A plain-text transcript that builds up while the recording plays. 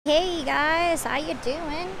guys, how you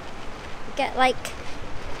doing? Got like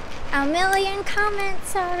a million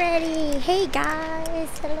comments already. Hey guys,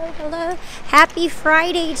 hello, hello. Happy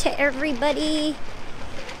Friday to everybody.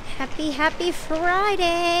 Happy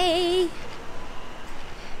Friday.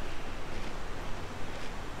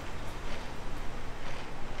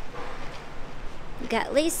 We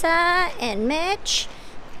got Lisa and Mitch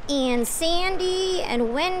and Sandy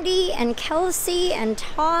and Wendy and Kelsey and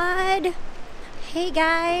Todd. Hey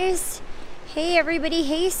guys. Hey everybody.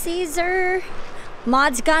 Hey Caesar.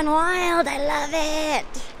 Mod's Gone Wild. I love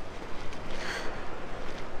it.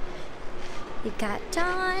 You got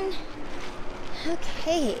Dawn.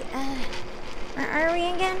 Okay. Where are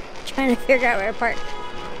we again? Trying to figure out where to park.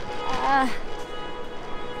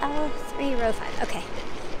 L3 row 5. Okay.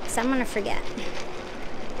 So I'm gonna forget.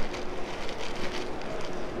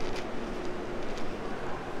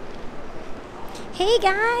 Hey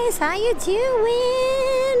guys, how you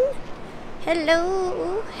doing?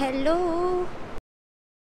 Hello, hello.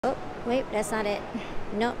 Oh, wait, that's not it.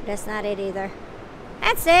 Nope, that's not it either.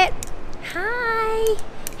 That's it. Hi,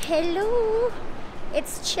 hello.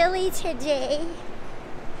 It's chilly today.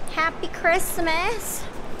 Happy Christmas.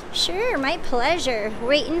 Sure, my pleasure.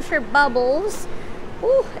 Waiting for bubbles.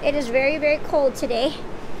 Ooh, it is very, very cold today.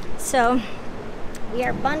 So, we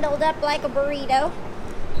are bundled up like a burrito.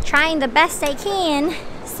 Trying the best I can.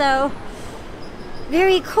 So,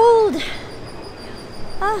 very cold.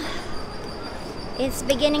 Oh, it's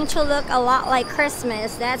beginning to look a lot like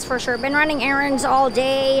Christmas, that's for sure. Been running errands all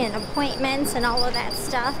day and appointments and all of that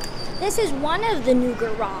stuff. This is one of the new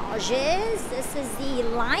garages. This is the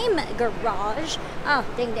Lime garage. Oh,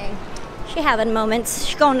 ding ding. She having moments.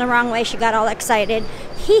 She's going the wrong way. She got all excited.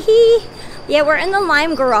 Hee hee. Yeah, we're in the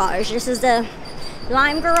Lime garage. This is the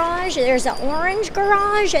Lime garage. There's an orange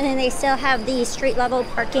garage, and then they still have the street level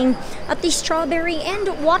parking at the strawberry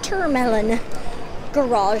and watermelon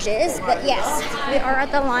garages. But yes, we are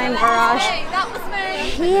at the Lime garage. That was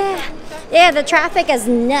me. Yeah, the traffic is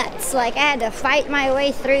nuts. Like, I had to fight my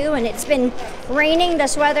way through, and it's been raining.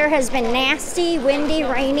 This weather has been nasty, windy,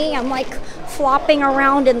 rainy. I'm like flopping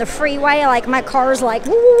around in the freeway, like my car's like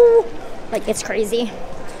woo, like it's crazy.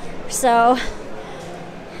 So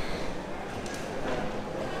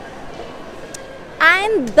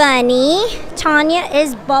I'm Bunny, Tanya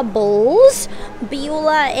is Bubbles,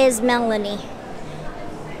 Beulah is Melanie.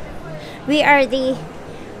 We are the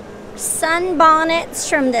sunbonnets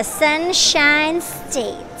from the Sunshine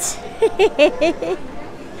State.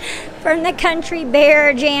 From the Country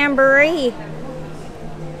Bear Jamboree.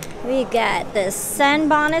 We got the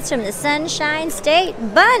sunbonnets from the Sunshine State,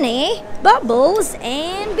 Bunny, Bubbles,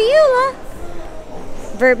 and Beulah.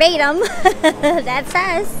 Verbatim. That's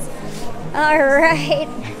us. Alright.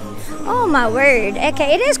 Oh my word.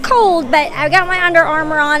 Okay, it is cold, but I got my Under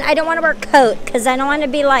Armour on. I don't want to wear a coat because I don't want to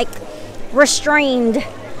be like restrained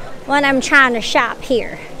when I'm trying to shop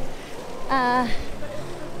here.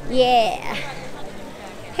 Yeah.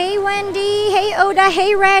 Hey Wendy. Hey Oda.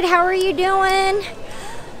 Hey Red. How are you doing?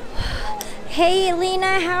 Hey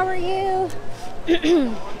Lena. How are you?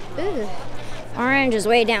 Ooh. Orange is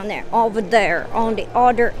way down there. Over there on the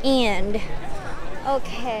other end.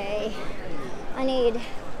 Okay. I need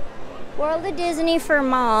World of Disney for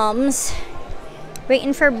moms.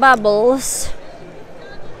 Waiting for Bubbles.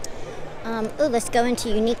 Ooh, let's go into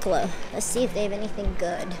Uniqlo. Let's see if they have anything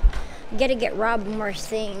good. I gotta get Rob more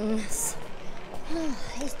things. Oh,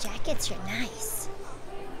 these jackets are nice.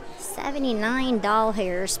 $79 doll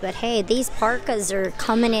hairs, but hey, these parkas are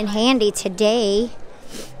coming in handy today.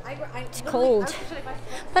 It's cold.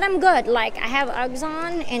 But I'm good. Like, I have Uggs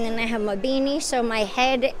on, and then I have my beanie, so my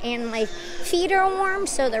head and my feet are warm,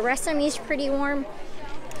 so the rest of me is pretty warm.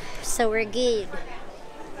 So we're good.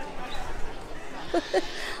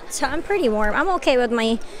 So I'm pretty warm. I'm okay with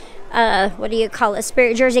my, what do you call it,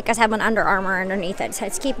 Spirit jersey, because I have an Under Armour underneath it, so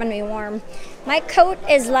it's keeping me warm. My coat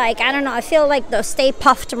is like, I don't know, I feel like the Stay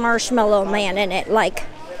Puffed Marshmallow Man in it. Like,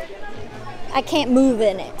 I can't move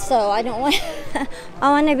in it, so I don't want, I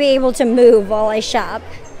want to be able to move while I shop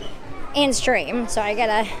and stream, so I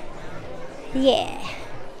gotta, yeah.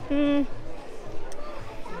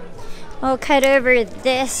 We'll cut over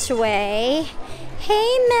this way.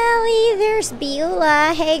 Hey Melly, there's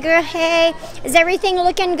Beulah. Hey girl, hey. Is everything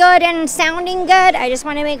looking good and sounding good? I just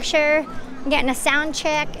want to make sure I'm getting a sound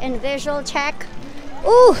check and visual check.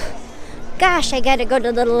 Ooh, gosh, I gotta go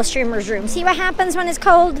to the little streamer's room. See what happens when it's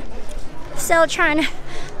cold? Still trying to,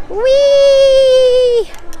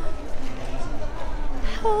 whee!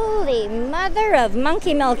 Holy mother of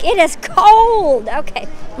monkey milk, it is cold. Okay,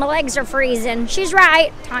 my legs are freezing. She's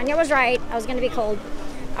right, Tanya was right. I was gonna be cold.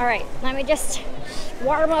 All right, let me just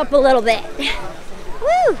warm up a little bit.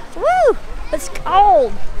 Woo, woo, it's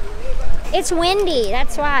cold. It's windy,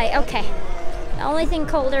 that's why. Okay, the only thing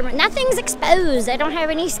colder, nothing's exposed. I don't have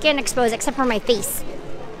any skin exposed except for my face.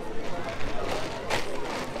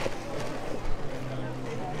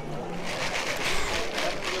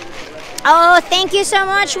 Oh, thank you so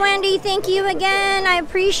much, Wendy. Thank you again. I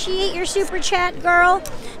appreciate your super chat, girl.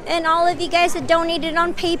 And all of you guys that donated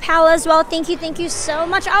on PayPal as well. Thank you so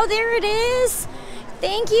much. Oh, there it is.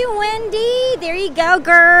 Thank you, Wendy. There you go,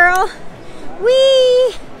 girl.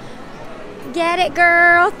 Whee! Get it,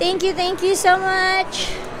 girl. Thank you so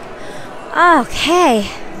much.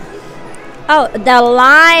 Okay. Oh, the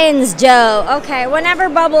lines, Joe. Okay, whenever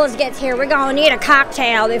Bubbles gets here, we're going to need a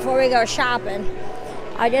cocktail before we go shopping.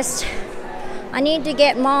 I need to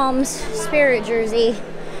get Mom's spirit jersey.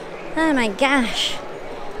 Oh my gosh.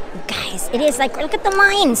 Guys, it is like, look at the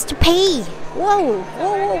lines to pay. Whoa, whoa,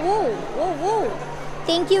 whoa, whoa, whoa, whoa.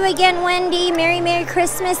 Thank you again, Wendy. Merry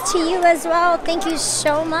Christmas to you as well. Thank you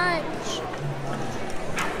so much.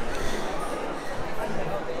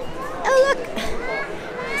 Oh, look.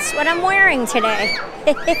 That's what I'm wearing today.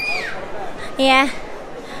 Yeah.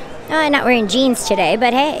 Oh, I'm not wearing jeans today,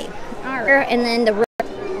 but hey. All right. And then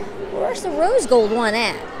where's the rose gold one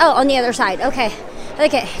at? Oh, on the other side. Okay.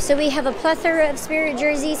 Okay, so we have a plethora of spirit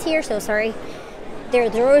jerseys here. So sorry. They're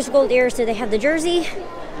the rose gold ears. Do they have the jersey?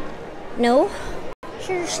 No.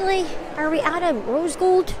 Seriously? Are we out of rose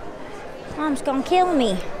gold? Mom's gonna kill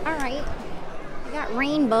me. All right. I got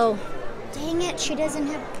rainbow. Dang it, she doesn't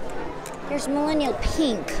have... There's millennial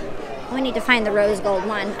pink. We need to find the rose gold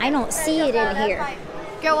one. I don't see it in here.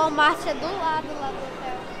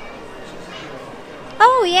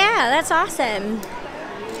 Oh yeah, that's awesome.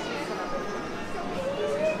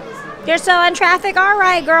 You're still in traffic? All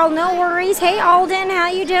right, girl, no worries. Hey, Alden, how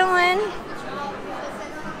you doing?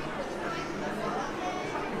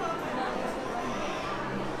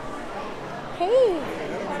 Hey.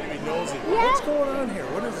 Yeah. What's going on here?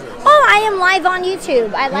 What is this? Oh, I am live on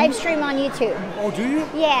YouTube. I live stream on YouTube. Oh, do you?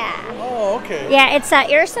 Yeah. Oh, okay. Yeah, it's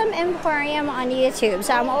EarsomEmporiuM on YouTube,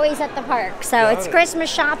 so I'm always at the park. So it's Christmas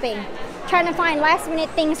shopping. Trying to find last minute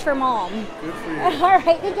things for Mom. Good for you. All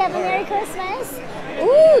right, did you have a Merry Christmas?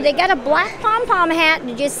 Ooh, they got a black pom-pom hat.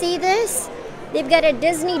 Did you see this? They've got a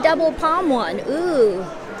Disney double palm one. Ooh.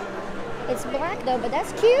 It's black though, but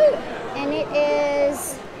that's cute. And it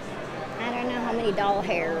is, I don't know how many doll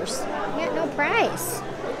hairs. Yeah, no price.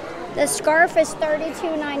 The scarf is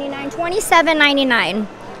 $32.99, $27.99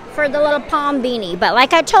 for the little palm beanie. But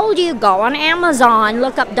like I told you, go on Amazon,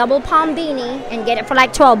 look up double palm beanie and get it for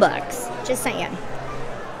like 12 bucks. Just saying.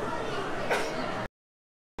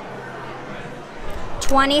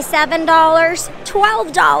 $27,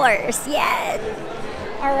 $12, yes.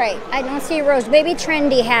 All right, I don't see rose. Maybe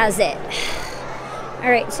Tren-D has it.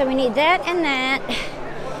 All right, so we need that and that.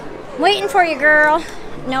 Waiting for you, girl.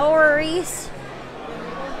 No worries.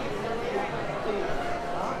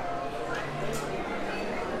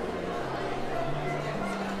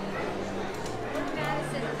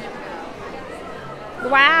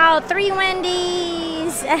 Wow, 3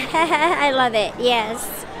 Wendy's. I love it,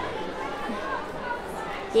 yes.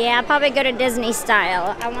 Yeah, I'll probably go to Disney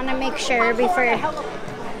style. I want to make sure before...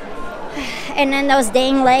 And then those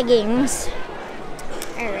dang leggings.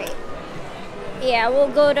 All right. Yeah, we'll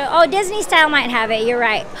go to... Oh, Disney style might have it. You're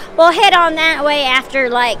right. We'll head on that way after,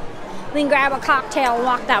 like, we can grab a cocktail and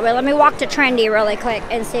walk that way. Let me walk to Tren-D really quick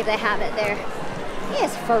and see if they have it there.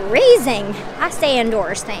 It's freezing. I stay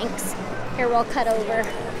indoors, thanks. Here, we'll cut over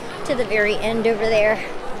to the very end over there.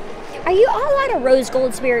 Are you all out of rose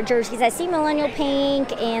gold spirit jerseys? I see millennial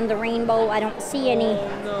pink and the rainbow. I don't see any. Oh,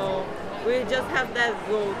 no. We just have that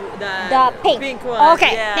gold, the pink one.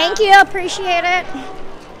 Okay, yeah. Thank you. Appreciate it.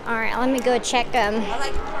 All right, let me go check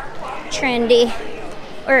Tren-D.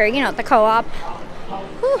 Or, you know, the co-op.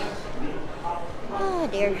 Whew. Oh,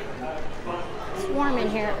 dear. It's warm in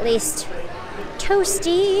here at least.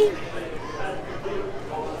 Toasty.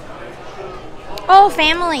 Oh,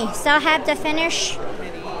 family. Still have to finish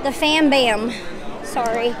the Fam Bam.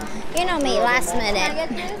 Sorry. You know me, last minute.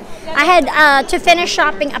 I had to finish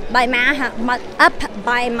shopping up by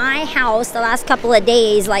my house the last couple of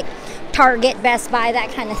days, like Target, Best Buy,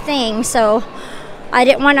 that kind of thing. So I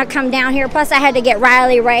didn't want to come down here. Plus, I had to get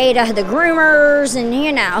Riley ready to the groomers, and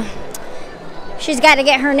you know, she's got to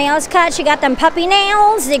get her nails cut. She got them puppy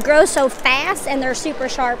nails. They grow so fast, and they're super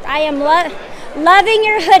sharp. I am loving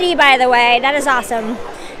your hoodie, by the way. That is awesome.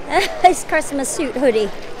 This Christmas suit hoodie.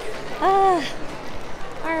 All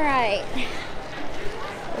right.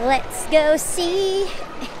 Let's go see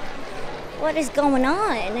what is going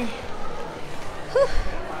on. Whew.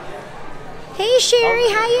 Hey Sherry,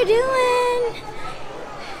 how you doing?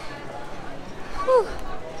 Whew.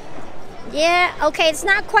 Yeah, okay, it's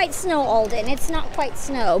not quite snow, Alden. It's not quite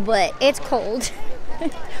snow, but it's cold.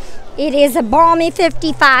 It is a balmy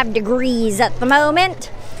 55 degrees at the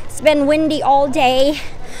moment. It's been windy all day.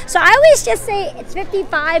 So I always just say it's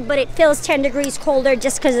 55, but it feels 10 degrees colder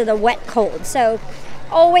just because of the wet cold. So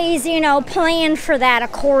always, you know, plan for that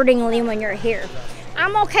accordingly when you're here.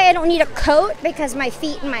 I'm okay, I don't need a coat because my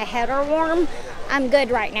feet and my head are warm. I'm good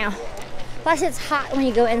right now. Plus it's hot when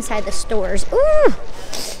you go inside the stores. Ooh,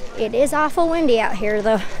 it is awful windy out here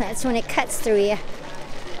though. That's when it cuts through you.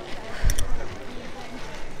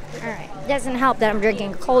 All right, doesn't help that I'm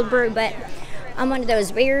drinking cold brew, but I'm one of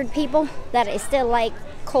those weird people that I still like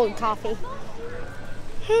cold coffee.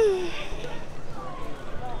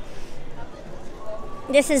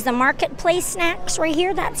 This is the marketplace snacks right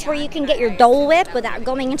here. That's where you can get your Dole Whip without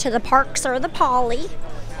going into the Parks or the Poly.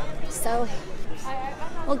 So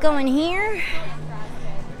we'll go in here.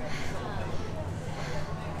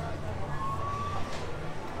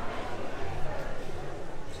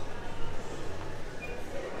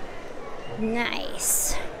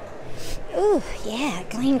 Nice. Ooh, yeah,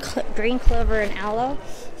 green clover and aloe.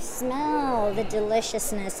 Smell the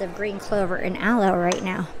deliciousness of green clover and aloe right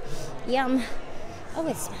now. Yum. Oh,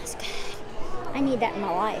 it smells good. I need that in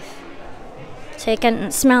my life. So it can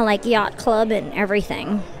smell like yacht club and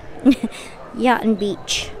everything. Yacht and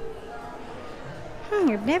beach.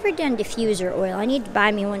 I've never done diffuser oil. I need to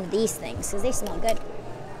buy me one of these things because they smell good.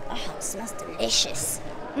 Oh, it smells delicious.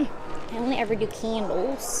 I only ever do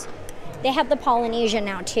candles. They have the Polynesian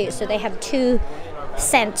now too, so they have 2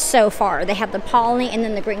 scents so far. They have the Poly and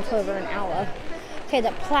then the green clover and aloe. Okay,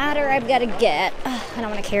 the platter I've got to get. I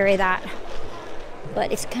don't want to carry that,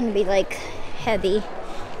 but it's going to be like heavy.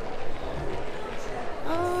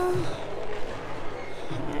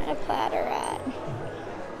 Where's the platter at?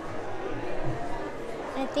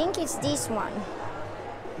 I think it's this one.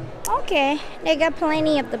 Okay, they got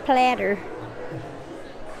plenty of the platter.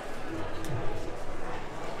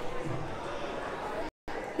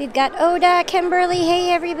 We've got Oda, Kimberly. Hey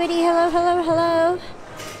everybody, hello, hello, hello.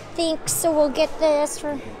 Thanks. So we'll get this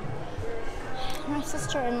for my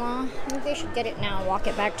sister-in-law. Maybe I should get it now and walk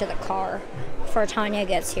it back to the car before Tanya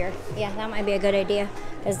gets here. Yeah, that might be a good idea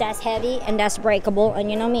because that's heavy and that's breakable. And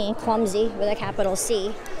you know me, clumsy with a capital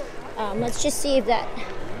C. Let's just see if that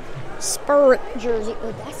Spirit jersey.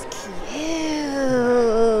 Oh, that's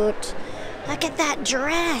cute. Look at that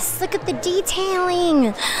dress. Look at the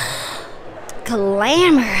detailing.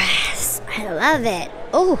 Glamorous. I love it.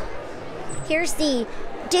 Oh, here's the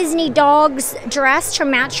Disney dogs dress to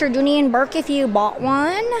match your Dooney and Burke if you bought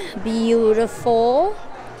one. Beautiful.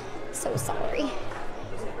 So sorry.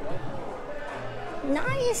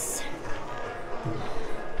 Nice.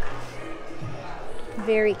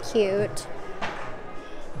 Very cute.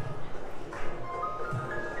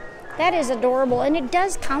 That is adorable, and it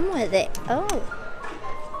does come with it. Oh,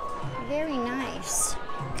 very nice.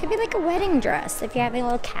 Could be like a wedding dress if you're having a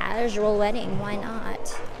little casual wedding. Why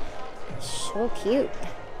not? So cute.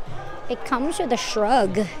 It comes with a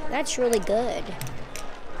shrug. That's really good.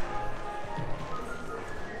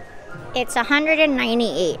 It's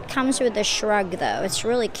 $198. Comes with a shrug though. It's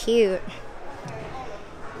really cute.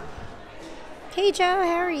 Hey Joe,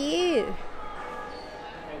 how are you?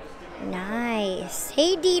 Nice.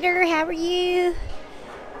 Hey Dieter, how are you?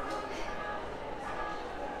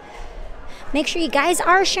 Make sure you guys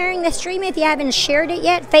are sharing the stream if you haven't shared it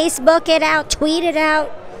yet. Facebook it out, tweet it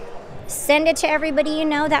out. Send it to everybody you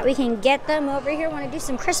know that we can get them over here. Want to do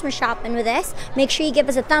some Christmas shopping with us. Make sure you give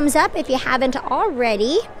us a thumbs up if you haven't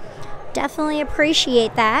already. Definitely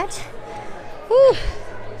appreciate that. Whew.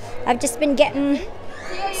 I've just been getting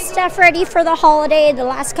stuff ready for the holiday the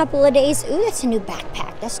last couple of days. Ooh, that's a new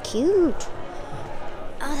backpack. That's cute.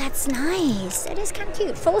 Oh, that's nice. It is kind of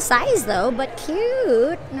cute. Full size though, but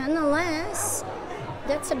cute nonetheless.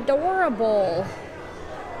 That's adorable.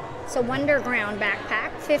 It's a Wonderground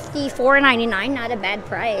backpack, $54.99. Not a bad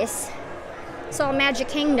price. It's all Magic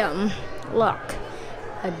Kingdom. Look,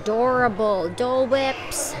 adorable Dole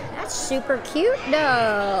Whips. That's super cute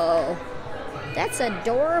though. That's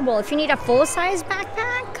adorable. If you need a full size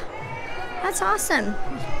backpack, that's awesome.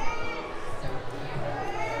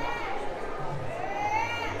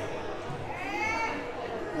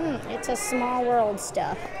 It's a Small World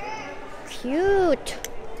stuff. Cute.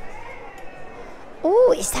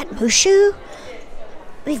 Oh, is that Mushu?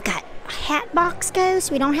 We've got Hatbox Ghost.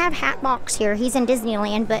 We don't have Hatbox here. He's in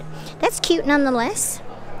Disneyland, but that's cute nonetheless.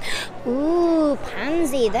 Ooh,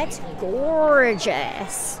 Pansy. That's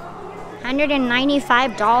gorgeous.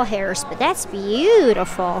 $195 doll hairs, but that's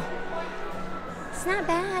beautiful. It's not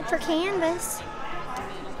bad for canvas.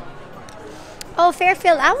 Oh,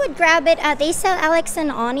 Fairfield, I would grab it. They sell Alex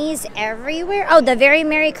and Ani's everywhere. Oh, the Very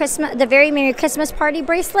Merry Christmas Party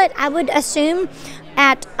bracelet, I would assume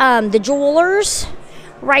at the jewelers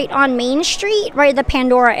right on Main Street, where the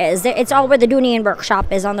Pandora is. It's all where the Dooney and Burke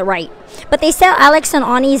shop is on the right. But they sell Alex and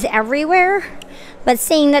Ani's everywhere. But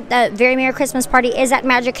seeing that the Very Merry Christmas Party is at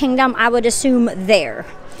Magic Kingdom, I would assume there.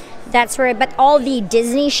 That's where, but all the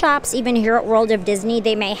Disney shops, even here at World of Disney,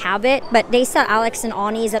 they may have it, but they sell Alex and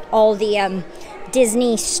Ani's at all the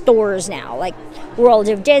Disney stores now, like World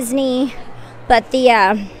of Disney. But the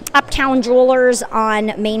Uptown Jewelers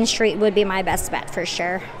on Main Street would be my best bet for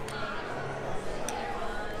sure.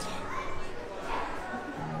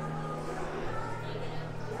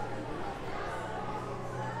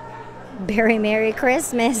 Very Merry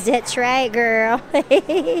Christmas, that's right, girl.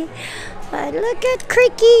 But look at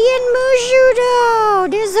Cricky and Mushudo.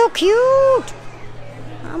 They're so cute.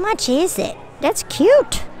 How much is it? That's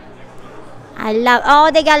cute. I love, oh,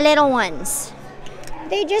 they got little ones.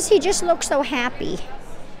 He just looks so happy.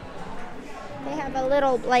 They have a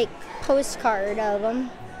little, like, postcard of them.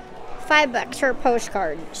 $5 for a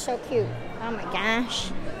postcard. So cute. Oh my gosh.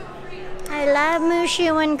 I love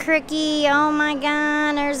Mushu and Cricky. Oh my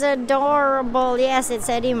god, they're adorable. Yes, it's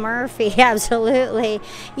Eddie Murphy. Absolutely.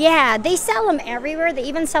 Yeah, they sell them everywhere. They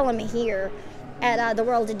even sell them here at the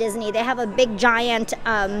World of Disney. They have a big giant,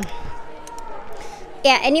 yeah,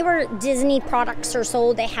 anywhere Disney products are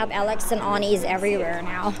sold, they have Alex and Ani's everywhere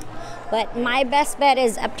now. But my best bet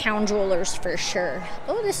is Uptown Jewelers for sure.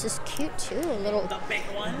 Oh, this is cute too. A little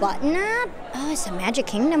button up. Oh, it's a Magic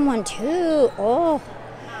Kingdom one too. Oh.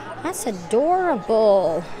 That's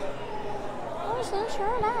adorable. Oh, so let's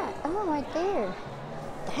try that. Oh, right there.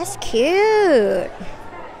 That's cute.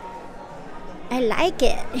 I like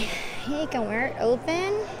it. You can wear it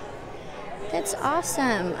open. That's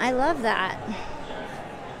awesome. I love that.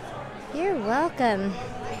 You're welcome.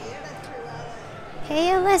 Hey,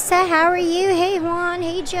 Alyssa, how are you? Hey, Juan.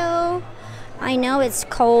 Hey, Joe. I know it's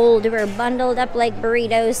cold. We're bundled up like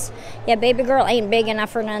burritos. Yeah, baby girl ain't big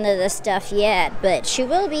enough for none of this stuff yet, but she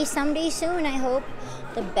will be someday soon, I hope.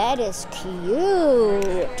 The bed is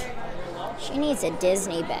cute. She needs a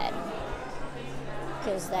Disney bed,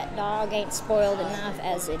 because that dog ain't spoiled enough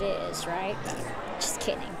as it is, right? Just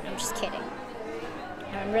kidding. I'm just kidding.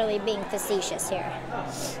 I'm really being facetious here. How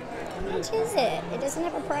much is it? It doesn't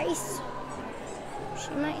have a price. She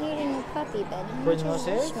might need a new puppy bed. It's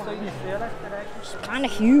kind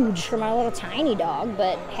of huge for my little tiny dog,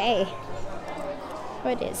 but hey.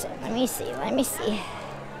 What is it? Let me see. Let me see.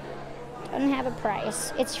 Doesn't have a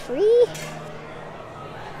price. It's free? I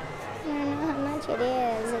don't know how much it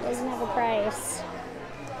is. It doesn't have a price.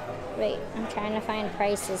 Wait, I'm trying to find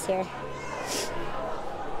prices here.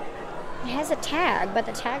 It has a tag, but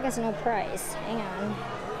the tag has no price. Hang on.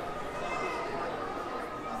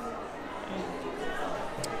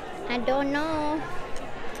 I don't know.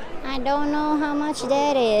 I don't know how much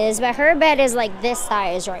that is, but her bed is like this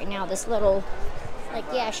size right now. This little, like,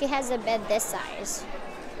 yeah, she has a bed this size.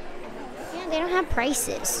 Yeah, they don't have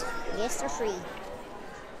prices. Yes, they're free.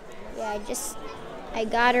 Yeah, I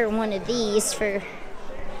got her one of these for,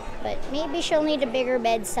 but maybe she'll need a bigger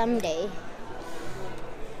bed someday.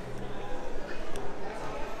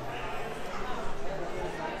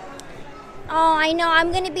 Oh, I know.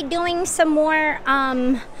 I'm going to be doing some more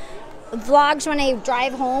vlogs when I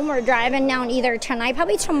drive home or driving down either tonight,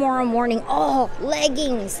 probably tomorrow morning. Oh,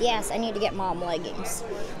 leggings. Yes, I need to get mom leggings.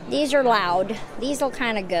 These are loud. These will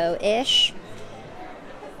kind of go-ish.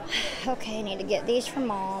 Okay, I need to get these for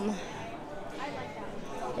mom.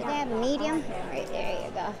 Do they have a medium? Right, there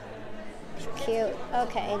you go. These are cute.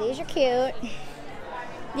 Okay, these are cute.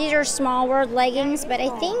 These are small world leggings, but I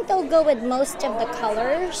think they'll go with most of the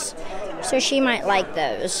colors, so she might like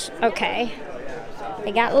those. Okay.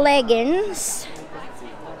 They got leggings.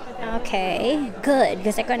 Okay, good,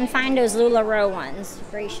 because I couldn't find those LuLaRoe ones.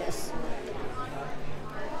 Gracious.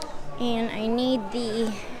 And I need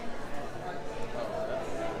the...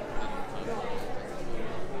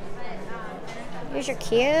 These are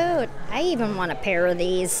cute. I even want a pair of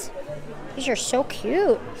these. These are so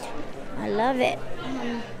cute. I love it.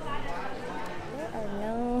 There are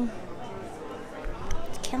no...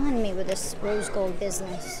 It's killing me with this rose gold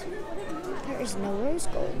business. There is no rose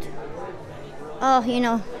gold. Oh, you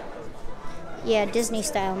know, yeah, Disney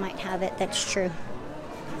style might have it. That's true.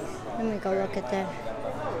 Let me go look at that.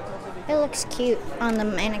 It looks cute on the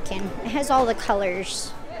mannequin. It has all the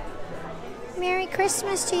colors. Merry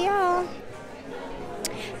Christmas to y'all.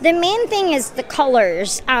 The main thing is the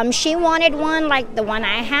colors. She wanted one like the one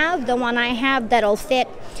I have that'll fit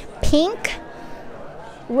pink,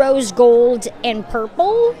 rose gold and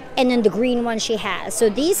purple, and then the green one she has. So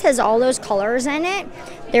these has all those colors in it.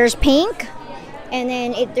 There's pink, and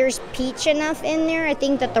then there's peach enough in there. I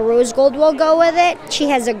think that the rose gold will go with it. She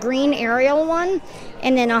has a green Ariel one,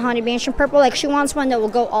 and then a Haunted Mansion purple. Like, she wants one that will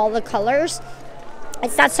go all the colors.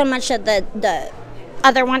 It's not so much that the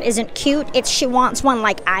other one isn't cute. It's she wants one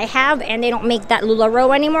like I have, and they don't make that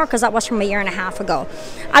LuLaRoe anymore because that was from a year and a half ago.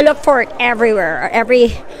 I look for it everywhere.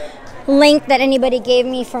 Every link that anybody gave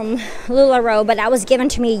me from LuLaRoe, but that was given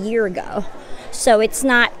to me a year ago. So it's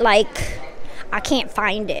not like I can't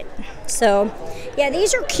find it. So yeah,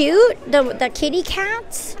 these are cute, the kitty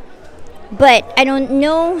cats, but I don't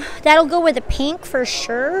know. That'll go with the pink for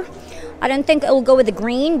sure. I don't think it'll go with the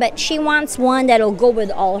green, but she wants one that'll go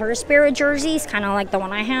with all her spirit jerseys, kind of like the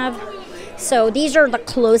one I have. So these are the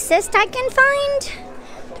closest I can find.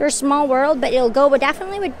 They're small world, but it'll go with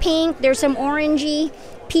definitely with pink. There's some orangey,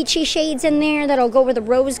 peachy shades in there that'll go with the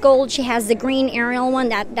rose gold. She has the green Ariel one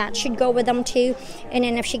that should go with them too. And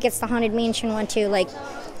then if she gets the Haunted Mansion one too, like,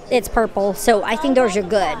 it's purple. So I think those are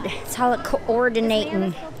good. It's all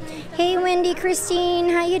coordinating. Hey Wendy, Christine,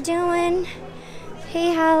 how you doing?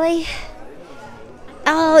 Hey Holly.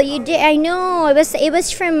 Oh, you did. I know. It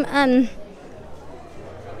was from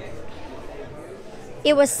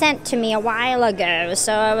it was sent to me a while ago.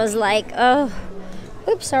 So I was like, oh,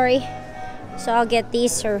 oops, sorry. So I'll get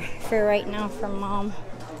these for right now from Mom.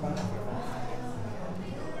 I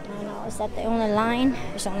don't know. Is that the only line?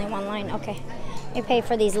 There's only one line. Okay. Let me pay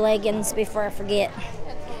for these leggings before I forget.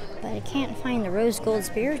 But I can't find the rose gold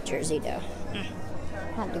spirit jersey though.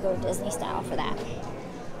 I'll have to go Disney style for that.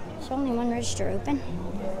 There's only one register open.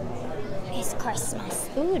 It's Christmas.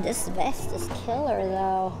 Ooh, this vest is killer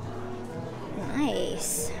though.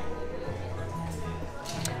 Nice.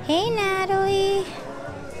 Hey Natalie.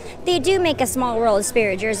 They do make a small world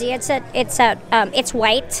spirit jersey. It's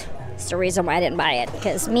white. It's the reason why I didn't buy it,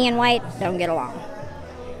 because me and white don't get along.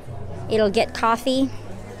 It'll get coffee,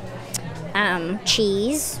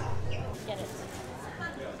 cheese. Get it.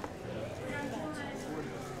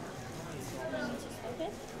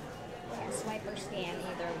 Yeah, swipe or scan,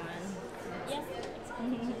 either one. Yes.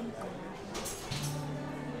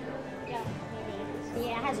 Yeah, maybe.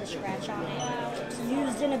 Yeah, it has a scratch on it. It's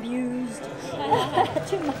used and abused.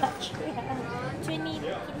 Too much. Yeah. 23.64.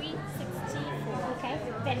 Okay,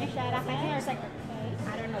 finish that up. I think there's like,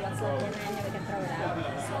 I don't know what's left in there, and then we can throw it out.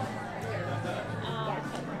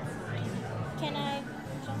 Can I?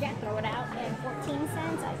 Yeah, throw it out. And 14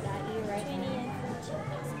 cents. I got you right 20 now. and 14.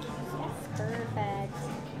 That's perfect.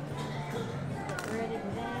 Get rid of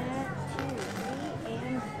that. 2, 3,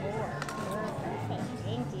 and 4. Perfect.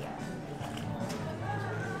 Thank you.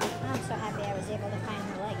 I'm so happy I was able to find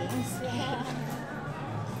her leggings. Yeah.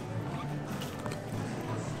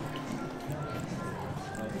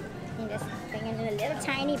 And this thing in a little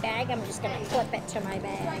tiny bag. I'm just gonna flip it to my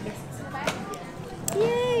bag.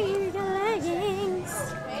 Yay, you got leggings.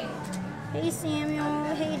 Hey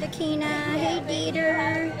Samuel, hey Dakina, hey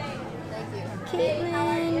Dieter,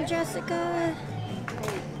 Caitlin, Jessica.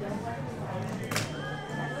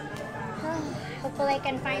 Hopefully I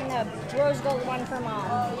can find the rose gold one for Mom.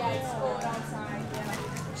 Oh, yeah, it's full outside.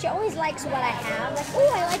 She always likes what I have. Like,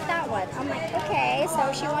 oh, I like that one. I'm like, okay.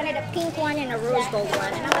 So she wanted a pink one and a rose gold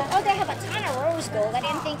one. And I'm like, oh, they have a ton of rose gold. I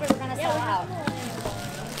didn't think we were going to sell out.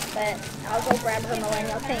 But I'll go grab her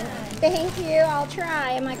millennial pink. Thank you. I'll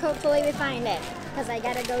try. I'm like, hopefully we find it. Because I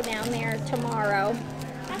got to go down there tomorrow.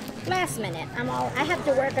 Last minute. I have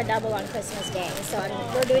to work a double on Christmas Day. So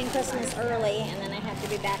we're doing Christmas early. And then I have to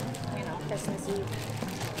be back, Christmas Eve.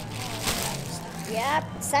 Yep,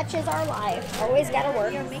 such is our life. Always gotta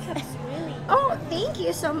work. Your makeup's really Oh, thank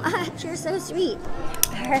you so much. You're so sweet.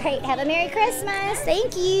 All right, have a Merry Christmas.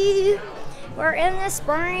 Thank you. We're in the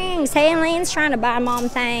Springs. Hey, Elaine's trying to buy Mom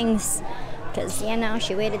things because,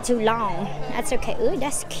 she waited too long. That's okay. Ooh,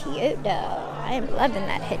 that's cute, though. I am loving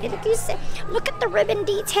that hoodie. Look at the ribbon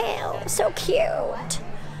detail. So cute.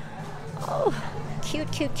 Oh,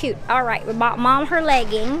 cute, cute, cute. All right, we bought Mom her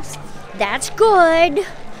leggings. That's good.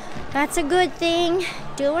 That's a good thing.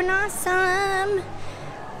 Doing awesome.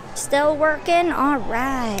 Still working. All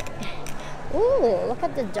right. Ooh, look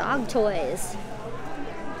at the dog toys.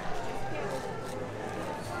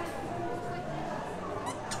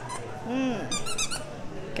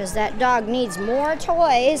 Because that dog needs more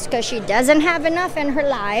toys because she doesn't have enough in her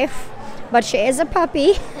life. But she is a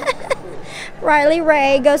puppy. Riley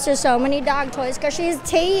Ray goes to so many dog toys because she's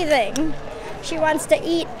teething. She wants to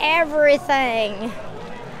eat everything.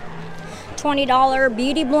 $20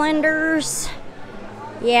 beauty blenders.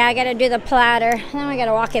 Yeah, I gotta do the platter. Then I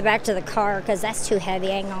gotta walk it back to the car because that's too heavy.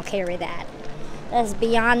 I ain't gonna carry that. That's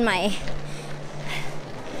beyond my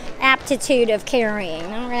aptitude of carrying.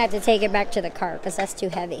 I'm gonna have to take it back to the car because that's too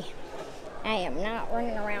heavy. I am not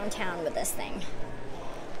running around town with this thing.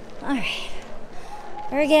 All right,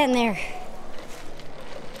 we're getting there.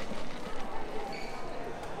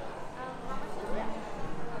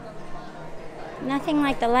 Nothing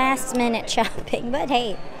like the last minute shopping, but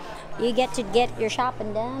hey, you get to get your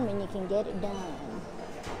shopping done when you can get it done.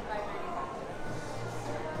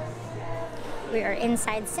 We are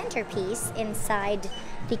inside Centerpiece, inside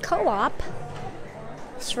the co-op.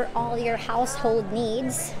 It's for all your household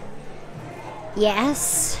needs.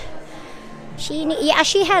 Yes. She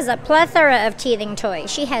has a plethora of teething toys.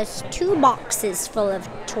 She has 2 boxes full of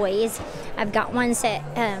toys. I've got ones that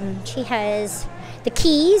she has the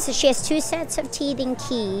keys. She has 2 sets of teething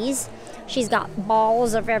keys. She's got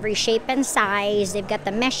balls of every shape and size. They've got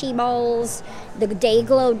the meshy balls, the Day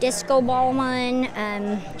Glow disco ball one.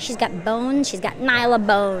 She's got bones. She's got Nyla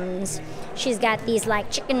bones. She's got these like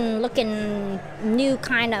chicken looking new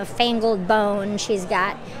kind of fangled bones. She's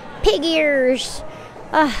got pig ears.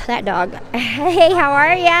 Oh, that dog. Hey, how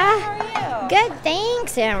are ya? How are you? Good,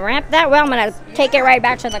 thanks. And wrap that well. I'm going to take it right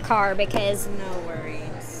back to the car because No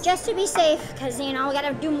worries. just to be safe, because you know we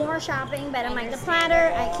gotta do more shopping. But I'm like the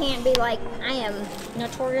platter, I can't be like, I am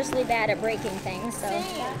notoriously bad at breaking things. So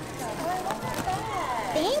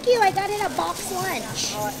thank you. I got it a box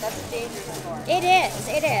lunch. Oh, that's a dangerous store. It is.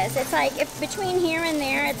 It is. It's like if between here and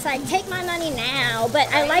there, it's like take my money now. But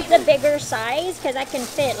I like the bigger size because I can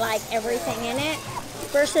fit like everything in it.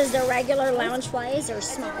 Versus the regular lounge flies are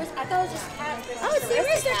small. I thought it was just cats. Oh, it's the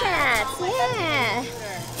Aristocats. Yeah.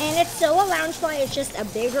 And it's still a lounge fly, it's just a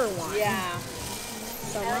bigger one. Yeah.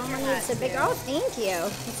 So Mama needs a bigger. Oh, thank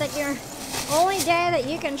you. It's like your only day that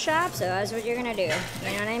you can shop, so that's what you're gonna do. You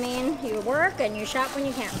know what I mean? You work and you shop when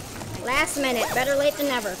you can. Last minute, better late than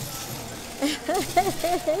never.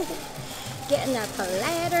 Getting the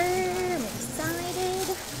platter. I'm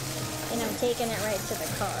excited. And I'm taking it right to the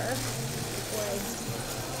car.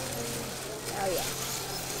 Oh yeah.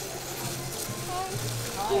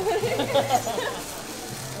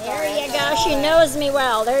 There you go. She knows me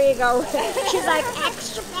well. There you go. She's like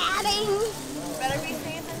extra padding. Better be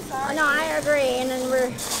safe than Oh, sorry. no, I agree. And then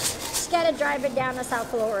we're just gotta drive it down to South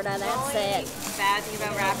Florida. That's it. Bad thing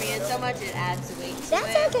about wrapping it so much, it adds weight to it.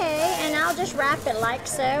 That's okay. And I'll just wrap it like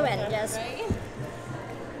so and just.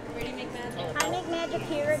 Where do you make magic? I make magic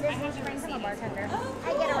here at Disney Springs. I'm a bartender.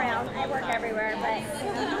 I get around. I work everywhere, but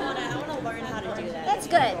I want to learn how to do that. it's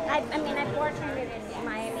good. I mean, I bartended in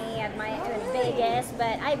Miami and in Vegas,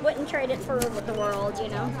 but I wouldn't trade it for the world, you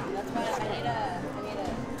know. That's why I need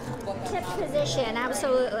a book. Tip position,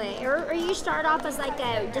 absolutely. Or you start off as like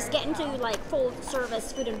just get into like full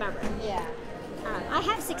service food and beverage. Yeah. I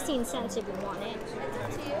have 16 cents if you want it.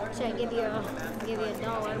 So I give you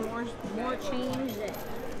 $1 more change.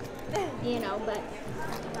 You know, but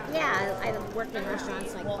yeah, I've worked in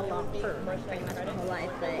restaurants like a lot for pretty much my whole life,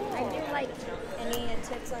 but I do like. Any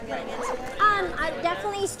tips on getting into it? I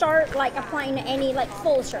definitely start like applying to any like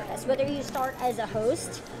full service, whether you start as a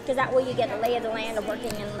host, because that way you get a lay of the land of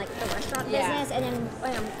working in like the restaurant business, and then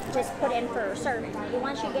just put in for serving.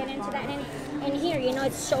 Once you get into that, and here, you know,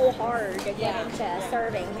 it's so hard to get into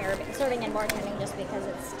serving here, serving and bartending just because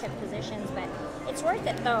it's tip positions, but it's worth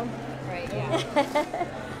it though. Right, yeah.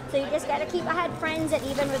 So you just gotta keep. I had friends that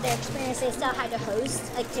even with their experience, they still had to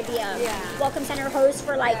host, like to be a welcome center host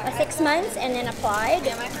for like 6 months, and then applied.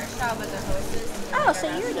 Yeah, my first job was a hostess. Oh, so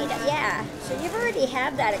you already so you've already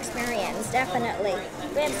had that experience, definitely.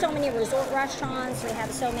 We have so many resort restaurants. We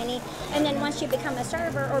have so many, and then once you become a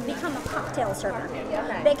server or become a cocktail server,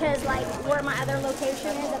 because like where my other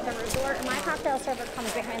location is at the resort, my cocktail server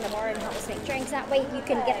comes behind the bar and helps make drinks. That way you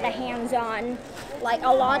can get the hands-on. Like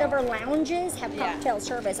a lot of our lounges have cocktail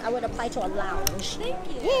service. I would apply to a lounge. Thank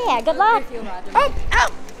you. Yeah, good luck.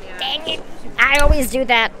 Oh, dang it. I always do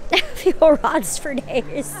that. Fuel rods for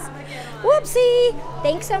days. Whoopsie.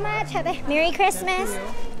 Thanks so much. Have a Merry Christmas.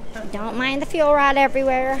 Don't mind the fuel rod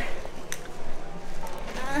everywhere.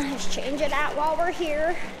 Just change it out while we're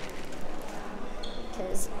here.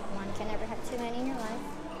 Because one can never have too many in your life.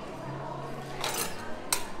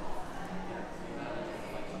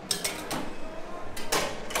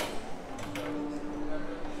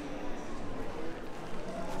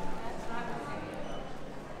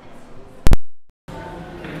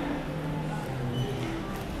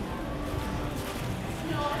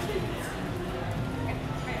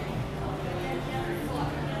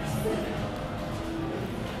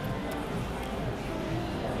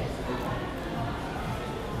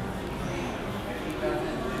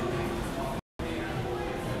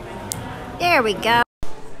 There we go.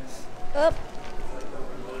 Oop.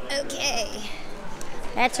 Okay.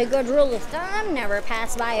 That's a good rule of thumb. Never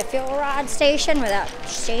pass by a fuel rod station without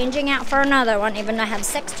changing out for another one. Even though I have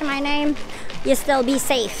 6 to my name, you still be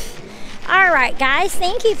safe. All right, guys.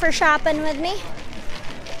 Thank you for shopping with me.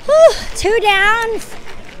 Whew, 2 down.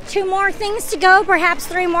 2 more things to go. Perhaps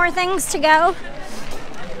 3 more things to go.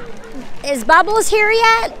 Is Bubbles here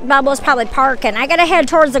yet? Bubbles probably parking. I gotta head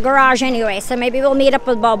towards the garage anyway, so maybe we'll meet up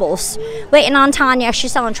with Bubbles. Waiting on Tanya.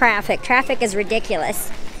 She's selling traffic. Traffic is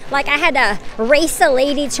ridiculous. Like, I had to race a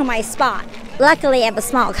lady to my spot. Luckily, I have a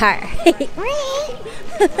small car.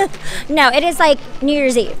 No, it is like New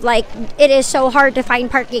Year's Eve. Like, it is so hard to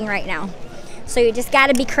find parking right now. So you just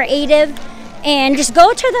gotta be creative and just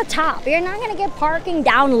go to the top. You're not gonna get parking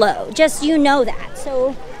down low. Just, you know that.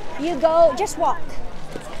 So you go, just walk.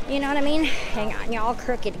 You know what I mean? Hang on, y'all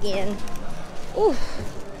crooked again. Ooh.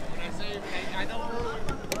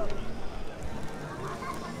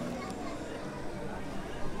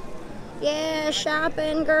 Yeah,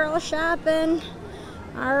 shopping, girl, shopping.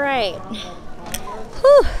 All right.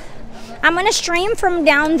 Whew. I'm going to stream from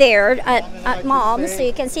down there at Mom's so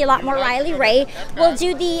you can see a lot more Riley Ray. We'll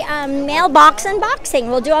do the mailbox unboxing.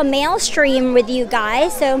 We'll do a mail stream with you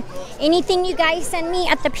guys. So anything you guys send me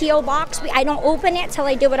at the P.O. box, I don't open it till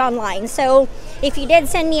I do it online. So if you did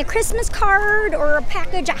send me a Christmas card or a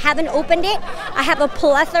package, I haven't opened it. I have a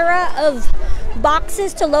plethora of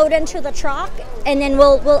boxes to load into the truck, and then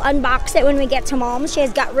we'll unbox it when we get to Mom's. She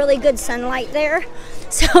has got really good sunlight there,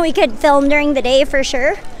 so we could film during the day for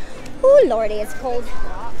sure. Ooh, Lordy, it's cold.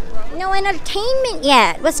 No entertainment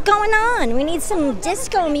yet. What's going on? We need some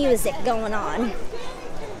disco music going on.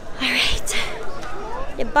 All right.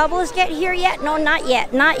 Did Bubbles get here yet? No, not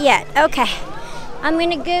yet. Not yet. Okay. I'm going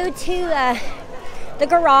to go to the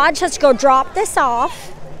garage. Let's go drop this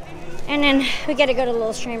off. And then we got to go to the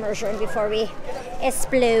little streamer's room before we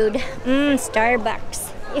explode. Starbucks.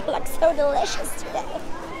 You look so delicious today.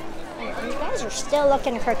 You guys are still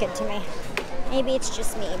looking crooked to me. Maybe it's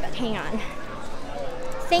just me, but hang on.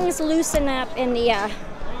 Things loosen up in the,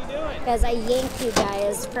 as I yank you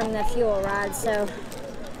guys from the fuel rod, so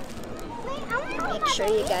make sure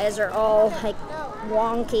you guys are all, like,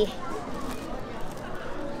 wonky.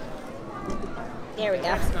 There we go.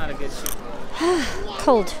 That's not a good shoot.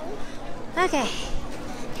 Cold. Okay.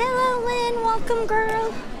 Hello, Lynn. Welcome,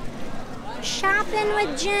 girl. Shopping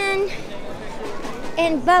with Jen.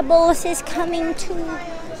 And Bubbles is coming too.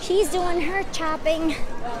 She's doing her chopping.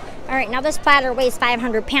 All right, now this platter weighs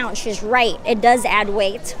 500 pounds. She's right. It does add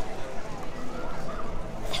weight.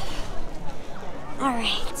 All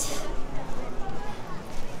right.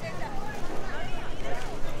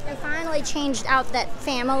 I finally changed out that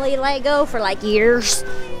family Lego for like years.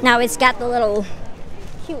 Now it's got the little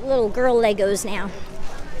cute little girl Legos now.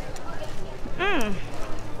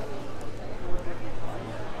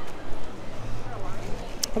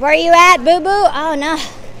 Where are you at, boo-boo? Oh, no.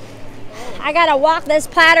 I gotta walk this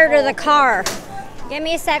platter to the car. Give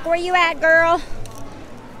me a sec. Where you at, girl?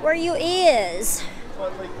 Where you is?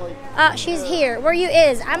 Oh, she's here. Where you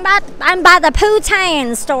is? I'm by the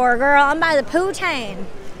Poutine store, girl. I'm by the Poutine.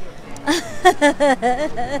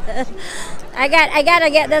 I gotta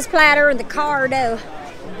get this platter in the car, though.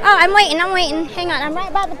 Oh, I'm waiting. Hang on. I'm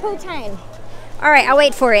right by the Poutine. All right, I'll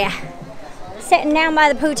wait for you. Sitting down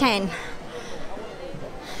by the Poutine.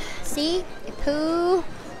 See?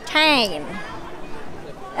 Poutine.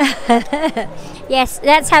 Yes,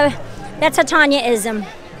 that's how Tanya-ism.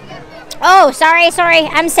 Oh, sorry.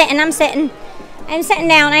 I'm sitting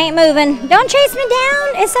down. I ain't moving. Don't chase me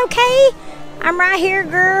down. It's okay. I'm right here,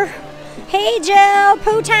 girl. Hey, Jill.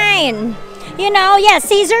 Poutine. You know, yeah,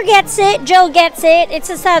 Caesar gets it. Jill gets it. It's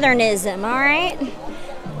a Southernism, all right?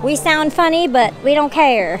 We sound funny, but we don't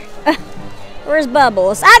care. Where's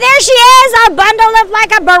Bubbles? Ah, there she is, all bundled up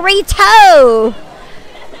like a burrito.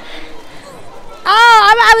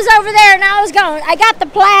 Oh, I was over there and I got the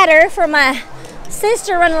platter for my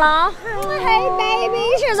sister-in-law. Oh, hey,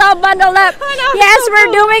 baby. She was all bundled up. Yes,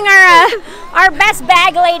 we're doing our best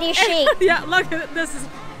bag lady chic. Yeah, look at this.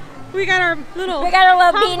 We got our little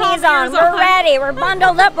beanies on. We're ready. We're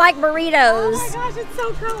bundled up like burritos. Oh my gosh, it's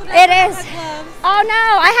so cold. It is. Oh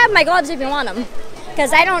no, I have my gloves if you want them.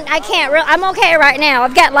 Because I'm okay right now.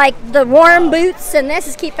 I've got like the warm boots and this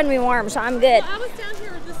is keeping me warm, so I'm good. Well, I was down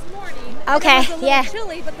here this morning. Okay, it was a little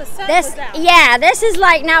chilly, but the sun was out. Yeah, this is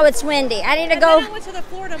like now it's windy. I need to go. Then I went to the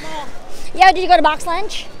Florida Mall. Yeah, did you go to box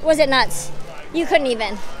lunch? Was it nuts? You couldn't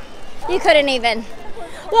even.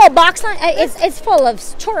 Well, box lunch, it's full of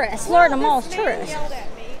tourists. Florida Mall's tourists. Yelled at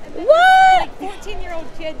me. What? Like 14-year-old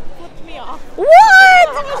kid flipped me off. What?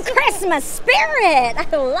 Oh, Christmas spirit. I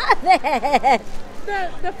love it.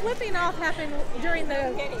 The flipping off happened during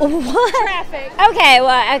the What? traffic. Okay,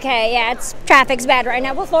 well, okay, yeah, traffic's bad right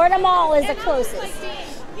now. Well, Florida Mall is the closest. Like,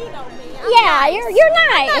 you know me. Yeah, you're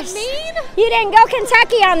nice. I'm not mean. You didn't go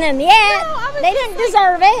Kentucky on them yet. I was They just, didn't like,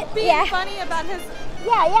 deserve it. Being Yeah. funny about his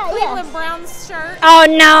Yeah. Cleveland Browns shirt. Oh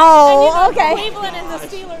And you no. know, Okay. Cleveland and the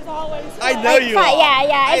Steelers always. I fight. know you are.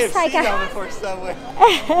 Yeah. I It's have like seen a. them before somewhere.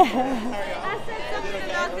 I said something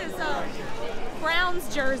about his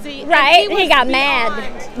Browns jersey. and Right. was He got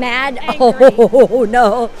beyond mad. angry. Oh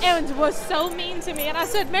no. And was so mean to me. And I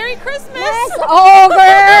said, Merry Christmas. Oh girl.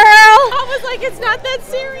 I was like, it's not that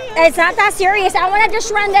serious. It's not that serious. I want to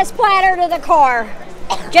just run this platter to the car.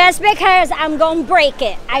 Just because I'm going to break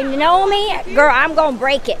it. I know me. Girl, I'm going to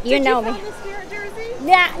break it. You know me. Did you find the Spirit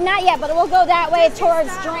jersey? Not yet, but we'll go that way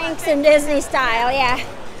towards drinks and Disney style. Yeah.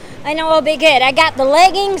 I know it'll be good. I got the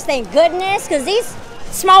leggings, thank goodness, because these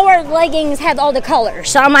smaller leggings have all the colors.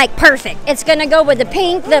 So I'm like, perfect. It's going to go with the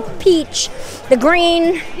pink, the peach, the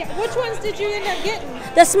green. Yeah. Which ones did you end up getting?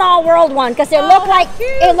 The Small World one, because it look like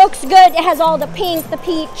it looks good. It has all the pink, the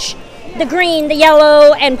peach, the green, the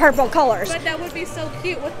yellow, and purple colors. But that would be so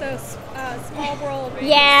cute with the Small World.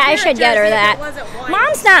 Yeah, I should get her jersey if that. it wasn't white.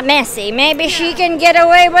 Mom's not messy. Maybe she can get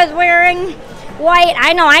away with wearing white.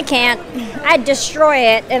 I know I can't. I'd destroy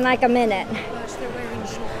it in like a minute. Gosh, they're wearing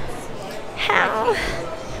shorts. How?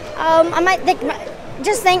 I might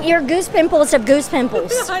just think your goose pimples have goose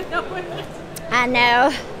pimples. I know it. I know.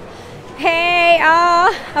 Hey,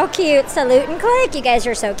 how cute. Salute and click. You guys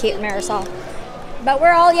are so cute, Marisol. But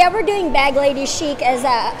we're doing bag lady chic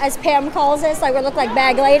as Pam calls us. Like we look like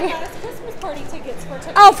bag lady. Got us Christmas party tickets for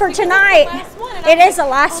tonight. Oh, for Because tonight. It's the last one, and It I'm is the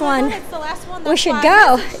last oh my one. God, it's the last one. We That's should why I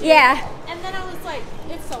go. messaged you. Yeah. And then I was like,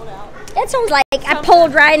 it's sold out. It sounds like I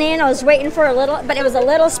pulled right in. I was waiting for a little, but it was a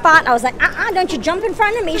little spot. I was like, don't you jump in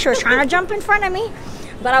front of me. She was trying to jump in front of me.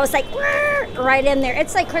 But I was like, right in there.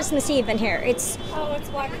 It's like Christmas Eve in here. It's Oh, it's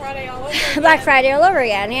Black Friday all over again. Black Friday all over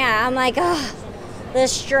again. Yeah, I'm like, oh, the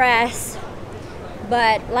stress.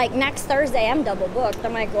 But like next Thursday, I'm double booked.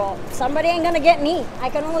 I'm like, well, somebody ain't gonna get me. I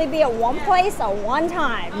can only be at one place at one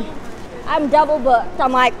time. I'm double booked.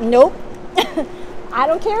 I'm like, nope. I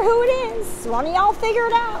don't care who it is. One of y'all figure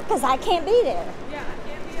it out because I can't be there. Yeah, I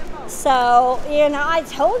can't be at home. So, I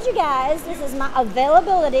told you guys this is my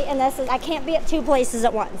availability, and this is I can't be at two places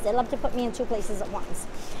at once. They love to put me in two places at once.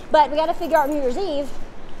 But we got to figure out New Year's Eve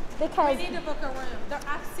because. We need to book a room.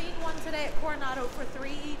 I've seen one today at Coronado for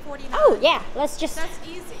 $349. Oh yeah, let's just. That's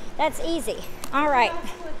easy. That's easy. All right.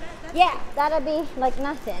 That's Yeah, that'll be like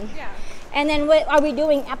nothing. Yeah. And then what are we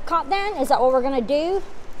doing? Epcot then? Is that what we're gonna do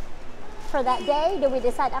for that day? Do we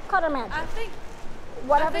decide Epcot or Magic? I think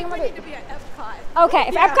Whatever you we want need to to do. be at Epcot. Okay,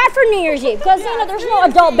 if Yeah. Epcot for New Year's Eve, because Yeah, there's New no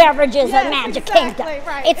Year's adult Eve. beverages Yes, at Magic exactly, Kingdom.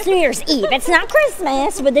 right. It's New Year's Eve. It's not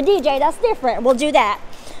Christmas with the DJ. That's different. We'll do that.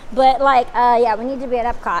 But yeah, we need to be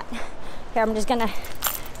at Epcot. Here, I'm just gonna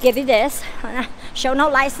give you this. Show no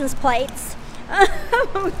license plates. I'm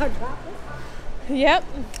gonna drop this. Yep.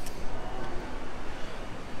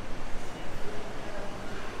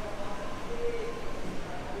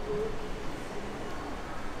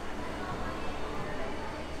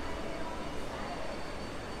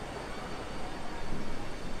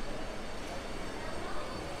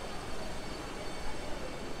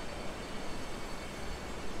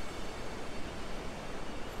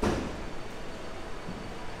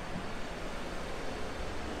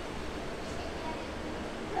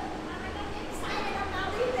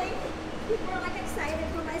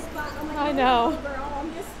 I know.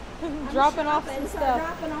 I'm Dropping off shopping, some so I'm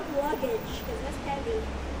stuff. dropping off luggage because that's heavy.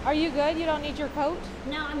 Are you good? You don't need your coat?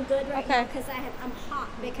 No, I'm good right Okay. now because I'm hot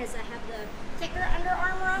because I have the thicker Under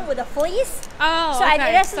Armour on with a fleece. Oh, So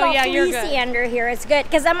okay. this is all you're fleecy good. under here. It's good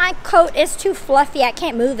because my coat is too fluffy. I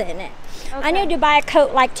can't move in it. I Okay. need to buy a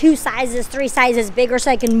coat like 2 sizes, 3 sizes bigger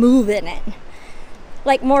so I can move in it.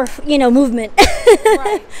 Like more, movement.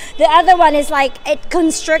 Right. The other one is like, it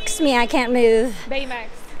constricts me. I can't move. Baymax.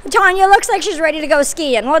 Tanya looks like she's ready to go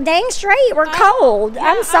skiing. Well, dang straight. We're cold. Yeah,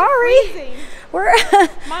 I'm sorry. freezing. We're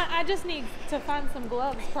I just need to find some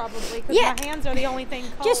gloves probably because Yeah. my hands are the only thing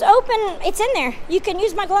cold. just open. It's in there. You can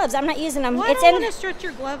use my gloves. I'm not using them. Well, It's I don't in. want to stretch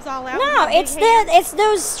your gloves all out. No, with my big it's hands. it's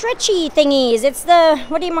those stretchy thingies. It's the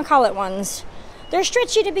what do you call it ones? They're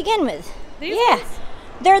stretchy to begin with. These yeah, ones?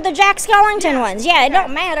 they're the Jack Skellington Yeah, ones. Yeah, it okay.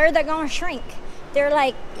 don't matter. They're gonna shrink. They're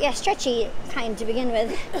like stretchy kind to begin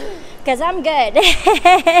with. Cause I'm good.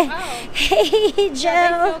 Hey Joe.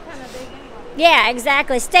 Yeah, they feel kind of big anyway. Yeah,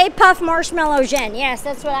 exactly. Stay Puft Marshmallow Jen. Yes,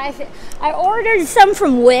 that's what I ordered some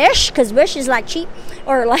from Wish because Wish is like cheap,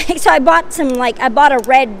 or like so I bought some I bought a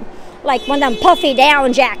red, like one of them puffy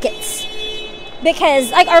down jackets.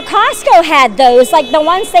 because like our Costco had those, like the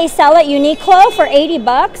ones they sell at Uniqlo for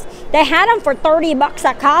 $80. They had them for $30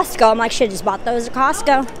 at Costco. I'm like, should just bought those at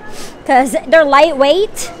Costco because they're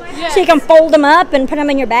lightweight, so you can fold them up and put them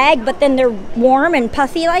in your bag. But then they're warm and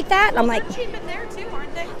puffy like that. I'm like, They're cheap in there too,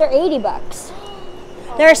 aren't they? they're $80.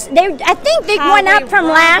 I think they went up from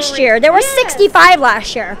last year. They were $65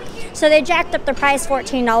 last year, so they jacked up the price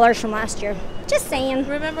 $14 from last year. Just saying.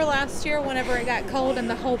 Remember last year whenever it got cold and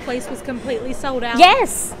the whole place was completely sold out?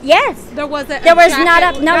 Yes, yes. There wasn't. There was not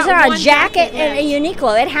a jacket yes. in a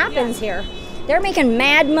Uniqlo. It happens here. They're making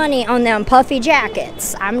mad money on them puffy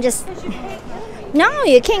jackets. I'm just. No,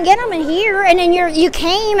 you can't get them in here. And then you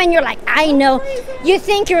came and you're like, I know. You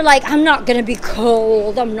think you're like, I'm not gonna be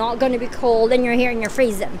cold. I'm not gonna be cold. And you're here and you're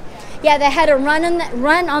freezing. Yeah, they had a run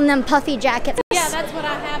on them puffy jackets. Yeah, that's what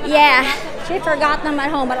I have. Yeah, she forgot them at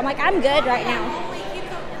home, but I'm like, I'm good right now.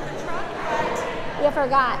 You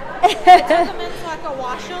forgot. I took them in so I could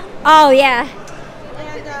wash them. Oh yeah.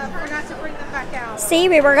 And forgot to bring them back out. See,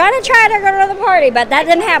 we were gonna try to go to the party, but that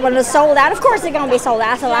didn't happen. It was sold out. Of course, it's gonna be sold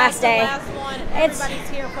out. It's the last day. Last one. Everybody's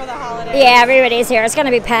here for the holidays. Yeah, everybody's here. It's gonna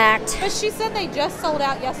be packed. But she said they just sold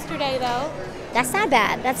out yesterday, though. That's not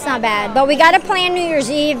bad. That's not bad. But we got to plan New Year's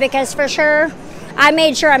Eve because for sure, I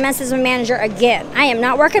made sure I messaged my manager again. I am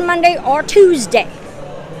not working Monday or Tuesday.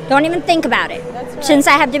 Don't even think about it. That's right. Since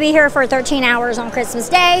I have to be here for 13 hours on Christmas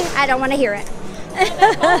Day, I don't want to hear it.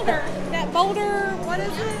 That Boulder, what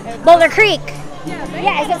is it? Boulder Creek.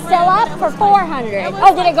 Yeah, Is it still up for 400?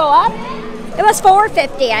 Oh, did it go up? It was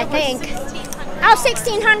 450, I think. Oh,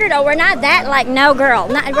 1,600. Oh, we're not that like, no, girl.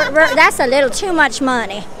 That's a little too much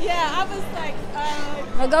money. Yeah, I was like,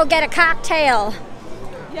 We'll go get a cocktail.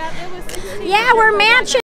 yeah, it was 16. Yeah, we're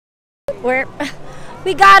matching.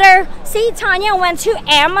 We got her. See, Tanya went to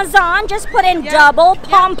Amazon, just put in double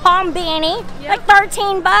pom-pom beanie, like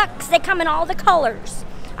 $13. They come in all the colors.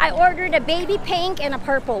 I ordered a baby pink and a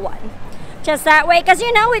purple one. Just that way, because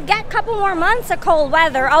you know, we've got a couple more months of cold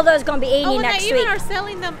weather, although it's going to be 80 next week. Oh, and they even are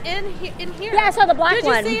selling them in here. Yeah, I saw the black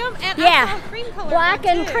one. Did you see them? And yeah. I saw a cream color black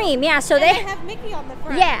and too. cream, yeah. So and they have Mickey on the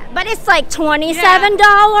front. Yeah, but it's like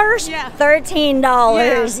 $27, Yeah.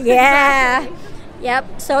 $13. Yeah. Exactly.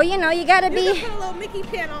 Yep. So you know, you got to be. You can put a little Mickey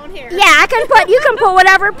pin on here. Yeah, you can put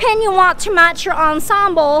whatever pin you want to match your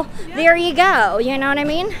ensemble. Yep. There you go. You know what I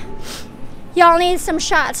mean? Y'all need some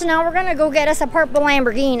shots. Now we're gonna go get us a purple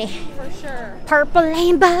Lamborghini. For sure. Purple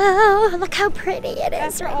Lambo. Look how pretty it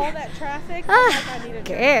is. After all that traffic, Ah, I need a drink.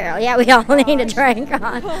 girl, yeah, we all need a drink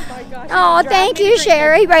on. Oh my gosh. Oh, thank you,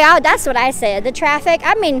 Sherry. Well, that's what I said. The traffic.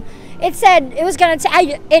 I mean, it said it was gonna.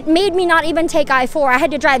 It made me not even take I-4. I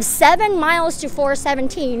had to drive 7 miles to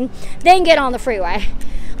 417, then get on the freeway.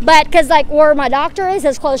 But because like where my doctor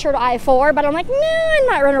is closer to I-4, but I'm like, no, I'm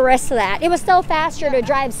not running the rest of that. It was still faster to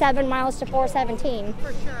drive 7 miles to 417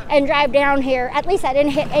 For sure. and drive down here. At least I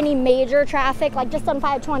didn't hit any major traffic, like just on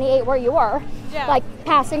 528 where you were, like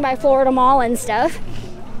passing by Florida Mall and stuff.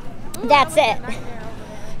 Ooh, That's that it. was a nightmare.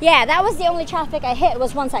 Yeah, that was the only traffic I hit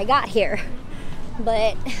was once I got here.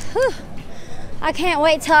 But whew, I can't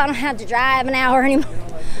wait till I don't have to drive an hour anymore.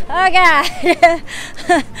 Oh God.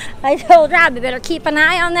 I told Rob, you better keep an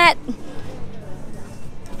eye on that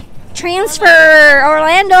transfer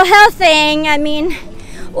Orlando Health thing. I mean,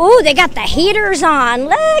 ooh, they got the heaters on.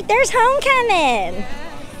 Look, there's homecoming.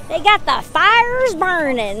 They got the fires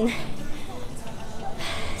burning.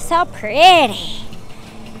 So pretty.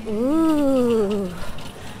 Ooh.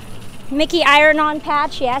 Mickey iron-on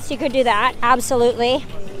patch, yes, you could do that, absolutely.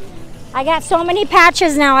 I got so many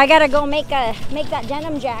patches now. I gotta go make that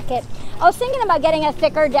denim jacket. I was thinking about getting a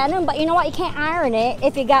thicker denim, but you know what? You can't iron it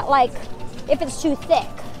if you got if it's too thick.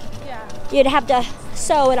 Yeah. You'd have to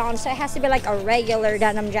sew it on, so it has to be like a regular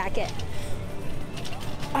denim jacket.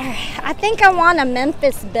 I think I want a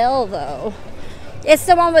Memphis Belle though. It's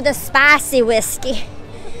the one with the spicy whiskey.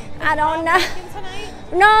 I don't know.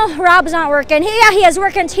 No, Rob's not working. He is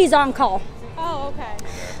working. He's on call. Oh,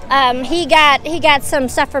 okay. He got some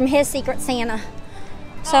stuff from his Secret Santa.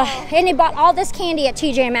 So, and he bought all this candy at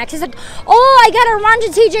TJ Maxx. He's like, oh, I gotta run to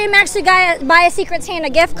TJ Maxx to buy a Secret Santa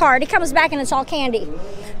gift card. He comes back and it's all candy.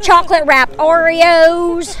 Chocolate wrapped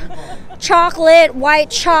Oreos, chocolate, white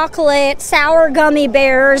chocolate, sour gummy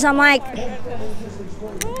bears. I'm like,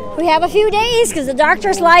 we have a few days because the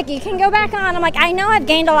doctor's like, you can go back on. I'm like, I know I've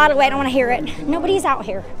gained a lot of weight. I don't want to hear it. Nobody's out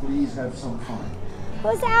here. Please have some fun.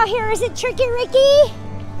 Who's out here? Is it Tricky Ricky?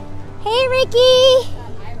 Hey, Ricky.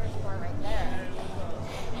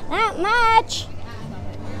 Not much.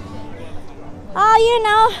 Oh, you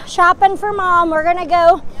know, shopping for Mom. We're going to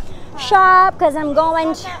go shop because I'm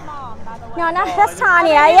going to... Mom, by the No, no, that's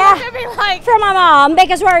Tanya, yeah. For my mom,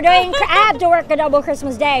 because we're doing, I have to work a double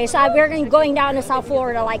Christmas day, so we're going down to South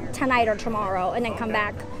Florida like tonight or tomorrow and then come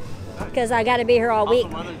back because I got to be here all week.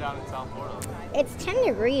 How's the weather down in South Florida? It's 10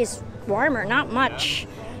 degrees warmer, not much.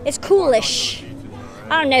 It's coolish.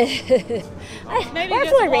 I don't know. We're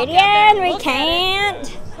Floridian, we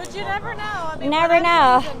can't. But you never know. I mean, Never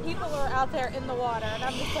know. People are out there in the water, and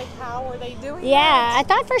I'm just like, how are they doing Yeah, that? I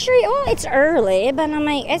thought for sure, well, it's early, but I'm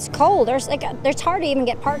like, it's cold. There's hard to even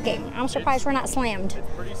get parking. I'm surprised we're not slammed. It's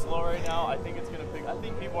pretty slow right now. I think it's going to pick. I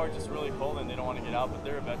think people are just really cold and they don't want to get out, but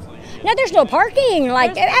they're eventually going to get No, there's no parking.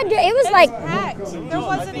 Like, it was like, Packed. There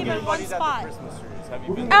wasn't even one spot. Have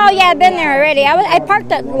you been oh yeah, I've been there already. I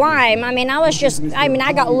parked at Lime. I mean,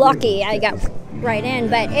 I got lucky. I got right in,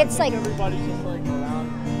 but it's like everybody's just like around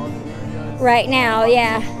parking areas? right now,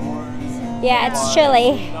 yeah. Yeah, it's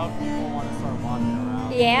chilly. Now people want to start walking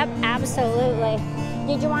around. Yep, absolutely.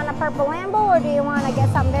 Did you want a purple Lambo or do you want to get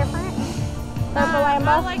something different? Purple Lambo?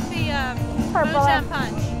 I like the Purple Rum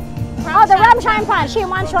Punch. Oh, the Rum Shine Punch. She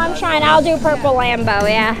wants Rum Shine. I'll do purple Lambo,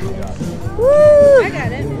 yeah. Woo! I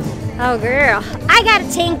got it. Oh, girl. I got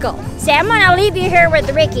a tinkle. See, I'm going to leave you here with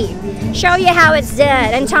Ricky. Show you how it's done.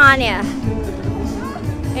 And Tanya.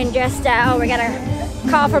 And just, oh, we got to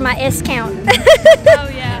call for my discount. Oh,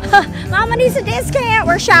 yeah. Mama needs a discount.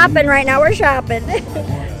 We're shopping right now. We're shopping.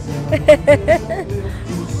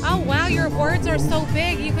 Oh, wow, your words are so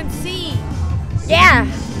big. You can see. Yeah.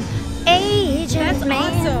 Agent That's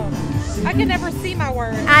man. awesome. I can never see my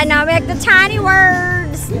words. I know, make the tiny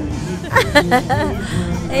words.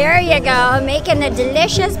 There you go, making a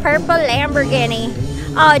delicious purple Lamborghini.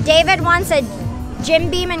 Oh, David wants a Jim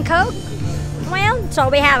Beam and Coke. Well, so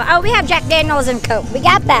we have. Oh, we have Jack Daniels and Coke. We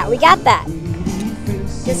got that. We got that.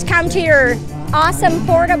 Just come to your awesome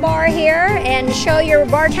porta bar here and show your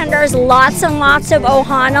bartenders lots and lots of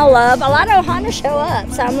Ohana love. A lot of Ohana show up,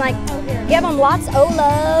 so I'm like, give them lots of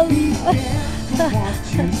love.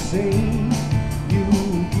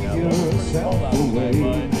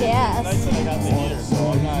 Yes.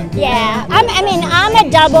 Yeah, I'm a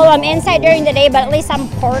double. I'm inside during the day, but at least I'm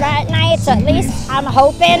porta at night. So at least I'm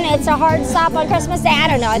hoping it's a hard stop on Christmas Day. I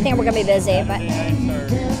don't know. I think we're gonna be busy, but.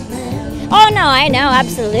 Oh no, I know.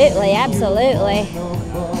 Absolutely, absolutely.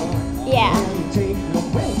 Yeah.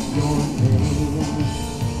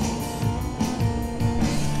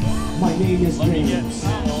 My name is James.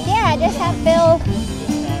 Yeah, just have Phil.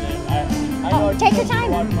 Oh, take your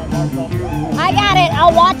time. I got it.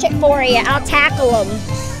 I'll watch it for you. I'll tackle them.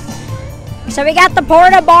 So we got the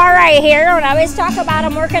porta bar right here. When I always talk about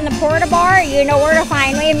I'm working the porta bar, you know where to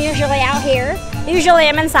find me. I'm usually out here. Usually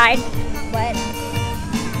I'm inside, but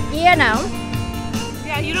you know.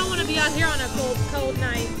 Yeah, you don't want to be out here on a cold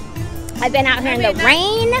night. I've been out here in the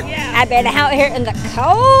rain. Yeah. I've been out here in the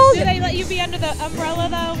cold. Do they let you be under the umbrella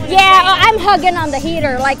though? When Yeah, I'm hugging on the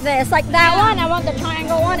heater like this. Like that one, I want the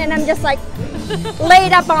triangle one, and I'm just like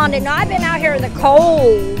laid up on it. No, I've been out here in the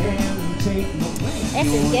cold. This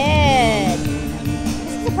is good.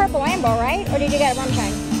 This is a purple Lambo, right? Or did you get a Rum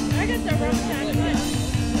Shine? I got the Rum Shine.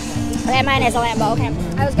 Yeah, mine is a Lambo, okay.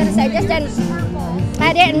 I was gonna say,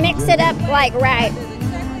 I didn't mix it up like right.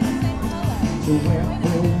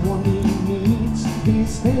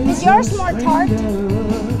 Is yours more tart?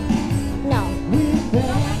 No.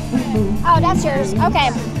 Oh, that's yours.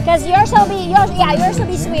 Okay, because yours will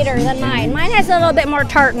be sweeter than mine. Mine has a little bit more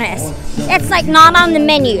tartness. It's like not on the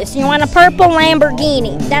menu. So you want a purple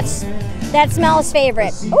Lamborghini? That's Mel's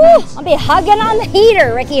favorite. Ooh, I'll be hugging on the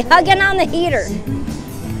heater, Ricky. Hugging on the heater.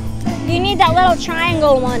 You need that little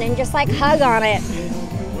triangle one and just like hug on it.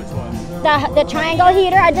 Which one? The triangle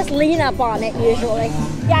heater. I just lean up on it usually.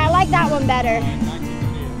 Yeah, I like that one better.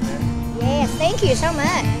 Yes, thank you so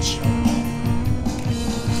much.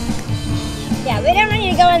 Yeah, we don't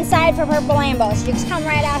need to go inside for purple Lambos. You just come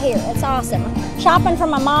right out here. It's awesome. Shopping for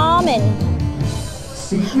my mom, and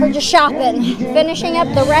we're just shopping. Finishing up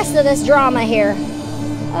the rest of this drama here.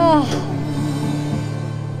 Oh.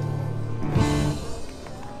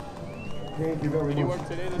 Thank you very much.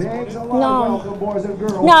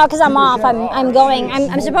 No, because I'm off.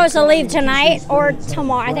 I'm supposed to leave tonight or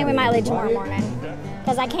tomorrow. I think we might leave tomorrow morning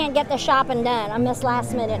because I can't get the shopping done. I missed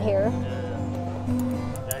last minute here.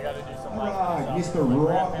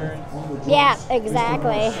 Yeah,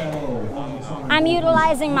 exactly. I'm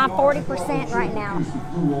utilizing my 40% right now.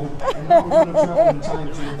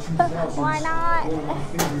 Why not?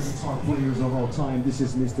 Of all time, this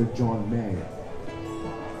is Mr. John May.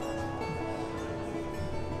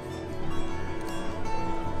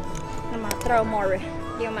 I'm gonna throw more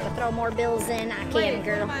You want me to throw more bills in? I can't,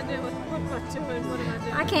 girl. What am I doing? What am I doing? What am I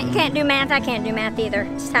doing? I can't do math. I can't do math either.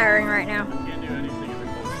 It's tiring right now. Can't do anything in the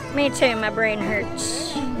cold. Me too. My brain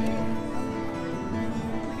hurts.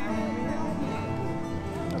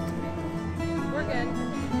 We're good.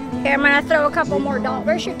 Here, I'm gonna throw a couple more dollars.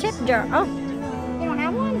 Where's your tip jar? Oh, you don't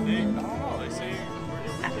have one? I don't know. They say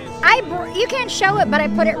You can't show it, but I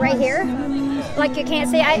put it right here. Like you can't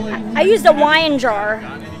see. I used a wine jar.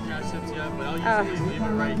 not any cash tips yet, but I'll usually leave it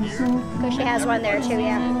right here. Because she has one there too,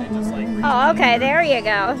 yeah. And just like Oh, okay, there you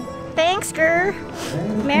go. Thanks, girl.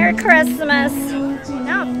 Merry Christmas.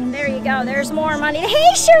 Oh, there you go. There's more money.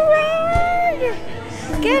 Hey, Sherrod!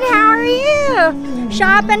 Good, how are you?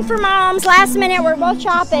 Shopping for moms. Last minute, we're both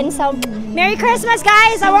shopping. So, Merry Christmas,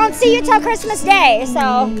 guys. I won't see you till Christmas Day.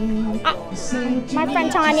 So, my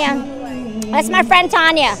friend Tanya. That's my friend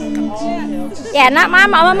Tanya. Yeah, not my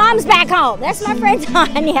mom. My mom's back home. That's my friend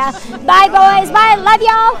Tanya. Bye, boys. Bye. Love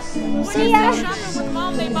y'all. See ya. Shopping with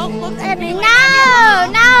Mom, they both look I at me. mean,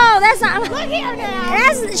 no, that's not. Look here now.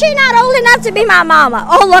 She's not old enough to be my mama.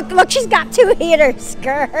 Oh, look, she's got 2 heaters.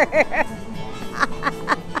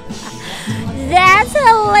 That's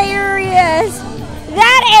hilarious.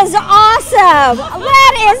 That is awesome.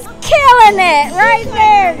 That is killing it right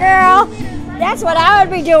there, girl. That's what I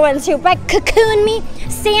would be doing too. But cocoon me,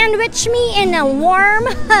 sandwich me in a warm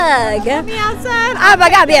hug. Me outside. I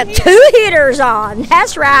gotta be a 2 heaters on.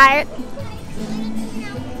 That's right.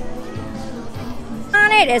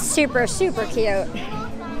 It is super, super cute.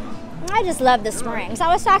 I just love the springs. I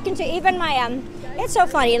was talking to even my it's so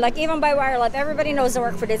funny. Like even by where I live, everybody knows I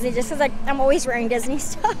work for Disney just because I'm always wearing Disney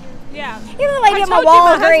stuff. Yeah. Even the lady I at my told you, my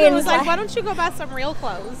husband Walgreens was like, why don't you go buy some real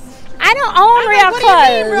clothes? I don't own I'm real like, what clothes.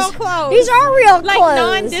 do you mean real clothes? These are real Like clothes.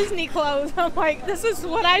 non-Disney clothes. I'm like, this is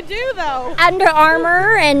what I do though. Under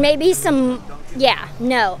Armour and maybe some,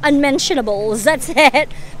 unmentionables. That's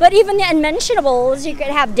it. But even the unmentionables, you could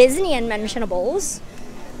have Disney unmentionables.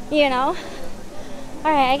 You know.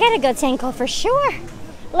 All right, I gotta go tinkle for sure.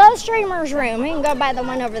 Low Streamer's room. We can go by the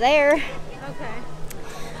one over there. Okay.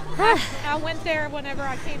 I went there whenever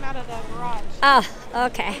I came out of the garage. Oh,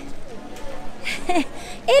 okay.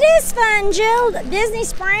 It is fun, Jill. Disney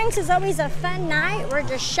Springs is always a fun night. We're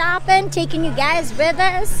just shopping, taking you guys with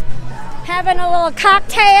us, having a little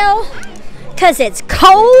cocktail, because it's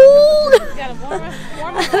cold. We gotta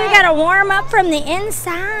warm up. We gotta warm up from the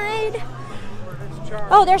inside.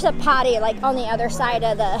 Oh, there's a potty like on the other side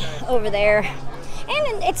of over there.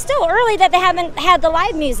 And it's still early that they haven't had the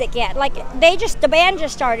live music yet. Like the band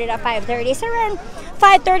just started at 5:30. So around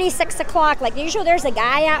 5:30, 6 o'clock. Like usually there's a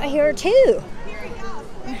guy out here too.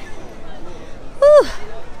 Whew.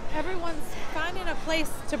 Everyone's finding a place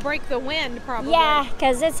to break the wind, probably. Yeah,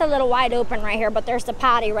 because it's a little wide open right here, but there's the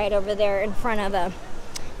potty right over there in front of the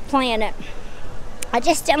Planet. I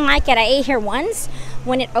just didn't like it. I ate here once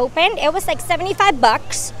when it opened. It was like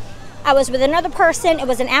 $75. I was with another person. It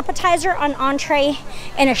was an appetizer, an entree,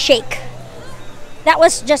 and a shake. That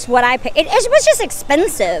was just what I paid. It was just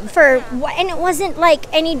expensive and it wasn't like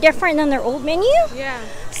any different than their old menu. Yeah.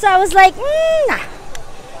 So I was like, nah.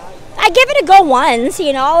 I give it a go once,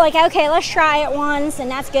 like, okay, let's try it once, and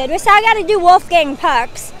that's good. So I got to do Wolfgang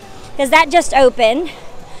Pucks, because that just opened.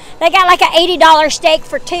 They got like an $80 steak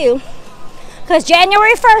for 2. Because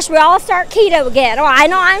January 1st, we all start keto again. Oh, I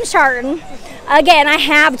know I'm starting. Again, I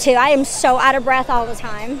have to. I am so out of breath all the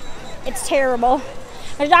time. It's terrible.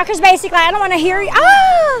 The doctor's basically, I don't want to hear you.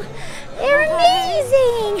 Oh, they're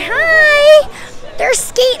amazing. Hi. They're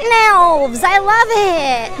skating elves. I love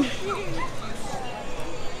it.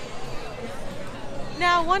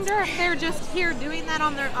 Now, I wonder if they're just here doing that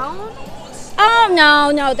on their own? Oh,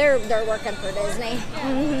 no, they're working for Disney.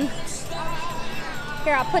 Mm-hmm.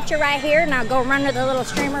 Here, I'll put you right here, and I'll go run to the little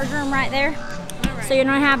streamer's room right there. Right. So you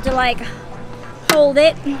don't have to, like, hold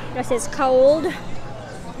it. This is cold. All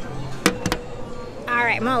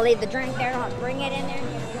right, I'm going to leave the drink there. I'll bring it in there.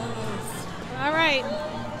 All right.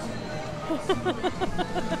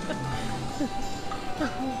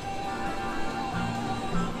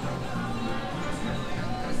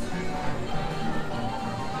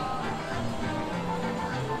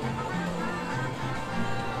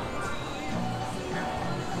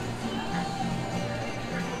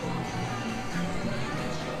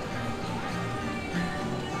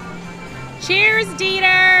 Cheers,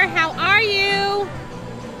 Dieter. How are you?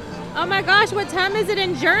 Oh my gosh, what time is it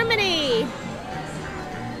in Germany?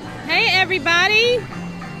 Hey, everybody.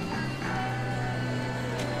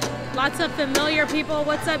 Lots of familiar people.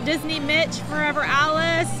 What's up, Disney Mitch, Forever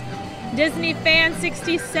Alice, Disney Fan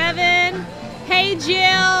 67. Hey,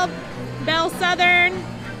 Jill, Belle Southern.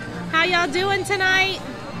 How y'all doing tonight?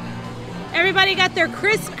 Everybody got their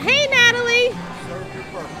Christmas. Hey, Natalie.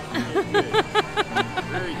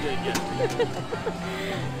 Very good, yeah.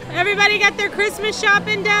 Everybody got their Christmas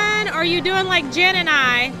shopping done? Or are you doing like Jen and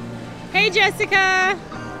I? Hey, Jessica.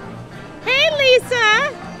 Hey,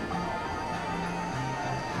 Lisa.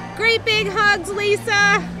 Great big hugs,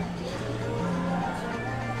 Lisa.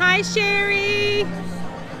 Hi, Sherry.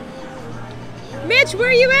 Mitch,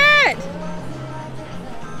 where you at?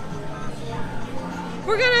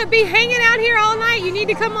 We're gonna be hanging out here all night. You need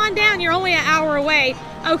to come on down. You're only an hour away.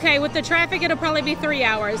 Okay, with the traffic, it'll probably be 3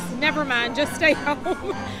 hours. Never mind, just stay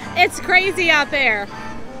home. It's crazy out there.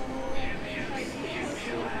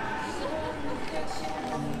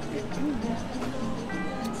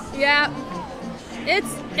 Yeah,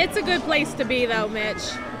 it's a good place to be though,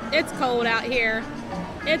 Mitch. It's cold out here.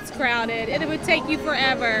 It's crowded. It would take you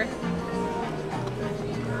forever.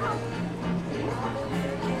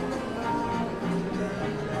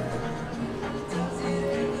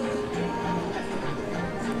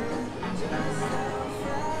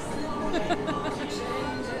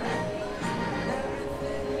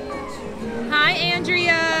 Hi,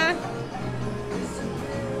 Andrea.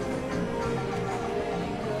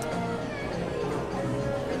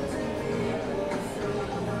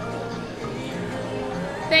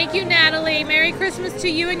 Thank you, Natalie. Merry Christmas to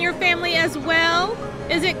you and your family as well.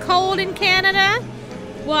 Is it cold in Canada?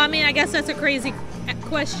 Well, I mean, I guess that's a crazy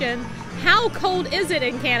question. How cold is it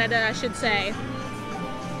in Canada, I should say?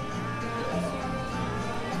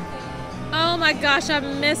 Oh my gosh, I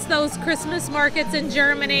miss those Christmas markets in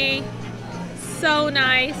Germany. So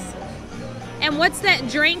nice. And what's that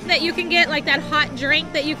drink that you can get, like that hot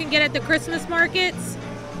drink that you can get at the Christmas markets?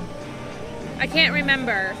 I can't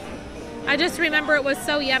remember. I just remember it was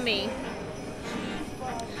so yummy.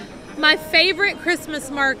 My favorite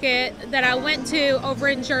Christmas market that I went to over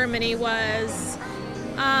in Germany was,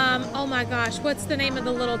 oh my gosh, what's the name of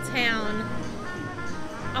the little town?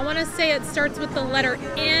 I want to say it starts with the letter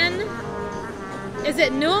N. Is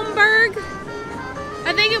it Nuremberg?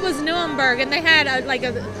 I think it was Nuremberg, and they had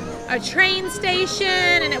a train station,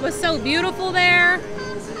 and it was so beautiful there.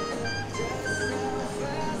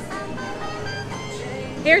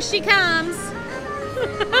 Here she comes.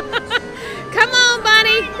 Come on,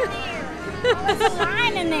 Bunny. There's a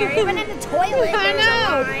line in there, even in the toilet. I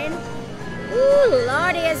know. There's a line. Ooh,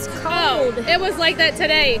 Lordy, it's cold. Oh, it was like that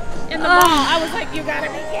today in the mall. I was like, you gotta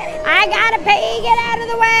be kidding me. I gotta pee, get out of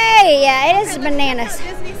the way. Yeah, it is bananas.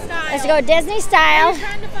 Disney style. Let's go Disney Are style. you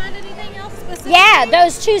trying to find anything else specific? Yeah,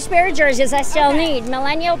 those two spirit jerseys I still need.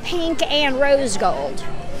 Millennial pink and rose gold.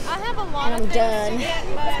 I have a lot I'm of things done. to get,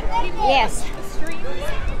 but people Yes. on the streets,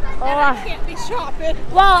 and I can't be shopping.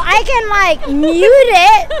 Well, I can like mute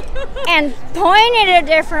it and point it a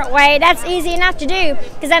different way. That's easy enough to do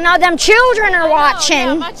because I know them children are watching.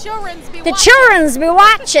 Yeah, my children's be The watching. children's be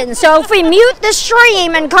watching. So if we mute the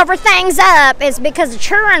stream and cover things up, it's because the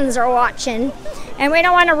children's are watching. And we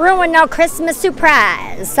don't want to ruin no Christmas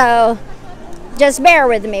surprise. So just bear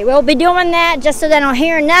with me. We'll be doing that just so they don't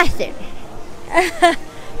hear nothing.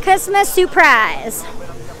 Christmas surprise.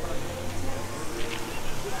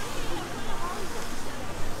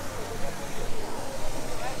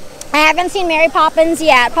 I haven't seen Mary Poppins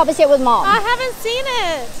yet. Probably see it with Mom. I haven't seen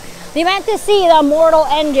it. We went to see the Mortal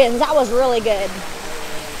Engines. That was really good.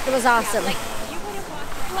 It was awesome. Like you would have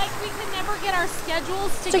watched. Like we could never get our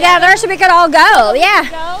schedules Together so we could all go. Yeah.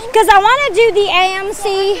 go? Because I want to do the So I'm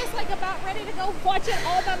AMC. just like about ready to go watch it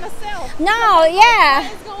all by myself. No, yeah.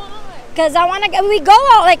 What is going on? Because I want to go. We go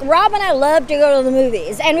out, like Rob and I love to go to the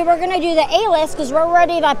movies. And we were going to do the A-list because we're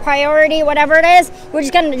already like priority, whatever it is. We're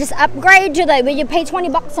just going to just upgrade to the, you pay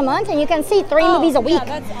 $20 a month and you can see 3 movies a week.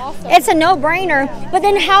 Yeah, that's awesome. It's a no-brainer. But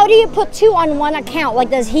then how do you put 2 on one account? Like,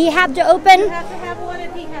 does he have to open? You have to have one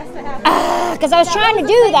and he has to have one. Because I was trying to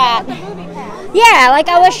do that. The movie pass. Yeah, like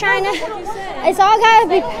I was trying to. What you said. It's all got to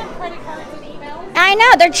be. Credit cards and emails. I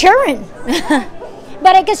know, they're children.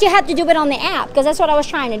 But I guess you have to do it on the app because that's what I was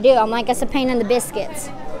trying to do. I'm like, it's a pain in the biscuits.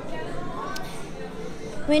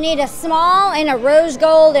 We need a small and a rose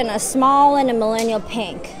gold and a small and a millennial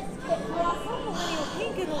pink.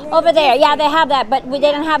 Over there, yeah, they have that, but they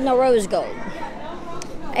don't have no rose gold.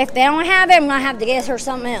 If they don't have it, I'm going to have to get her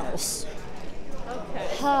something else.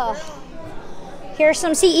 Okay. Here's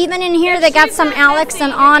some, see, even in here, they got some Alex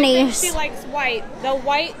and Ani. She likes white. The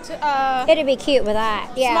white It'd be cute with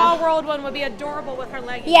that, yeah. Small World one would be adorable with her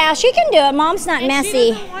leggings. Yeah, she can do it. Mom's not And messy.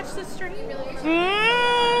 She doesn't watch the stream.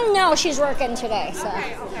 No, she's working today, so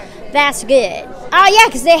Okay. that's good. Oh yeah,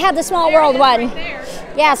 because they have the Small World one. Right there.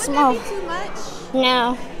 Yeah, Wouldn't small. that be too much?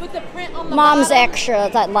 No, With the print on the Mom's bottom? extra,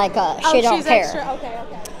 that like Oh, she don't she's care. extra. Okay.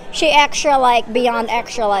 She extra like beyond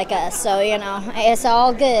extra like us, so you know it's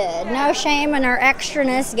all good. No shame in our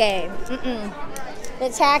extraness game. The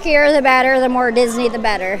tackier the better. The more Disney the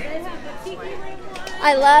better.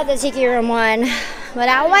 I love the Tiki Room one, but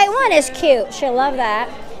that white one is cute. She'll love that.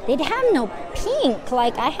 They have no pink.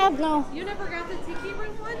 Like I have no. You never got the Tiki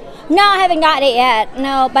Room one? No, I haven't got it yet.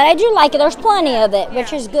 No, but I do like it. There's plenty of it,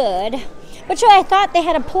 which is good. But I thought they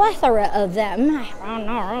had a plethora of them. I don't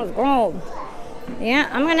know. It was gold. Yeah,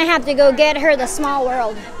 I'm gonna have to go get her the Small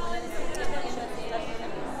World.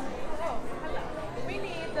 We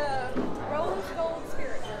need the rose gold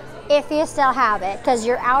spirit jersey. If you still have it, because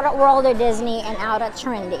you're out at World of Disney and out at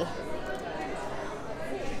Tren-D.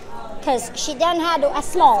 Because she doesn't have a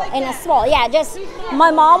small and a small. Yeah, just my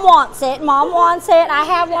mom wants it. Mom wants it. I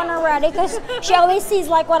have one already because she always sees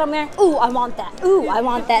like what I'm wearing. Ooh, I want that. Ooh, I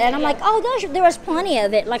want that. And I'm like, oh, there was plenty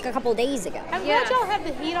of it like a couple days ago. I'm glad y'all have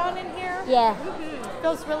the heat on in here. Yeah.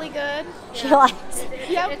 Feels really good. She likes it.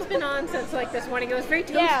 Yep. It's been on since like this morning. It was very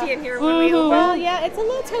toasty in here when we opened. Well, yeah, it's a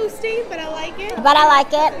little toasty, but I like it. But I like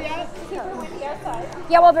it. Yeah.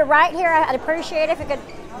 Yeah, we'll be right here. I'd appreciate it if you could.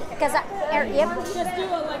 Because Just do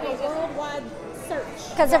like a worldwide search.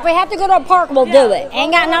 Because if we have to go to a park, we'll do it.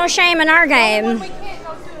 Ain't got no shame in our game. We can't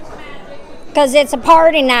go to is Magic. Because it's a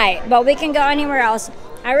party night, but we can go anywhere else.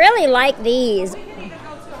 I really like these.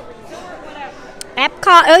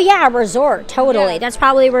 Epcot, oh yeah, resort, totally. Yeah. That's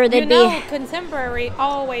probably where they'd be. Contemporary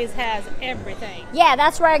always has everything. Yeah,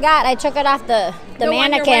 that's where I took it off the The one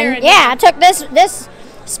you're mannequin. wearing Yeah, I took this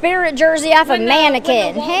Spirit jersey off a mannequin.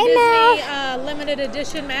 When the Walt Hey, Mel. Disney limited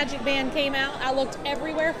edition Magic Band came out, I looked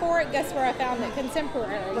everywhere for it. Guess where I found it?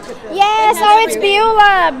 Contemporary. Yes, oh, it's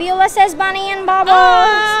Beulah. Beulah says Bunny and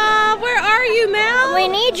Bubbles. Where are you, Mel? We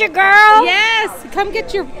need you, girl. Yes, come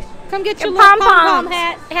get your little Pom-pom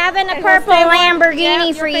hat. Having a And purple we'll stay warm.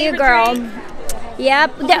 Lamborghini Yeah, for your you, favorite girl. drink.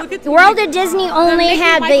 Yep. look at The the World Mickey- of Disney only Mickey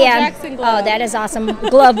had Michael the. Jackson glove. Oh, that is awesome.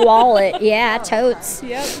 Glove wallet. Yeah, totes.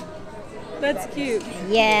 Yep, that's cute.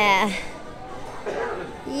 Yeah.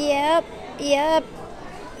 Yep.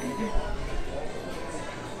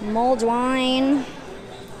 Mulled wine.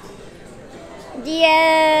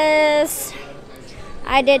 Yes.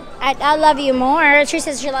 I love you more. She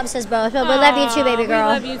says she loves us both, but we love you too, baby girl.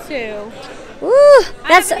 We love you too. Woo!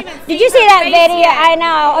 That's. haven't even Did seen you see her that face video? yet. I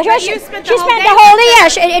know. But She you spent spent the whole the day whole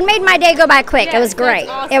with day. Yeah, it made my day go by quick. Yes, it was that's great.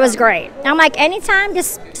 awesome. It was great. I'm like, anytime,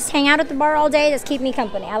 just hang out at the bar all day. Just keep me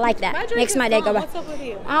company. I like that. My drink Makes is my day go gone. by. What's up with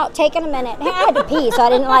you? Oh, take it a minute. Hey, I had to pee, so I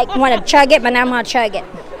didn't like want to chug it, but now I'm gonna chug it.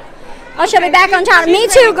 Oh, she'll be back on time. Me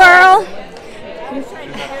too, girl.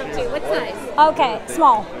 What's nice? Okay,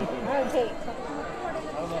 small. Okay.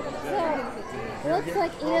 So, looks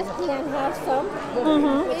like ESPN has some.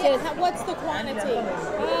 What's the quantity?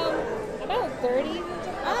 About 30.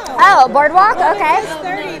 Oh, boardwalk. Okay. It's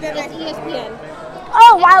 30. Then It's ESPN.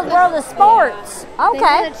 Oh, Wild World of Sports. They Okay.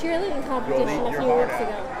 had a cheerleading competition a few weeks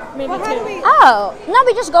ago. Maybe two. Oh, no,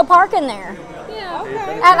 we just go park in there. Yeah,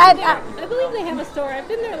 okay. And I I believe they have a store. I've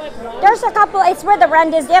been there like once. there's a couple. It's where the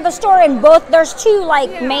Rend is. They have a store in both. There's two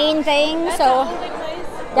like main things. So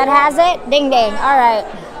that has it. Ding ding. All right.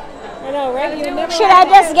 I know, right? You never Should I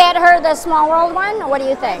just get her the Small World one? Or what do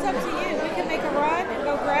you think? it's up to you. We can make a run and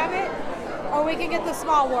go grab it, or we can get the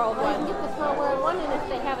Small World You can one. get the Small World one, and if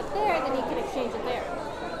they have it there, then you can exchange it there.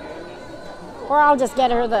 Or I'll just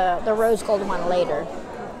get her the rose gold one later.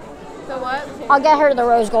 The what? I'll get her the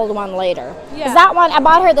rose gold one later. Yeah. 'Cause that one, I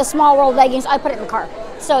bought her the Small World leggings. I put it in the car.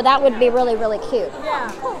 So that would be really, really cute. Yeah.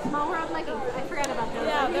 Cool. Small World leggings. I forgot about those.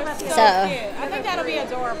 Yeah, they're so So- cute. I think that'll be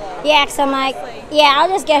adorable. Yeah, 'cause I'm like, yeah, I'll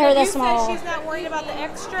just get her the You small. said she's not worried about the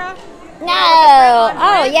extra. No.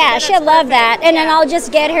 Oh yeah, she'll love that. And then I'll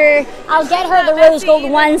just get her. I'll get her the rose gold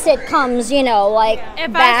once it comes. You know, like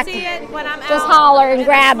If back. I see it when I'm out, Just holler and in the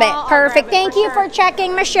grab it. small, I'll Perfect. grab it Thank for you sure. for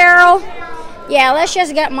checking, Miss Cheryl. Yeah, let's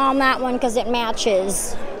just get Mom that one because it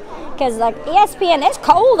matches. Because like ESPN, it's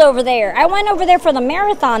cold over there. I went over there for the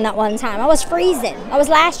marathon that one time. I was freezing. I was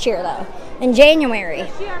last year though, in January. Does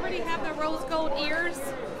she already have the rose gold ears?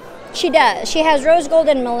 She does. She has rose gold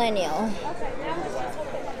and millennial.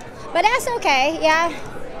 But that's okay. Yeah.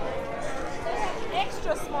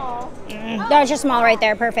 Extra small. No, it's just small right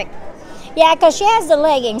there. Perfect. Yeah, because she has the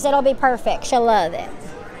leggings. It'll be perfect. She'll love it.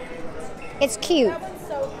 It's cute.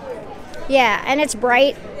 Yeah, and it's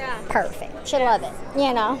bright. Yeah. Perfect. She'll love it.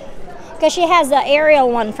 You know, because she has the Ariel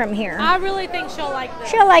one from here. I really think she'll like this.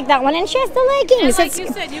 She'll like that one, and she has the leggings. And like you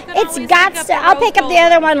said, you can it's always got. pick up To, the I'll rose pick up the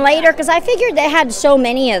gold. other one later because I figured they had so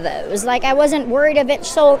many of those. Like I wasn't worried of it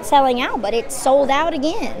selling out, but it's sold out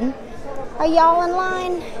again. Are y'all in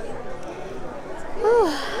line?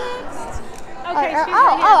 Whew. Okay.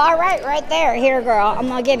 All right there. Here, girl. I'm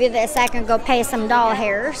gonna give you this. I can go pay some doll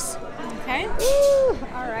hairs. Okay. Woo.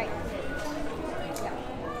 All right.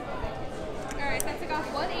 All right, that took off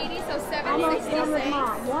 180, so Almost done with 766.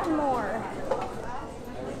 Mom. One more.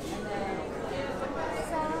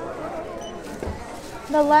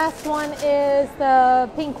 The last one is the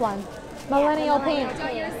pink one. Millennial pink. You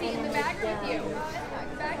got your receipt in the bag with you.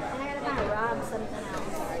 Bag? I gotta find Rob something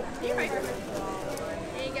else. You're right.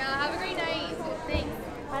 There you go. Have a great night. Thanks.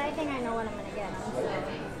 But I think I know what I'm gonna get.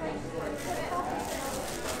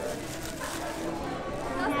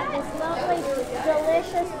 I have this lovely,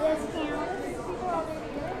 delicious discount.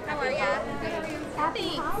 How are ya? Happy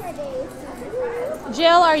holidays.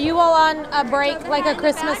 Jill, are you all on a break, like a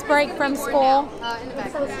Christmas break from school? In the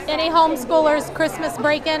back. Any homeschoolers Christmas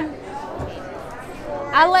breaking?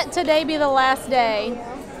 I let today be the last day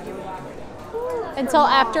until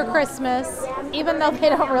after Christmas, even though they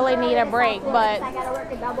don't really need a break, but I gotta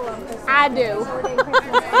work a double on Christmas. I do. It's going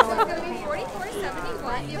to be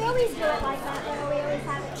 $44.71. We always do it like that, though. We always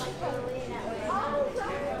have it like totally that way.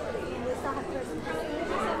 And we still have Christmas.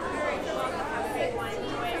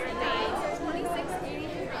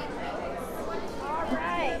 All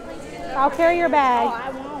right. I'll carry your bag.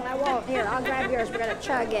 I won't. Here, I'll grab yours. We're gonna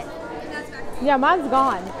chug it. Yeah, mine's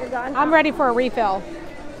gone. You're gone? I'm ready for a refill.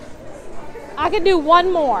 I could do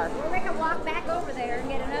one more. We can walk back over there and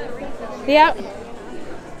get another refill. Yep.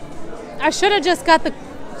 I should have just got the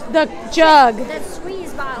jug. The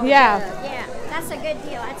squeeze bottle. Yeah. jug. Yeah. That's a good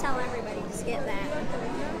deal. I tell everybody just get that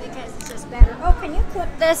because it's just better. Oh, can you clip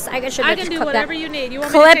this? I guess I can do whatever you need. You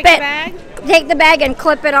want me to Clip take the it. bag? Take the bag and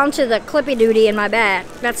clip it onto the clippy doody in my bag.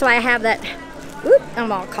 That's why I have that. Oop,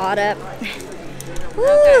 I'm all caught up. Woo.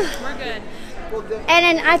 Okay, we're good.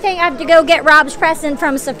 And then I think I have to go get Rob's present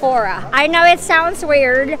from Sephora. I know it sounds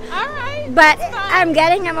weird, All right. but that's fine. I'm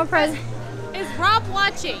getting him a present. Is Rob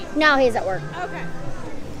watching? No, he's at work. Okay.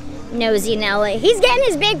 Nosy Nelly. He's getting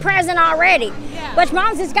his big present already, Yeah. which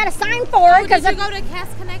Mom's has got to sign for. Oh, did you go to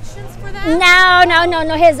Cast Connections for that?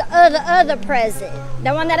 No. His other present,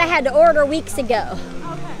 the one that I had to order weeks ago,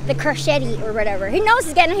 the crochetti or whatever. He knows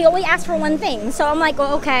he's getting. He only asked for one thing, so I'm like,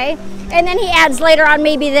 well, okay. And then he adds later on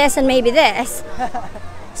maybe this and maybe this.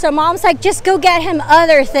 So Mom's like, just go get him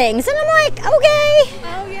other things, and I'm like, okay,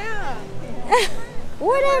 Oh yeah.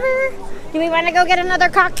 whatever. Do we want to go get another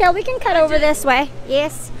cocktail? We can cut over this way.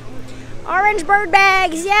 Yes. Orange bird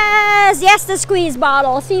bags, yes, the squeeze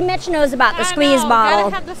bottle. See, Mitch knows about the squeeze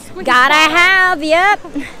bottle. Gotta have the squeeze Gotta bottle. have, yep.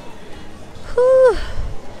 Whew.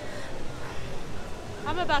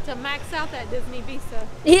 I'm about to max out that Disney Visa.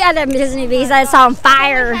 Yeah, the Disney Visa is on I've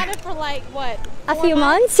fire. had it for like what? A 4 few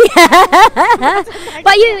months? months, yeah.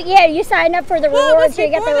 But you signed up for the Well, rewards, so you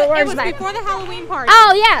get the it rewards was back. before the Halloween party.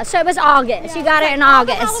 Oh yeah, so it was August. You got it in all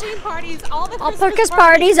the August. Halloween parties, all the All Christmas Christmas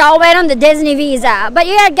parties all went on the Disney Visa, but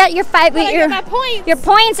you gotta get your my points. your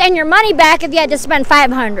points and your money back if you had to spend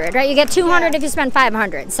 $500, right? You get $200 if you spend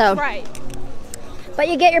 $500. So, Right. but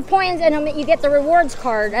you get your points and you get the rewards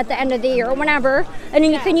card at the end of the year or whenever, and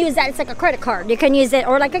then you can use that. It's like a credit card. You can use it,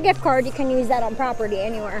 or like a gift card. You can use that on property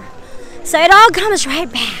anywhere. So it all comes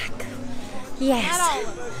right back. Yes. Not all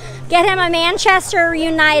of them. Get him a Manchester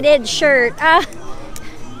United shirt. Oh,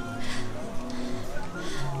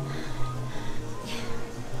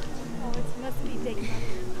 it must be big.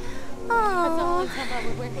 That's the only time I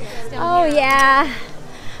would wear heels down Oh here. yeah.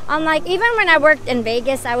 I'm like, even when I worked in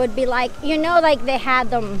Vegas, I would be like, like they had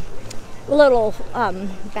them little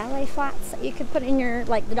ballet flats that you could put in your,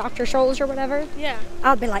 like the Dr. Scholl's or whatever. Yeah.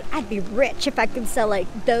 I'd be like, I'd be rich if I could sell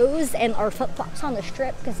like those and or flip flops on the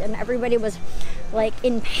strip, because then everybody was like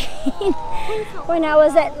in pain. When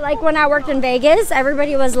I worked in Vegas,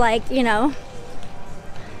 everybody was like, well,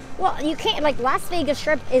 you can't, like Las Vegas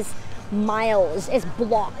Strip is miles, it's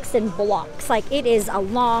blocks and blocks. Like it is a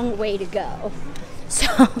long way to go. So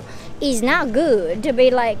it's not good to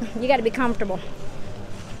be like, you got to be comfortable.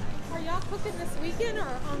 Are y'all cooking this weekend or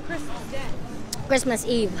on Christmas Day? Christmas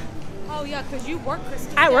Eve. Oh yeah, because you work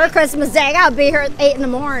Christmas I Day. work Christmas Day. I gotta be here at 8 in the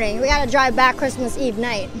morning. We gotta drive back Christmas Eve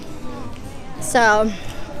night. So,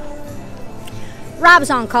 Rob's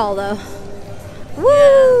on call though.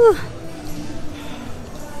 Woo!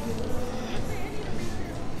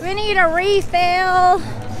 We need a refill.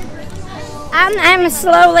 I'm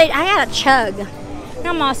slowly. I gotta chug.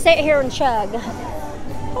 I'm gonna sit here and chug.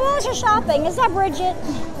 Who else are shopping? Is that Bridget?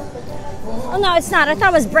 Oh no, it's not. I thought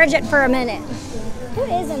it was Bridget for a minute. Who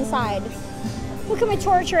is inside? Who can we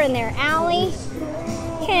torture in there? Allie?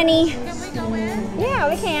 Kenny? Can we go in? Yeah,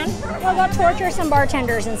 we can. We'll go torture some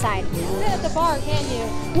bartenders inside. Sit at the bar, can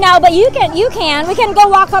you? No, but you can. We can go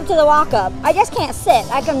walk up to the walk-up. I just can't sit.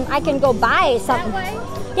 I can go buy something. That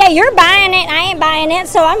way? Yeah, you're buying it. I ain't buying it,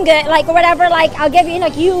 so I'm good. Like whatever. Like I'll give you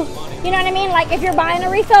like you. You know what I mean? Like if you're buying a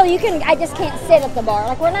refill, you can. I just can't sit at the bar.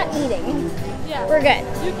 Like we're not eating. Yeah. We're good.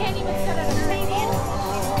 You can't even sit at a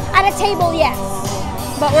table? At a table, yes.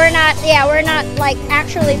 But we're not, we're not like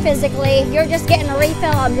actually physically. You're just getting a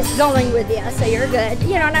refill. I'm just going with you, so you're good.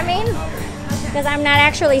 You know what I mean? Because I'm not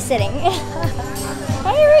actually sitting.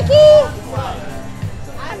 Hey, Ricky.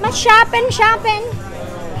 I'm shopping.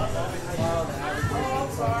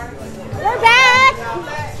 We're back.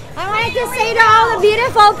 I wanted to say to all the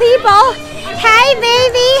beautiful people, hey,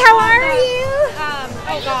 baby, how are you?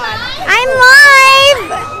 Oh, God. I'm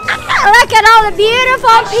live. Look at all the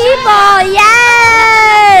beautiful people.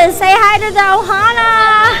 Yes. Say hi to the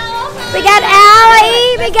Ohana. We got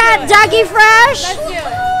Allie. We got Dougie Fresh.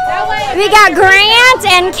 We got Grant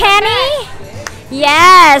and Kenny.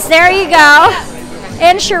 Yes, there you go.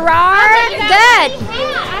 And Sherrod. Good.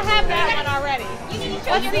 I have that one already.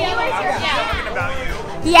 What's the other one? Talking about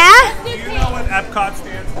you. Yeah? Do you know what EPCOT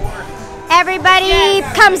stands for? Everybody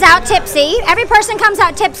comes out tipsy. Every person comes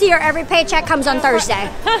out tipsy or every paycheck comes on Thursday.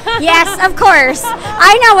 Yes, of course.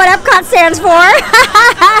 I know what EPCOT stands for.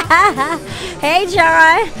 Hey,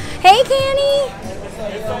 John. Hey, Kenny.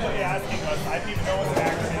 There's somebody asking us. I didn't even know what an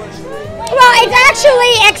acronym. Well, it's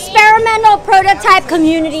actually Experimental Prototype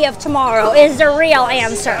Community of Tomorrow is the real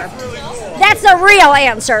answer. That's the real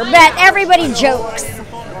answer, but everybody jokes.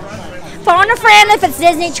 Phone a friend if it's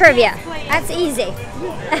Disney trivia. That's easy.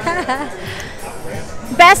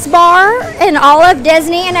 Best bar in all of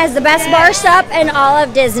Disney and has the best bar stop in all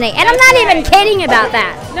of Disney. And I'm not even kidding about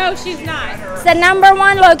that. No, she's not. It's the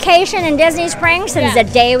 #1 location in Disney Springs since the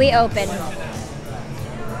day we opened. The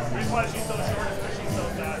reason why she's so short is because she's so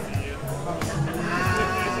fast to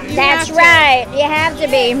you. That's right. You have to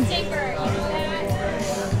be.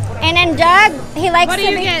 And then Doug, he likes What do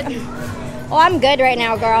to you be. get? Oh, I'm good right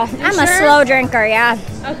now, girl. I'm a sure? slow drinker, yeah.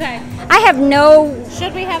 Okay. I have no.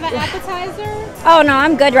 Should we have an appetizer? Oh no,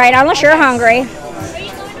 I'm good right now. Unless you're hungry.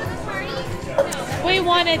 We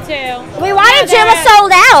wanted to. We wanted to. It was It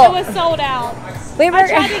sold out. was sold out. We were. I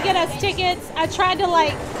tried to get us tickets. I tried to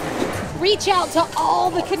reach out to all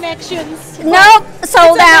the connections. Nope,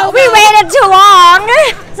 sold It's a out. We no-go. waited too long.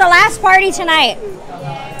 It's the last party tonight.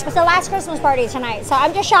 It's the last Christmas party tonight. So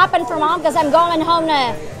I'm just shopping for Mom because I'm going home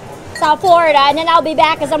to South Florida, and then I'll be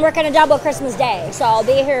back because I'm working a double Christmas day. So I'll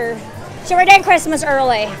be here. So we're doing Christmas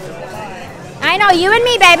early. I know, you and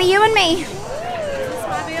me, baby, you and me.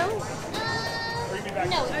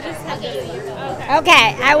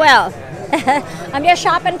 Okay, I will. I'm just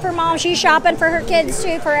shopping for Mom. She's shopping for her kids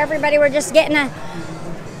too, for everybody. We're just getting a...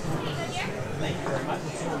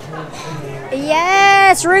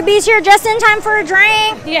 Yes, Ruby's here just in time for a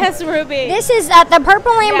drink. Yes, Ruby. This is the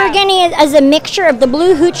purple Lamborghini is a mixture of the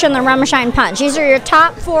Blue Hooch and the Rum Shine Punch. These are your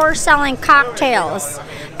top 4 selling cocktails.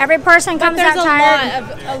 Every person comes out tired.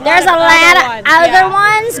 There's a lot of other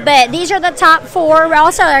ones, but these are the top 4. We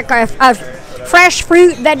also like fresh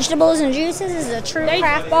fruit, vegetables, and juices. This is a true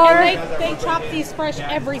craft bar. And they chop these fresh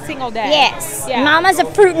every single day. Yes. Yeah. Mama's a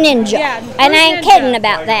fruit ninja. Yeah, And I fruit ain't ninja. kidding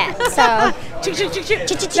about that. So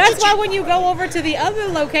That's why when you go over to the other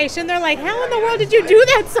location, they're like, how in the world did you do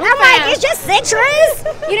that so I'm fast? like, it's just citrus.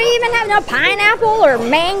 You don't even have no pineapple or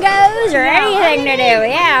mangoes or anything to do.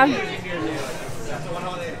 Yeah.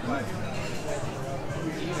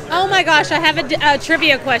 Oh my gosh, I have a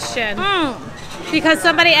trivia question. Because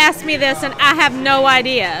somebody asked me this and I have no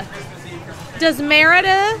idea. Does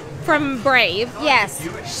Merida from Brave, Yes.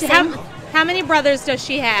 how many brothers does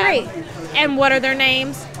she have? 3. And what are their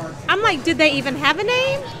names? I'm like, did they even have a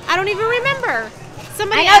name? I don't even remember.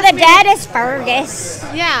 Somebody I know asked the me- dad is Fergus.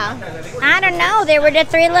 Yeah. I don't know. They were the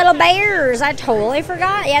 3 little bears. I totally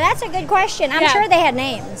forgot. Yeah, that's a good question. I'm Yeah. sure they had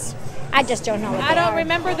names. I just don't know what I they don't are.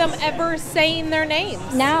 remember them ever saying their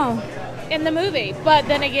names No. in the movie. But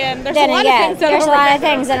then again, there's Then a lot again, of things that there's I a don't lot of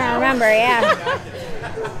remember. things that I don't remember, yeah.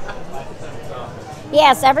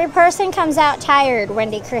 Yes, every person comes out tired,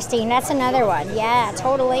 Wendy Christine. That's another one. Yeah,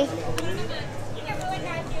 totally.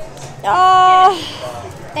 Oh,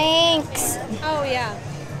 thanks. Oh, yeah.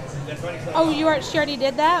 Oh, she already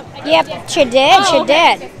did that? Yep, she did. Oh, She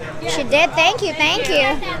okay. did. She did. Thank you. Thank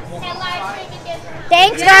you.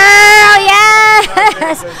 Thanks, girl.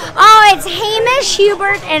 Yes. Oh, it's Hamish,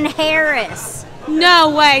 Hubert, and Harris. No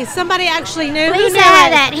way. Somebody actually knew. Who Lisa knew had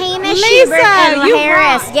it? that. Hamish, Lisa, Hubert, and you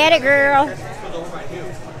Harris. rock. Get it, girl.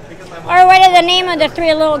 Or what are the name of the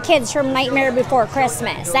 3 little kids from Nightmare Before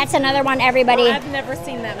Christmas? That's another one everybody. I've never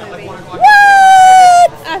seen that movie. What?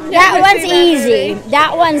 That one's easy.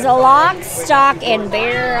 That one's a lock, stock, and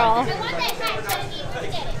barrel.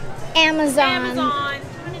 Amazon.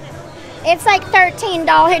 It's like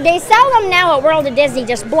 $13. They sell them now at World of Disney,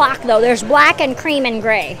 just black though. There's black and cream and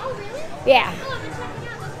gray. Yeah.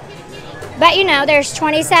 But you know, there's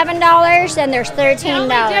 $27 and there's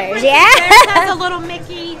 $13. Yeah. There's a little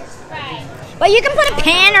Mickey. Right. But you can put a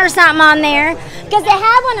pen or something on there. Because they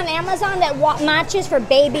have one on Amazon that matches for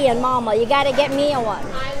baby and mama. You got to get me one.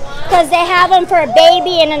 Because they have them for a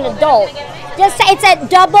baby and an adult. It's a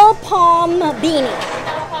double palm beanie.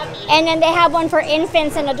 And then they have one for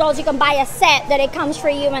infants and adults. You can buy a set that it comes for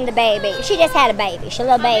you and the baby. She just had a baby. She's a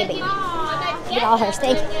little baby. Look at all her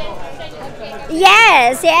steak.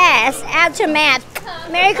 Yes, yes. Add to Matt.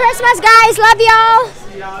 Merry Christmas, guys. Love y'all.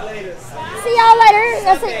 See y'all later. See y'all later.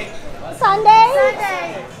 That's it.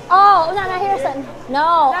 Sunday? Oh, no, not here, Sunday.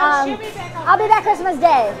 No, I'll be back Christmas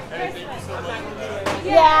Day.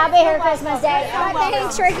 Yeah, I'll be here Christmas Day.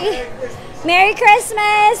 Thanks, Ricky. Merry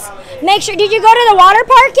Christmas. Make sure, did you go to the water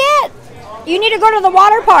park yet? You need to go to the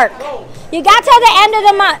water park. You got till the end of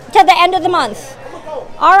the month. Till the end of the month.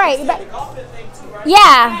 All right.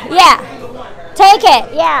 Yeah. Take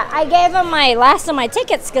it. Yeah, I gave him my last of my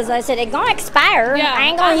tickets because I said it's gonna expire. Yeah, I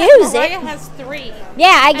ain't gonna use it. Has 3.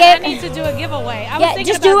 Yeah, I need to do a giveaway.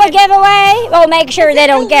 Just do a giveaway. Well, make sure they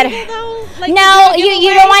don't get it. Like, no,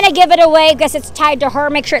 you don't want to give it away because it's tied to her.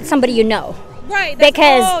 Make sure it's somebody you know. Right.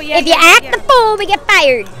 Because if you act the fool, we get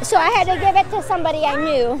fired. So I had to give it to somebody I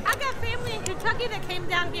knew. I got family in Kentucky that came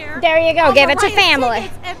down here. There you go. Give it to family.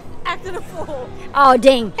 And acted a fool. Oh,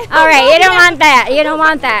 ding. All right. You don't want that. You don't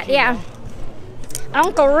want that. Yeah.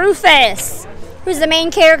 Uncle Rufus, who's the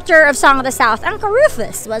main character of Song of the South. Uncle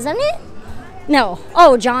Rufus, wasn't it? No.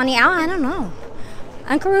 Oh, Johnny. I don't know.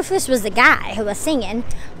 Uncle Rufus was the guy who was singing.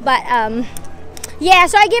 But, yeah,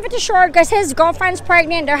 so I gave it to Short because his girlfriend's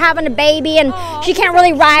pregnant. They're having a baby, and she can't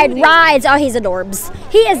really ride rides. Oh, he's adorbs.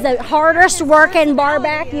 He is the hardest working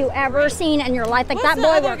barback you ever seen in your life. Like, that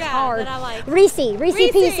boy works hard. Reese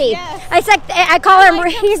Peasy. Yes. It's like, I call him,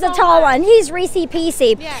 he's the tall one. He's Reese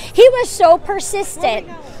Peasy. Yes. He was so persistent.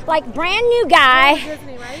 Like, brand new guy.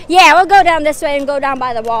 Disney, right? Yeah, we'll go down this way and go down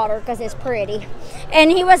by the water because it's pretty. And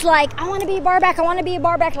he was like, I want to be a barback. I want to be a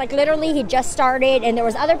barback. Like, literally, he just started, and there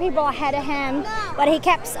was other people ahead of him. But he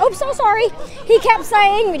kept, oh, so sorry. He kept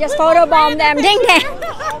saying, we just photobombed them. Ding, dang.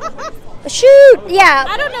 Shoot, yeah.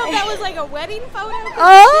 I don't know if that was like a wedding photo.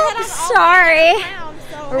 Oh, sorry.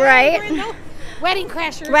 Right. Wedding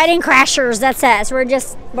crashers. Wedding crashers, that's us. We're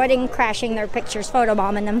just wedding crashing their pictures,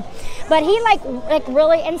 photobombing them. But he like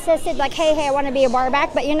really insisted, like, hey, I want to be a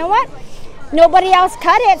barback. But you know what? Nobody else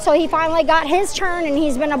cut it, so he finally got his turn, and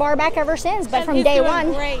he's been a barback ever since. But from day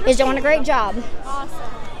one, he's doing a great job.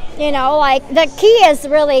 Awesome. You know, like, the key is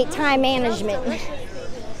really time management.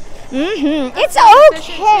 It's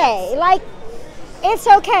okay. Like, it's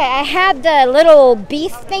okay. I had the little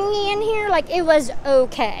beef thingy in here. Like, it was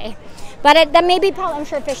okay. But that maybe probably, I'm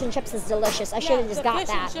sure fish and chips is delicious. I should have just got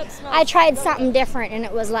that. I tried something different, and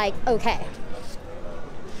it was like, okay.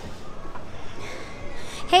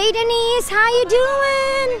 Hey Denise, how you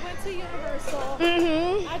doing? We went to Universal.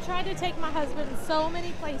 I tried to take my husband so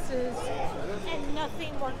many places, and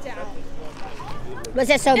nothing worked out. Was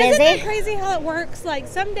it so busy? Isn't it crazy how it works? Like,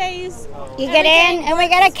 some days you get in and we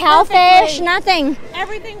got a cowfish, nothing.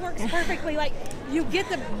 Everything works perfectly. Like, you get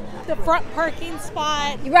the front parking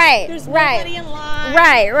spot. Right. There's nobody in line.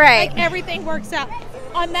 Right. Like, everything works out.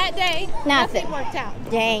 On that day, nothing worked out.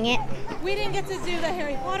 Dang it. We didn't get to do the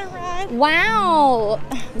Harry Potter ride. Wow.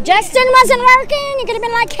 Justin wasn't working. You could have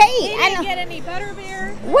been like, hey. We didn't get any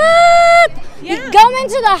butterbeer. What? Yeah. You go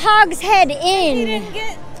into the Hogshead Inn. We didn't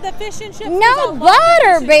get the fish and chips. No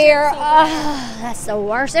butterbeer. Oh, that's the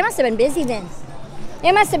worst. It must have been busy then.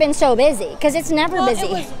 It must have been so busy because it's never busy.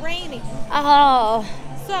 It was raining. Oh.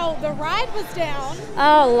 So the ride was down.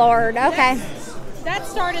 Oh, Lord. Okay. That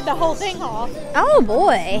started the whole thing off. Oh,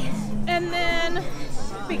 boy. And then,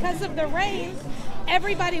 because of the rain,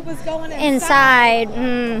 everybody was going inside.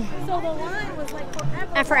 So the line was like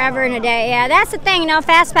forever. Forever and a day. Yeah, that's the thing. No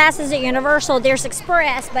fast passes at Universal. There's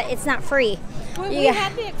Express, but it's not free. We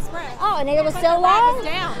had the Express. Oh, and it was still long? Was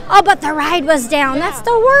down. Oh, but the ride was down. Yeah. That's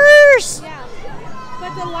the worst. Yeah.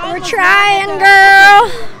 But the line We're trying,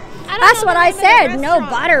 girl. That's what I said. No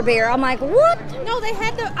butterbeer. I'm like, what? No, they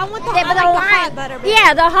had the. I want the, hot butterbeer.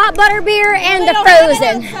 Yeah, the hot butterbeer and the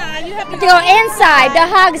frozen. You have to go inside. The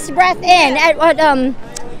Hog's Breath Inn at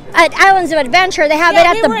Islands of Adventure. They have it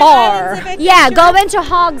at the bar. Yeah, go into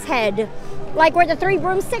Hog's Head, like where the 3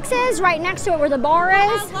 broomsticks is, right next to it where the bar is.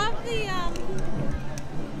 I love the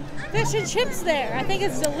fish and chips there. I think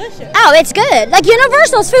it's delicious. Oh, it's good. Like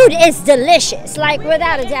Universal's food is delicious, like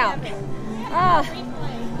without a doubt.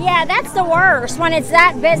 Yeah, that's the worst when it's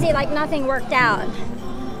that busy, like nothing worked out.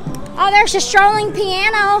 Oh, there's a strolling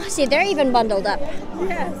piano. See, they're even bundled up.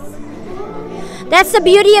 Yes. That's the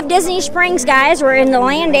beauty of Disney Springs, guys. We're in the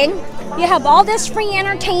landing. You have all this free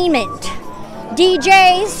entertainment.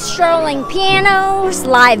 DJs, strolling pianos,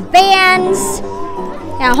 live bands.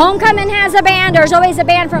 Now, Homecoming has a band. There's always a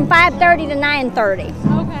band from 5:30 to 9:30.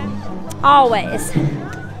 Okay. Always.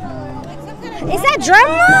 Is that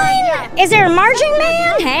drumline? Is there a marching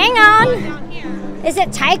band? Hang on. Is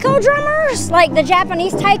it taiko drummers? Like the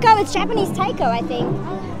Japanese taiko? It's Japanese taiko, I think.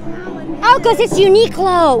 Oh, because it's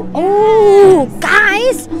Uniqlo. Oh,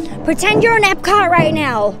 guys, pretend you're in Epcot right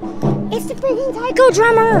now. It's the freaking taiko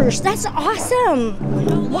drummers. That's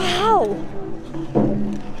awesome. Wow.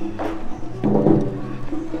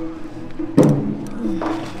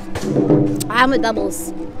 I'm with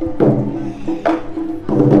Bubbles.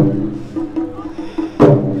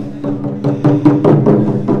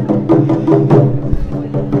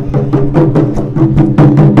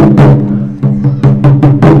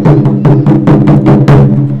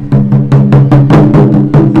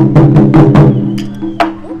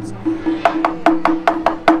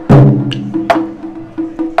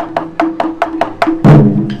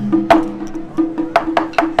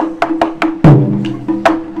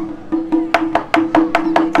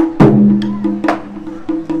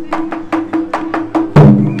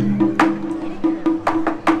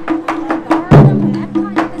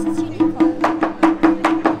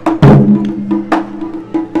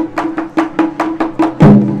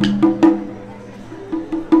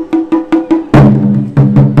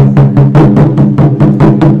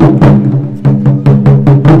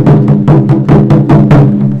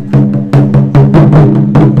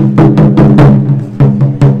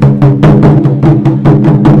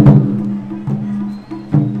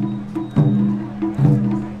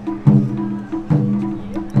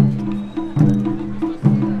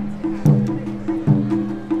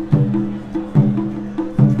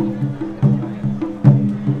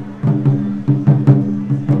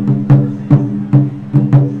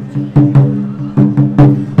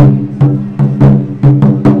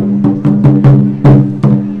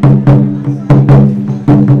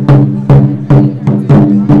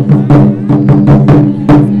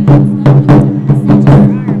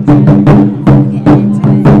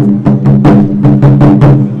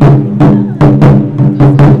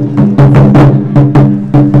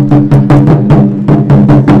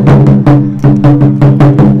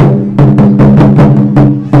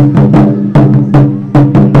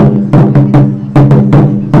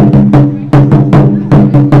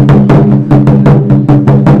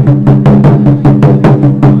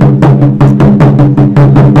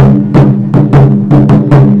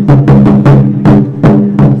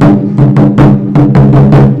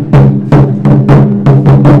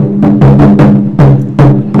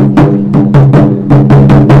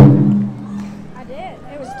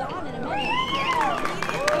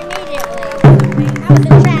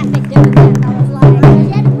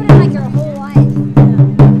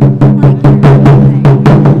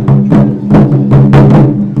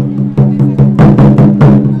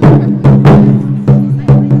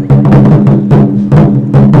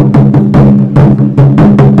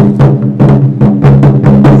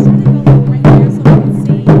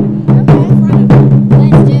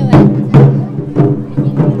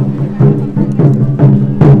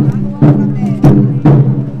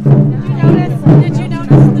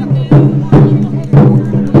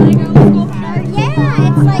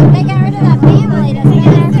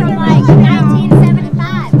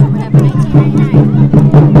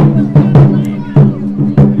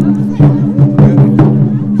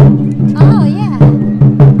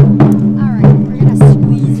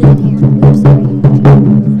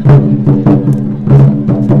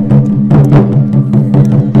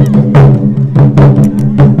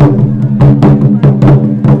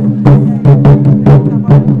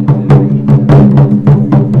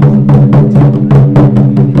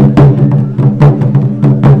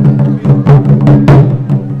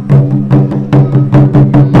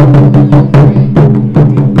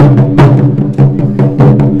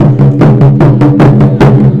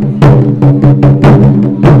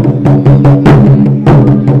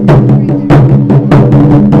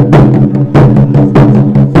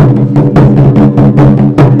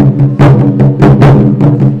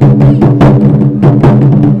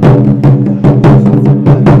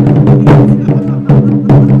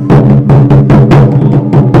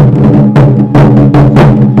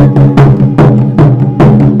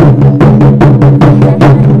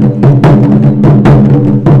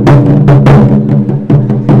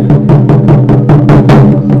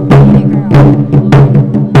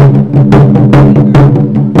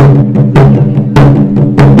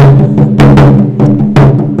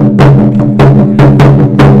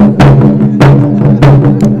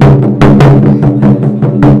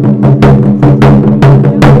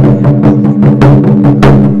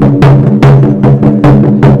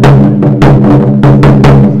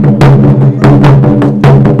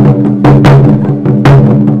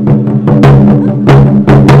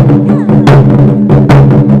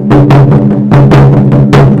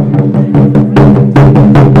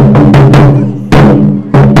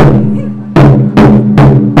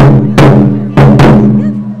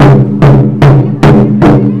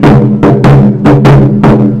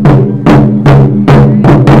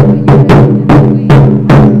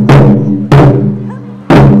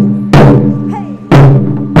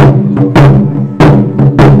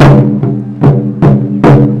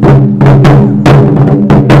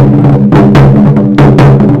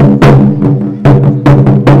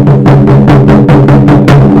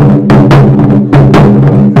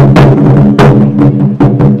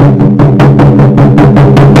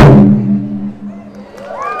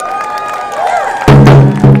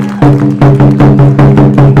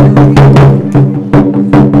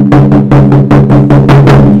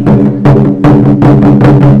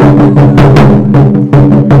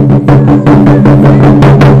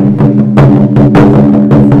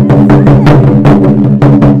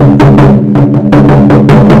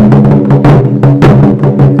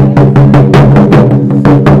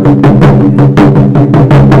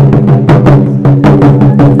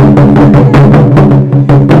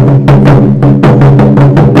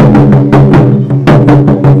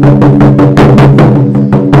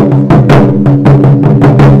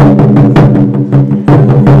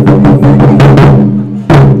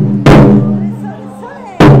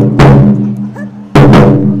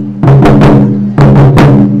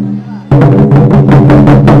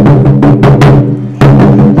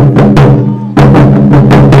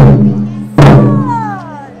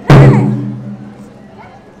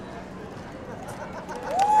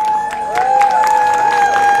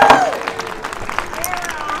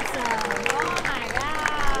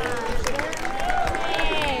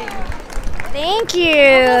 Thank you.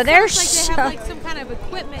 They're Like they have like some kind of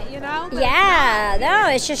equipment, you know? But yeah, no,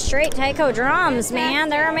 it's just straight taiko drums, man.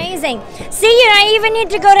 They're amazing. See, you don't even need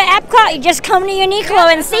to go to Epcot. You just come to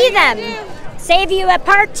Uniqlo and see them. Save you a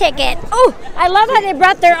park ticket. Oh, I love how they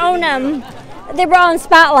brought their own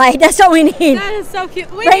spotlight. That's all we need. That is so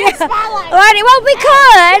cute. We need a spotlight. Well, we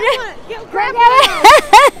could. Grab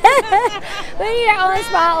We need our own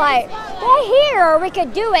spotlight. Well, here, we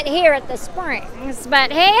could do it here at the Springs.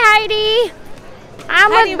 But hey, Heidi.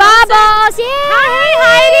 I'm Heidi, with Bubbles. Yeah. Hi,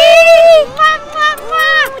 Heidi.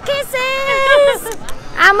 Kisses.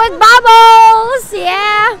 I'm with Bubbles.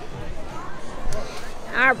 Yeah.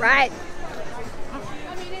 All right.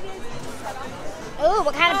 Ooh,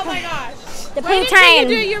 what kind of... Oh my gosh. The Wait until poutine. you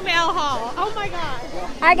do your mail haul. Oh my gosh.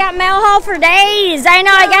 I got mail haul for days. I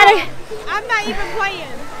know. I'm not even playing.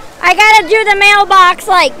 I gotta do the mailbox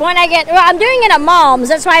like when I get. Well, I'm doing it at Mom's.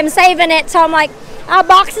 That's why I'm saving it. So I'm like,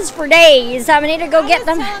 boxes for days. I need to go get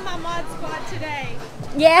them. I was telling my mod squad today.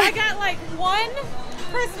 Yeah. I got like one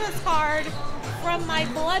Christmas card from my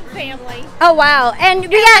blood family. Oh wow! And we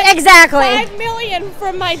got exactly 5 million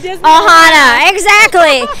from my Disney. Ohana.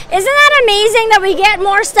 Exactly. Isn't that amazing that we get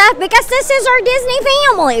more stuff because this is our Disney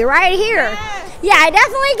family right here. Yes. Yeah, I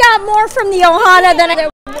definitely got more from the Ohana than I.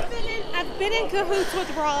 I've been in cahoots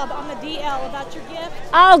with Rob on the DL about your gift.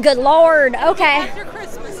 Oh, good Lord. Okay. After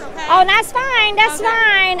Christmas, okay? Oh, that's fine. That's Okay.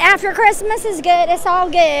 fine. After Christmas is good. It's all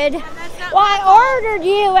good. that's not Well, my I ordered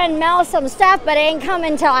you and Mel some stuff, but it ain't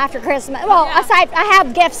coming until after Christmas. Well, aside, I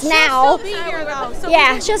have gifts now. She'll still be here though. So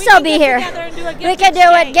Yeah, she'll still be here. We could do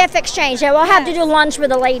it gift exchange. Yeah, we'll have to do lunch with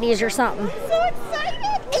the ladies or something. So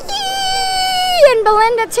excited. Yee! And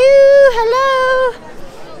Belinda too. Hello.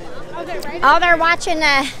 Oh, they're ready? Oh, they're watching.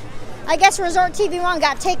 I guess Resort TV1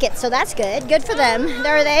 got tickets, so that's good. Good for them.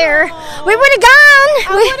 They're there. We would have gone.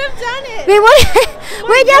 I would have done it. We would.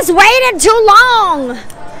 We just waited too long.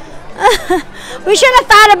 We should have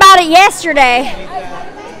thought about it yesterday.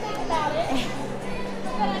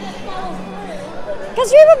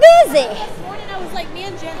 Because we were busy. This morning I was like, me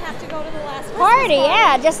and Jen have to go to the last Christmas Party,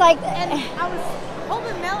 yeah, just like. And I was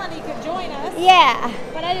hoping Melanie could join us. Yeah.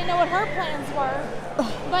 But I didn't know what her plans were.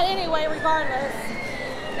 But anyway, regardless.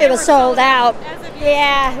 It was sold out. As of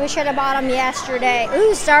Yeah, we should have bought them yesterday.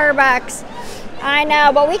 Ooh, Starbucks. I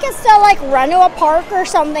know, but we could still like run to a park or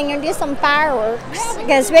something and do some fireworks.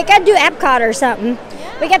 Because we could do Epcot or something.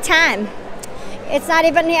 We got time. It's not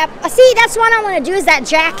even see, that's what I want to do is that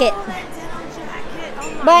jacket.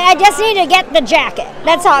 But I just need to get the jacket.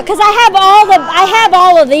 That's all. Because I have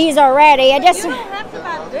all of these already. I just You don't have to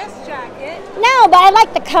buy this jacket. no, but I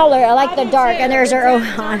like the color. I like the dark. And there's our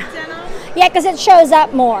Ohana. Yeah, because it shows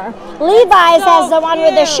up more. Levi's has the one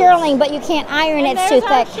with the shearling, but you can't iron it. It's too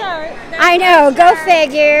thick. I know. Go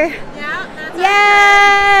figure. Yeah, that's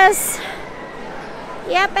Yes.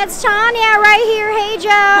 Yep, it's Tanya right here. Hey, Joe.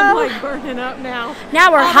 I'm like burning up now.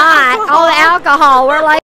 Now we're hot. All the alcohol. We're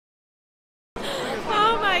like,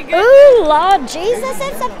 Oh my goodness. ooh, Lord Jesus,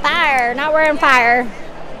 it's a fire. Now we're in fire.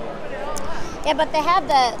 Yeah, but they have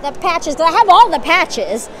the patches. I have all the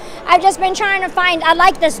patches. I've just been trying to find, I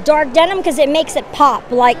like this dark denim because it makes it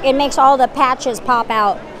pop. Like, it makes all the patches pop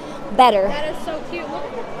out better. That is so cute. Look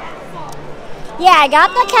at the castle. Yeah, I got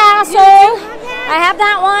the castle. I have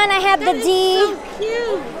that one. I have the That D. is so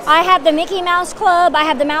cute. I have the Mickey Mouse Club. I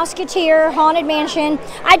have the Mouseketeer Haunted Mansion.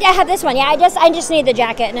 I have this one. Yeah, I just need the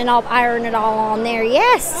jacket and then I'll iron it all on there.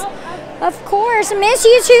 Yes, of course. Miss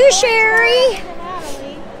you too, Sherry.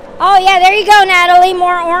 Oh yeah, there you go, Natalie.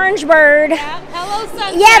 More Orange Bird. Yeah. Hello,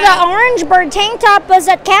 sunshine. Yeah, the Orange Bird tank top was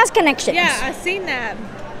at Cast Connections. Yeah, I seen that.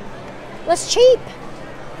 Was cheap.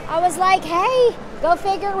 I was like, hey, go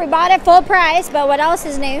figure. We bought it full price, but what else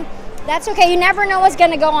is new? That's okay. You never know what's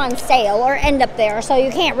going to go on sale or end up there, so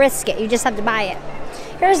you can't risk it. You just have to buy it.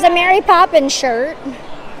 Here's the Mary Poppins shirt. The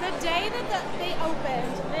day that they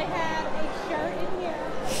opened, they had a shirt in here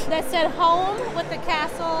that said home with the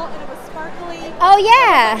castle, and it was sparkly. Oh,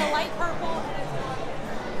 yeah. The light purple.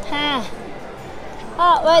 Huh.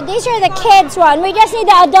 Oh, well, these are the kids' one. We just need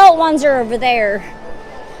the adult ones are over there.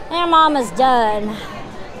 And Mama's done.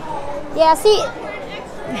 Yeah, see.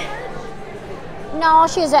 No,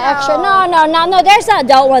 she's an extra. No. There's the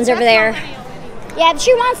adult ones over there. Yeah,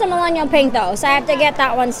 she wants the millennial pink though, so I have to get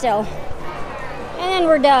that one still. And then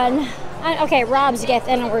we're done. Okay, Rob's gift,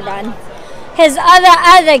 and then we're done. His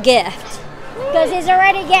other gift. Because he's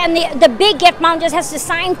already getting the big gift. Mom just has to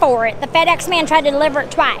sign for it. The FedEx man tried to deliver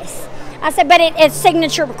it twice. I said, but it's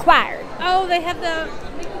signature required. Oh, they have the...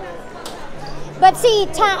 But see,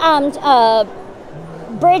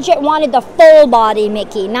 Bridget wanted the full body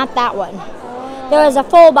Mickey, not that one. There was a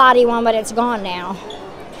full body one, but it's gone now.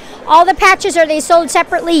 All the patches, are they sold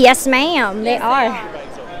separately? Yes, ma'am. They are.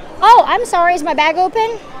 Oh, I'm sorry. Is my bag open?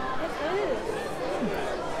 It is.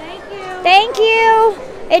 Thank you. Thank you.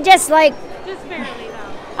 It just like... Just barely,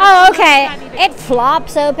 though. Oh, okay. It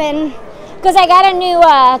flops open. Because I got a new,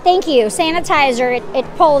 thank you, sanitizer. It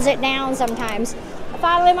pulls it down sometimes. I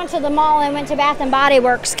finally went to the mall and went to Bath & Body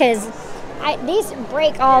Works because these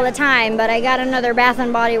break all the time, but I got another Bath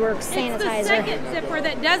 & Body Works sanitizer. It's the second zipper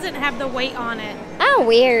that doesn't have the weight on it. Oh,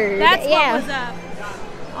 weird. That's yeah. what was up.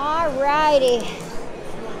 Alrighty.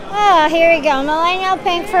 Oh, here we go. Millennial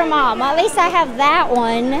pink for Mom. At least I have that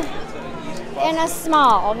one in a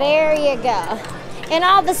small. There you go. And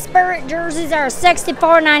all the Spirit jerseys are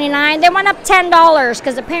 $64.99. They went up $10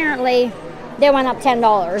 because apparently they went up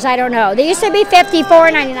 $10. I don't know. They used to be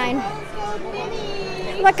 $54.99.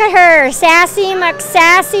 Look at her, Sassy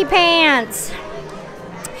McSassy pants.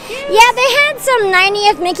 Yeah, they had some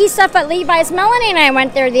 90th Mickey stuff at Levi's. Melanie and I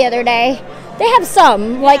went there the other day. They have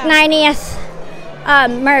some, like 90th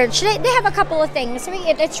merch. They have a couple of things. So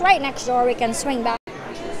it's right next door. We can swing back.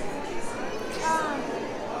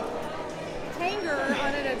 Hanger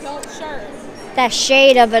on an adult shirt. The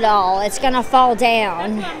shade of it all. It's going to fall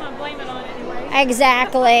down. That's what I'm going to blame it on anyway.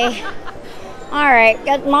 Exactly. All right,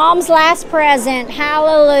 got Mom's last present.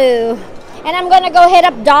 Hallelujah. And I'm going to go hit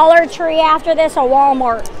up Dollar Tree after this or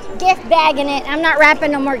Walmart. Gift bagging it. I'm not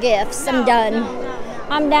wrapping no more gifts. I'm done. No.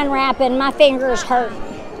 I'm done wrapping. My fingers hurt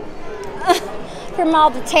from all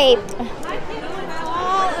the tape. I picked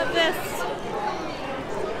all of this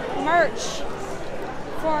merch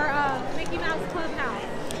for Mickey Mouse Clubhouse.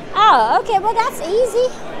 Oh, okay. Well, that's easy.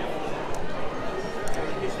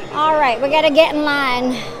 All right, we got to get in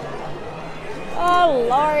line. Oh,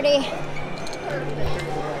 Lordy.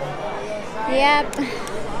 Yep.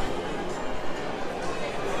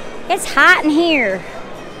 It's hot in here.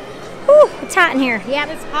 Whew, it's hot in here. Yep.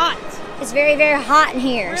 It's hot. It's very, very hot in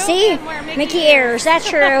here. Real See? men wear Mickey ears. That's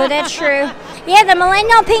true. That's true. Yeah, the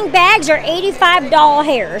millennial pink bags are $85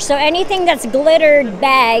 here. So anything that's glittered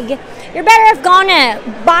bag, you're better off going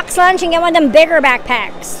to Box Lunch and get one of them bigger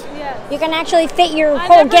backpacks. Yes. You can actually fit your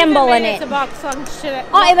whole gimbal in it. A box lunch today.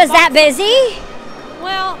 Oh, it was that busy?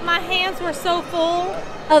 Well, my hands were so full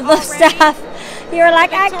Of the stuff. You were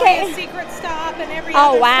like, I Victoria's can't. Secret stop and every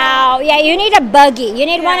Oh, other wow. stop. Yeah, you need a buggy. You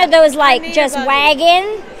need one Yeah, of those, I like, need a just buggy.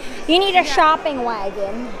 wagon. You need a shopping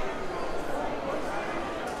wagon.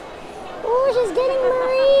 Oh, she's getting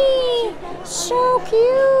Marie. So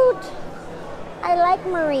cute. I like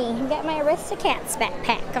Marie. Got my Aristocats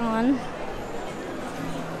backpack on.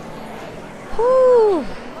 Whew.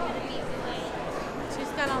 She's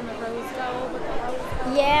got on the rose gold with the rose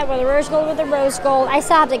gold. Yeah, with the rose gold with the rose gold. I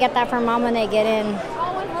still have to get that for Mom when they get in.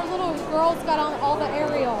 Oh, and her little girl's got on all the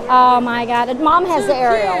Ariel. Oh my God. Mom has the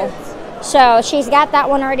Ariel. Cute. So she's got that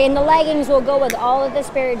one already. And the leggings will go with all of the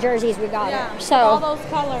Spirit jerseys we got Yeah, her. with So all those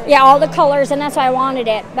colors. yeah, all the colors, and that's why I wanted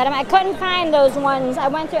it. But I couldn't find those ones. I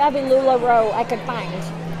went through every Lularoe I could find.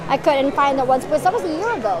 I couldn't find the ones, because that was a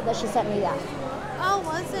year ago that she sent me that. Oh,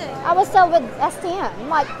 was it? I was still with STM.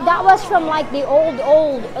 Like, that was from like the old,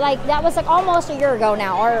 like that was like almost a year ago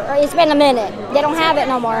now, or it's been a minute. They don't have it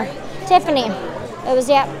no more. Tiffany. It was,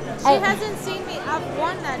 yeah. She hasn't seen me. I've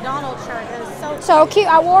worn that Donald shirt. It is so So cute.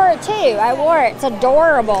 I wore it too. I wore it. It's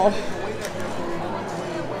adorable.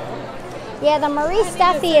 Yeah, the Marie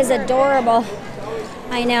Stuffy is adorable.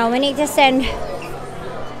 I know. We need to send.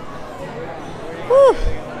 Whew.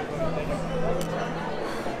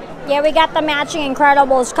 Yeah, we got the matching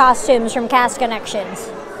Incredibles costumes from Cast Connections.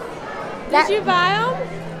 Did you buy them?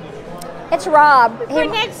 It's Rob. For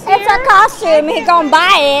next It's a year? costume. He gonna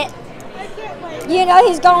buy it. I can't wait. You know,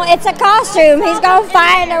 he's going, it's a costume. He's going to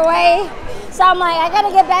find a way. So I'm like, I got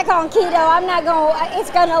to get back on keto. I'm not going,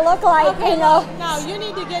 it's going to look like, you know. No, you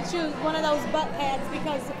need to get you one of those butt pads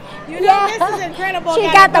because, you know, this is incredible. She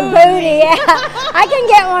got the booty, yeah. I can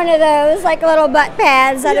get one of those, like little butt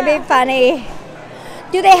pads. That'd be funny.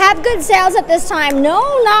 Do they have good sales at this time? No,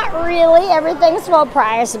 not really. Everything's full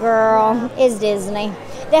price, girl. It's Disney.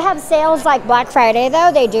 They have sales like Black Friday,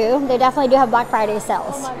 though. They do. They definitely do have Black Friday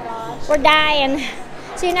sales. Oh, my gosh. We're dying.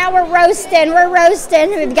 See, now we're roasting. We're roasting.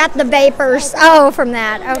 We've got the vapors. Oh, from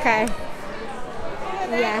that. Okay.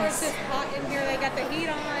 Yes. It's just hot in here. They got the heat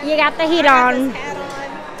on. You got the heat on.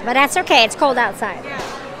 But that's okay. It's cold outside.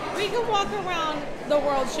 Yeah. We can walk around the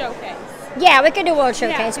World Showcase. Yeah, we could do World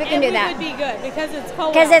Showcase. We can do that. It would be good because it's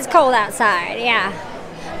cold. Because it's cold outside. Yeah.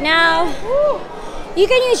 Now, you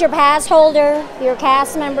can use your pass holder, your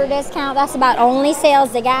cast member discount. That's about only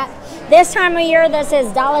sales they got. This time of year, this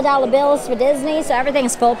is dollar bills for Disney, so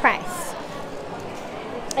everything's full price.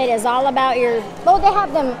 It is all about your, well, they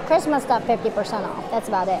have them Christmas stuff 50% off. That's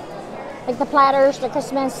about it. Like the platters, the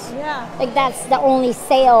Christmas. Yeah. Like that's the only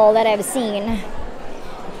sale that I've seen.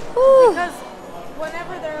 Whew. Because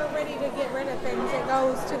whenever they're ready to get rid of things, it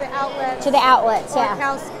goes to the outlets. To the outlets, or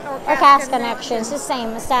yeah. Or cast connections, the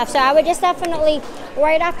same stuff. So I would just definitely,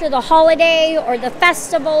 right after the holiday or the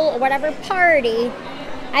festival or whatever party,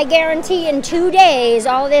 I guarantee in 2 days,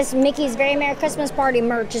 all this Mickey's Very Merry Christmas Party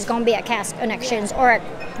merch is going to be at Cast Connections or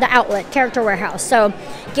at the outlet, Character Warehouse. So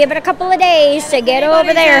give it a couple of days to get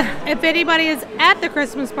over there. If anybody is at the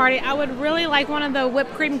Christmas party, I would really like one of the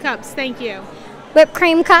whipped cream cups. Thank you. Whipped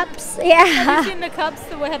cream cups, yeah. Have you seen the cups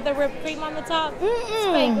that would have the whipped cream on the top? It's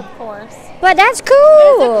fake, of course. But that's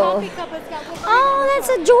cool. But it's a coffee cup. It's got whipped cream on the that's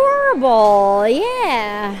top. adorable.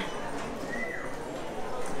 Yeah.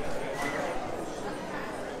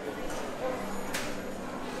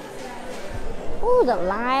 Ooh, the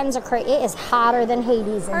lines are crazy. It is hotter than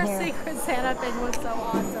Hades in Her here. Secret Santa thing was so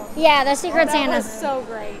awesome. Yeah, the Secret That Santa. was so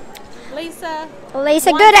great. Lisa,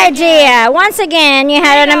 Good idea. Once again, you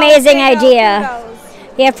had an amazing idea.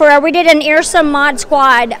 Yeah, we did an Earsom Mod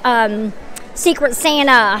Squad Secret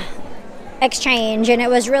Santa exchange, and it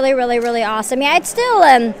was really, really, really awesome. Yeah, it's still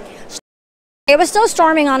it was still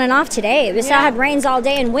storming on and off today. We still had rains all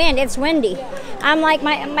day and wind. It's windy. I'm like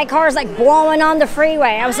my car's like blowing on the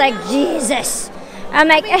freeway. I was like, Jesus. I'm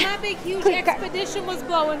like, my big huge expedition was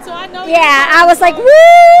blowing, so I know. Yeah, I was like,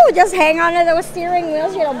 woo! Just hang on to those steering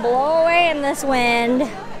wheels. You're gonna blow away in this wind.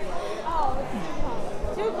 Oh,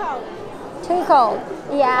 it's too cold. Too cold.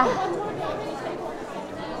 Yeah.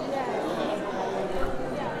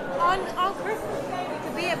 On Christmas Day, we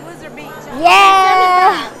could be at Blizzard Beach.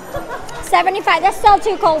 Yeah. 75. That's still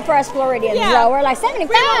too cold for us Floridians, though. We're like 75.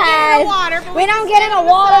 We don't get in the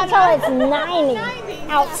water until it's 90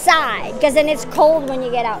 outside, because then it's cold when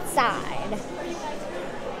you get outside.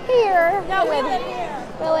 Here. No, we live here.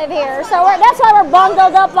 We live here. So that's why we're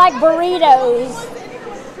bundled up like burritos.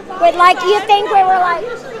 With like, you think we were like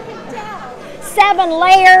 7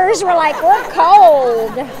 layers. We're like, we're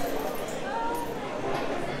cold.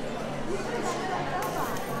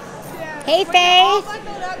 Hey,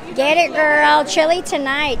 Faith. Get it, girl. Chilly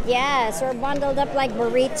tonight. Yes, we're bundled up like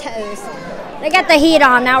burritos. They got the heat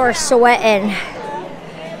on. Now we're sweating.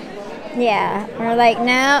 Yeah, we're like,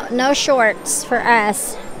 no shorts for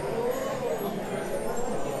us.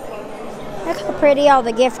 Look how pretty all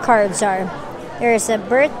the gift cards are. There's a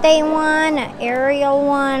birthday one, an Ariel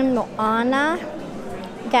one, Moana.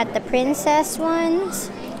 Got the princess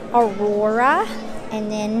ones, Aurora,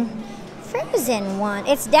 and then Frozen one.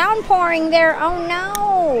 It's downpouring there. Oh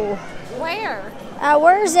no. Where?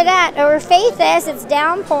 Where's it at? Where Faith is, it's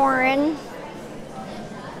downpouring.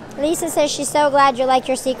 Lisa says she's so glad you like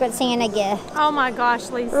your Secret Santa gift. Oh my gosh,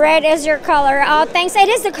 Lisa. Red is your color. Oh, thanks. It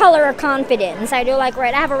is the color of confidence. I do like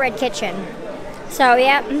red. I have a red kitchen. So,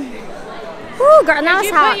 yep. Ooh, girl, now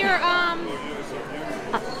it's hot. Did you put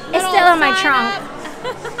your, it's still in my trunk.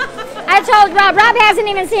 I told Rob hasn't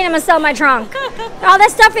even seen him. It's still in my trunk. All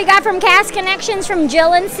this stuff we got from Cast Connections from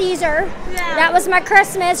Jill and Caesar. Yeah. That was my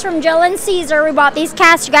Christmas from Jill and Caesar. We bought these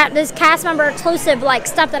got this cast member exclusive like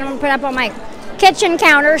stuff that I'm gonna put up on my kitchen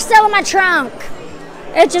counter. Still in my trunk.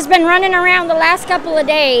 It's just been running around the last couple of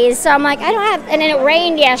days. So I'm like, I don't have, and then it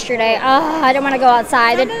rained yesterday. Oh, I don't want to go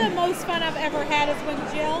outside. Some of the most fun I've ever had is when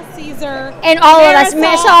Jill, Caesar, and all of us,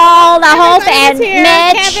 Miss All, the whole family,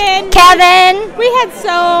 Mitch, Kevin. We had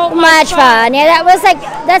so much fun. Yeah,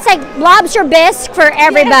 that's like lobster bisque for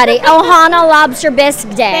everybody. Ohana Lobster Bisque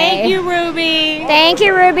Day. Thank you, Ruby. Thank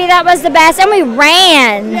you, Ruby. That was the best. And we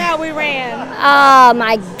ran. Yeah, we ran. Oh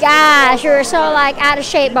my gosh, we were so like out of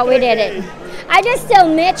shape, but we did it. I just still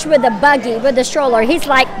Mitch with the buggy, with the stroller. He's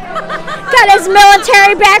like, got his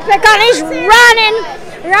military backpack on. He's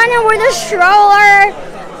running with a stroller.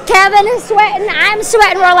 Kevin is sweating. I'm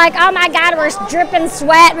sweating. We're like, oh my God, we're dripping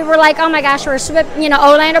sweat. We were like, oh my gosh, we're sweating. You know,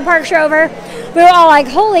 Orlando Park's over. We were all like,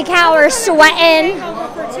 holy cow, we're sweating.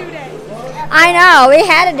 I know. We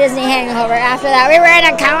had a Disney hangover after that. We were in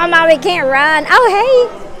a coma. We can't run. Oh,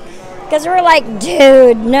 hey. Because we were like,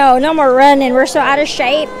 dude, no more running. We're so out of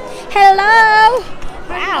shape. Hello.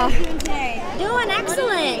 Wow. Doing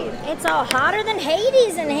excellent. It's all hotter than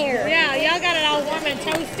Hades in here. Yeah, y'all got it all warm and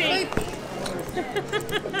toasty.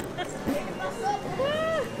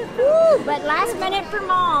 Woo, but last minute for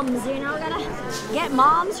moms, you know, gotta get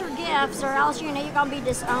moms her gifts or else, you know, you're gonna be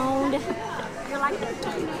disowned. You're like,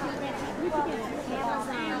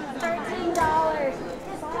 $13.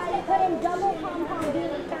 Somebody put in double pom-pom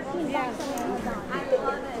beanie, $13 on Amazon. I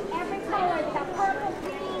love it. Every color, they got purple,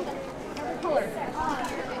 pink, every color.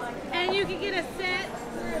 And you can get a set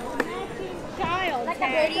for child. Like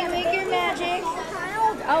where do you make your magic?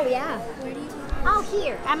 Oh, yeah. Where do you? Oh,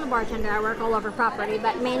 here. I'm a bartender. I work all over property,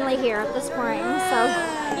 but mainly here at the spring.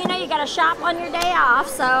 So, you know, you got to shop on your day off,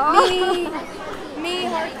 so. Me,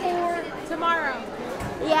 hardcore. Tomorrow.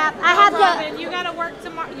 Yeah, I have Robin, you got to work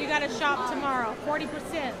tomorrow. You got to shop tomorrow.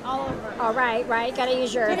 40% all over. Oh, right. Got to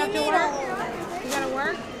use your. You have to work. You got to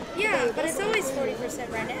work? Yeah, but it's always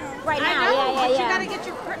 40% right now. Right now, I know, but yeah. you got to get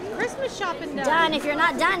your Christmas shopping done. Done if you're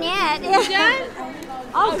not done yet. You done?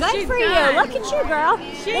 Oh, good she's for you. done. Look at you, girl.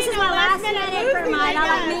 She This is ain't my no last last minute minute for movie mine. like Not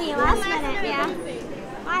like that. me. Last minute,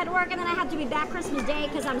 yeah. I had to work and then I have to be back Christmas Day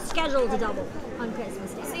because I'm scheduled to double on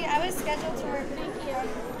Christmas Day. See, I was scheduled to work. Thank you.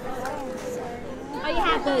 Oh, you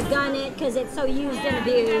have to gun it because it's so used and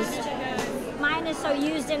abused. Mine is so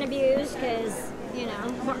used and abused because, you know.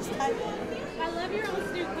 I love your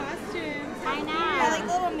old new costumes. I know. I like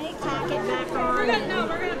the little makeup. Tack it back We're on.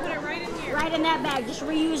 gonna put it right in here. Right in that bag. Just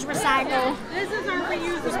reuse, recycle. This is our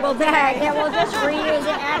reusable. Well, bag. Yeah, we'll just reuse it.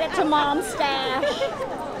 Add it to mom's stash.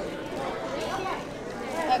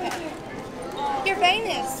 Okay. You're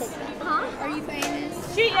famous. Huh? Are you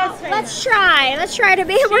famous? She is famous. Let's try to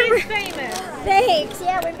be. She's famous. Thanks.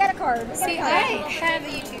 Yeah, we've got a card. See, I have a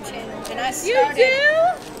YouTube channel, and I You started.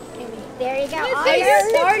 do? There you go. I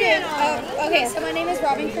started. Okay, so my name is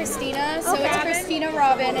Robin Christina. So it's Christina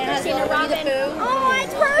Robin, and it has Christina Winnie the Robin. Pooh. Oh,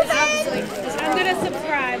 it's perfect. I'm gonna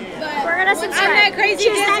subscribe. We're gonna subscribe. I'm that crazy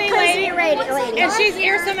She's that Disney crazy lady. lady. And she's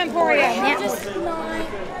EarsomEmporiuM. Yeah. Just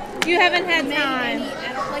not You haven't had many. time.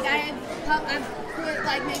 Like I've put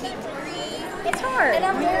like maybe 3. It's hard. And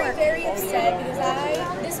I'm very upset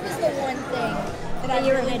because this was the one thing that I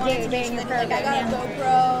you were really gonna wanted do to during your mention. Like I got a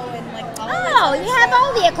GoPro and like all Oh, this you other have stuff.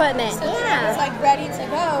 all the equipment. So then I was Yeah. like ready to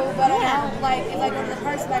go, but Yeah. I don't like if I go to the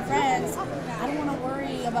parks with my friends, I don't want to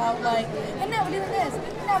worry about like, and now we're doing this,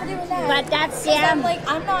 and now we're doing that. But that's 'Cause yeah. I'm like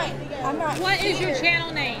I'm not. What is your here.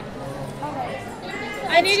 channel name? Okay.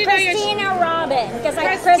 I need to know your. Christina Robin, because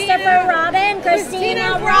like Christina- Christopher Robin,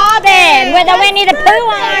 Christina Christina Robin, with a Winnie the Pooh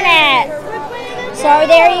on it. So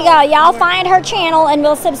there you go. Y'all find her channel and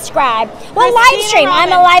we'll subscribe. We'll live Christina stream. I'm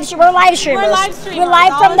a Robin. live stream. We're live streamers. We're live streamers We're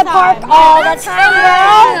live all from the the park time. all Yeah, the time,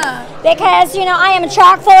 girl. Because you know I am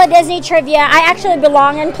chock full of Disney trivia. I actually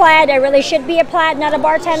belong in plaid. I really should be a plaid, not a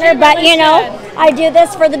bartender. But really you know, should. I do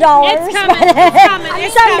this for the dollars. It's coming. It's coming.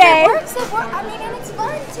 It's Someday. coming. I mean, and it's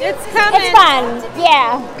fun too. It's coming. It's fun.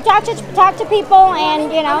 Yeah. Talk to people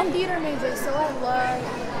and you know. I'm a theater major, so I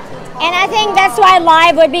love. And I think that's why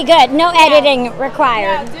live would be good. No editing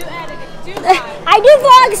required. Do editing. Do live. I do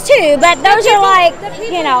vlogs too, but those are like, The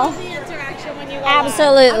people you know, love the interaction when you go live.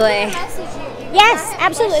 absolutely. Yes,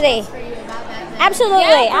 absolutely.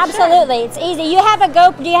 Absolutely, absolutely. It's easy. You have a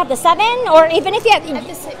do you have the 7? Or even if you have,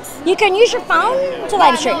 The 6. you can use your phone to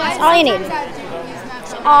live stream. That's all you need.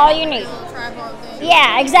 All you need.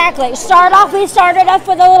 Yeah, exactly. We started off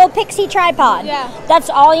with a little pixie tripod. Yeah. That's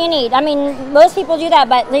all you need. I mean, most people do that,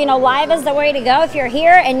 but you know, live is the way to go. If you're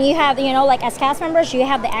here and you have, you know, like as cast members, you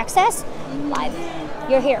have the access. Live,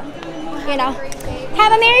 you're here. You know.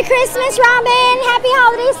 Have a Merry Christmas, Robin. Happy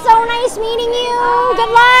holidays. So nice meeting you. Good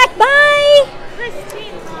luck. Bye.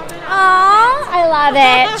 Christine Robin. Aw, I love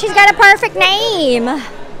it. She's got a perfect name.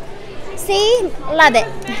 See? Love it.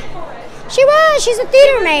 She's a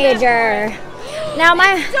theater major. Now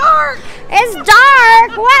it's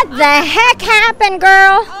dark. What the heck happened,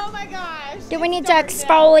 girl? Oh my gosh. Do we need to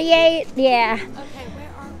exfoliate? Yeah. Okay, where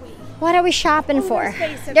are we? What are we shopping for?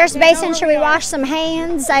 basin. There's Okay, I know basin. where Should we we are. wash some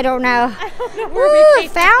hands? I don't know. I don't know where we came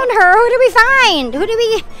Found her. Who do we find? Who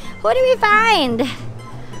do we find?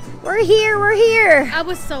 We're here. I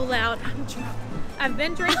was so loud. I've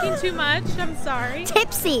been drinking too much. I'm sorry.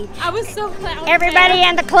 Tipsy. I was so glad. Everybody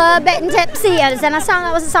in the club getting tipsy. Is that a song?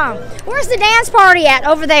 That was a song. Where's the dance party at?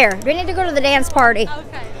 Over there. We need to go to the dance party.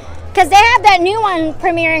 Okay. Because they have that new one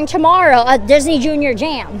premiering tomorrow, a Disney Junior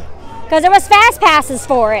Jam. Because there was fast passes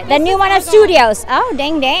for it. The new one at Studios. Oh,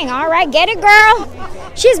 dang, dang. All right, get it, girl.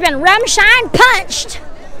 She's been rum shine punched.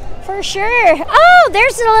 For sure. Oh,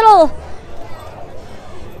 there's the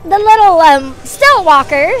little stilt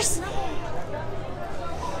walkers.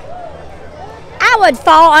 I would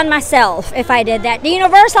fall on myself if I did that. The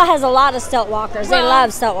Universal has a lot of stilt walkers. They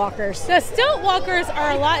love stilt walkers. The stilt walkers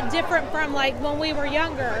are a lot different from like when we were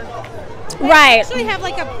younger. They Right. actually have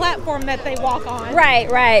like a platform that they walk on. Right.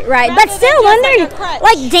 But Rather still, than when just they're like a crutch.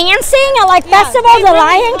 like dancing at like festivals, they the really-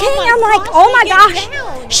 Lion oh King, my I'm like, gosh, oh my they get gosh,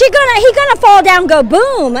 down. he gonna fall down, go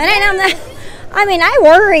boom, and I mean, I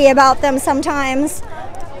worry about them sometimes.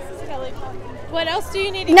 What else do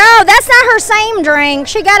you need to No, that's not her same drink.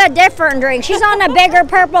 She got a different drink. She's on a bigger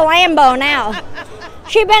purple Lambo now.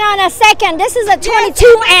 She been on a second. This is a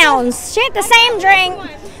 22 ounce. She had the same drink.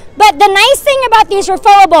 But the nice thing about these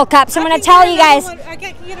refillable cups, I'm going to tell you guys,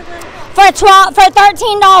 for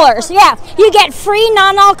 $13, yeah, you get free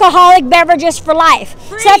non-alcoholic beverages for life.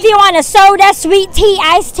 So if you want a soda, sweet tea,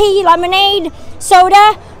 iced tea, lemonade,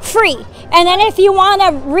 soda, free. And then if you want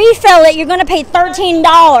to refill it, you're going to pay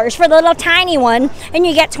 $13 for the little tiny one, and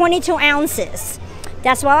you get 22 ounces.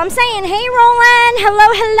 That's what I'm saying. Hey, Roland.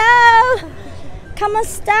 Hello. ¿Cómo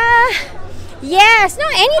está? Yes. No,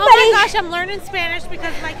 anybody. Oh my gosh, I'm learning Spanish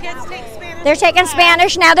because my kids take Spanish. They're taking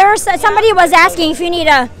Spanish now. Somebody was asking if you need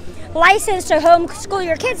a license to homeschool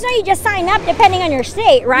your kids. No, you just sign up depending on your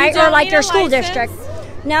state, right? don't Or like need your a school license? district.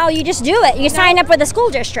 No, you just do it. You sign up with the school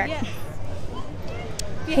district. Yeah.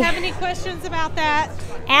 Do you have any questions about that?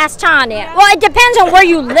 Ask Tanya. Well, it depends on where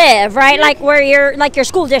you live, right? Like where your your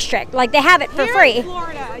school district. Like they have it for Here free. in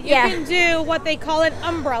Florida, you Yeah. can do what they call an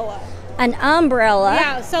umbrella. An umbrella.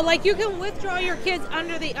 Yeah, so like you can withdraw your kids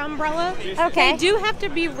under the umbrella. Okay. They do have to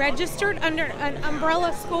be registered under an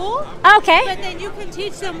umbrella school, Okay. but then you can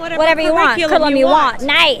teach them Whatever you want. Curriculum you want.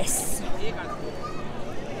 Nice.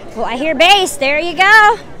 Well, I hear bass. There you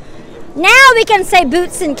go. Now we can say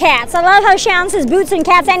boots and cats. I love how Shawn says boots and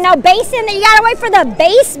cats. And no bass in there. You gotta wait for the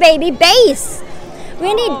bass, baby. Bass.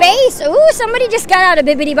 We need bass. Ooh, somebody just got out of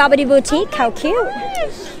Bibbidi Bobbidi Boutique. How cute.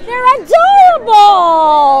 They're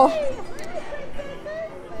adorable.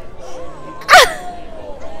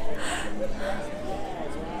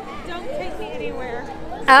 Don't take me anywhere.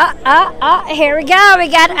 Here we go. We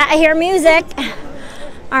got, I hear music.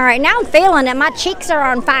 All right, now I'm feeling it. My cheeks are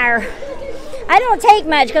on fire. I don't take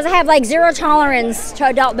much because I have like zero tolerance to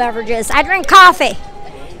adult beverages. I drink coffee.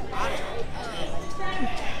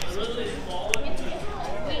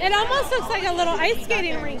 It almost looks like a little ice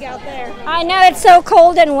skating rink out there. I know it's so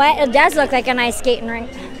cold and wet. It does look like an ice skating rink.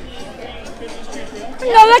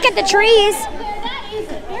 No, look at the trees.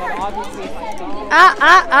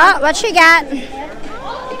 What she got?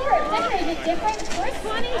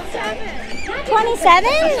 27?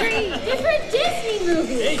 Different Disney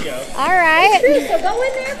movies. There you go. All right. So go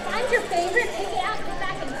in there, find your favorite, pick it out, come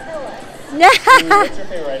back and tell us. What's your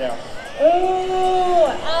favorite right now?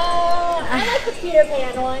 I like the Peter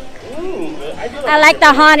Pan one. Ooh, I like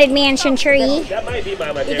the Haunted Mansion tree. That might be my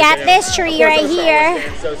favorite. You got this tree right here.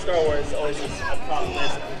 So Star Wars always is top of the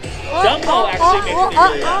list. Dumbo actually makes me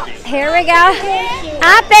really happy. Here we go.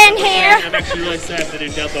 Up in here. I'm actually really sad to do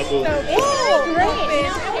Dumbo movie. Oh, great.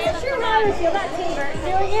 I'm not sure how I would feel about Timber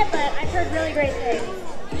doing it, but I've heard really great things.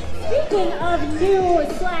 Speaking of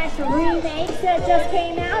new/remakes that just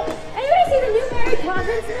came out, anybody see the new Mary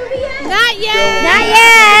Poppins movie yet? Not yet. Not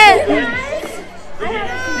yet. I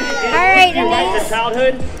haven't seen it yet. All right, You like the Denise.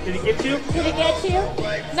 childhood? Did it get you? Did it get you?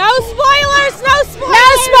 No spoilers. No spoilers. No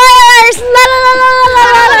spoilers. La la la la la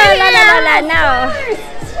la la la la la la. No.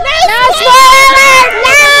 No spoilers.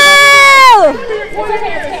 No. It's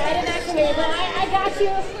okay. I didn't actually, but I got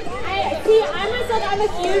you. I'm a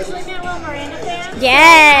huge Lin-Manuel Miranda fan.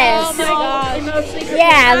 Yes. Oh my gosh. Emotionally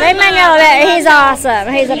Yeah, let me know that he's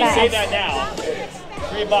awesome. He's the You say best. that now.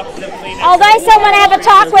 $3 of Kleenex. Although I still want to have a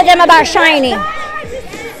talk with him about Shiny.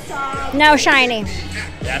 No Shiny.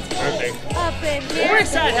 That's perfect. Up in We're here.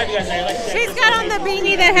 excited to have you guys there. Like I said, She's got on the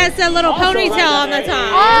beanie that has the little ponytail on the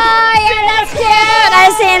top. Oh, yeah, that's cute.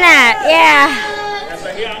 I've seen that. Yeah. that's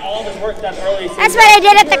right. He got all of his work done early. So That's what I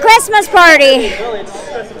did at the Christmas party. really just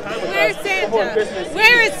spend some time with Where's us before Santa? Christmas.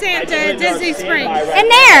 Where is Santa in Disney Springs? In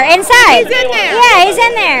there, inside. He's in there. Yeah, he's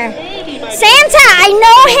in there. Santa, I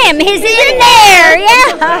know him. He's in there.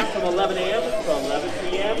 Yeah. From 11 a.m. to 11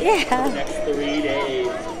 p.m. Yeah. Next 3 days.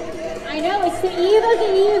 I know, it's the eve of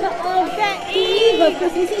the eve of the eve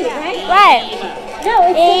What? No,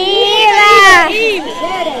 it's Eva. Eve.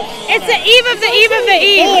 There it is. It's the eve of the eve of the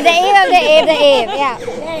eve. Eve, the Eve of the Eve, the Eve. Yeah.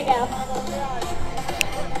 There you go.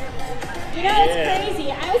 You know, it's crazy.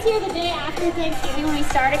 I was here the day after Thanksgiving when we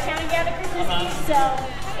started counting down to Christmas Eve, so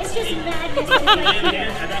it's just madness.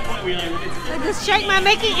 At that point, we I just shake my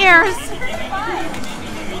Mickey ears.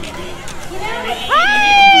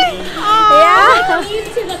 Yeah. Eve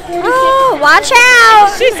to the 46th. Oh, watch out.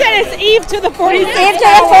 She said it's Eve to the 40th. Eve to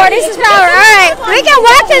the 46th power. All right. We can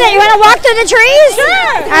walk to the, you want to walk through the trees?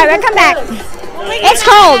 Sure. All right, we'll come back. It's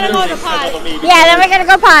cold. Yeah, then we're going to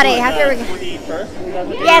go potty. After we...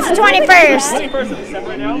 Yeah, it's the 21st. 21st of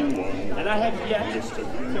December now, and I have yet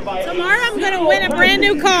to buy. Tomorrow I'm going to win a brand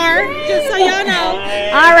new car, just so y'all know.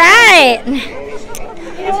 All right.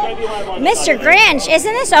 Mr. Grinch,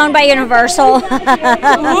 isn't this owned by Universal?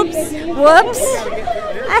 Whoops. Whoops.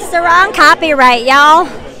 That's the wrong copyright, y'all.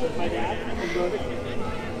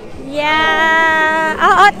 Yeah.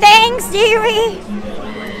 Oh, thanks, dearie.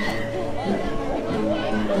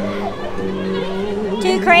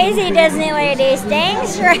 Two crazy Disney ladies.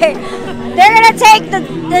 Thanks, Ray. They're going to take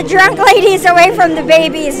the drunk ladies away from the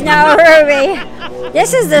babies. No, Ruby.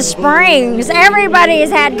 This is the Springs. Everybody's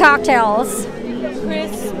had cocktails.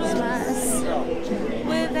 Christmas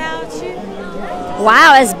without you.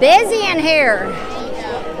 Wow, it's busy in here.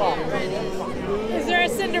 Is there a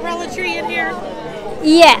Cinderella tree in here?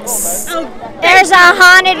 Yes. Oh, There's a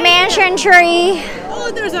haunted mansion tree.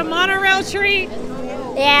 oh, there's a monorail tree.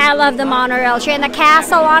 Yeah, I love the monorail tree and the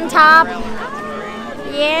castle on top.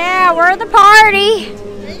 Yeah, we're the party.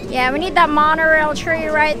 Yeah, we need that monorail tree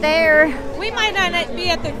right there. We might not be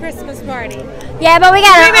at the Christmas party. Yeah, but we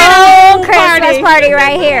got We made an a old pool Christmas party. party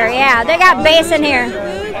right here. Yeah, they got bass in here.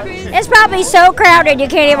 It's probably so crowded you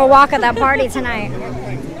can't even walk at that party tonight.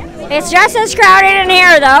 It's just as crowded in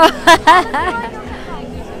here though.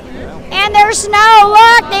 And there's snow.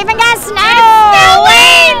 Look, they even got snow.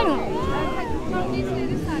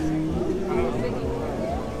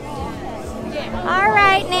 All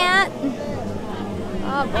right, Nat.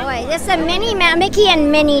 Oh boy, this is a Mickey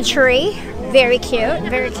and Minnie tree. Very cute,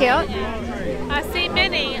 very cute. I see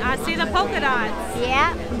Minnie. I see the polka dots.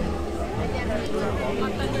 Yeah.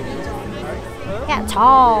 Got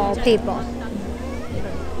tall people.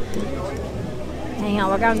 Hang on,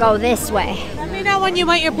 we're gonna go this way. Let me know when you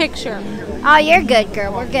want your picture. Oh, you're good,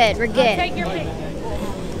 girl. We're good. We're good. Take your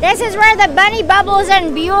picture. This is where the Bunny Bubbles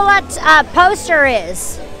and Beulah poster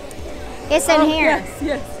is. It's in here.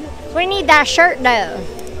 Yes. We need that shirt though.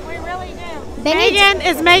 We really do. Megan,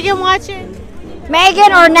 Is Megan watching?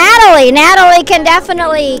 Megan or Natalie. Natalie can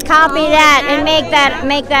definitely copy that and make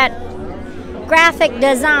that graphic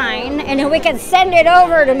design, and we can send it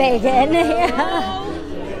over to Megan. Yeah.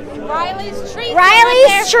 Riley's tree.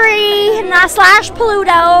 Riley's tree /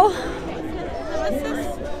 Pluto.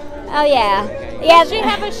 Oh yeah. Yeah. Does she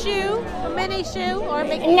have a shoe? A mini shoe or a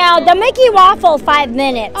Mickey? No, the Mickey waffle 5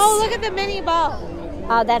 minutes. Oh, look at the mini bow.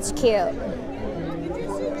 Oh, that's cute.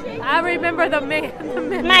 I remember the mini.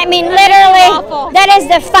 I mean, literally, that is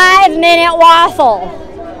the 5-minute waffle.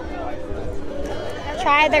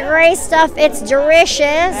 Try the gray stuff. It's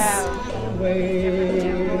delicious.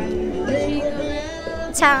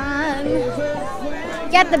 Time.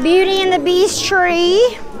 You got the Beauty and the Beast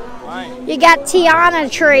tree. You got Tiana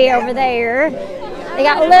tree over there. They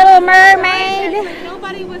got Little Mermaid.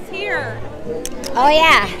 Nobody was here. Oh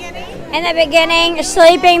yeah. In the beginning,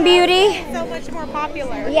 Sleeping Beauty. So much more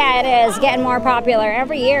popular. Yeah, it is getting more popular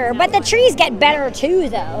every year. But the trees get better too,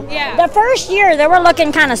 though. Yeah. The first year, they were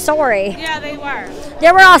looking kind of sorry. Yeah, they were.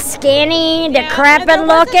 They were all skinny, decrepit and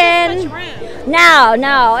there wasn't looking. much room.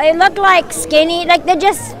 No, it looked like skinny. Like they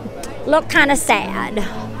just looked kind of sad.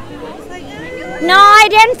 No, I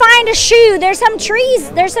didn't find a shoe. There's some trees.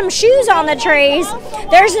 There's some shoes on the trees.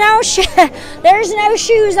 There's no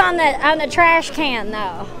shoes on the trash can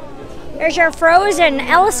though. There's your frozen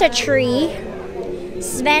Elsa tree.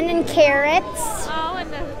 Sven and carrots. Oh,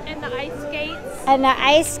 and the ice skates. And the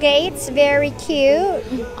ice skates, very cute.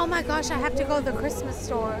 Oh my gosh, I have to go to the Christmas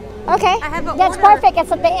store. Okay, I have an that's order. perfect.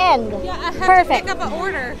 It's at the end. Yeah, I have Perfect. to pick up an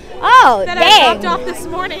order Oh, that I dang. dropped off this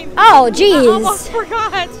morning. Oh, I geez. almost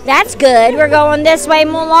forgot. That's good. We're going this way,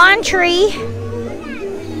 Mulan tree.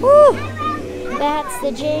 Woo. That's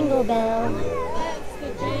the Jingle Bell.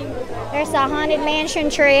 There's the Haunted Mansion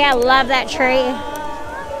tree. I love that tree.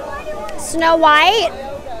 Snow White.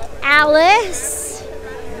 Alice.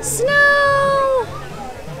 Snow.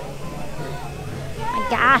 My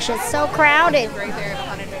gosh, it's so crowded.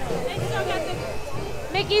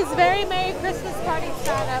 Mickey's Very Merry Christmas Party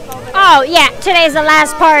sign up over there. Oh, yeah. Today's the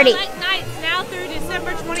last party. Nights now through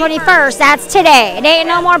December 25th. 21st. That's today. It ain't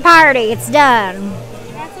no more party. It's done.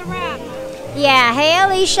 That's a wrap. Yeah. Hey,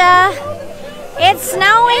 Alicia. It's snowing.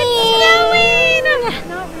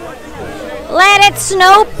 Let it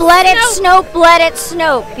snoop. Let it snoop. Let it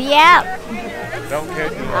snoop. Yep.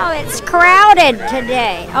 Oh, it's crowded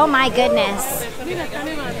today. Oh my goodness.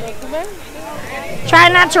 Try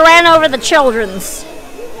not to run over the children's.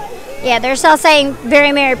 Yeah, they're still saying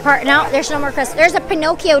very merry part. No, there's no more Christmas. There's a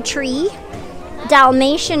Pinocchio tree,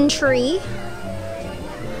 Dalmatian tree.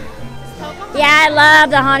 Yeah, I love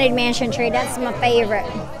the Haunted Mansion tree. That's my favorite.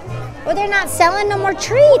 Well, they're not selling no more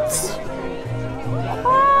treats.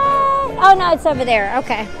 Oh no, it's over there.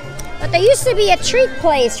 Okay. But there used to be a treat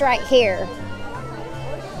place right here.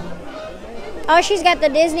 Oh, she's got the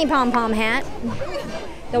Disney pom-pom hat.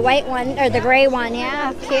 The white one, or the gray one,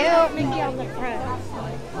 yeah, cute. Mickey on the front.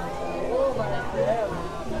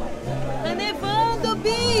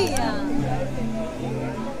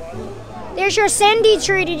 There's your Cindy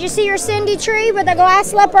tree. Did you see your Cindy tree with the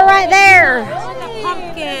glass slipper right there? The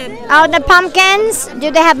pumpkin. Oh, the pumpkins.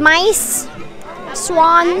 Do they have mice?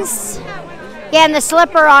 Swans? Yeah, and the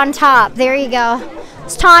slipper on top. There you go.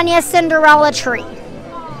 It's Tanya's Cinderella tree.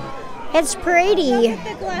 It's pretty.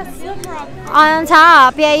 The glass slipper On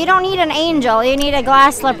top. Yeah, you don't need an angel. You need a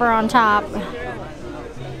glass slipper on top.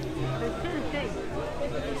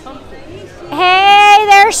 Hey,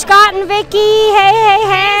 there's Scott and Vicky.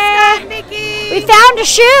 Hey. Mickey. We found a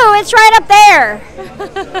shoe. It's right up there.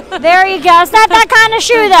 There you go. It's not that kind of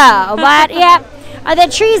shoe, though. But, yeah. Are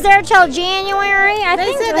the trees there till January?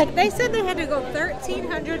 They said they had to go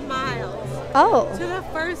 1,300 miles Oh. to the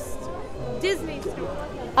first Disney store.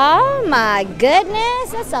 Oh, my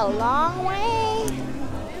goodness. That's a long way.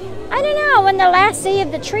 I don't know when the last day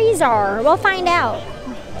of the trees are. We'll find out.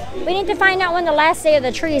 We need to find out when the last day of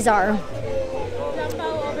the trees are.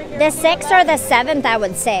 The 6th or the 7th, I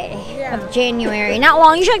would say, of January. Not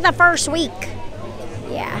long. Usually like the first week.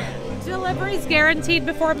 Yeah. Delivery's guaranteed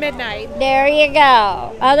before midnight. There you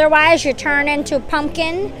go. Otherwise, you turn into a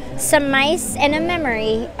pumpkin, some mice, and a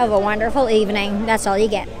memory of a wonderful evening. That's all you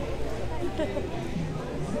get.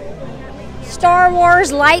 Star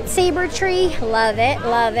Wars lightsaber tree. Love it.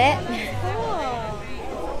 Love it. Cool.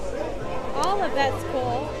 All of that's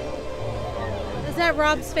cool. Is that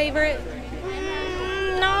Rob's favorite?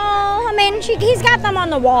 No, I mean, he's got them on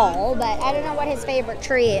the wall, but I don't know what his favorite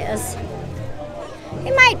tree is.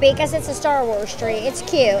 It might be because it's a Star Wars tree. It's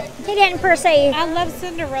cute. He didn't per se. I love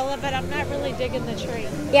Cinderella, but I'm not really digging the tree.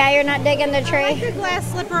 Yeah, you're not digging the tree? I like the glass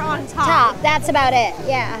slipper on top. Top, that's about it,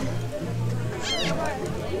 yeah.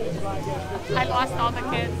 I lost all the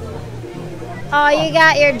kids. Oh, you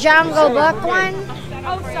got your Jungle Book one?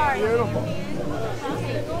 Oh, sorry.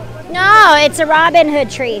 No, it's a Robin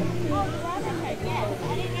Hood tree.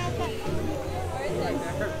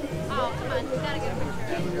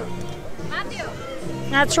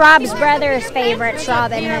 That's Rob's brother's favorite,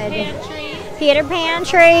 Robin Hood. Peter Pan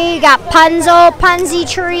tree. You got Punzi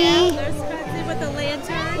tree. There's Punzi with the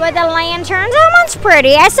lantern. With the lanterns. That one's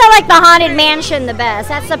pretty. I still like the Haunted Mansion the best.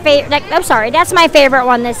 That's the favorite. I'm sorry, that's my favorite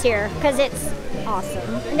one this year because it's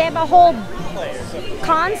awesome. And they have a whole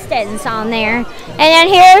Constance on there. And then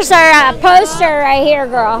here's our poster right here,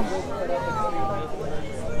 girl.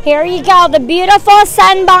 Here you go, the beautiful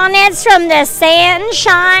sunbonnets from the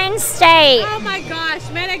Sunshine State. Oh my gosh,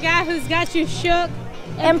 met a guy who's got you shook.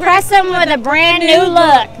 Impress them with a brand new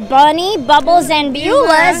look. Bunny, Bubbles, and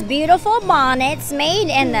Beulah's beautiful bonnets made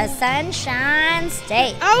in the Sunshine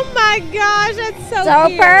State. Oh my gosh, that's so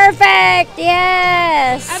cute. Perfect,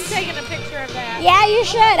 yes. I'm taking a picture of that. Yeah, you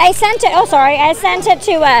should. I sent it, I sent it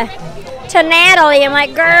to Natalie. I'm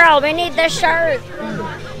like, girl, we need this shirt.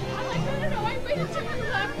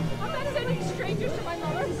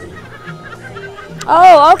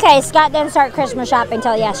 Oh, okay. Scott didn't start Christmas shopping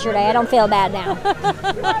until yesterday. I don't feel bad now.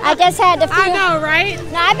 I just had to feel... I know, right?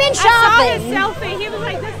 No, I've been shopping. I saw his selfie. He was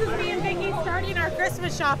like, this is me and Vicky starting our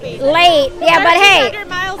Christmas shopping. Late. Yeah, but hey. 100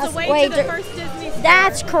 miles away to the first Disney store.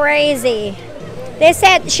 That's crazy. They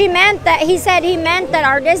said he meant that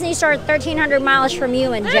our Disney store is 1,300 miles from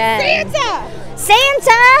you and Jen.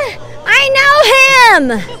 Santa! I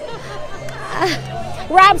know him!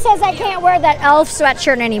 Rob says I can't wear that elf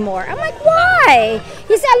sweatshirt anymore. I'm like, why?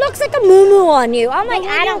 He said it looks like a moo-moo on you. I'm like,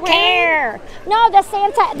 I don't care. No, the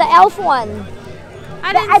elf one.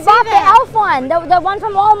 I bought the elf one, the one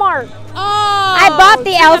from Walmart. Oh. I bought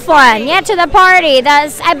the elf one. Yeah, to the party.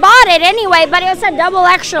 I bought it anyway, but it was a double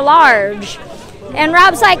extra large. And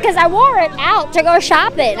Rob's like, because I wore it out to go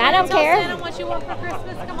shopping. I don't care. Santa what you want for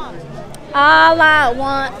Christmas. Come on. All I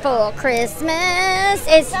want for Christmas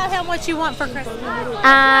is... Tell him what you want for Christmas.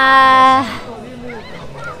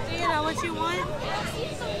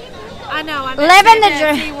 I know. I'm Living the at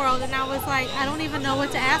dream. SeaWorld, and I was like, I don't even know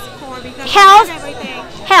what to ask for because Health. I have everything.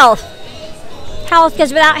 Health. Health,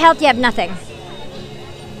 because without health, you have nothing.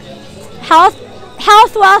 Health,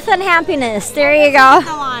 wealth, and happiness. There you go.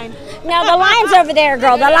 The line. No, the line's over there,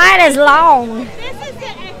 girl. The line is long. This is the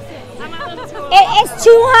exit. I'm out of school. It's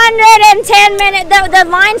 210 minutes. The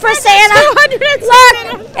line for Santa. Look,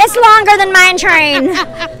 it's longer than mine train.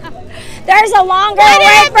 There's a longer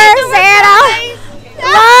wait for Santa.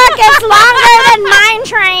 Look, it's longer than mine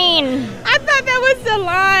train. I thought that was the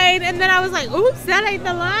line, and then I was like, oops, that ain't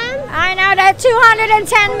the line. I know, that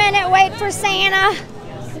 210-minute wait for Santa.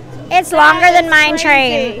 It's longer than mine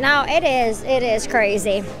train. No, it is. It is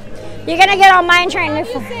crazy. You're going to get on mine train.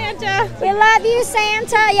 Santa. We love you,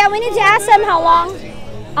 Santa. Yeah, we need to ask them how long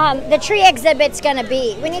the tree exhibit's going to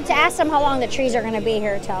be. We need to ask them how long the trees are going to be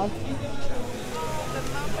here till.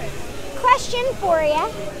 Question for you.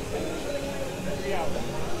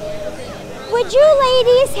 Would you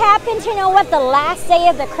ladies happen to know what the last day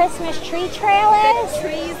of the Christmas tree trail is? The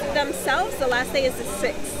trees themselves, the last day is the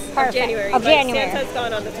 6th of Perfect. January. Of but January. Santa's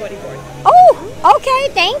gone on the 24th. Oh, okay,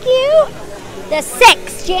 thank you. The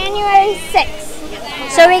 6th, January 6th.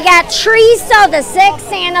 So we got trees till the 6th,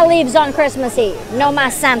 Santa leaves on Christmas Eve. No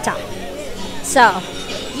más Santa. So,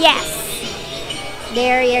 yes,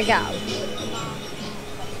 there you go.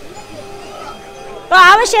 Well,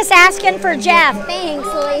 I was just asking for Jeff. Thanks,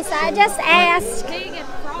 Lisa. I just asked.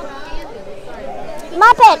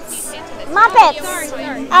 Muppets.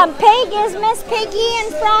 Pig is Miss Piggy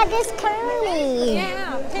and Frog is Kermie.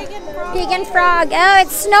 Yeah, pig and frog. Pig and Frog. Oh,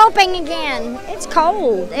 it's snowing again. It's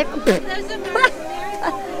cold.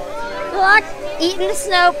 Look, eating the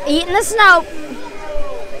snow.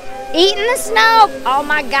 Oh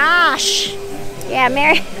my gosh. Yeah,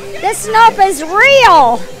 Mary, this snow is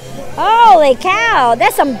real. Holy cow,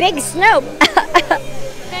 that's some big snow.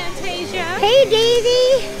 Fantasia. Hey,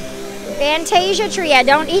 Davey. Fantasia tree. I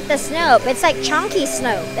don't eat the snow. It's like chunky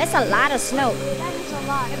snow. That's a lot of snow. That is a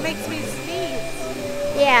lot. It makes me sneeze.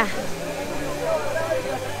 Yeah.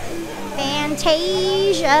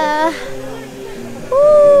 Fantasia.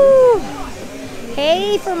 Woo.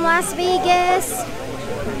 Hey, from Las Vegas.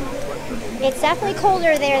 It's definitely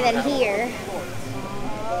colder there than here.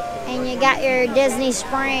 And you got your Disney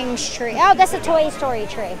Springs tree. Oh, that's a Toy Story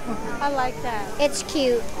tree. I like that. It's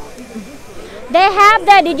cute. They have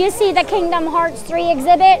that. Did you see the Kingdom Hearts 3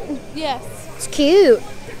 exhibit? Yes. It's cute.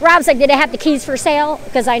 Rob's like, did they have the keys for sale?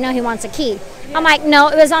 Because I know he wants a key. Yeah. I'm like, no,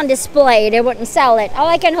 it was on display. They wouldn't sell it. All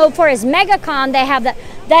I can hope for is MegaCon. They have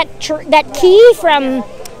that key from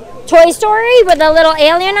Toy Story with the little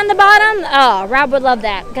alien on the bottom. Oh, Rob would love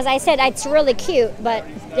that. Because I said it's really cute, but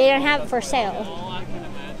they don't have it for sale.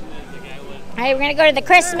 All right, we're going to go to the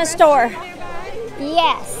Christmas store.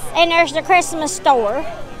 Yes, and there's the Christmas store.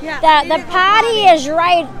 Yeah. The potty is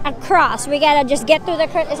right across. We got to just get through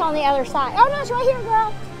it's on the other side. Oh, no, it's right here,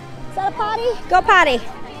 girl. Is that a potty? Go potty.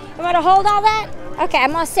 You want to hold all that? Okay,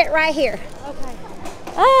 I'm going to sit right here. Okay.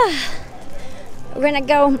 We're going to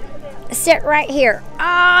go sit right here.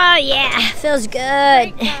 Oh, yeah, feels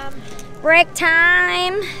good. Break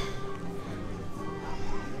time.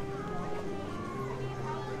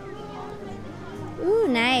 Ooh,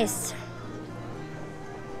 nice.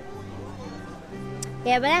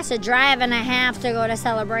 Yeah, but that's a drive and a half to go to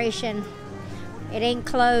Celebration. It ain't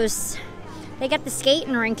close. They got the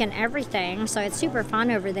skating rink and everything, so it's super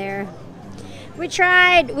fun over there. We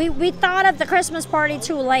tried, we thought of the Christmas party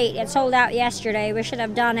too late. It sold out yesterday. We should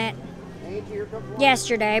have done it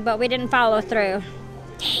yesterday, but we didn't follow through.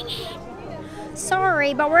 Dang it.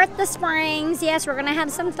 Sorry, but we're at the Springs. Yes, we're gonna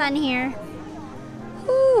have some fun here.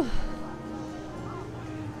 Whew.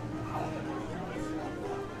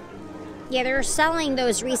 Yeah, they're selling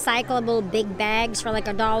those recyclable big bags for like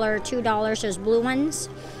 $1 or $2, those blue ones.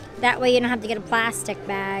 That way you don't have to get a plastic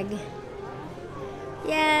bag.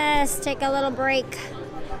 Yes, take a little break.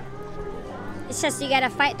 It's just you gotta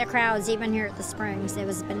fight the crowds even here at the Springs. It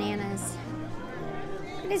was bananas.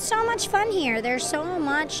 But it's so much fun here. There's so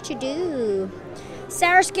much to do.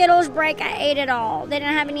 Sour Skittles break, I ate it all. They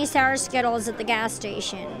didn't have any Sour Skittles at the gas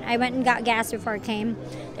station. I went and got gas before I came.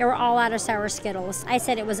 They were all out of Sour Skittles. I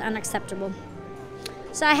said it was unacceptable.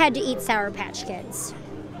 So I had to eat Sour Patch Kids.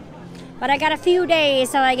 But I got a few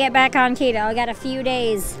days till I get back on keto. I got a few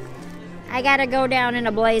days. I gotta go down in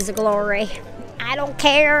a blaze of glory. I don't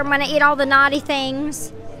care. I'm gonna eat all the naughty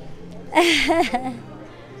things. Of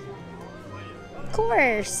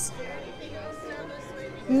course.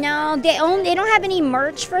 No, they don't have any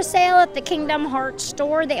merch for sale at the Kingdom Hearts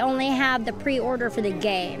store. They only have the pre-order for the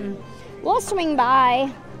game. We'll swing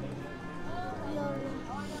by.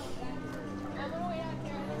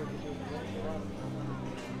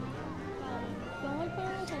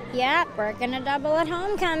 Yep, working a double at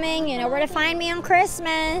homecoming. You know where to find me on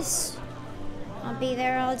Christmas. I'll be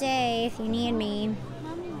there all day if you need me.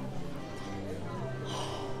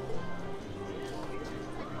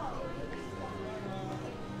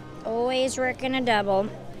 Always working a double.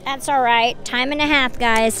 That's all right. Time and a half,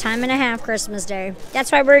 guys. Time and a half Christmas Day.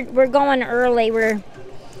 That's why we're going early. We're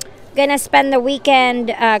gonna spend the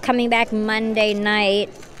weekend coming back Monday night.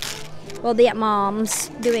 We'll be at Mom's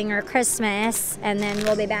doing our Christmas, and then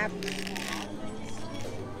we'll be back.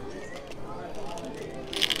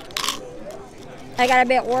 I gotta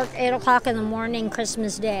be at work 8 o'clock in the morning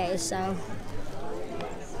Christmas Day, so.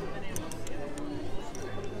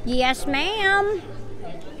 Yes, ma'am.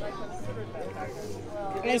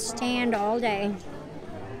 I stand all day.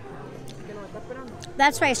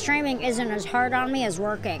 That's why streaming isn't as hard on me as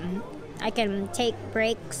working. I can take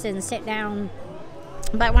breaks and sit down.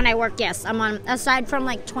 But when I work, yes, I'm on, aside from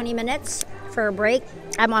like 20 minutes for a break,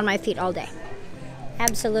 I'm on my feet all day.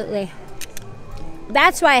 Absolutely.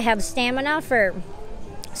 That's why I have stamina for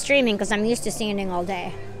streaming, because I'm used to standing all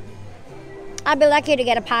day. I'd be lucky to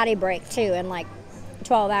get a potty break too in like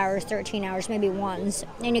 12 hours, 13 hours, maybe once.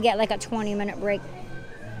 And you get like a 20-minute break,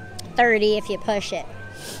 30 if you push it.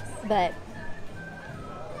 But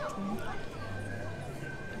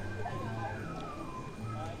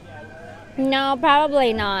no,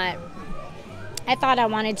 probably not. I thought I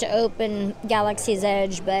wanted to open Galaxy's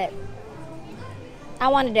Edge, but I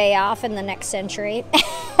want a day off in the next century.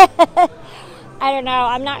 I don't know.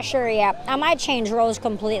 I'm not sure yet. I might change roles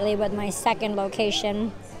completely with my second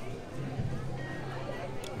location.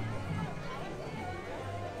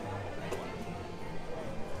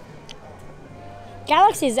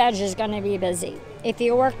 Galaxy's Edge is going to be busy. If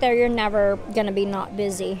you work there, you're never going to be not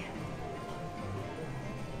busy.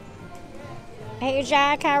 Hey,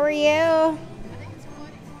 Jack, how are you?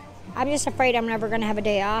 I'm just afraid I'm never going to have a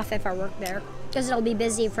day off if I work there, because it'll be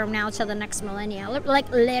busy from now till the next millennia. Like,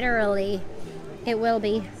 literally, it will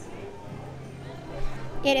be.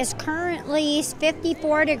 It is currently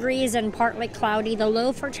 54 degrees and partly cloudy. The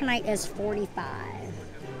low for tonight is 45.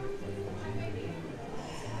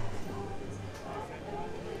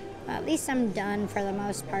 Well, at least I'm done for the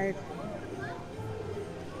most part.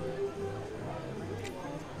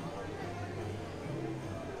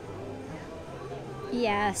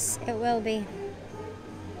 Yes, it will be.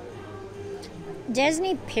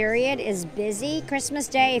 Disney period is busy. Christmas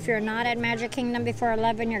Day, if you're not at Magic Kingdom before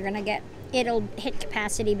 11, you're gonna get, it'll hit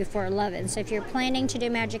capacity before 11. So if you're planning to do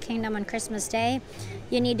Magic Kingdom on Christmas Day,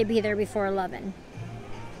 you need to be there before 11.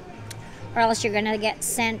 Or else you're gonna get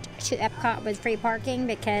sent to Epcot with free parking,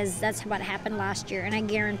 because that's what happened last year, and I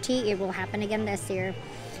guarantee it will happen again this year.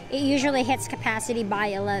 It usually hits capacity by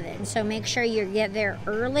 11, so make sure you get there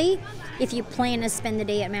early if you plan to spend the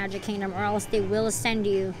day at Magic Kingdom, or else they will send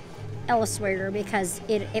you elsewhere, because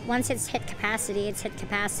once it's hit capacity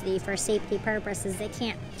for safety purposes. They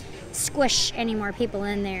can't squish any more people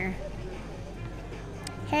in there.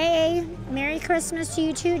 Hey, Merry Christmas to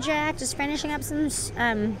you too, Jack. Just finishing up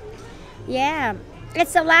some, yeah.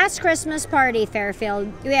 It's the last Christmas party,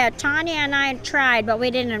 Fairfield. Yeah, Tanya and I tried, but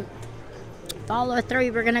we didn't follow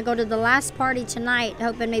through. We're gonna go to the last party tonight,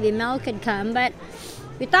 hoping maybe Mel could come, but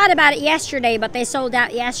we thought about it yesterday, but they sold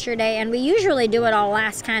out yesterday, and we usually do it all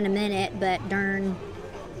last kind of minute, but darn.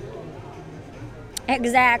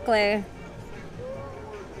 Exactly.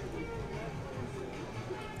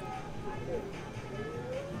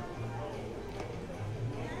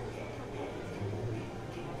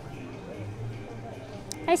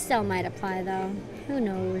 I still might apply though. Who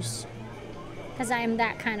knows? Because I am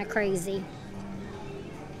that kind of crazy.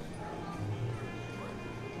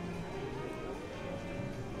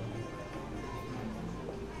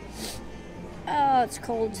 Oh, it's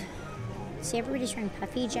cold. See, everybody's wearing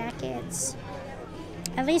puffy jackets.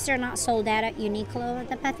 At least they're not sold out at Uniqlo,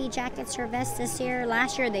 the puffy jackets or vests this year.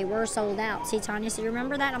 Last year, they were sold out. See, Tanya said, you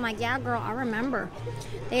remember that? I'm like, yeah, girl, I remember.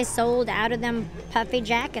 They sold out of them puffy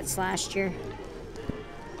jackets last year.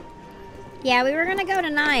 Yeah, we were going to go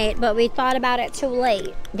tonight, but we thought about it too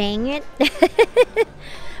late. Dang it.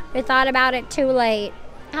 We thought about it too late.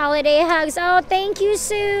 Holiday hugs. Oh, thank you,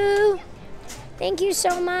 Sue. Thank you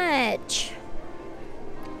so much.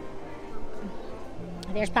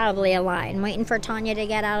 There's probably a line waiting for Tanya to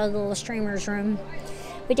get out of the little streamer's room.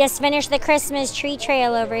 We just finished the Christmas tree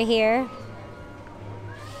trail over here.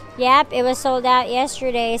 Yep, it was sold out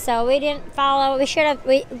yesterday, so we didn't follow. We should have.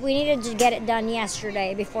 We needed to get it done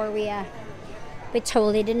yesterday before we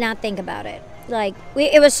totally did not think about it. Like,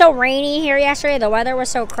 it was so rainy here yesterday. The weather was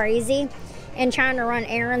so crazy, and trying to run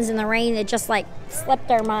errands in the rain, it just like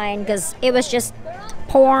slipped our mind because it was just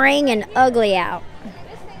pouring and ugly out.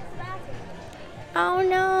 Oh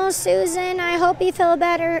no, Susan, I hope you feel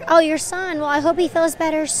better. Oh, your son. Well, I hope he feels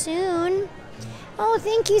better soon. Oh,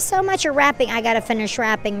 thank you so much. You're wrapping. I gotta finish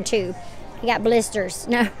wrapping too. I got blisters.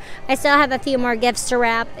 No, I still have a few more gifts to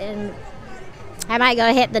wrap, and I might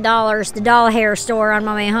go hit the doll hair store on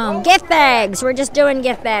my way home. Gift bags. We're just doing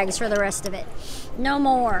gift bags for the rest of it. No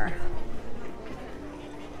more.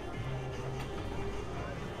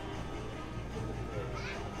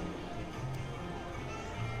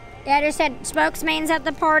 Yeah, I just had spokesman's at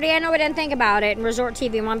the party. I know we didn't think about it in Resort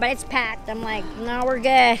TV 1, but it's packed. I'm like, no, we're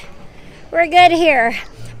good. We're good here.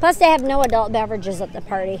 Plus, they have no adult beverages at the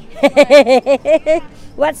party.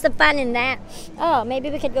 What's the fun in that? Oh,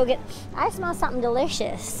 maybe we could go get... I smell something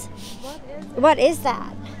delicious. What is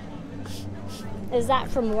that? Is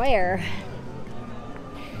that from where?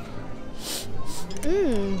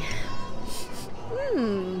 Mmm.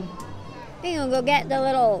 Mmm. You gonna go get the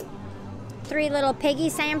little... Three Little Piggy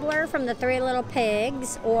sampler from the Three Little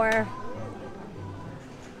Pigs, or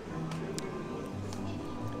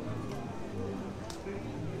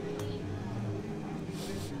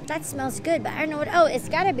that smells good, but I don't know what. Oh, it's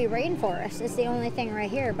got to be rainforest. It's the only thing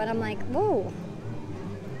right here, but I'm like, whoa.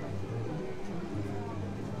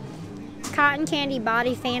 Cotton Candy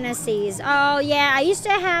Body Fantasies. Oh yeah, I used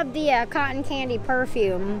to have the cotton candy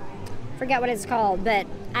perfume. Forget what it's called, but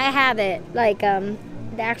I have it. Like oh,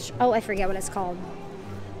 I forget what it's called.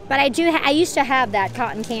 But I used to have that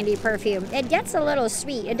cotton candy perfume. It gets a little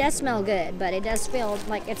sweet. It does smell good, but it does feel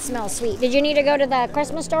like it smells sweet. Did you need to go to the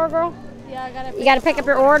Christmas store, girl? Yeah, I gotta. You got to pick up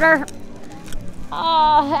your order?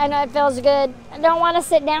 Oh, I know it feels good. I don't want to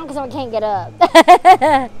sit down because I can't get up.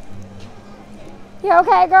 You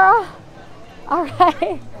okay, girl? All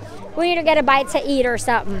right. We need to get a bite to eat or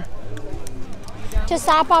something. To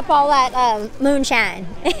sop up all that moonshine.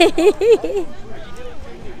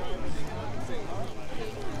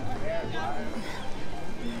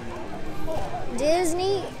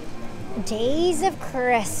 Disney Days of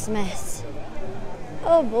Christmas.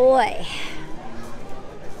 Oh boy.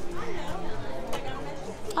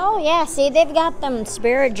 Oh yeah, see, they've got them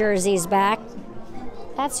spirit jerseys back.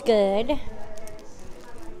 That's good.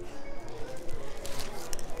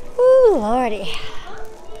 Ooh, lordy.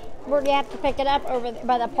 Where do you have to pick it up? Over there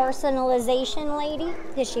by the personalization lady?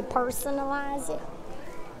 Did she personalize it?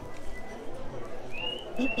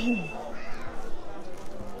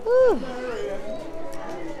 Ooh.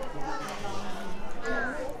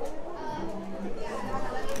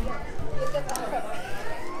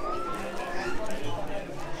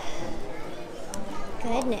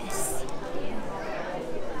 Goodness.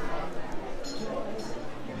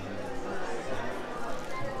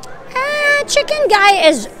 Chicken guy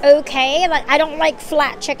is okay. Like, I don't like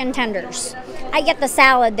flat chicken tenders. I get the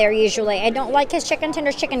salad there usually. I don't like his chicken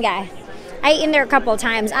tenders. Chicken guy. I eat in there a couple of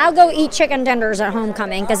times. I'll go eat chicken tenders at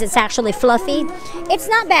homecoming because it's actually fluffy. It's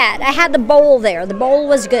not bad. I had the bowl there. The bowl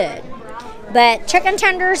was good. But chicken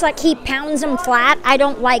tenders, like he pounds them flat. I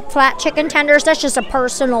don't like flat chicken tenders. That's just a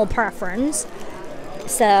personal preference.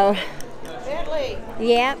 So,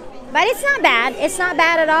 yeah. But it's not bad. It's not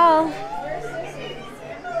bad at all.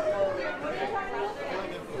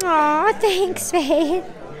 Aw, thanks, babe.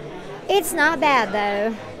 It's not bad,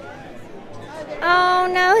 though.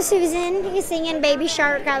 Oh, no, Susan. You're singing Baby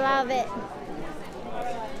Shark. I love it.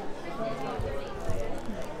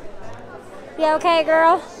 You okay,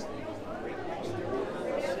 girl?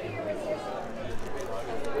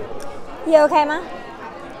 You okay, Ma?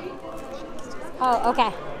 Oh,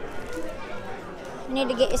 okay. I need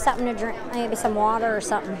to get you something to drink. Maybe some water or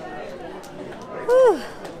something. Whew.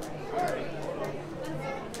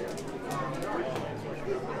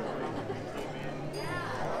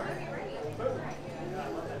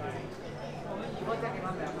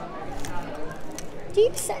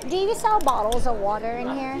 Do you sell bottles of water in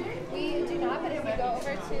here? We do not, but if we go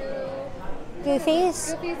over to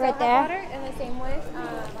Goofy's right there. water in the same way,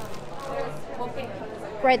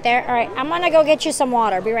 Right there. All right, I'm gonna go get you some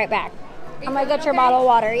water. Be right back. I'm gonna get your bottle of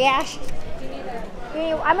water. Yeah.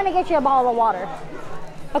 I'm gonna get you a bottle of water.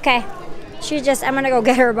 Okay. I'm gonna go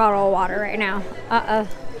get her a bottle of water right now.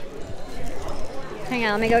 Hang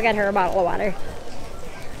on, let me go get her a bottle of water.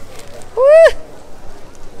 Woo!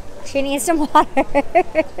 She needs some water.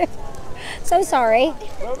 So sorry.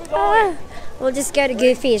 We'll just go to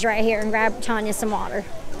Goofy's right here and grab Tanya some water.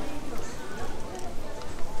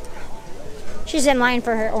 She's in line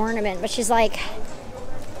for her ornament, but she's like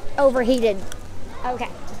overheated. Okay.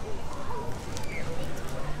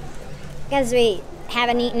 Because we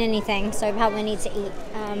haven't eaten anything, so we probably need to eat.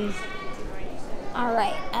 All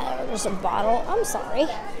right. There's a bottle. I'm sorry.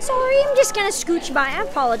 Sorry, I'm just going to scooch by. I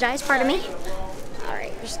apologize. Pardon me. All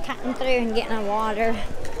right. Just cutting through and getting a water.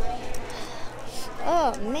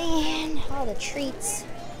 Oh man, all the treats.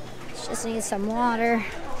 Just need some water.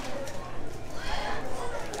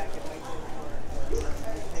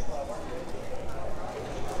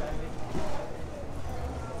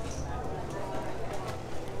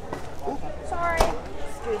 Sorry.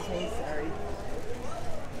 Excuse me, sorry.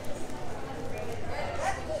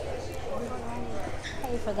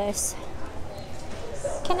 Pay for this.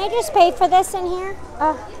 Can I just pay for this in here?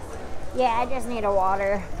 Yeah, I just need a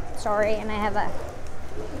water. Sorry, and I have a...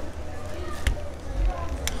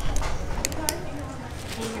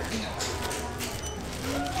 Hang on.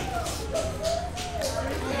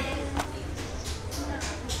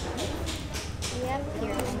 Yep,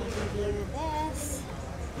 here, let me give you this.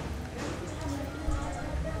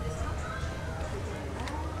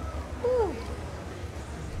 Ooh.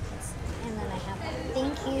 And then I have a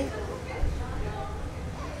thank you.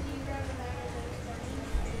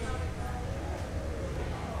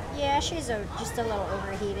 Yeah, she's just a little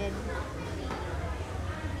overheated.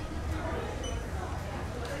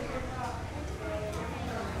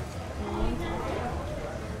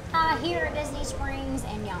 Here at Disney Springs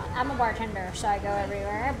and Yacht. I'm a bartender, so I go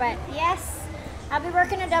everywhere. But yes, I'll be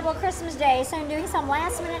working a double Christmas day, so I'm doing some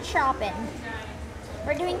last minute shopping.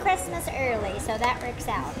 We're doing Christmas early, so that works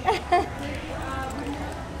out.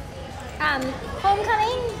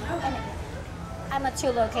 Homecoming, I'm at 2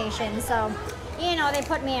 locations, so you know, they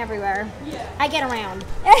put me everywhere. I get around.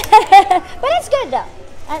 But it's good though.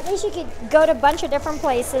 At least you could go to a bunch of different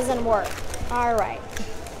places and work. All right.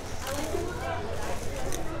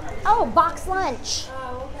 Oh, box lunch.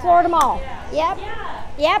 Florida Mall. Yep.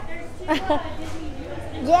 Yep.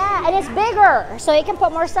 Yeah, and it's bigger, so you can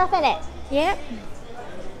put more stuff in it. Yep.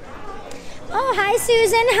 Oh, hi,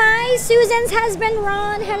 Susan. Hi, Susan's husband,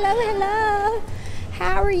 Ron. Hello, hello.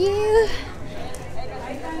 How are you?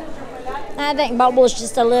 I think Bubble's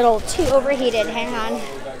just a little too overheated. Hang on.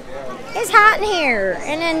 It's hot in here.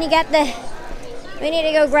 And then you got the... We need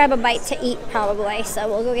to go grab a bite to eat, probably. So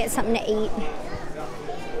we'll go get something to eat.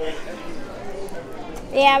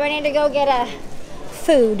 Yeah, we need to go get a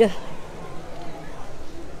food.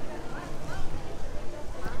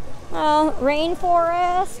 Well,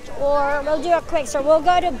 rainforest, or we'll do it quick. So we'll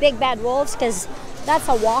go to Big Bad Wolves because that's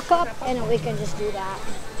a walk up, and we can just do that.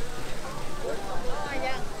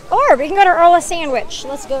 Or we can go to Earl's Sandwich.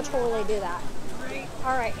 Let's go totally do that.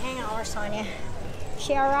 All right, hang on, where's Sonia?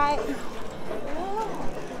 She all right?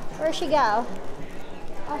 Where'd she go?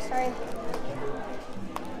 Oh, sorry.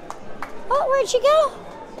 Oh, where'd she go?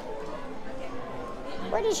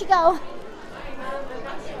 Where did she go?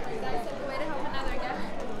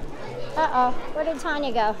 Uh-oh, where did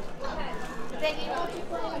Tanya go?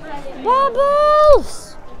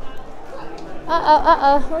 Bubbles!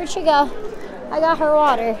 Uh-oh, where'd she go? I got her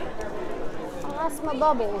water. I lost my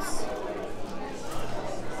Bubbles.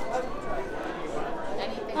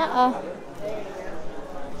 Uh-oh.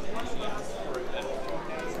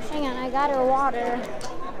 Hang on, I got her water.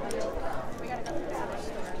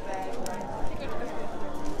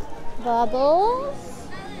 Bubbles?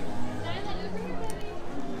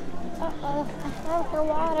 Uh-oh, I have her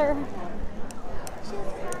water.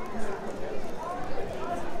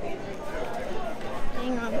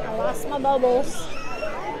 Hang on, I lost my Bubbles.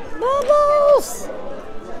 Bubbles!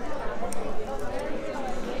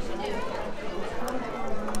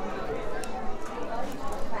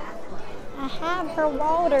 I have her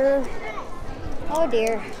water. Oh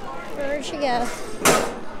dear, where'd she go?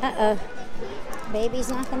 Uh-oh. Baby's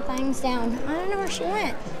knocking things down. I don't know where she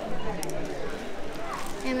went.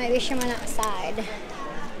 And maybe she went outside.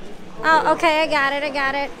 Oh, okay, I got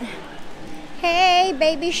it. Hey,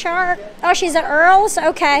 baby shark. Oh, she's at Earl's?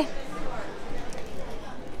 Okay.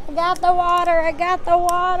 I got the water.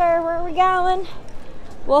 Where are we going?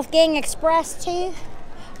 Wolfgang Express too.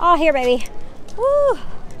 Oh, here, baby. Woo.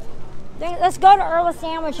 Let's go to Earl's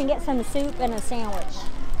Sandwich and get some soup and a sandwich.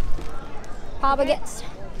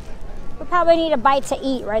 We probably need a bite to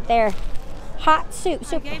eat right there. Hot soup.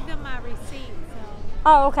 I gave them my receipt, so.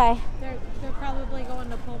 Oh, okay. They're probably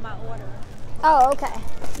going to pull my order. Oh, okay.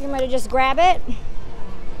 You might have just grab it.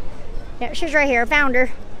 Yeah, she's right here. Found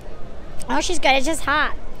her. Oh, she's good. It's just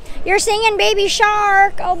hot. You're singing Baby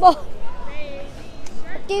Shark. Oh, boy.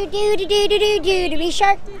 Do do do do do do do do be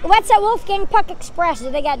shark. What's at Wolfgang Puck Express?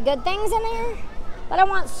 Do they got good things in there? But I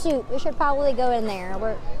want soup. We should probably go in there.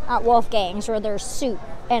 We're at Wolfgang's where there's soup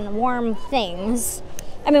and warm things.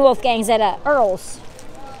 I mean Wolfgang's at Earl's.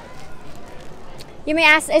 You may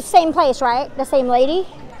ask, it's the same place, right? The same lady?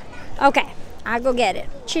 Okay, I'll go get it.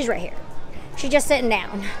 She's right here. She's just sitting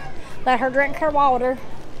down. Let her drink her water.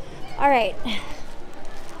 All right.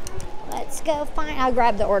 Let's go find. I'll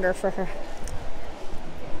grab the order for her.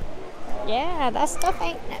 Yeah, that stuff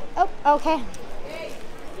ain't. Oh, okay.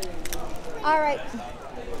 All right.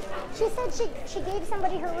 She said she gave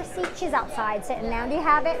somebody her receipt. She's outside sitting down. Do you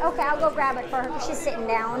have it? Okay, I'll go grab it for her. She's sitting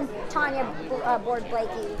down. Tanya Board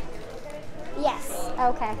Blakey. Yes.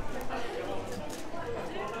 Okay.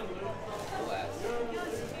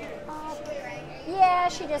 Yeah,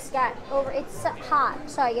 she just got over. It's hot,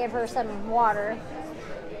 so I gave her some water.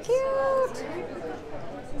 Cute.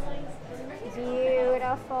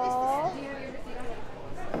 Beautiful.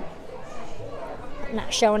 I'm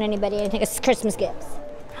not showing anybody anything. It's Christmas gifts.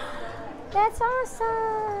 That's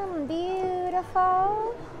awesome.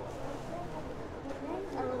 Beautiful.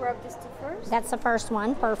 I'm gonna grab just the first. That's the first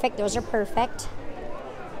one. Perfect. Those are perfect.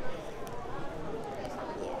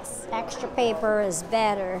 Yes. Extra paper is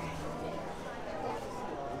better.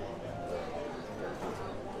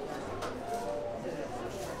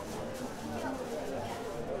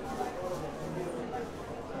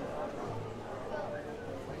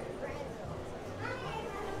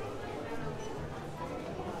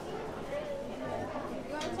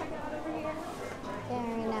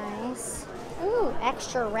 Very nice. Ooh,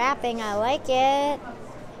 extra wrapping. I like it.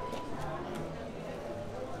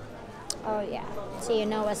 Oh, yeah. So you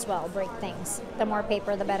know us well. Break things. The more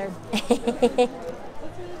paper, the better.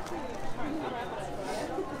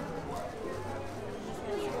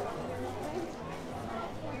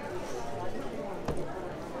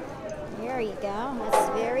 There you go. That's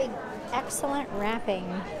very excellent wrapping.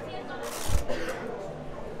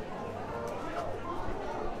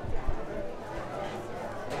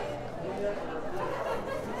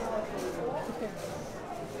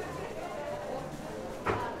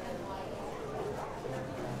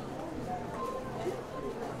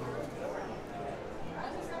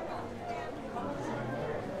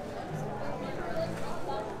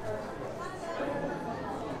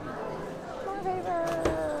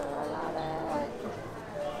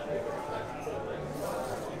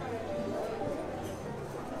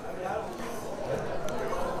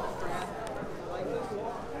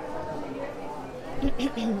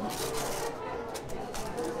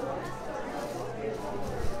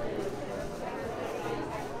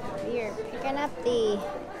 You're picking up the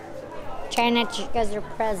trying not to because they're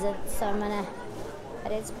presents, so I'm gonna,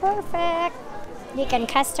 but it's perfect. You can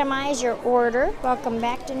customize your order. Welcome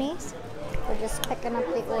back, Denise. We're just picking up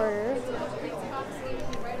the orders.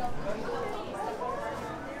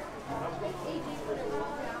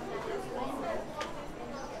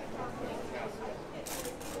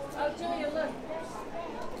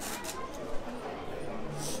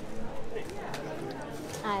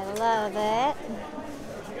 I love it.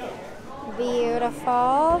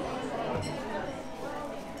 Beautiful.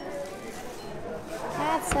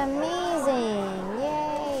 That's amazing.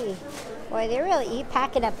 Yay. Boy, they really, you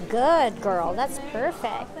pack it up good, girl. That's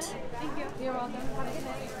perfect. Thank you. You're welcome. Have a good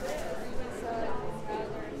night.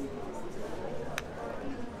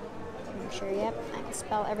 Make sure, yep, I can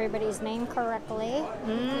spell everybody's name correctly.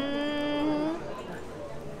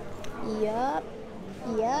 Yep.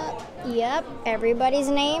 Everybody's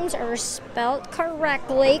names are spelled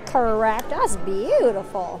correctly. Correct. That's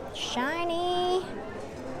beautiful. Shiny.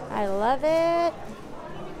 I love it.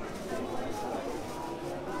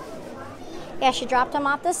 Yeah, she dropped them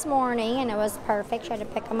off this morning and it was perfect. She had to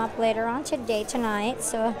pick them up later on tonight.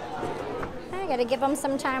 So I gotta give them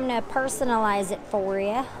some time to personalize it for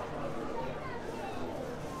you.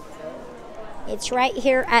 It's right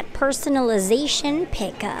here at Personalization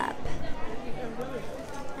Pickup.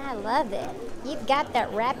 I love it. You've got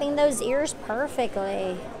that wrapping those ears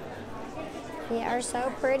perfectly. They are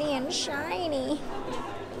so pretty and shiny.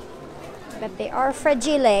 But they are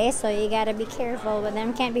fragile, so you gotta be careful with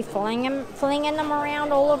them. Can't be flinging them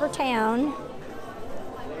around all over town.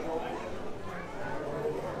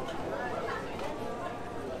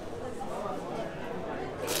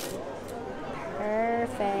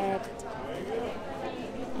 Perfect.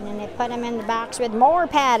 And then they put them in the box with more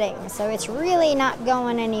padding, so it's really not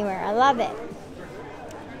going anywhere. I love it.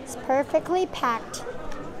 It's perfectly packed.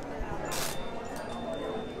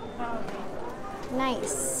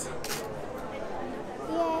 Nice.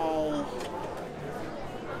 Yay.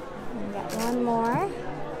 We got one more.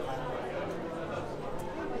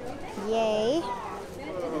 Yay.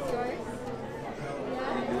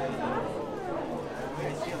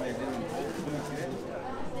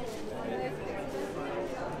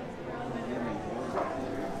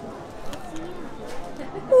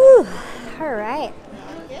 Whew. All right.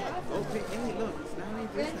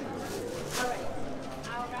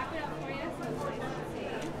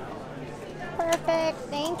 perfect.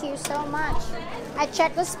 Thank you so much. I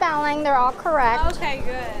checked the spelling. They're all correct. Okay,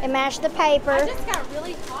 good. And matched the paper. I just got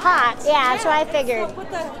really hot. Hot. Yeah, that's what I figured. So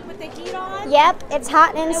with the heat on. Yep, it's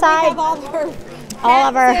hot inside. And we have all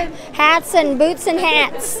of our hats and boots and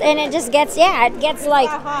hats, and it just gets, yeah, it gets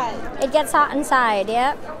like, it gets hot inside.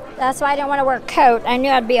 Yep. That's why I didn't want to wear a coat. I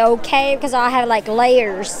knew I'd be okay because I'll have like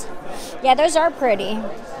layers. Yeah, those are pretty.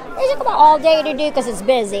 They took about all day to do because it's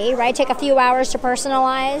busy, right? Take a few hours to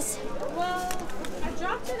personalize. Well, I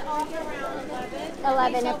dropped it off around 11.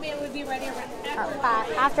 11. He told me it would be ready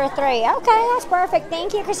After 3. Okay, that's perfect.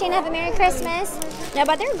 Thank you, Christina. Have a Merry Christmas. No,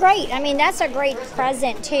 but they're great. I mean, that's a great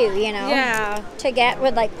present too, you know? Yeah. To get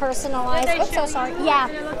with like personalized. Oops, so sorry. Yeah.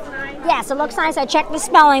 It looks nice. Yes, it looks nice. I checked the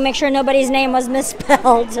spelling, make sure nobody's name was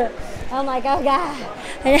misspelled. I'm like, oh God.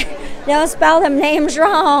 Don't spell them names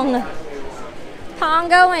wrong.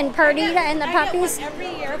 Pongo and Perdita and the puppies. I get one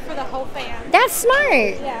every year for the whole family. That's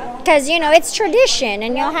smart. Yeah. Because, you know, it's tradition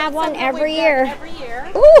and you'll have one every year. Every year.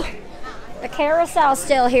 Ooh. The carousel's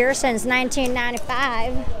still here since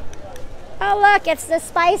 1995. Oh, look, it's the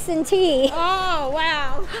spice and tea. Oh,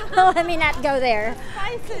 wow. Oh, let me not go there.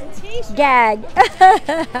 Spice and tea. Gag.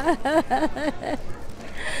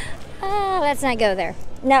 Oh, let's not go there.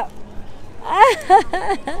 No.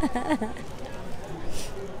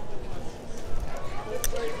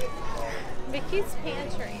 Vicky's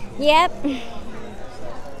Pantry. Yep.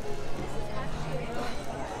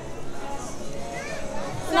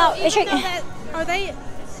 No, it should. Are they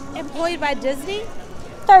employed by Disney?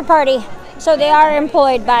 Third party. So they are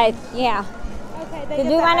employed by, yeah. Okay. If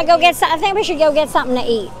we want to go get some, I think we should go get something to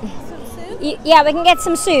eat. Some soup? Yeah, we can get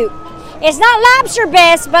some soup. It's not lobster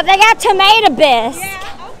bisque, but they got tomato bisque.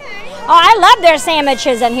 Yeah, okay. Oh, I love their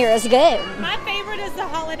sandwiches in here. It's good. My favorite is the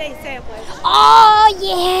holiday sandwich. Oh,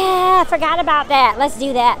 yeah. I forgot about that. Let's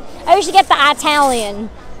do that. I usually get the Italian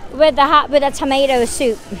with the tomato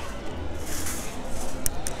soup.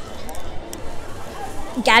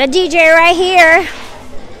 Got a DJ right here.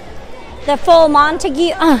 The full Montague.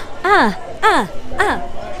 Yep.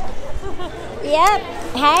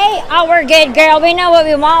 Hey, oh, we're good, girl. We know what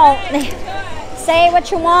we want. Say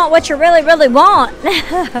what you want, what you really, really want.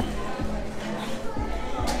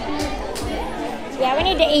 Yeah, we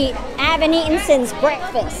need to eat. I haven't eaten since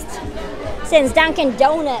breakfast. Since Dunkin'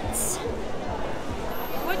 Donuts.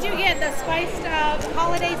 What'd you get? The spiced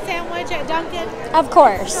holiday sandwich at Dunkin'? Of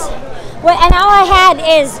course. Well, and all I had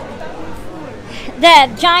is the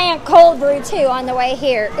giant cold brew too on the way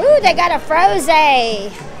here. Ooh, they got a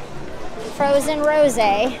frozen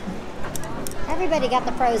rosé. Everybody got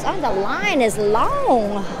the frozen. Oh, the line is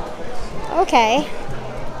long. Okay.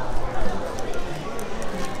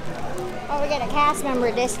 Oh, we get a cast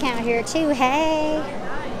member discount here too. Hey.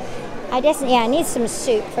 I need some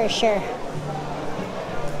soup for sure.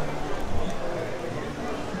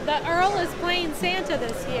 The Earl is playing Santa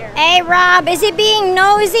this year. Hey, Rob, is he being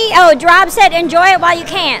nosy? Oh, Rob said enjoy it while you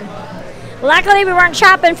can. Luckily, we weren't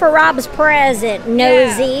shopping for Rob's present.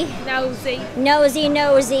 Nosy. Yeah, Nosy. Don't be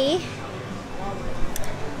nosy.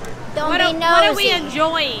 What are we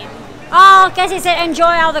enjoying? Oh, because he said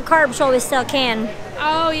enjoy all the carbs while we still can.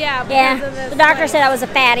 Oh, yeah. Yeah, the doctor said I was a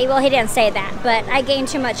fatty. Well, he didn't say that, but I gained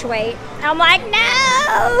too much weight. I'm like,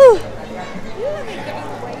 no! You haven't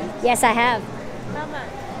gained weight? Yes, I have. How much?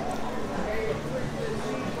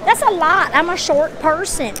 That's a lot. I'm a short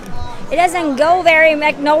person. It doesn't go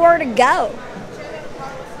like nowhere to go.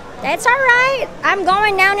 That's all right. I'm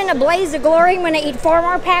going down in a blaze of glory. I'm going to eat 4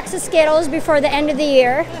 more packs of Skittles before the end of the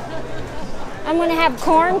year. I'm going to have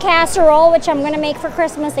corn casserole, which I'm going to make for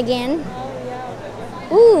Christmas again.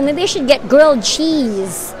 Ooh, maybe I should get grilled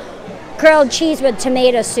cheese. Grilled cheese with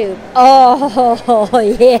tomato soup. Oh,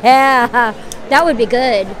 yeah. That would be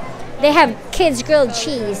good. They have kids grilled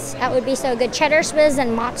cheese. That would be so good. Cheddar Swiss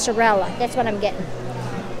and mozzarella. That's what I'm getting.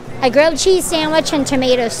 A grilled cheese sandwich and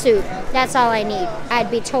tomato soup. That's all I need.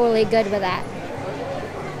 I'd be totally good with that.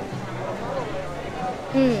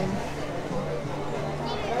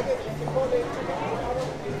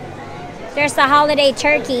 There's the holiday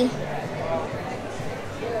turkey.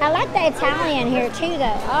 I like the Italian here too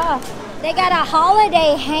though. Oh, they got a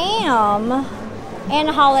holiday ham and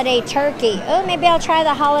a holiday turkey. Oh, maybe I'll try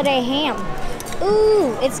the holiday ham.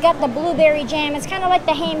 Ooh, it's got the blueberry jam. It's kind of like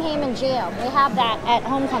the ham and jam. We have that at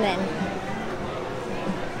homecoming.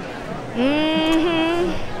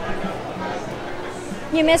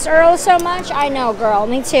 You miss Earl's so much? I know, girl.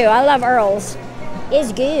 Me too. I love Earl's.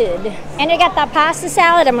 It's good. And they got the pasta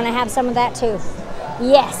salad. I'm going to have some of that too.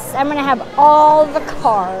 Yes, I'm going to have all the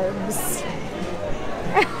carbs.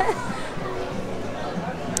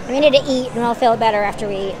 We need to eat and we'll feel better after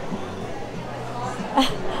we eat.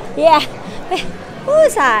 Yeah,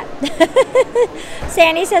 Who's hot?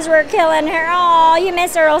 Sandy says we're killing her. Oh, you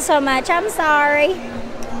miss Earl so much. I'm sorry.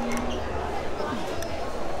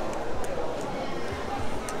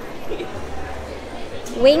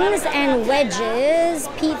 Wings and wedges,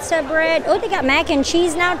 pizza bread. Oh, they got mac and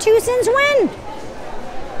cheese now too. Since when?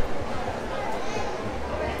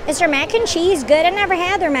 Is their mac and cheese good? I never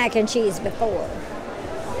had their mac and cheese before.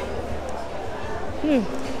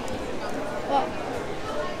 Well,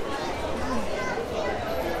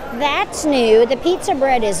 that's new. The pizza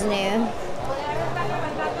bread is new.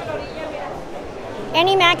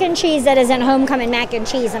 Any mac and cheese that isn't homecoming mac and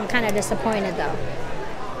cheese, I'm kind of disappointed though.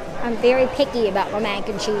 I'm very picky about my mac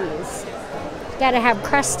and cheese. Gotta have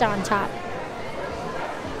crust on top.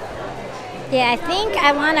 Yeah, I think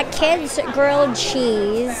I want a kid's grilled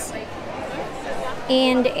cheese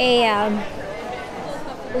and a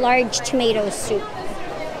large tomato soup.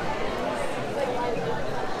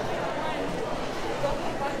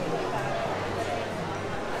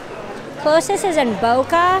 Closest is in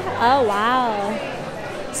Boca. Oh, wow.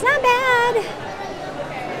 It's not bad.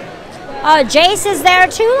 Oh, Jace is there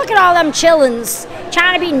too. Look at all them chillins.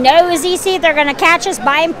 Trying to be nosy, see if they're going to catch us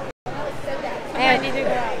by him. I need to go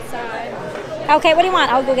outside. Okay, what do you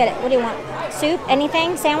want? I'll go get it. What do you want? Soup?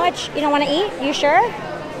 Anything? Sandwich? You don't want to eat? You sure?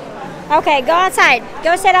 Okay, go outside.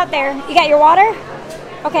 Go sit out there. You got your water?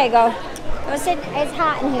 Okay, go. Go sit. It's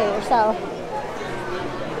hot in here, so.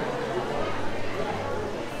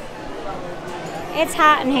 It's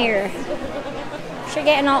hot in here. You're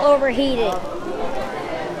getting all overheated.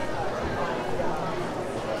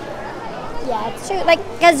 Yeah, it's true. Like,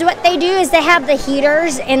 because what they do is they have the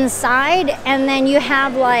heaters inside, and then you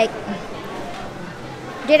have like.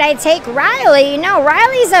 Did I take Riley? No,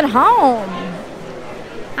 Riley's at home.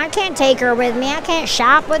 I can't take her with me. I can't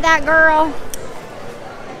shop with that girl.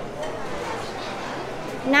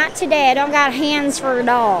 Not today. I don't got hands for a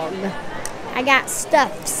dog. I got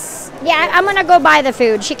stuffs. Yeah, I'm going to go buy the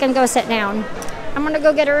food. She can go sit down. I'm going to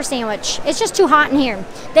go get her a sandwich. It's just too hot in here.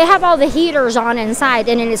 They have all the heaters on inside,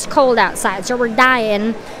 and it is cold outside, so we're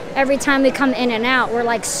dying. Every time we come in and out, we're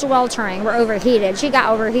like sweltering. We're overheated. She got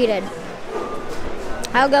overheated.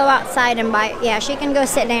 I'll go outside and buy. Yeah, she can go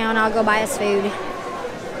sit down. I'll go buy us food.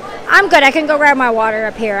 I'm good. I can go grab my water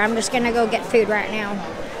up here. I'm just going to go get food right now.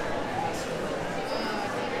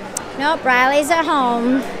 Nope, Riley's at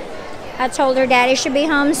home. I told her Daddy should be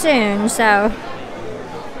home soon, so.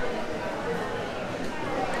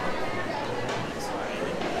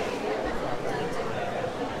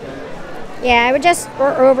 Yeah,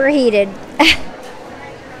 we're overheated.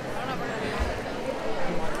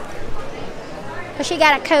 But she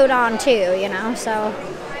got a coat on too, you know, so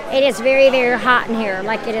it is very, very hot in here.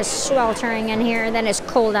 Like it is sweltering in here, and then it's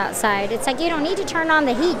cold outside. It's like you don't need to turn on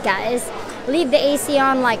the heat, guys. Leave the AC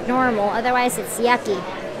on like normal, otherwise it's yucky.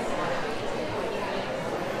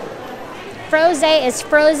 Frosé is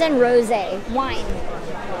frozen rosé wine.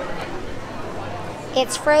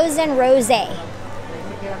 It's frozen rosé.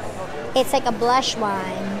 It's like a blush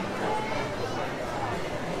wine.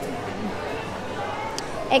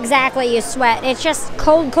 Exactly, you sweat. It's just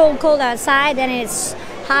cold, cold, cold outside, then it's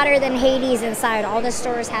hotter than Hades inside. All the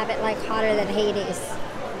stores have it like hotter than Hades.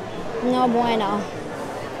 No bueno.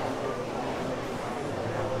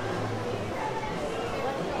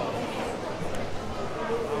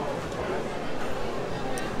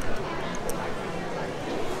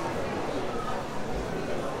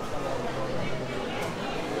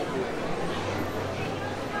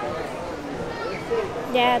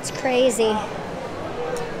 Yeah, it's crazy.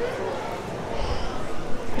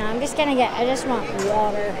 No, I'm just gonna I just want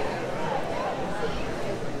water.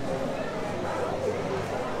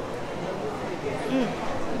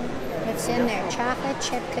 What's in there? Chocolate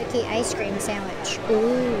chip cookie ice cream sandwich.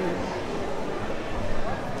 Ooh.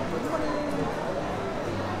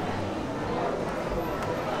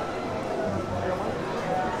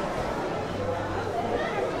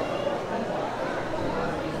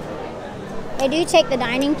 They do take the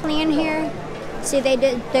dining plan here. See, they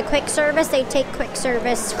did the quick service. They take quick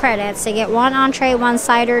service credits. They get one entree, one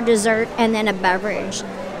cider, dessert, and then a beverage.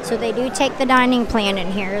 So they do take the dining plan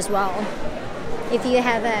in here as well. If you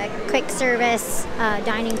have a quick service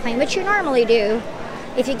dining plan, which you normally do,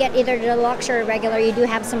 if you get either deluxe or regular, you do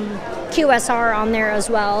have some QSR on there as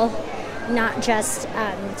well, not just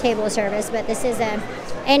table service. But this is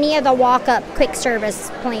any of the walk-up quick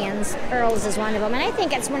service plans. Earl's is one of them, and I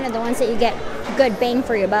think it's one of the ones that you get good bang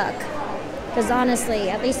for your buck. Because honestly,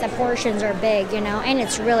 at least the portions are big, you know, and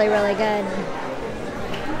it's really, really good.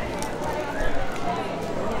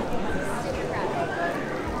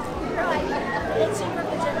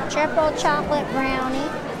 Triple chocolate brownie.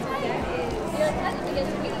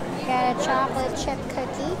 Got a chocolate chip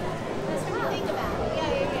cookie.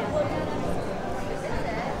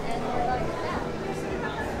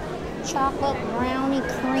 Chocolate brownie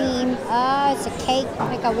cream. Oh, it's a cake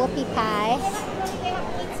like a whoopie pie.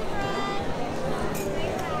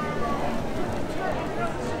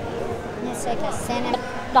 It's like a cinnamon.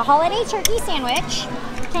 The holiday turkey sandwich.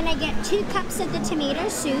 Can I get 2 cups of the tomato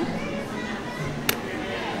soup?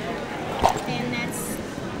 And that's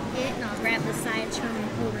it. And I'll grab the sides from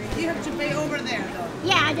over here. You have to pay over there, though.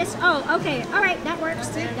 Yeah, I just, oh, okay. All right, that works.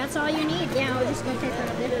 That's all you need. Yeah, I'll just go take care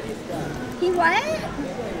of it. He what?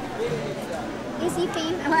 Is he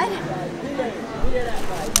famous? What?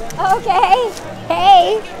 Okay.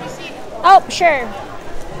 Hey. Oh, sure.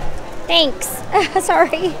 Thanks.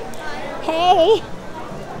 Sorry. Hey.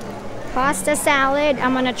 Pasta salad.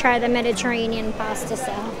 I'm going to try the Mediterranean pasta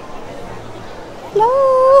salad.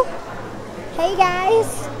 Hello. Hey,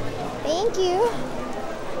 guys. Thank you.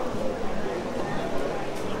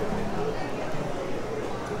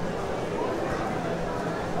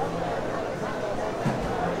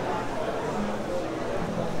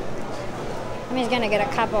 I'm just gonna get a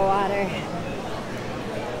cup of water.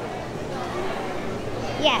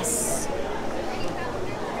 Yes.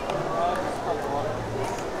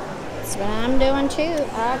 That's what I'm doing too.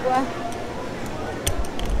 Agua.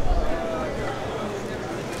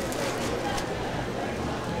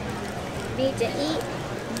 Need to eat.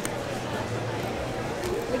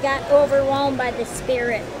 We got overwhelmed by the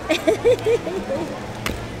spirit.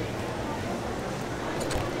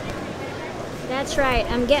 That's right,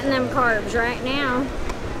 I'm getting them carbs right now.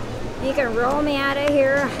 You can roll me out of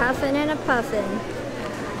here huffing and a puffing.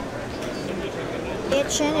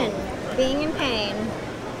 Itching and being in pain.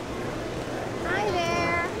 Hi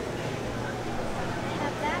there.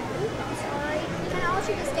 Have that? Oops, I'm sorry. Can I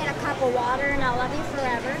also just get a cup of water and I'll love you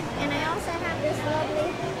forever? And I also have this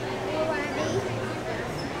lovely OID.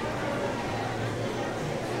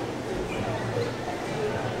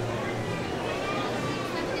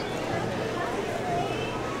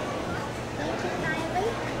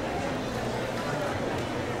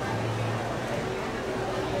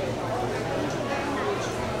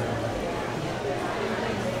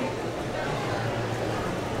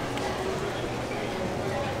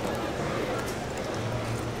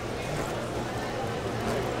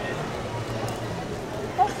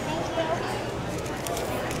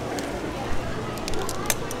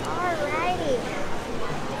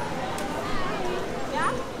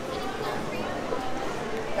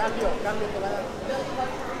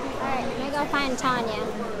 Alright, let me go find Tanya.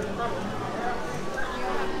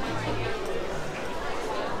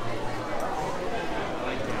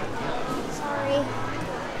 Sorry.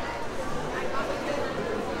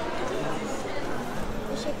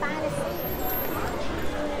 Did she find a seat?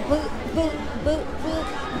 Boot, boot, boot, boot,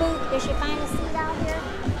 boot. Did she find a seat out here?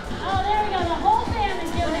 Oh, there we go. The whole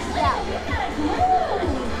family's doing it. Yeah.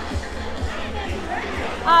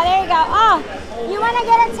 Oh, there you go. Oh. You want to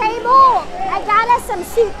get a table? I got us some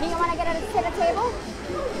soup. Do you want to get a table?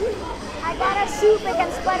 I got a soup. We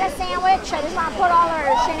can split a sandwich. I just want to put all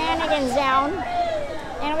our shenanigans down.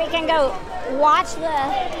 And we can go watch the...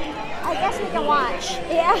 I guess we can watch.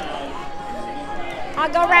 Yeah. I'll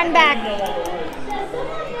go run back.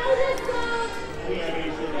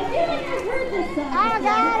 Oh,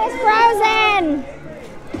 God, it's frozen.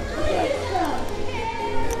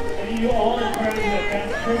 You all are part of the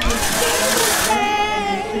best Christmas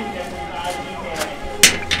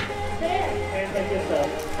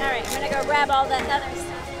Alright, I'm gonna go grab all that other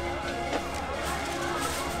stuff.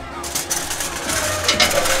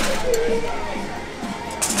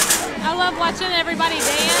 I love watching everybody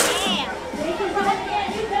dance. Yeah.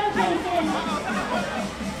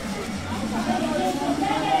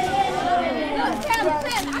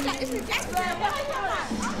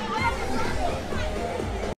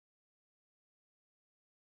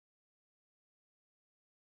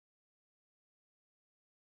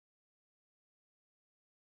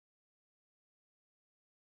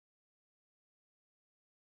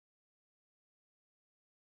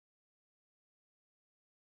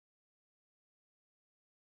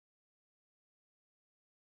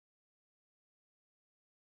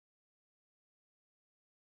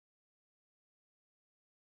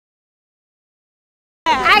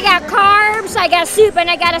 I got carbs, I got soup, and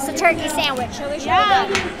I got us a turkey sandwich. So we should go. I'll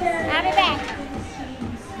be back.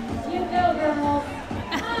 You go, girl.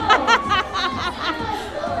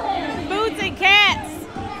 Boots and cats.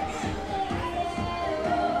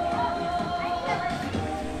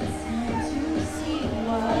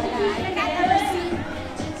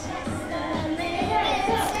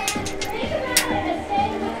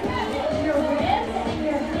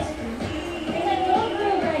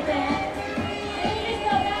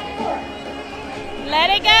 Let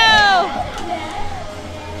it go.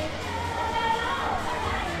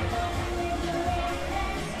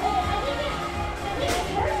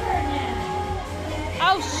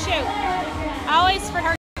 Oh shoot. I always forget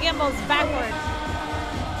her gimbals backwards.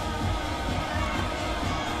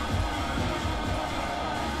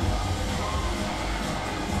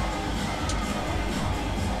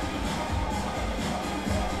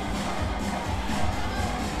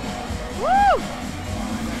 Woo!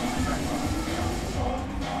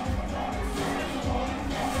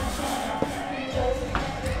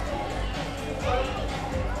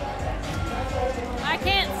 I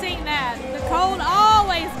can't sing that. The cold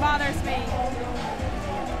always bothers me.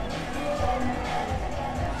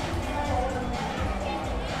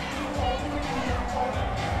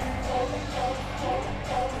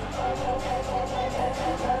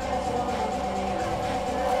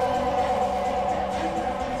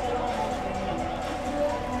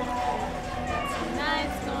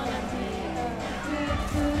 Tonight's gonna be a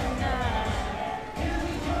good night.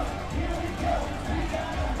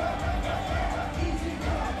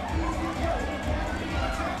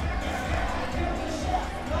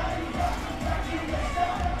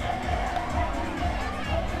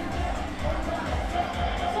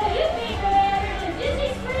 So you've been going to Disney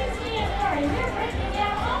Springs Dance Party. We're breaking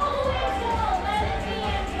down all the way till 11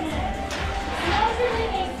 p.m. tonight. Those are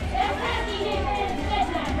leaving. That's not DJ Brandon's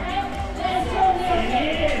bedtime, right? That is totally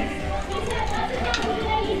okay. He said lots of times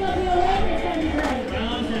today he's going to be awake at 7:30.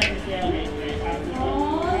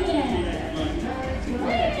 Oh, yeah.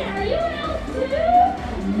 Wait a minute, are you an elf too?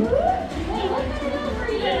 Wait, what kind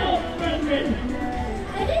of elf are you?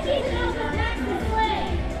 I think he's an elf that knocks the sleigh.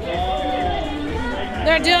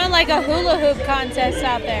 They're doing like a hula hoop contest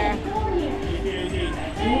out there.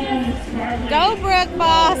 Go, Brooke,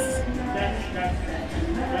 boss.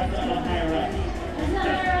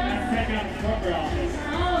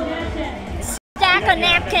 Stack of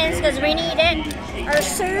napkins because we need it. Our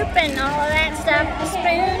soup and all of that stuff.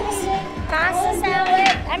 Spoons, pasta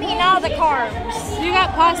salad. I mean all the carbs. You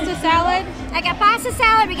got pasta salad? I got pasta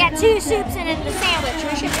salad. We got 2 soups and the sandwich.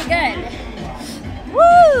 We should be good.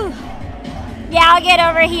 Woo! Yeah, I'll get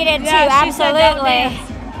overheated too. Yeah, she said don't Absolutely.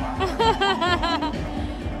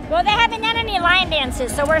 Well, they haven't done any line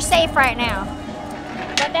dances, so we're safe right now.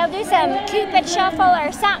 But they'll do some Cupid shuffle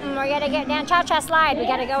or something. We're gonna get down Cha-Cha Slide. We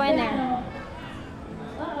gotta go in there.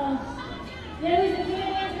 There's a few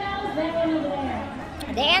dance battles, that one over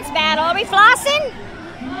there. Dance battle. Are we flossing?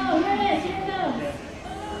 Oh, here it is. Here it goes.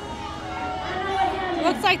 I don't know what time it is.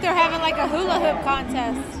 Looks like they're having like a hula hoop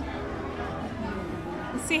contest.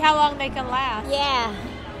 Let's see how long they can last. Yeah.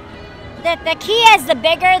 The key is the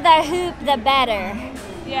bigger the hoop, the better.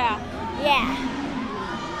 Yeah. Yeah.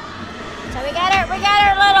 So we got our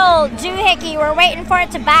little doohickey. We're waiting for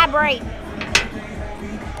it to vibrate.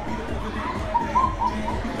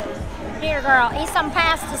 Here, girl, eat some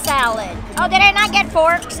pasta salad. Oh, did I not get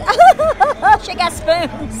forks? She got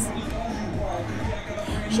spoons.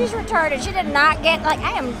 She's retarded. She did not get, like,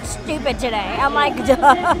 I am stupid today. I'm like, duh.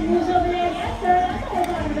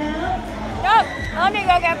 Nope, let me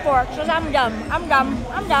go get forks because I'm dumb. I'm dumb.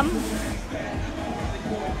 I'm dumb.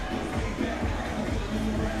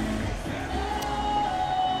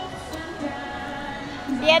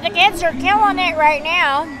 Yeah, the kids are killing it right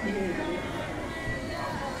now.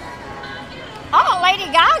 Oh, Lady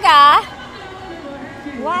Gaga.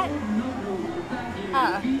 What?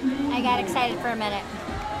 Oh, I got excited for a minute.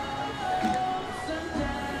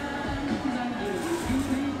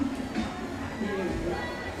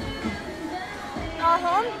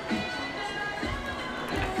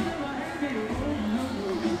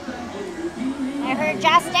 I heard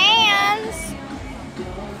Just Dance.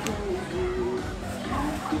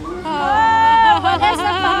 Oh, what does the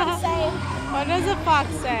fox say? What does the fox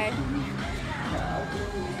say?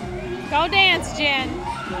 Go dance, Jen. Look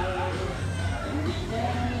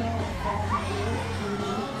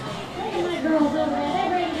at my girls over there. They're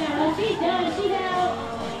ready now. She's done. She's out.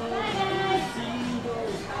 Bye, guys.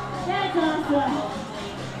 That's awesome.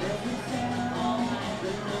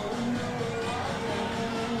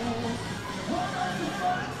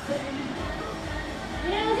 You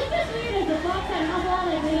know, is it just weird as the fox had an awful lot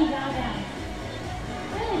like Lady Gaga?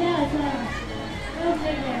 It really does, Go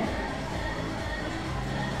figure.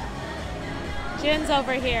 Jen's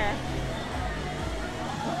over here.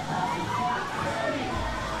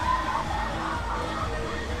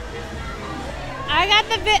 I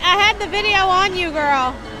had the video on you,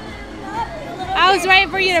 girl. I was waiting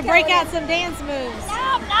for you to break out some dance moves.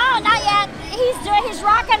 No, not yet. He's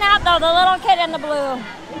rocking out though, the little kid in the blue.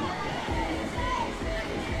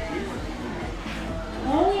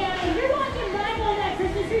 Oh yeah, if you're watching Michael that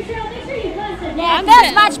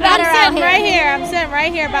feels much better I'm out sitting right here. I'm sitting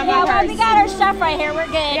right here by my Yeah, well, purse. we got our stuff right here. We're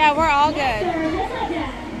good. Yeah, we're all good. We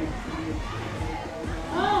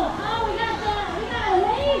got a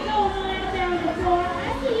wave going on out there on the floor. I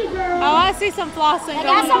see you, girls. Oh, I see some flossing I going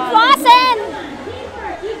got some on. flossing.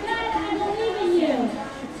 Teamwork, you guys, I believe in you.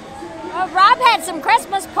 Oh, Rob had some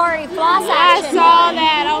Christmas party floss I action. saw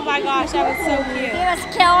that. Oh my gosh, that was so cute. He was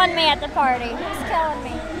killing me at the party. He was killing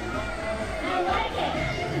me. I like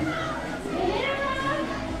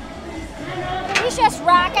it. He's just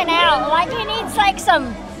rocking out like he needs like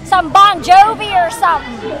some Bon Jovi or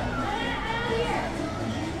something.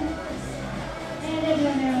 And they're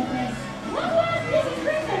doing their own thing. What? This is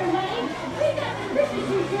Chris, everybody. We got the Christmas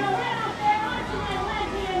tree show right off there onto that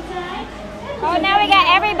left-hand side. Oh, now we got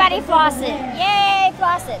everybody flossing. Yay,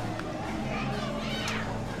 flossing.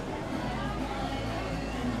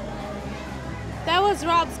 That was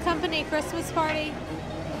Rob's company Christmas party.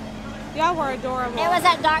 Y'all were adorable. It was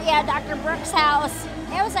at Dr. Brooks' house.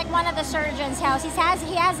 It was like one of the surgeon's house. He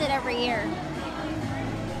has it every year.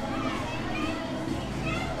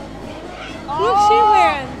 What's she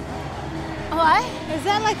wearing? What? Is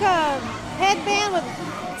that like a headband with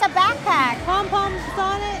It's a backpack. pom-poms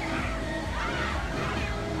on it?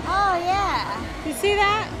 Oh, yeah. You see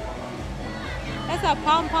that? That's a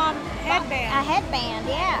pom-pom headband. A headband,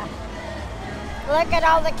 yeah. Look at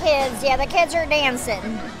all the kids. Yeah, the kids are dancing.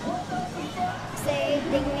 Say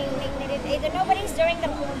ding, ding, ding, ding, ding. Either nobody's doing the,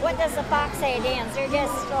 what does the fox say dance? They're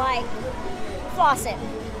just like flossing.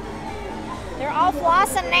 They're all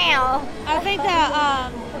flossing now. I think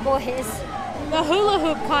The boys. the hula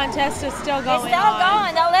hoop contest is still going It's still on.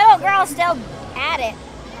 going. The little girl's still at it.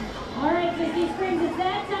 All right, Christy Springs, it's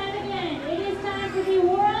that time again. It is time for the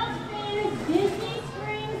World's Famous Disney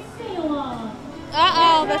Springs Sing-Along.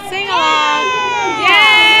 Uh-oh, the sing-along.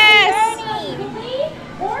 Yes! Complete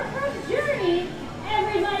or from Journey,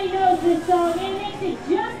 everybody knows this song. It makes it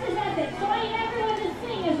just as epic. So I need everyone to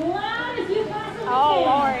sing as loud as you possibly Oh, can.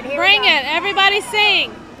 Lord. Here Bring we go. it. Everybody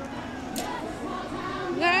sing.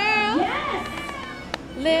 Girl, Yes!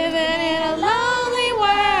 living in a lonely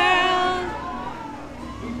world.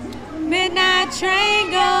 Midnight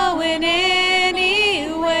train going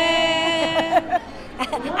anywhere.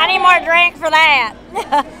 I need more drink for that.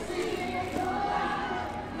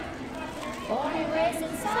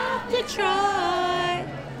 Detroit.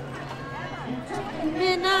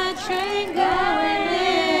 Midnight train going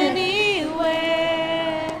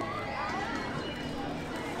anywhere.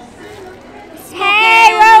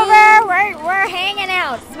 Hey, Rover, we're hanging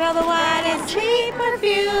out. Smell the wine and cheap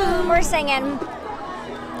perfume. We're singing.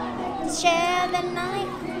 Share the night.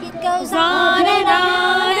 It goes On and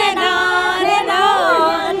on and on and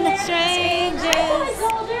on. Soldiers! Strangers.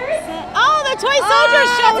 Oh, the toy soldiers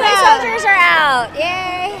Oh, showed toy up. soldiers are out.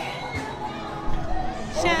 Yay.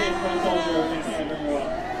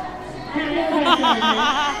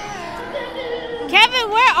 Kevin,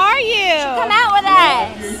 where are you? Come out with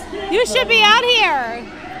us. You should be out here.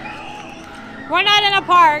 We're not in a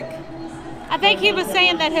park. I think he was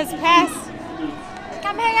saying that his pass.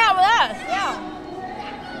 Come hang out with us. Yeah.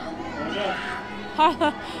 Ha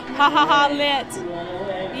ha ha lit.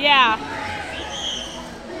 Yeah.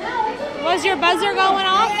 Was your buzzer going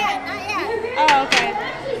off? Not yet. Oh, okay.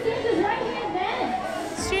 Actually, Santa's right here at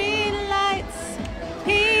bed. Street lights,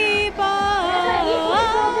 people. That's right, these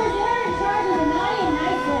toy soldiers, they're in charge of the naughty and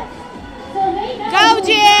nice list. So they know Go,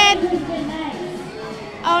 Jen! who's been nice.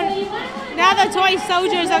 Oh, So you might want to now the toy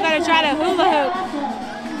soldiers are going to try to hula hoop.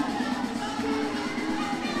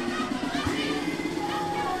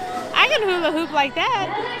 I can hula hoop like that.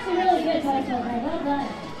 That was actually really good, toy soldier. Well done.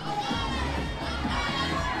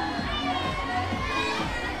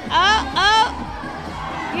 Oh, oh.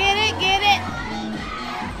 Get it, get it.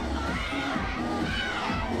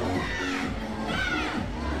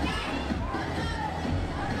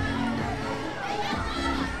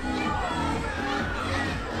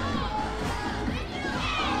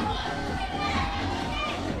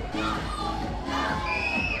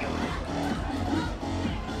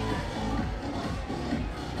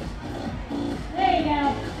 There you go.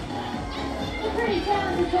 A pretty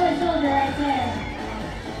talented toy soldier right there.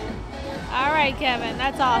 All right, Kevin,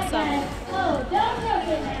 that's awesome. Okay. Oh, don't rock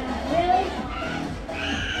it now. Really?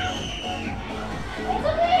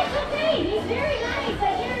 It's okay. He's very nice. I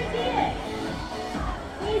guarantee it.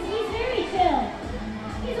 He's very chill.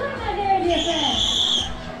 He's one of my very dear friends.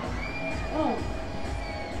 Oh.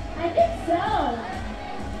 I think so.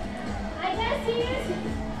 I guess he is.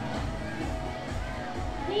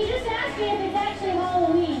 He just asked me if it's actually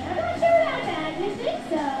Halloween. I'm not sure about that. You think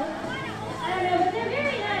so? I don't know, but they're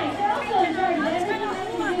very nice. They're also in charge of everything that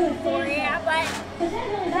to do with Santa. Yeah, but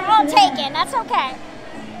all taken. That's okay.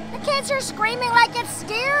 The kids are screaming like it's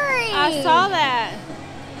scary. I saw that.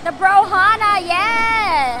 The Ohana,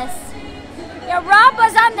 yes. Yeah, Rob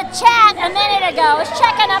was on the chat a minute ago. Was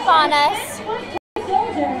checking up on us.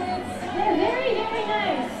 They're very, very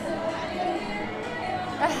nice.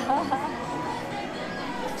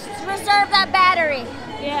 Just reserve that battery.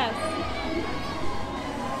 Yes.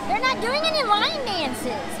 They're not doing any line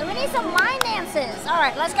dances. So we need some line dances. All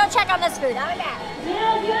right, let's go check on this food. How we got? You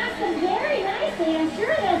know, if you ask them very nicely, I'm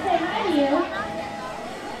sure they'll say hi to you.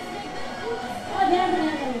 Oh,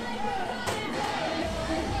 definitely.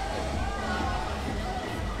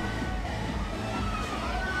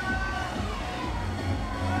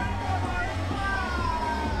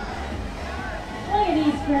 Look at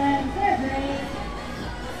these friends. They're great.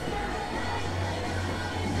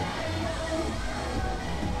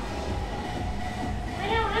 I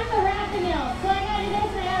know, I'm the rapping elf, so I gotta do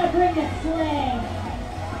this and I gotta bring the sleigh.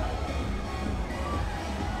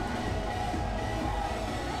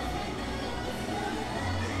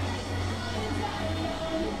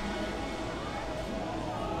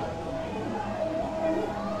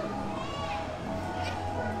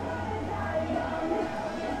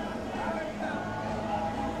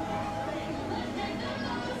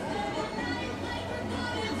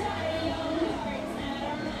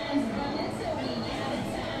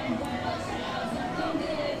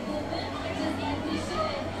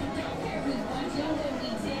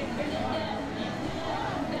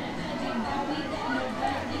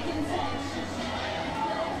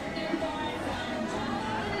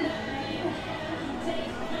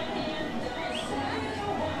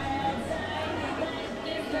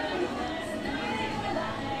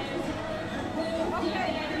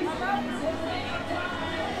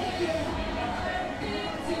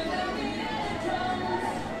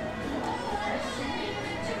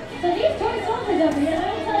 So these toy soldiers over here,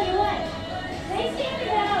 let me tell you what, they stand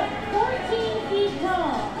about 14 feet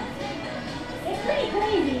tall. It's pretty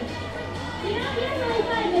crazy. You know, you don't really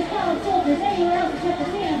find this tall soldiers anywhere else except for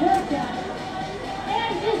Santa's workshop.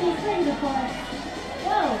 And Disney Springs, of course.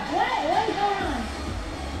 Whoa, what is going on?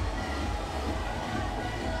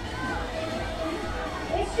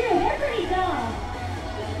 It's true, they're pretty tall.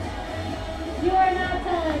 You are not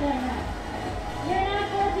taller than that. You're not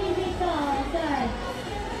 14 feet tall, I'm sorry.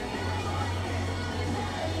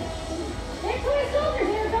 They're toy soldiers,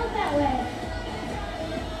 they were built that way.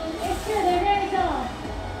 It's true, they're very tall.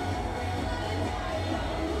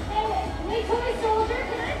 Hey, toy soldier,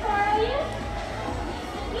 can I borrow you?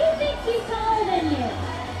 He thinks he's taller than you.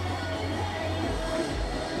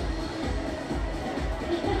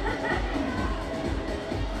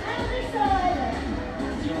 I don't think so either.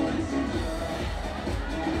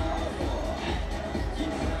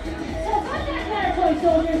 So fun fact about our toy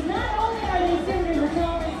soldiers, not only are they super duper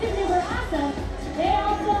tall and super duper awesome, they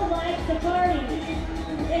also like to party.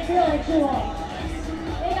 It's really cool.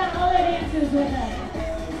 They got all their dancers with them.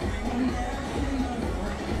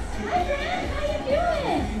 Hi Brad, how you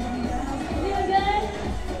doing? You doing good?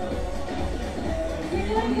 You're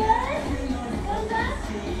doing good? Thumbs up?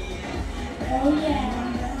 Oh yeah.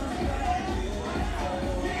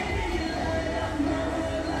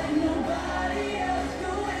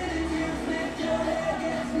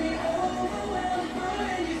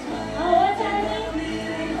 Oh, what's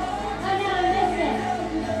happening? Oh no, I missed it.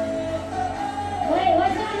 Wait,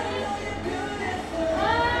 what's happening?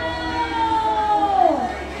 Oh!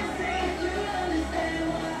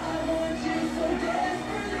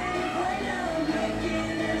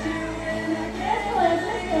 This was.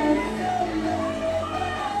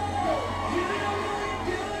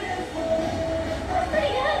 That's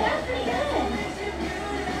pretty good, that's pretty good.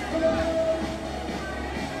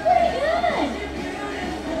 Pretty good.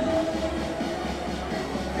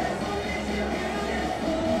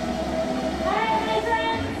 Alright, my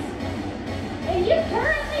friends. If you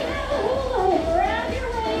currently have a hula hoop around your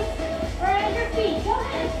waist or at your feet, go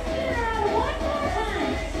ahead and spin it around one more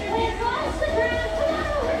time. When it falls to the ground, come on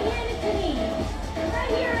over and hand it to me.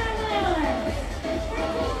 Right here on my arm. Can I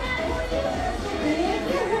hold that for you? Thank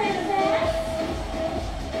you, Princess.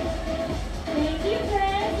 Thank you,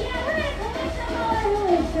 friends. Yeah, we're going to collect some all our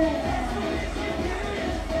hula hoops right now.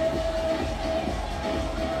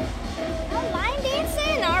 Oh, line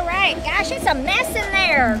dancing? All right. Gosh, it's a mess in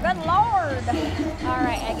there. Good Lord. All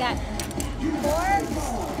right, I got fork.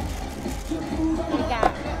 We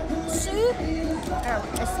got soup. Or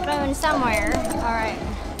a spoon somewhere. All right.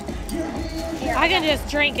 Here. I can just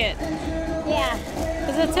drink it. Yeah.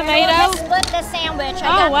 Is it We'll tomato? just split the sandwich. I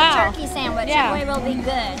Oh, got wow. the turkey sandwich. Yeah. That way will be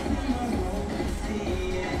good.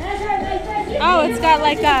 That's right, my friends. You Oh, can it's do got it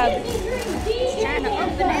like with a the Disney Dream. Trying to open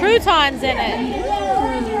croutons in it.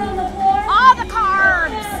 All the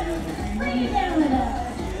carbs.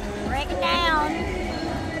 Break it down.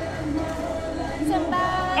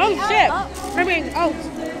 Somebody. Oh shit! Oh. I mean, oh,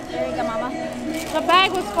 There you go, Mama. the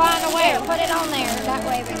bag was flying away. Here, put it on there. That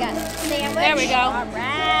way we got sandwich. There we go. All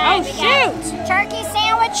right. Oh, we got shoot. turkey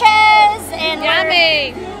sandwiches and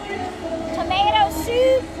Yummy. tomato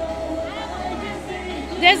soup.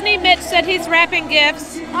 Disney Mitch said he's wrapping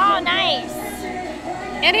gifts. Oh, nice.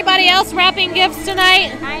 Anybody else wrapping gifts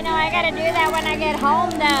tonight? I know I gotta do that when I get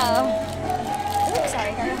home, though. Oops,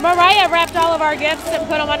 sorry, girl. Mariah wrapped all of our gifts and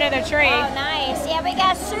put them under the tree. Oh, nice. Yeah, we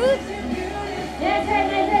got soup.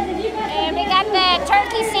 And we got the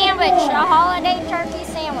turkey sandwich, a holiday turkey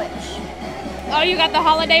sandwich. Oh, you got the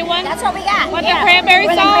holiday one? That's what we got. With yeah. the cranberry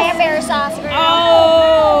With sauce? the cranberry sauce, girl.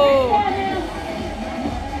 Oh.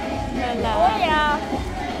 Oh, yeah.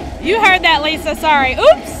 You heard that, Lisa. Sorry.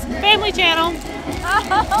 Oops. Family channel.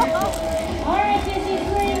 Alright, Disney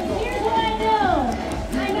Springs, here's what I know.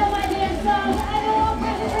 I know my damn songs, I know all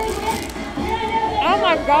presentations, and I know that Oh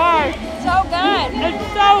my gosh. So good. It's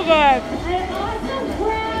so good. I'm awesome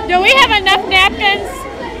proud. Do we have enough napkins?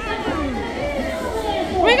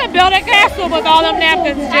 We could build a castle with all them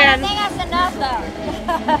napkins, I don't Jen. think that's enough, though.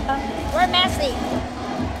 We're messy.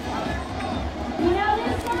 You know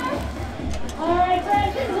this one? Alright,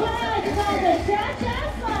 friends, this is what I like to call the cha-cha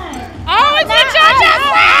slide. Oh, it's a cha-cha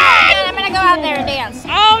slide! I'm going to go out there and dance.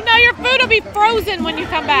 Oh no, your food will be frozen when you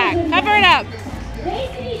come back. Cover it up.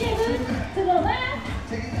 Face DJ boots to the left.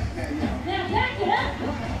 Now back it up.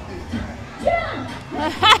 Jump!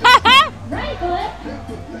 Right foot.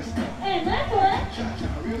 And left foot.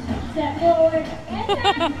 Step forward and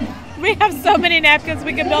back. We have so many napkins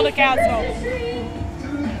we can build a castle.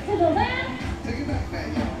 To the left.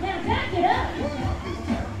 Now back it up.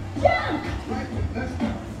 Jump!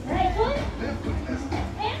 Right foot.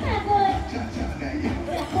 And left foot.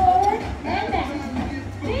 Step forward and back.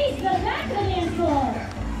 Face the back of the dance floor.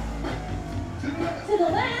 To the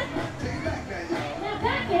left. Now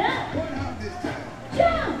back it up.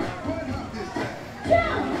 Jump!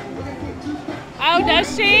 Jump! Oh, does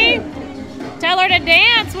she? Tell her to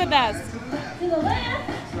dance with us. To the left.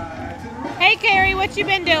 Hey, Carrie, what you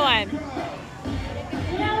been doing?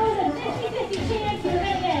 You know, it was a 50-50 chance you're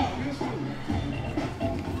gonna get.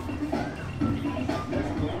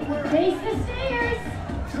 Face the stairs.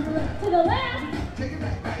 To the left.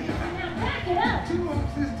 Now back it up.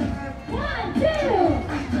 1, 2.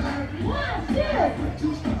 1, 2.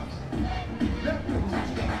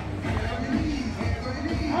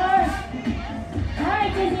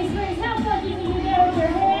 Alright, Disney Springs, how funky can you get with your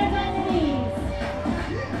hands on your knees?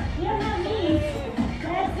 You don't have knees.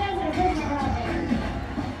 That sounds like a personal problem.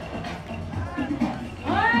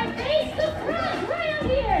 Alright, face the front, right up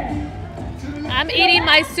here. I'm eating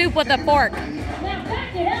my soup with a fork. Now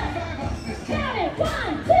back it up. Count it.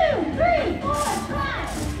 1, 2, 3, 4,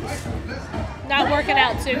 5. Not working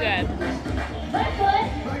out too good. Left foot.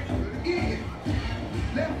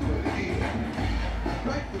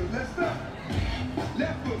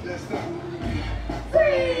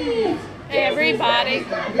 Freeze. Everybody.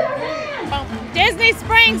 Clap your hands. Oh, Disney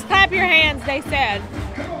Springs, clap your hands, they said.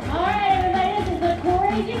 Alright, everybody, this is the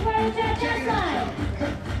crazy part of the cha-cha slide.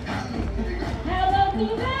 How low can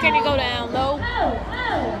you go? Can you go down low? Oh.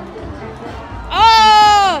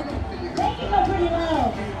 Oh! They can go pretty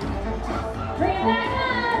low. Bring it back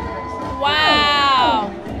up.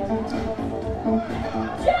 Wow.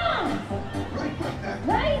 Jump.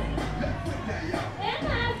 Right. And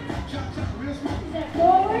left. Step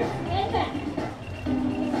forward and back.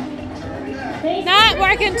 Face Not the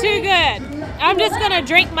working too good. I'm just gonna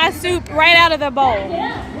drink my soup right out of the bowl. Back it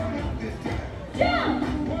up. Jump.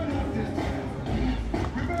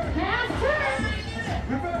 Half turn.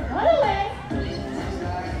 Other way.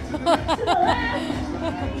 To the left.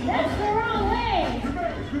 That's the wrong way.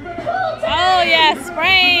 Full turn. Oh yeah,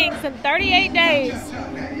 Springs in 38 days.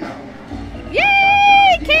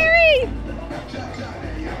 Yay, Carrie!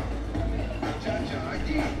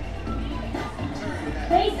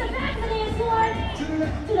 Face the back of the dance floor.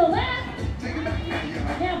 To the left.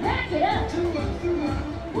 Now back it up.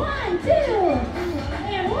 1, 2.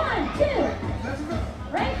 And 1, 2.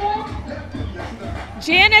 Right foot.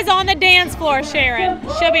 Jen is on the dance floor, Sharon.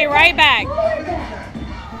 She'll be right back. Forward back.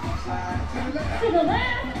 To the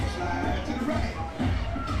left.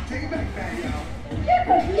 You're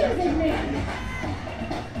confusing me.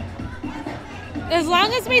 As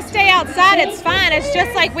long as we stay outside, it's fine. It's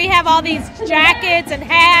just like we have all these jackets and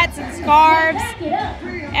hats and scarves. Back it up.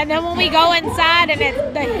 And then when we go inside and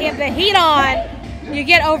it's the heat on, you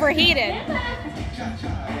get overheated. And left.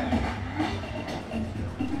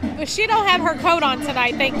 She don't have her coat on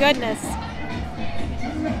tonight, thank goodness.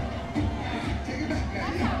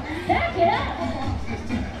 Back it up.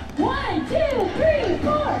 1, 2, 3,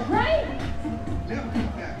 4. Right.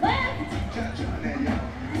 Left.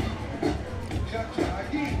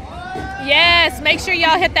 Yes, make sure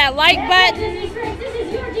y'all hit that like button. This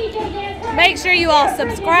is your DJ dance. Make sure you all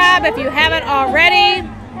subscribe if you haven't already.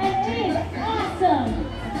 And it is awesome.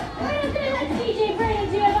 We're gonna say let's DJ Brandon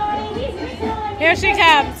Giovanni. He's mixing on. Here she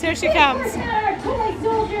comes. Here she comes. We've got our toy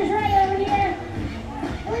soldiers right over here.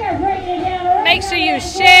 We are breaking it down. Make sure you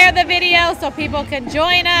share the video so people can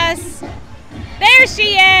join us. There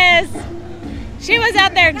she is. She was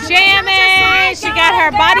out there jamming. She got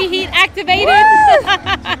her body heat activated.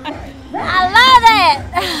 I love it.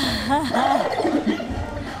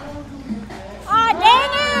 Oh,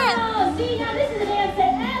 dang it. Oh, see, now this is a dance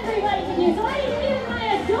that everybody can do. So I need even my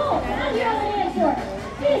adults out here on the dance floor.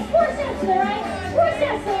 It is 4 steps to the right, 4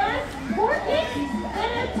 steps to the left, 4 kicks,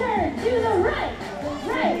 and a turn to the right.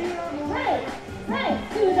 Right, right, right,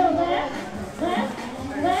 to the left, left,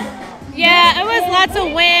 left. Yeah, it was lots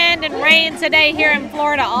of wind and rain today here in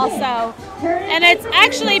Florida also. And it's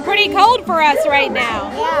actually pretty cold for us right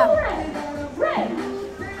now. Yeah. Right.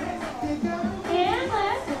 And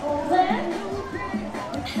left, left.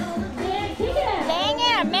 And kick it out. Dang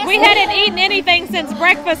it, I missed We it. hadn't eaten anything since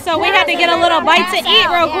breakfast, so we had to get a little bite to eat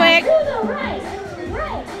real quick. To the right,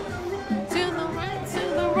 right. To the right, to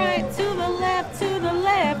the right, to the left, to the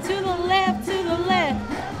left, to the left, to the left.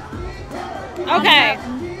 Okay,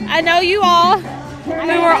 I know you all who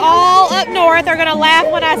are all up north are gonna laugh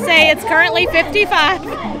when I say it's currently 55.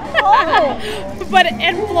 But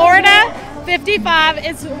in Florida, 55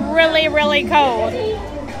 is really, really cold.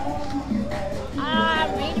 I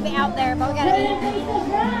need to be out there, but we gotta eat.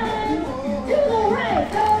 To the right,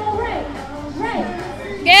 go right, right.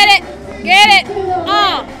 Get it, get it.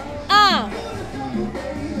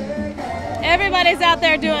 Everybody's out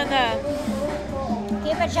there doing the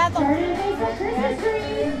Keep it shuffle. Turn and face the Christmas tree.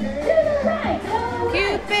 To the right, go right.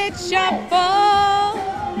 Cupid shuffle.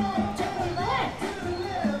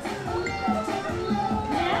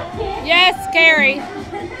 Now kick. Yes, Carrie.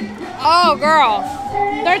 Oh, girl.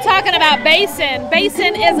 They're talking about Basin.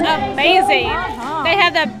 Basin is amazing. They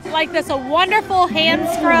have this wonderful hand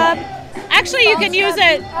scrub. Actually, you can use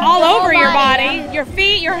it all over your body, your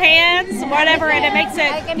feet, your hands, whatever, and it makes It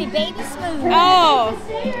it. can be baby smooth. Oh,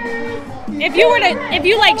 if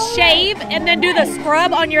you like shave and then do the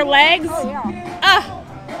scrub on your legs,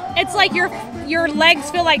 it's like your legs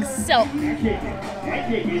feel like silk. Oh,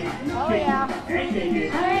 yeah. All right,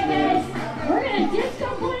 guys. We're going to disco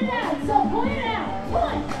point it out. So point it out.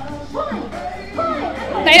 Point.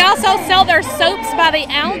 They also sell their soaps by the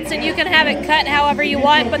ounce, and you can have it cut however you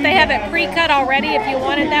want, but they have it pre-cut already if you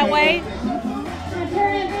want it that way.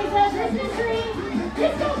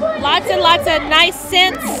 Lots and lots of nice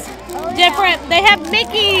scents. Different. They have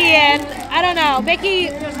Mickey and I don't know, Mickey.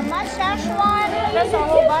 There's a mustache one. There's a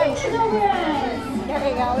whole bunch. There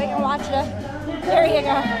we go. We can watch it. There you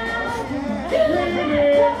go.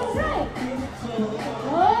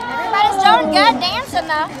 Everybody's doing good dancing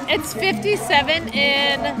though. It's 57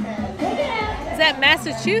 in, is that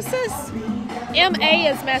Massachusetts? MA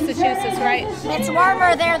is Massachusetts, right? It's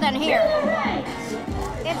warmer there than here.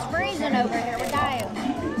 It's freezing over here. We're dying.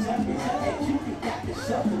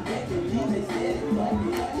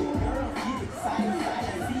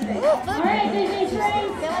 Ooh, All right, Disney Train.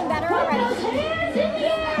 feeling better Put already. those hands in the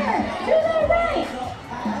air. To the right.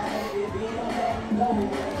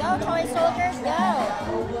 Go, toy soldiers, go.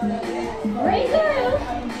 Raise the roof.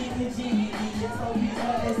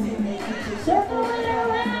 Circle it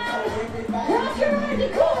around. Cross your arms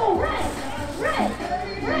and cool. Right.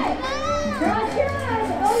 Cross your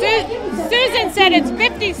arms. Oh, yeah, give me some. Susan said it's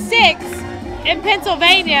 56 in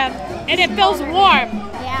Pennsylvania and it feels warm.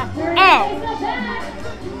 Yeah. Oh,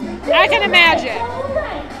 I can imagine.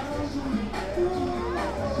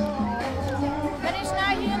 But it's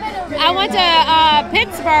not humid over I went to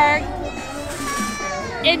Pittsburgh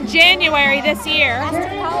in January this year, That's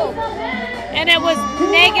too cold. and it was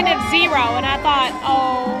 -0, and I thought,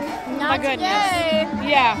 oh my Not goodness. today.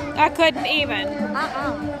 Yeah, I couldn't even.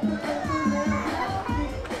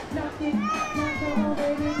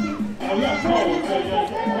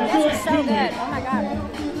 This is so good. Oh my god.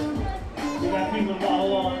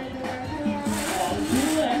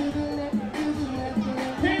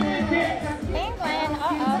 Penguin.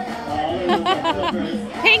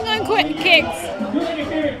 Penguin quick kicks.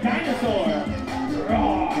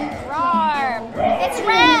 Roar. It's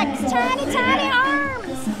Rex. Tiny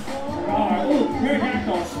arms.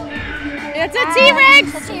 It's a T-Rex.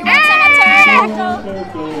 It's a T-Rex and a turtle.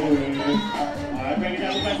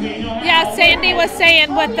 Yeah, Sandy was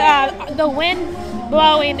saying with the wind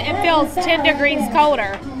blowing, it feels 10 degrees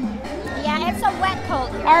colder. Yeah, it's a wet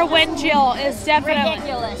cold here. Our wind chill is definitely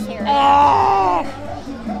ridiculous here. Oh.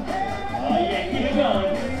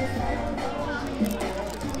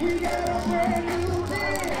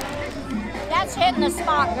 That's hitting the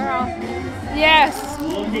spot, girl. Yes.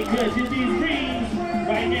 Looking good. Just these greens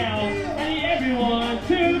right now. I need everyone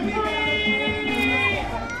to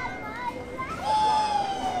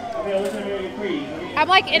I'm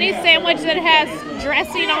like any sandwich that has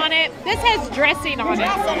dressing on it. This has dressing on it.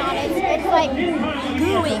 Dressing on it. It's like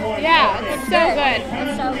gooey. Yeah, it's so good.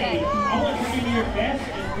 It's so good. I want you to give me your best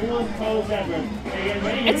and coolest pose ever.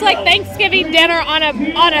 It's like Thanksgiving dinner on a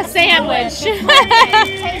sandwich. It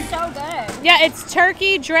tastes so good. Yeah, it's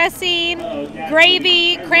turkey, dressing,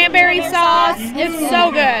 gravy, cranberry sauce. It's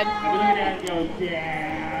so good.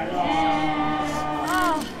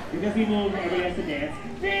 Because he moves, everybody has to dance.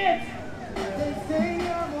 Dance!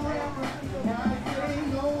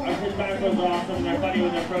 His backwards are awesome. They're funny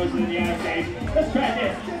when they're frozen in the ice stage. Let's try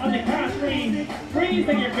this. On the count, freeze. Freeze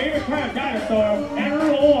like your favorite kind of dinosaur and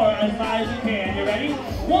roar as loud as you can. You ready?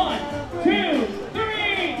 1, 2, 3!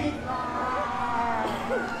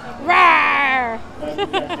 Rawr! That's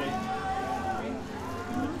fantastic.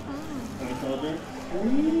 Toy soldier.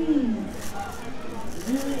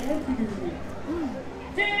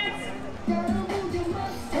 Dance!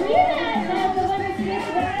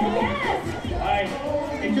 Alright,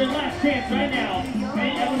 it's your last chance right now.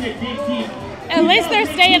 And that was a big team. At least they're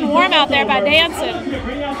staying warm out there by dancing.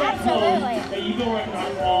 Bring out that pose that you've been working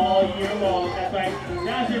on all year long. That's right.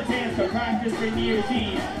 Now's your chance to practice for New Year's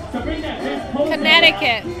Eve. So bring that best pose.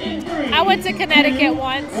 Connecticut. I went to Connecticut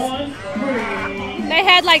once. They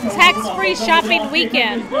had like tax-free shopping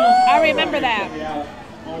weekend. I remember that.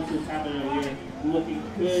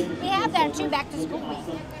 We have that too, back to school week.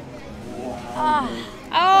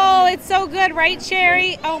 Oh, it's so good, right,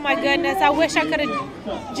 Sherry? Oh my goodness, I wish I could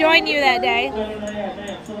have joined you that day.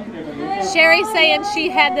 Sherry's saying she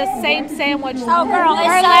had the same sandwich Oh, girl, it's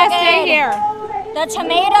her so last good. day here. The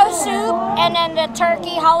tomato soup and then the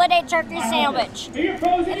holiday turkey sandwich.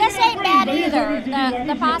 And this ain't bad either.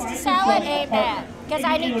 The pasta salad ain't bad. Because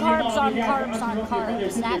I need carbs on carbs on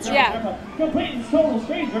carbs. That's right. Yeah.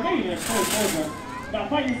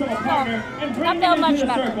 I feel much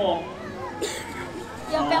better.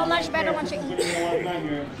 You'll feel much better once you eat.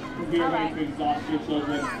 Alright.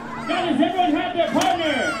 Now does everyone have their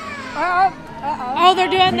partner? Oh, they're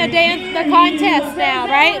doing the contest now,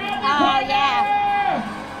 right? Oh, yeah.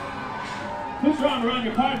 Put your arm around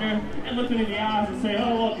your partner and look them in the eyes and say,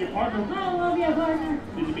 "Oh, love your partner." I love your partner.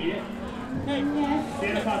 Did you meet it? Yes.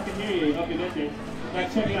 Santa Claus can hear you. Okay, that's it. Now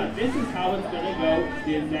check it out. This is how it's gonna go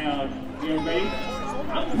down. You guys ready? I'm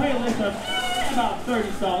gonna play a list of about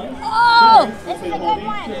 30 songs. Oh, this is a good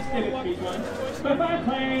one. Just stick it to each one. But if I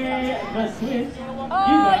play the Swiss,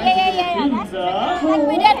 Oh, yeah. That's like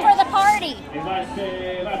we did for the party. If I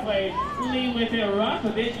play lean with it, rock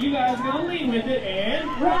with it, you guys are gonna lean with it and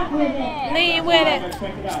Rock with it. Lean with it.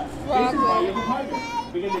 check it out. This is why you have a partner.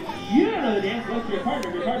 Because if you don't know the dance, look to your partner.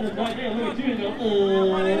 If your partner's not there, look at you and go,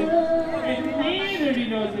 oh. If neither of you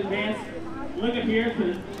knows the dance, look up here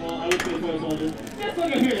to, well, I wish you were soldiers. Just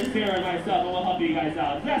look up here to Sarah and myself, and we'll help you guys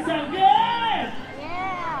out. Does that sound good?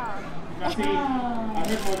 Yeah. Now see, I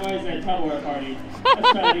heard more noise at a Tupperware party.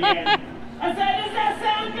 Let's try it again. I said, does that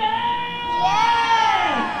sound good?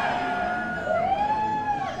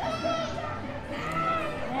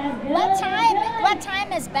 What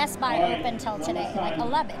time is Best Buy open till today? Like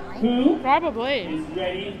 11, right? Who Probably. is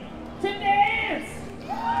ready to dance?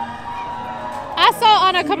 I saw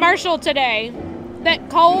on a commercial today that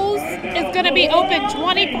Kohl's is going to be open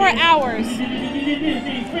 24 hours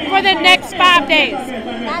for the next 5 days.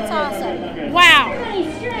 That's awesome. Wow.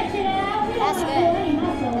 Everybody stretch it out. We don't That's want to good. pull any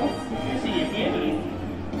muscles.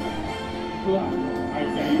 Alright,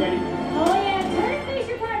 so you ready? Oh yeah, turn and face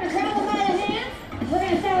your partner. Grab them by the hands. We're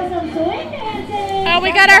going to start with some swing dancing. Oh,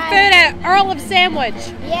 we got our food at Earl of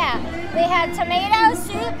Sandwich. Yeah. We had tomato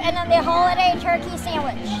soup and then the holiday turkey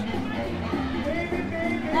sandwich.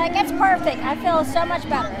 Like, it's perfect. I feel so much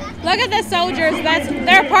better. Look at the soldiers. That's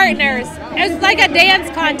their partners. It's like a dance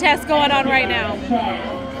contest going on right now.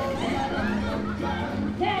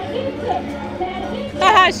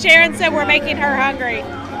 Haha, Sharon said we're making her hungry.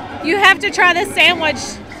 You have to try this sandwich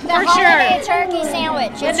The for holiday sure. turkey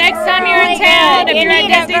sandwich. The It's next time you're really in town, good. if You you're in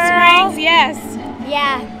need it, Disney girl. Springs, yes.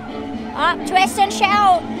 Yeah. Twist and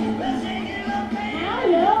shout. How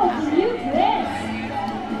low can you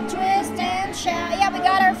twist? Twist and shout. Yeah, we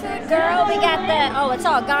got our food, girl. We got the, oh, it's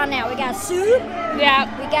all gone now. We got soup. Yeah.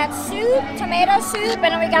 We got soup, tomato soup,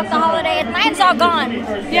 and then we got the holiday. Mine's all gone.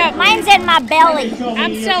 Yeah. Mine's in my belly.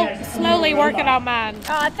 I'm still slowly working on mine.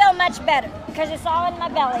 Oh, I feel much better because it's all in my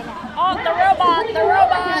belly now. Oh, the robot, the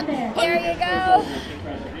robot. Here you go.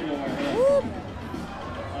 Whoop.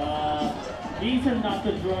 These are not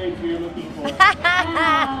the droids we were looking for.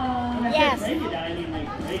 Yes.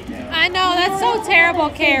 I know, that's so terrible,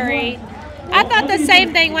 Carrie. I thought the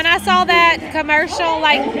same thing when I saw that commercial.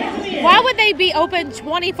 Like, why would they be open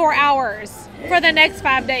 24 hours for the next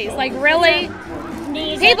 5 days? Like, really?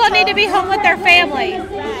 People need to be home with their family.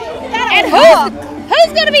 And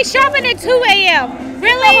who's going to be shopping at 2 a.m.?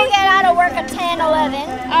 Really? People get out of work at 10,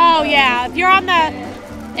 11. Oh, yeah. If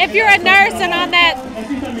you're a nurse and on that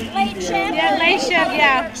Late shift. Yeah, late shift,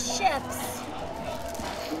 yeah. Shifts.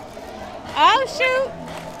 Oh, shoot.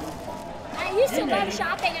 I used to love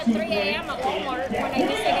shopping at 3 a.m. at Walmart when I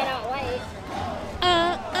used to get out late.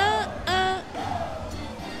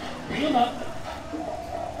 Reel up,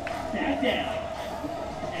 back down,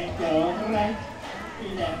 and go right,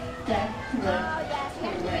 left, back,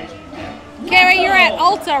 right. Carrie, you're at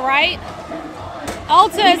Ulta, right?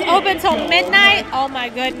 Ulta is open till midnight? Oh my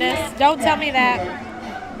goodness. Don't tell me that.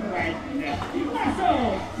 Right, so,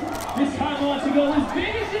 this time I want to go as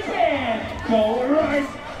big as you can. Go right,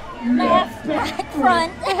 Left, back,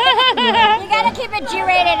 front. You gotta keep it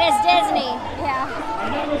G-rated as Disney. Yeah.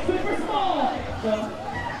 and now go super small. So,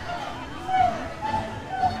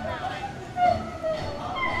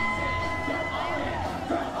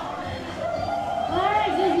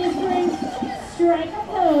 Alright, Disney Springs, strike a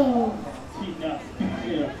pose. keep up,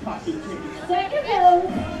 pocket chicken. Second pose.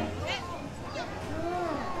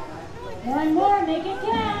 One more, make it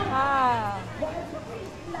count. Ah.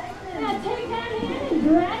 Now take that hand and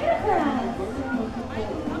drag it across.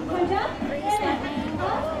 Punch up, and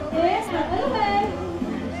up, and out of the way.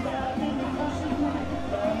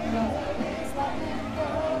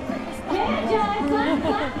 Yeah, John, clap,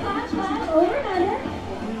 clap, clap, clap, over and under.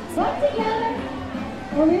 Bump together,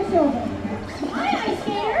 over your shoulder. Aye, aye,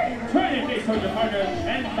 skater. Turn your face towards your partner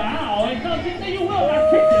and bow and tell them that you will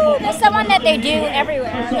not kick them. That's the one that they do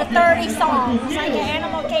everywhere. The 30 songs. It's like an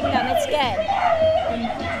Animal Kingdom. It's good.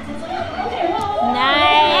 Okay, roll.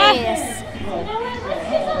 Nice. You know what? Let's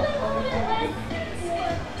do something a little bit less.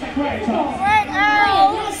 Right, We're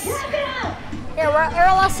Earls. Wrap it up. Here, we're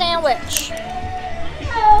Earl of Sandwich.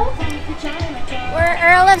 Oh. We're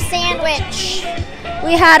Earl of Sandwich.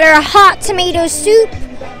 We had our hot tomato soup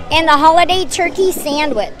and the holiday turkey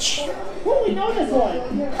sandwich. oh, we know this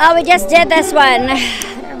one. Oh, we just did this one.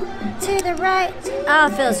 To the right. Oh,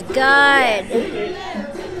 it feels good.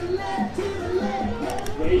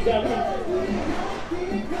 Raise up.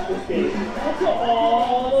 Okay, let's go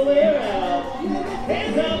all the way around.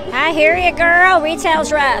 Hands up. I hear you, girl.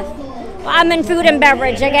 Retail's rough. Well, I'm in food and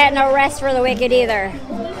beverage. I got no rest for the wicked either.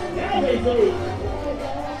 Now they move.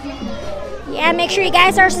 Yeah, make sure you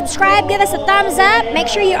guys are subscribed. Give us a thumbs up. Make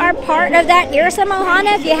sure you are part of that Earsome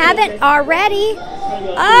Ohana if you haven't already.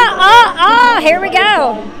 Oh, here we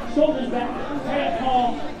go. Shoulders back. Head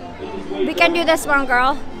tall. We can do this one,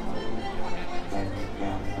 girl.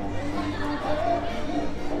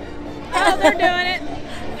 Oh, they're doing it.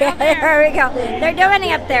 Yeah, there we go. They're doing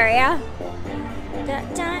it up there, yeah? Da,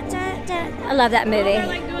 da, da, da. I love that movie. They're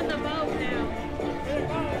like doing the Vogue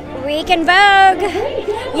now. We can Vogue.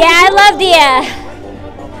 Yeah, I love the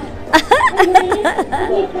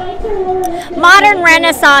Modern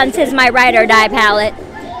Renaissance is my ride or die palette.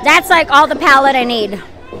 That's like all the palette I need.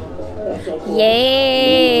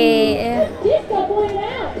 Yeah. Disco pointed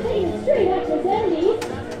out, taking it straight up to 70s.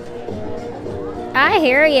 I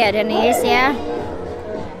hear you, Denise, yeah.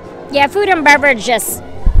 Yeah, food and beverage just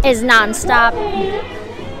is nonstop.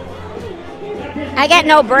 I get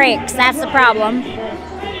no breaks, that's the problem.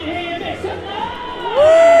 Woo!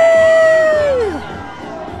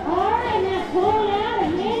 Alright, now pull it out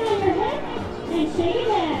and hand on your hip and shake it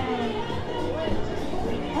down.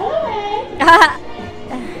 Other way.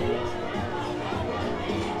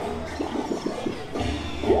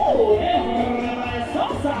 Ooh, everybody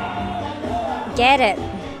salsa. Get it.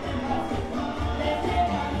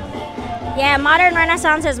 Yeah, Modern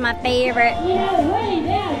Renaissance is my favorite. You know, way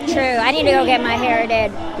down. True, I need to go get my hair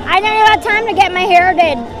did. I don't have time to get my hair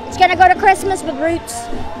did. It's gonna go to Christmas with Roots.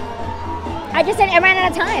 I just ran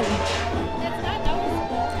out of time.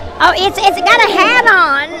 Oh, it's got a hat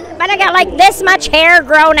on, but I got like this much hair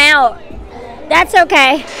grown out. That's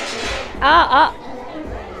okay. Oh.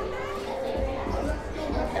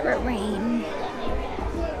 The rain.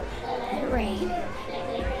 The rain.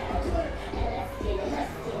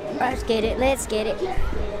 Let's get it. Let's get it.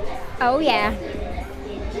 Oh, yeah.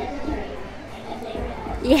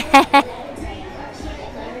 Yeah.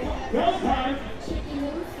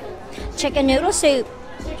 Chicken noodle soup.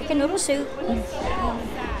 Chicken noodle soup.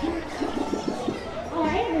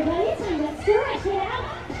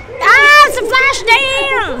 Ah, it's a flash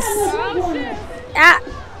dance! Ah,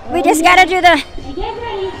 we just gotta do the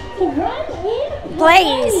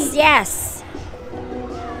plays, yes.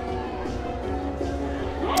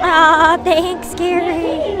 Ah, thanks,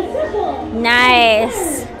 Gary.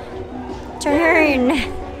 Nice. Turn.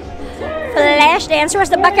 Flash dance. Where's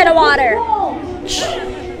the bucket of water?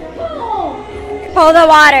 Pull the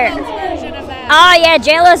water. Oh yeah,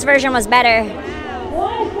 JLo's version was better.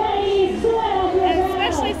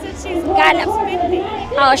 Especially since she's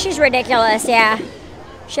Oh, she's ridiculous. Yeah,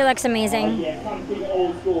 she looks amazing.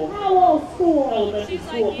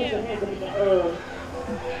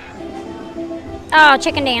 Oh,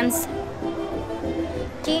 chicken dance.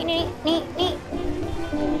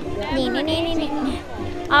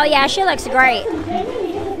 Oh yeah, she looks great.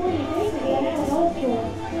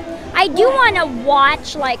 I do want to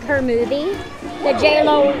watch like her movie, the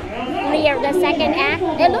JLo, the second act.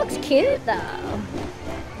 It looks cute though.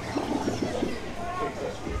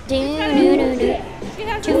 Too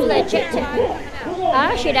legit.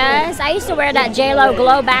 Oh, she does. I used to wear that JLo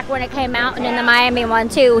glow back when it came out, and then the Miami one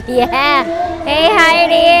too. Yeah. Hey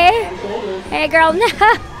Heidi. Hey girl. Here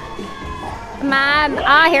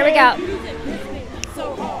we go.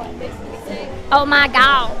 Oh my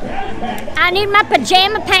God. I need my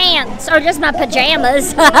pajama pants, or just my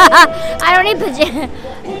pajamas. I don't need pajamas.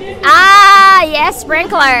 Ah, yes,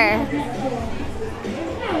 sprinkler.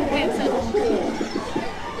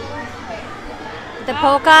 The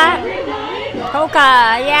polka?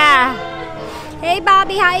 Polka, yeah. Hey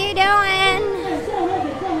Bobby, how you doing?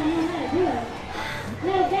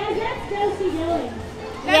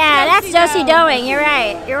 Yeah, that's Josie doing. You're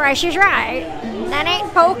right. You're right. She's right. That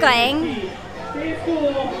ain't polkaing.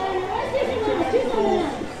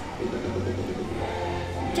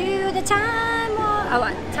 Do the time.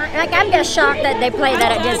 Like I'm just shocked that they play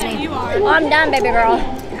that at Disney. Oh, I'm done, baby girl.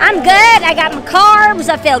 I'm good. I got my carbs.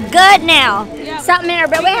 I feel good now. Something in her,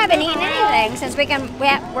 but we haven't eaten anything since we're good.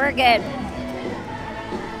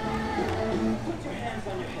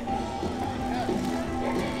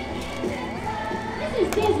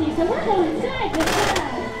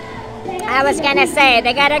 I was gonna say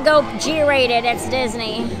they gotta go G-rated. It's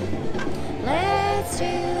Disney. Let's do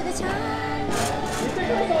the time.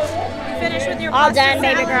 You finished with your all done,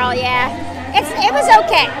 baby girl. Yeah, it was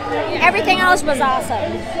okay. Everything else was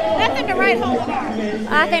awesome. Nothing to write home about.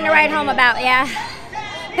 Nothing to write home about. Yeah.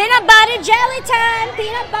 Peanut butter jelly time.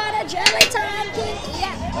 Peanut butter jelly time.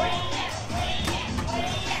 Yeah.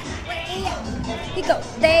 You go.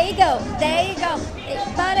 There you go. There you go.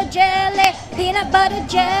 Peanut butter jelly. Peanut butter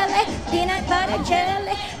jelly. Peanut butter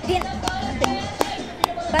jelly. Peanut butter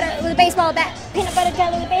with a baseball bat. Peanut butter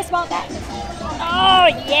jelly with a baseball bat. Oh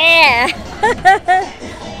yeah.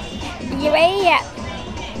 Yeah.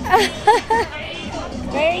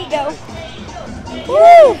 There you go.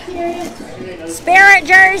 Woo! Spirit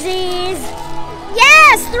jerseys.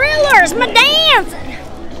 Yes, thrillers. My dance.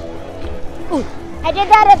 Ooh, I did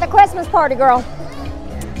that at the Christmas party, girl.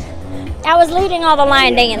 I was leading all the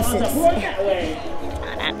line dances. No.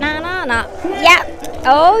 Yeah.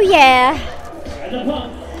 Oh yeah.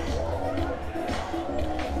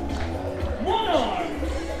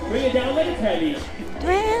 Bring it down like it's heavy.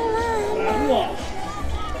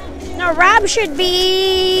 No, Rob should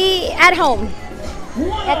be at home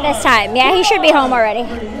at this time. Yeah, he should be home already.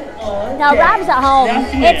 No, Rob's at home.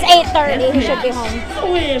 It's 8:30. He should be home.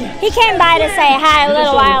 He came by to say hi a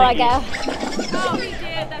little while ago. Oh, he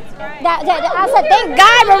did. That's right. I said, thank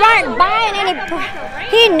God we weren't buying any.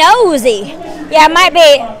 He nosy. Yeah, it might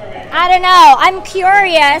be. I don't know. I'm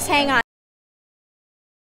curious. Hang on.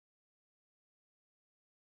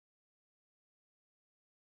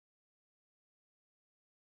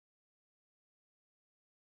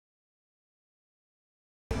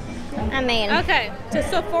 I mean, okay, to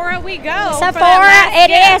Sephora we go. Sephora,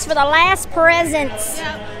 it is for the last presents.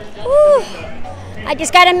 Yep. Woo. I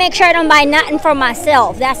just got to make sure I don't buy nothing for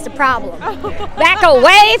myself. That's the problem. Back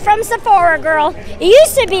away from Sephora, girl. It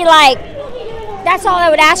used to be like, that's all I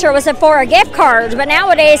would ask for was Sephora gift cards, but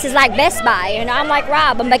nowadays it's like Best Buy. You know, I'm like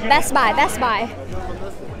Rob. I'm like Best Buy.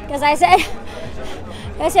 Because I said,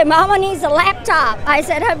 Mama needs a laptop. I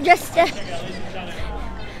said,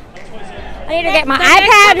 I need to get my The next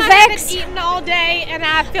iPad time I haven't fixed. eaten all day and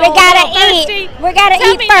I feel We a gotta little thirsty. eat. We gotta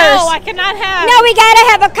Tell eat me first. No, I cannot have. No, we gotta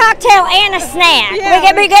have a cocktail and a snack.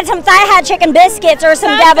 Yeah. We get some thigh-high chicken biscuits or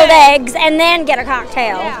some Something. deviled eggs, and then get a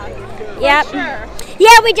cocktail. Yeah. Yep. Sure.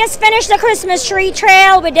 Yeah, we just finished the Christmas tree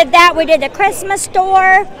trail. We did that. We did the Christmas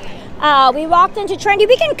store. We walked into Tren-D.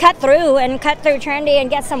 We can cut through Tren-D and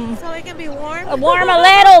get some So it can be warm. warm a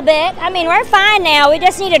little bit. I mean, we're fine now. We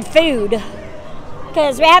just needed food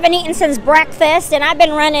because we haven't eaten since breakfast, and I've been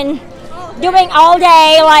doing all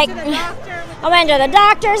day. Like, I went to the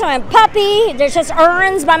doctor's. I went puppy. There's just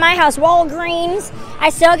errands by my house, Walgreens. I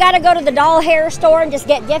still got to go to the doll hair store and just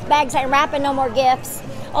get gift bags. I'm wrapping no more gifts.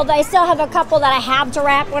 Although I still have a couple that I have to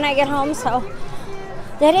wrap when I get home. So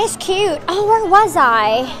that is cute. Oh, where was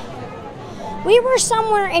I? We were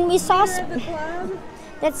somewhere and we saw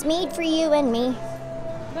that's made for you and me.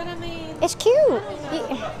 But I mean, it's cute. about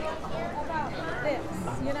this,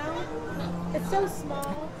 you know? It's so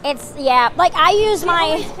small. It's, yeah, like I use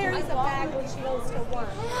my... She always carries a bag when she goes to work.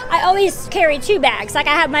 I always carry 2 bags. Like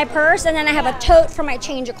I have my purse and then I have a tote for my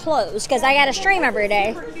change of clothes because I got to stream every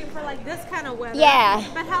day. For like this kind of weather. Yeah.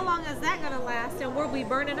 But how long is that going to last and will we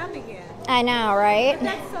burn it up again? I know, right? But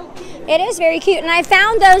that's so cute. It is very cute. And I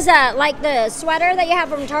found those, like the sweater that you have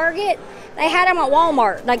from Target. They had them at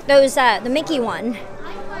Walmart, like those, the Mickey one. But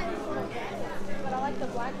I like the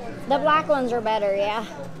black ones. The black ones are better, yeah.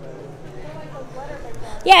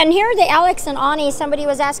 Yeah, and here are the Alex and Ani. Somebody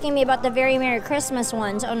was asking me about the Very Merry Christmas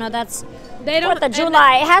ones. Oh no, that's They don't. 4th of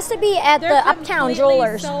July. It has to be at the They're Uptown completely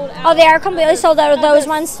Jewelers. sold out. Oh, they are completely sold out of those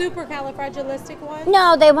ones? Supercalifragilistic ones?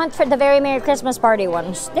 No, they went for the Very Merry Christmas Party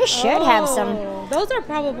ones. They should have some. Oh, those are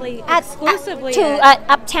probably At exclusively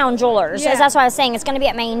Uptown Jewelers. Yeah. That's what I was saying. It's going to be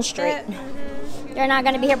at Main Street. They're not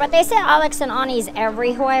going to be here, but they said Alex and Ani's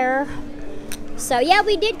everywhere. So yeah,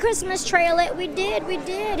 we did Christmas trail it. We did.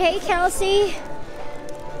 Hey, Kelsey.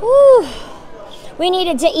 Woo. We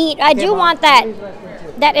needed to eat. I do want that.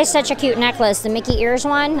 That is such a cute necklace, the Mickey ears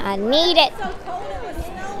one. I need it.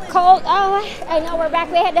 Cold. Oh, I know. We're back.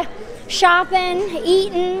 We had to shopping,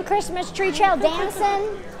 eating, Christmas tree trail,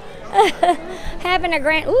 dancing, having a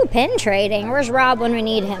grand. Ooh, pin trading. Where's Rob when we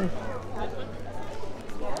need him?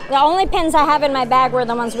 The only pins I have in my bag were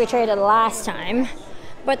the ones we traded last time,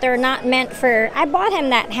 but they're not meant for. I bought him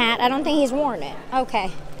that hat. I don't think he's worn it.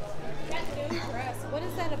 Okay. What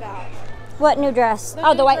is that about? What new dress?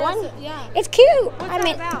 Oh, the white one? Yeah. It's cute. What's I that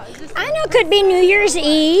mean, about? Is this I know it could be New Year's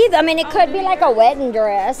Eve. I mean, it could be like a wedding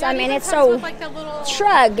dress. I mean, it's so with like the little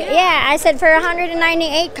shrug. Yeah, I said for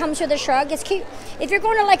 198 comes with a shrug. It's cute. If you're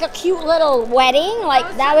going to like a cute little wedding,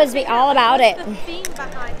 like that would be all about it. the theme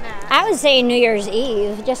behind that. I would say New Year's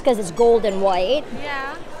Eve just because it's gold and white.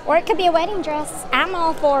 Yeah. Or it could be a wedding dress. I'm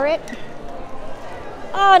all for it.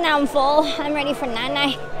 Oh, now I'm full. I'm ready for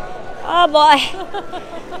Nana. Oh boy.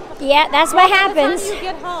 Yeah, that's what happens. By the time you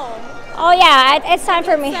get home, Oh yeah, it's time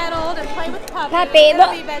for me. settled and play with Puppy. Puppy,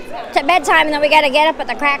 It'll be well, bedtime. to bedtime, and then we got to get up at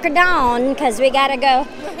the crack of dawn because we got to go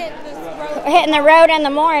We're hitting this road. hitting the road in the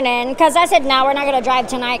morning. Because I said, no, we're not going to drive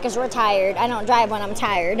tonight because we're tired. I don't drive when I'm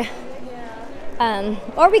tired.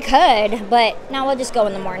 Or we could, but no, we'll just go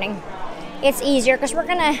in the morning. It's easier because we're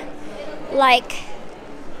going to, like,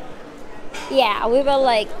 yeah, we will,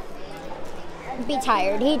 like, be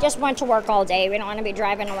tired. He just went to work all day. We don't want to be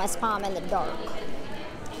driving to West Palm in the dark.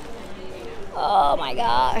 Oh my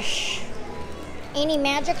gosh. Any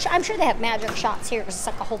magic? I'm sure they have magic shots here because it's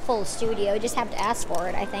like a whole full studio. You just have to ask for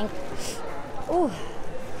it, I think. Ooh.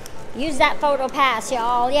 Use that photo pass,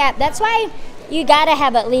 y'all. Yeah, that's why you gotta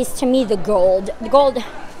have at least, to me, the gold. The gold.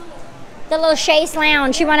 The little chaise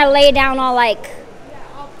lounge. You want to lay down all like,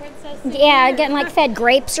 yeah, getting like fed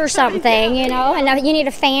grapes or something, you know. And you need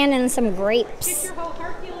a fan and some grapes. Your whole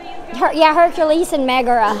Hercules. Yeah, Hercules and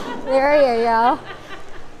Megara. There you go.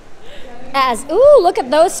 Ooh, look at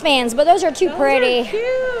those fans, but those are too pretty.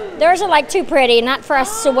 Cute. Those are like too pretty, not for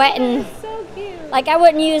us sweating. So cute. Like I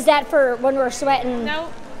wouldn't use that for when we're sweating No.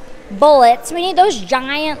 bullets. We need those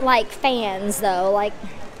giant like fans though, like.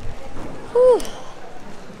 Whew.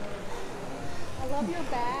 I love your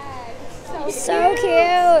bag. So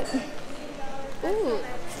cute. Ooh,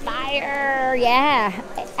 fire, yeah.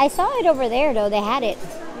 I saw it over there though. They had it.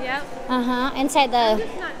 Yep. Inside the. Not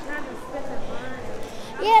trying to spend the money.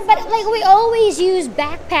 Yeah, but like we always use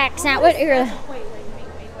backpacks now. What?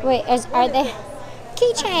 Wait, are they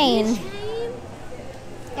keychain?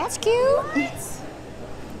 That's cute.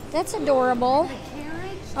 That's adorable.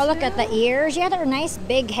 Oh, look at the ears. Yeah, they're nice,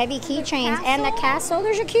 big, heavy keychains, and the castle.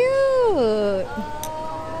 Those are cute. Oh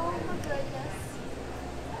my goodness.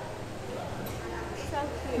 So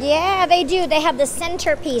cute. Yeah, they do. They have the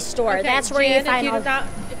centerpiece store. Okay, That's where Jen, you find all.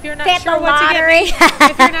 If If you're not hit sure the what lottery. to get me,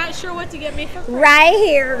 if you're not sure what to get me for Christmas. Right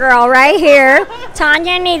here, girl, right here.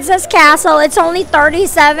 Tanya needs this castle. It's only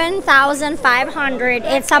 $37,500.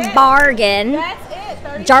 It's a bargain.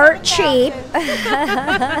 That's it. Dirt cheap.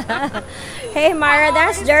 Hey, Myra,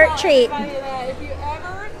 that's dirt cheap. If you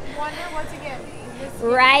ever wonder what to get me,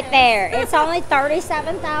 Right there. It's only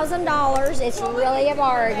 $37,000. It's really a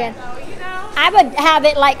bargain. I would have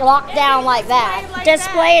it like locked down like that.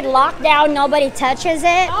 Displayed, locked down, nobody touches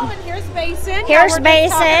it. Oh, and here's basin. Here's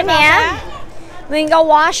basin, yeah. We can go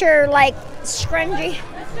wash your like scrungy.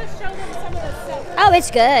 Let's just show them some of the stuff. Oh,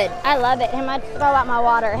 it's good. I love it. I'm gonna throw out my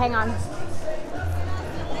water. Hang on.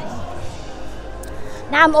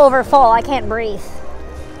 Now I'm over full. I can't breathe.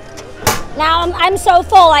 Now I'm so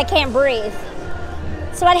full I can't breathe.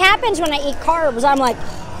 So what happens when I eat carbs? I'm like,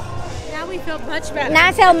 Now we feel much better. now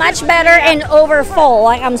I feel much better and over full,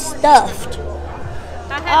 like I'm stuffed.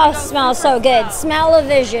 Oh, smells so good.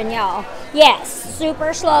 Smell-o-vision, y'all. Yes,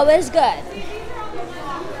 super slow is good.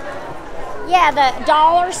 Yeah, the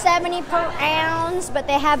 $1.70 per ounce, but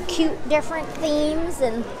they have cute different themes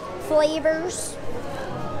and flavors.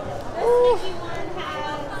 Ooh.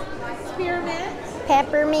 Spearmint.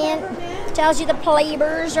 Peppermint. Tells you the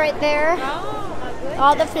flavors right there. Oh, my goodness.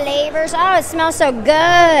 All the flavors. Oh, it smells so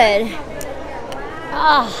good.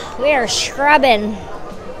 Oh, we are scrubbing.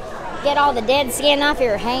 Get all the dead skin off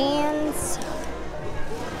your hands.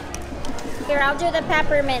 Here, I'll do the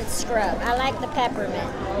peppermint scrub. I like the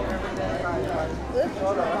peppermint.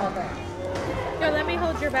 Here, let me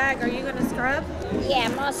hold your bag. Are you going to scrub? Yeah,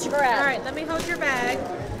 I'm gonna scrub. All right, let me hold your bag.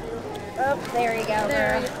 Oh, there you go,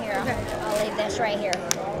 There girl. you- Here, okay. I'll leave this right here.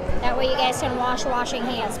 That way you guys can wash washing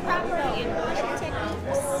hands properly and washing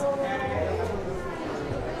techniques.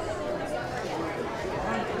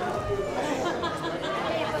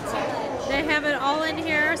 They have it all in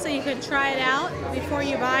here so you can try it out before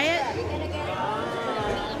you buy it.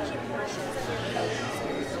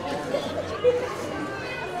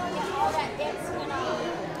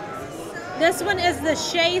 This one is the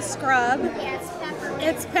Shea Scrub. Yeah, it's peppermint.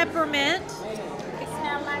 It's peppermint. It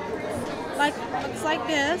smells like Christmas. Looks like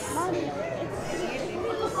this. All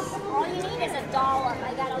you need is a dollop.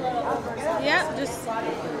 I got a little over. Yep, just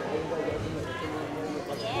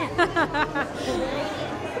Yeah.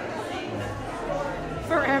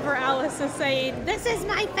 Forever Alice is saying, "This is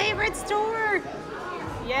my favorite store."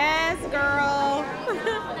 Yes, girl.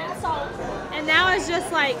 That's all. And now it's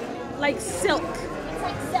just like silk. It's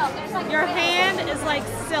like silk. It's like Your hand is like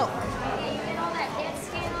silk. Okay, you get all that dead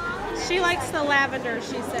skin off. She likes the lavender,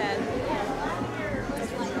 she said. It's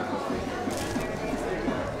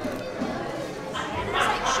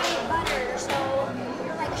like shea butter, so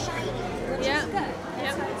you're like shiny, which Yep. is good. That's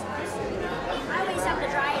Yep. how it's supposed to be. I always have to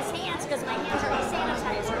dry his hands because my hands are on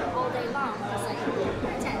sanitizer all day long. Because like,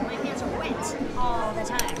 my hands are wet all the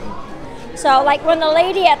time. So like when the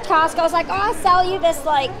lady at Costco's like, "Oh, I'll sell you this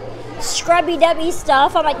like scrubby dubby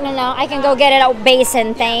stuff," I'm like, no, I can go get it out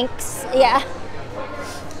basin, thanks. Yeah.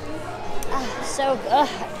 So good.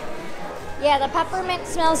 Yeah, the peppermint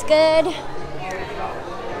smells good.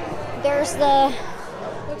 There's the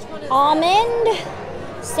almond,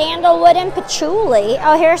 sandalwood, and patchouli.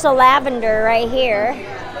 Oh, here's the lavender right here.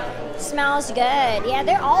 Smells good. Yeah,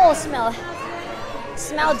 they all smell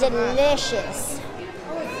delicious.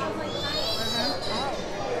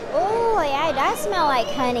 Oh, yeah, it does smell like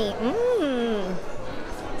honey. Mmm.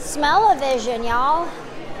 Smell-o-vision, y'all.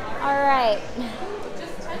 All right.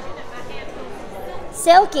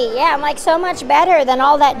 Silky, yeah, I'm like so much better than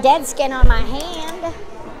all that dead skin on my hand.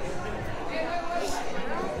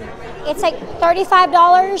 It's like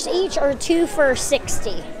 $35 each or 2 for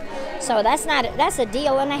 $60. So that's a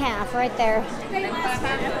deal and a half right there.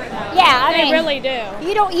 Yeah, I They mean, really do.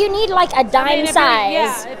 you need like a dime size.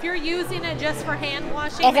 Yeah, if you're using it just for hand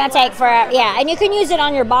washing, It's gonna take forever. Yeah, and you can use it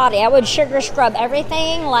on your body. I would sugar scrub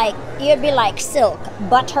everything. Like you'd be like silk,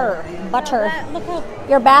 butter. Look how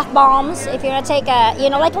Your bath bombs. If you're gonna take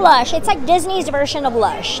like Lush, it's like Disney's version of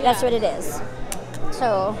Lush. That's what it is.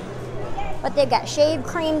 So, but they've got shave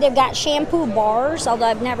cream. They've got shampoo bars. Although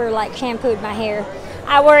I've never like shampooed my hair.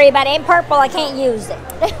 I worry about it. In purple, I can't use it.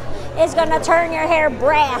 It's gonna turn your hair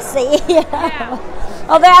brassy. Yeah.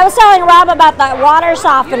 Although I was telling Rob about the water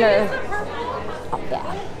softener. Oh,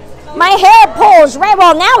 yeah. My hair pulls red.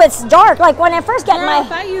 Well, now it's dark. Like when I first get Girl,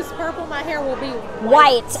 if I use purple, my hair will be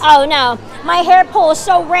white. Oh no, my hair pulls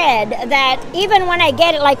so red that even when I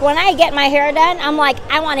get it, like when I get my hair done, I'm like,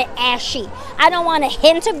 I want it ashy. I don't want a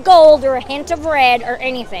hint of gold or a hint of red or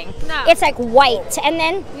anything. No. It's like white, and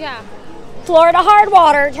then Yeah. Florida hard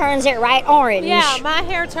water turns it right orange. Yeah, my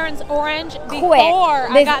hair turns orange before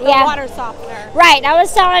I got the water softener. Right. I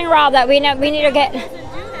was telling Rob that we need to get.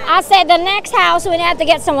 I said the next house we have to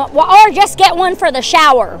get some, or just get one for the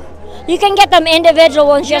shower. You can get them individual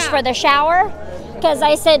ones just for the shower. Because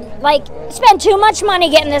I said, like, spend too much money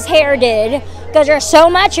getting this hair did because there's so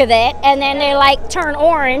much of it, and then they like turn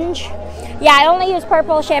orange. Yeah, I only use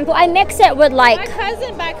purple shampoo. I mix it with like... My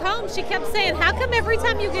cousin back home, she kept saying, how come every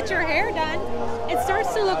time you get your hair done, it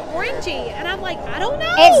starts to look orangey? And I'm like, I don't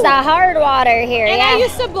know. It's the hard water here, and I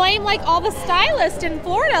used to blame like all the stylists in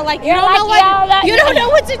Florida. Like, you don't know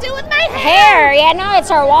what to do with my hair. Yeah, no, it's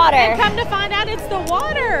our water. And come to find out it's the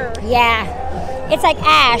water. Yeah. It's like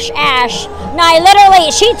ash. No,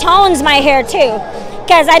 she tones my hair too.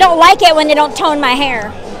 Because I don't like it when they don't tone my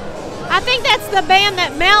hair. I think that's the band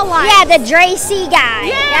that Mel likes. Yeah, the Dre C guy.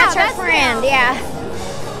 Yeah, that's her friend. Yeah,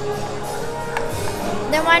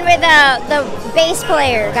 the one with the bass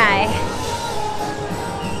player guy.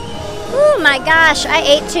 Oh my gosh, I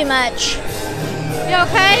ate too much. You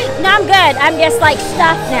okay? No, I'm good. I'm just like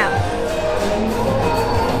stuffed now.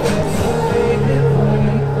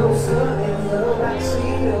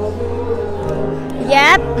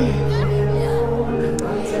 Yep.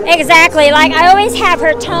 Exactly, like I always have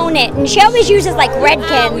her tone it, and she always uses like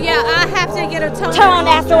Redken. Oh yeah, I have to get a tone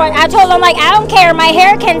afterward. I told them like I don't care, my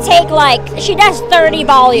hair can take like, she does 30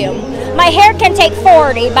 volume. My hair can take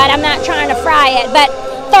 40, but I'm not trying to fry it, but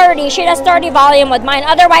 30, she does 30 volume with mine,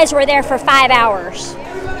 otherwise we're there for 5 hours.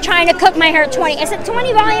 Trying to cook my hair at 20. I said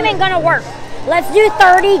 20 volume ain't gonna work. Let's do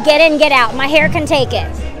 30, get in, get out. My hair can take it.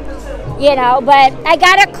 You know, but I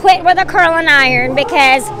gotta quit with a curling iron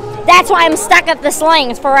because that's why I'm stuck at this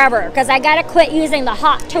length forever, because I gotta quit using the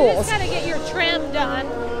hot tools. You just gotta get your trim done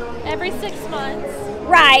every 6 months.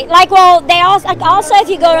 Right, like, well, they also if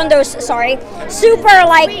you go on those, super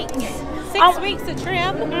like 6 weeks of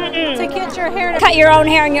trim to get your hair to cut your own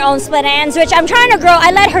hair and your own split ends, which I'm trying to grow.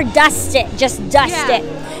 I let her dust it, just dust it,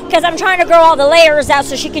 because I'm trying to grow all the layers out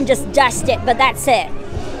so she can just dust it. But that's it.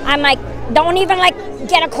 I'm like, don't even like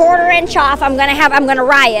get a 1/4 inch off. I'm gonna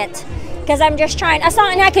riot. Because I'm just trying,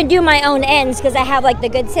 I can do my own ends because I have like the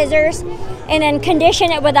good scissors, and then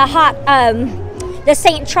condition it with a hot, the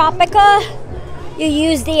Saint Tropica. You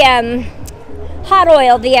use the hot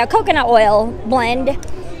oil, the coconut oil blend,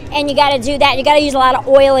 and you got to do that. You got to use a lot of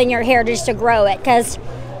oil in your hair just to grow it, because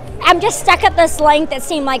I'm just stuck at this length that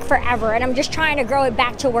seemed like forever, and I'm just trying to grow it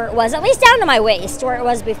back to where it was, at least down to my waist where it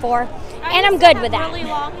was before, and I'm good with that. Really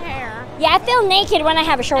long hair. Yeah, I feel naked when I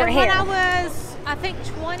have a short hair. When I was, I think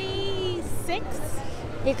 26.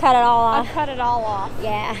 You cut it all off? I cut it all off.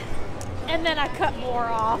 Yeah. And then I cut more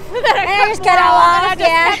off. And I just cut it all off, and I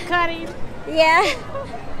just kept cutting. Yeah.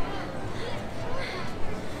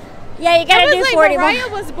 Yeah, you gotta do 40 more. Mariah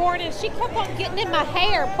was born and she kept on getting in my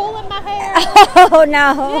hair, pulling my hair. Oh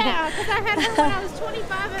no. Yeah, because I had her when I was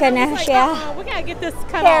 25. Goodness, I was like, we gotta get this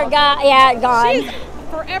cut hair off. Gone. She's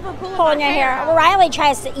forever pulling your hair. out. Riley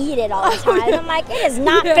tries to eat it all the time. I'm like, it is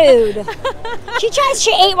not food.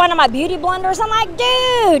 She ate one of my beauty blenders. I'm like,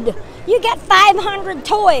 dude, you get 500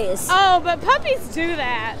 toys. Oh, but puppies do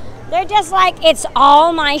that. They're just like, it's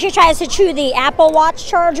all mine. She tries to chew the Apple Watch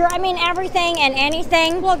charger. I mean, everything and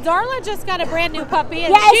anything. Well, Darla just got a brand new puppy.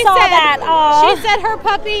 And I saw that. Aww. She said her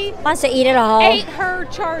puppy wants to eat it all. Ate her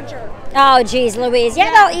charger. Oh, geez, Louise.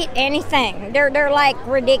 Yeah, they'll eat anything. They're like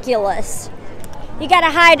ridiculous. You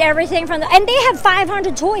gotta hide everything from and they have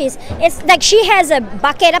 500 toys. It's like she has a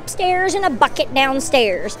bucket upstairs and a bucket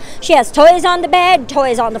downstairs. She has toys on the bed,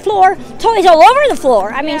 toys on the floor, toys all over the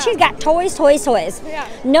floor. I mean, she's got toys. Yeah.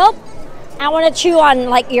 Nope. I want to chew on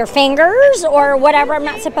like your fingers or whatever I'm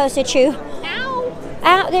not supposed to chew. Ow.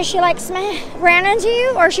 Ow. Did she like ran into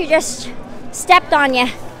you, or she just stepped on you?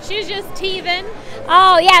 She's just teething.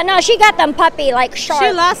 Oh, yeah, no, she got them puppy, like, sharp.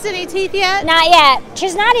 She lost any teeth yet? Not yet.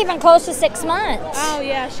 She's not even close to 6 months. Oh,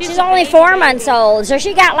 yeah. She's only 4 months old, so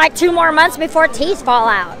she got, like, 2 more months before teeth fall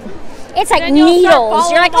out. It's like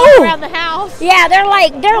needles. You're like, oh. Around the house. Yeah, they're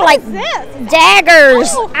like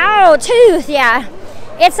daggers. Oh. Ow, tooth, yeah.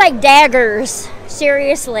 It's like daggers,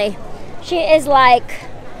 seriously. She is like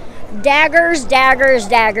daggers.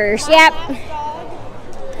 Yep.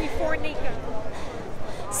 Before Nico.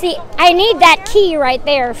 See, I need that key right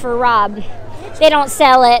there for Rob. They don't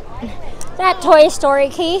sell it. That Toy Story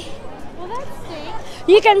key. Well, that stinks.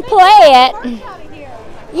 You can play it.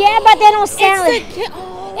 Yeah, but they don't sell it.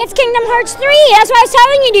 It's Kingdom Hearts 3. That's what I was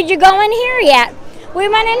telling you. Did you go in here yet? We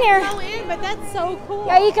went in here. Go in, but that's so cool.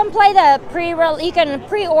 Yeah, you can play you can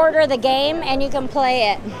pre-order the game and you can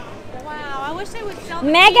play it. Wow, I wish they would sell the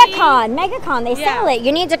MegaCon, they sell it.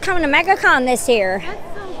 You need to come to MegaCon this year.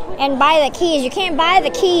 That's so cool. and buy the keys. You can't buy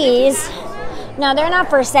the keys. No, they're not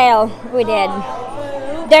for sale. We did.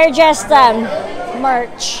 They're just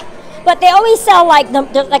merch. But they always sell like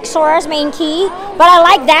like Sora's main key. But I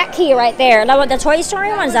like that key right there. The Toy Story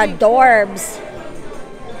one's adorbs.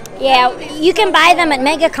 Yeah, you can buy them at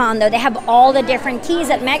MegaCon though. They have all the different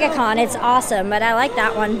keys at MegaCon. It's awesome, but I like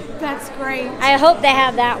that one. That's great. I hope they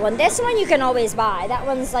have that one. This one you can always buy. That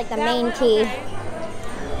one's like the main key. Okay.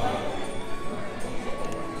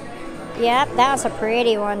 Yep, that's a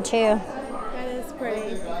pretty one too. That is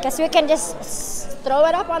pretty. Guess we can just throw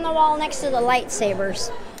it up on the wall next to the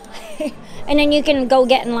lightsabers. And then you can go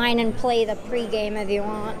get in line and play the pre-game if you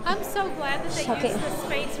want. I'm so glad that they use the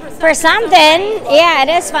space for something. For something. Yeah, it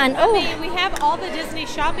is fun. I mean, we have all the Disney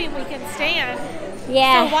shopping we can stand.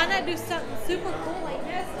 Yeah. So why not do something super cool like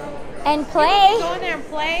this? And play. Go in there and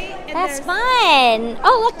play. And That's fun.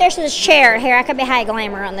 Oh, look, there's this chair. Here, I could be high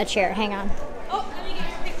glamour on the chair. Hang on. Oh, let me get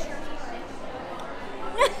your picture.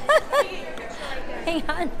 Hang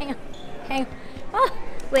on. Hang on. Oh,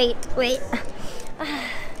 wait.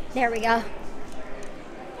 There we go.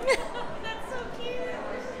 That's so cute.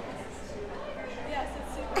 Yes,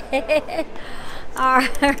 it's super cute. All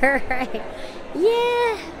right.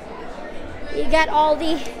 Yeah. You got all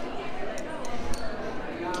the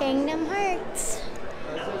Kingdom Hearts.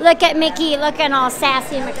 Look at Mickey looking all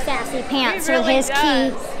sassy McSassy pants with his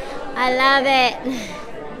key. I love it.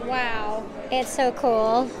 Wow. It's so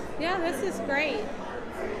cool. Yeah, this is great.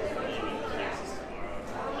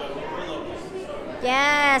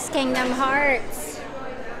 Yes, Kingdom Hearts.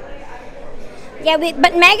 Yeah,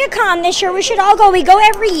 but MegaCon this year, we should all go. We go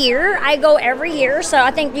every year. I go every year, so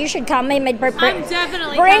I think you should come. I'm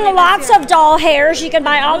definitely bring lots of doll hairs. You can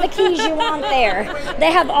buy all the keys you want there.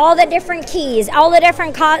 They have all the different keys, all the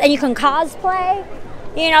different and you can cosplay.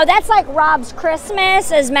 You know, that's like Rob's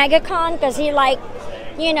Christmas is MegaCon because he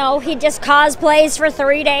he just cosplays for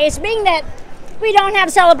 3 days. Being that we don't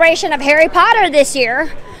have celebration of Harry Potter this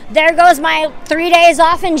year, there goes my 3 days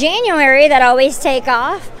off in January that I always take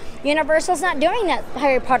off. Universal's not doing that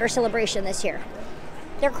Harry Potter celebration this year.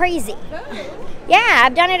 They're crazy. Yeah,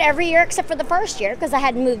 I've done it every year except for the first year because I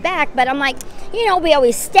hadn't moved back. But I'm like, we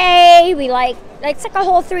always stay. We it's like a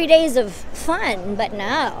whole 3 days of fun. But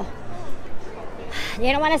no.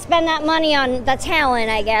 You don't want to spend that money on the talent,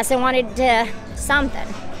 I guess. I wanted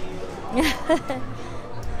something.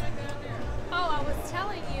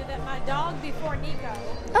 Dog before Nico.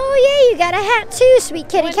 Oh yeah, you got a hat too, sweet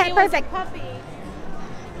kitty When cat, he was perfect. a puppy,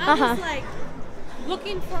 I was like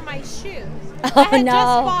looking for my shoes. Oh I had no!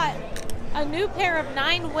 just bought a new pair of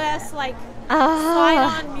 9 West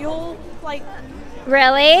slide-on mule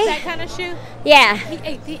Really? that kind of shoe. Yeah. He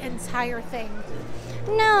ate the entire thing.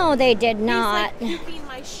 No, they did not. He's puking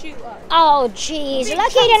my shoe up. Oh, jeez. Big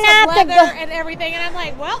Lucky chunks to not of have to leather go. and everything, and I'm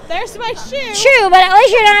like, well, there's my shoe. True, but at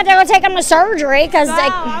least you don't have to go take them to surgery because No,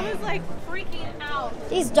 I was freaking out.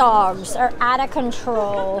 These dogs are out of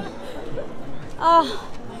control. Oh,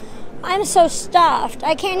 I'm so stuffed.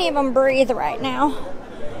 I can't even breathe right now.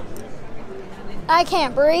 I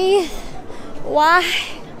can't breathe. Why?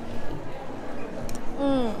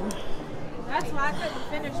 That's why I couldn't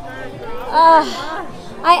finish mine.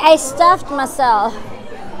 I stuffed myself.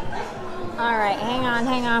 All right, hang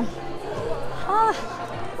on.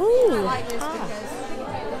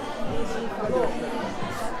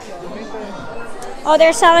 Oh,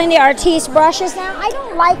 they're selling the Artiste brushes now. I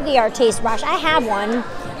don't like the Artiste brush. I have one.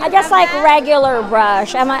 I just like regular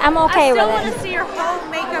brush. I'm okay with it. I still want to see your whole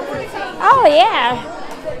makeup routine. Oh yeah,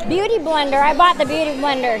 beauty blender. I bought the beauty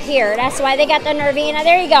blender here. That's why they got the Nervina.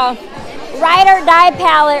 There you go. Ride or Die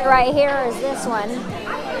palette right here is this one.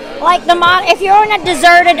 Like if you're on a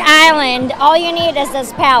deserted island, all you need is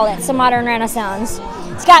this palette. It's a Modern Renaissance.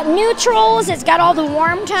 It's got neutrals. It's got all the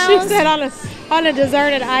warm tones. She said on a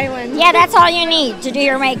deserted island. Yeah, that's all you need to do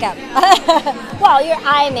your makeup. Well, your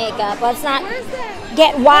eye makeup. Let's not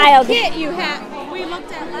get wild. The kit you had we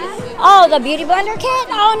looked at last. Oh, the beauty blender kit?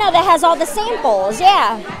 Oh no, that has all the samples.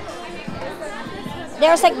 Yeah.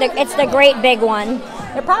 There's it's the great big one.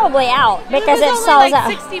 They're probably out because it sells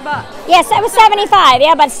out. $60. Yes, that was $75.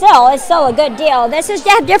 Yeah, but still, it's still a good deal. They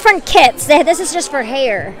have different kits. This is just for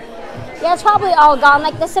hair. Yeah, it's probably all gone.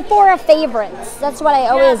 Like the Sephora favorites. That's what I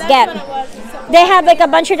always get. What it was. They have a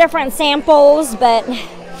bunch of different samples, but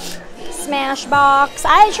Smashbox.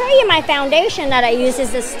 I'll show you my foundation that I use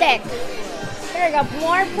is the stick. Here we go.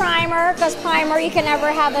 More primer, because primer you can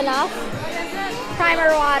never have enough.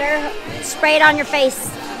 Primer water. Spray it on your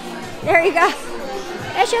face. There you go.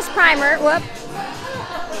 It's just primer. Whoop.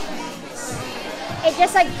 It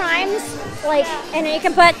just primes, and then you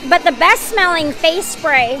can but the best smelling face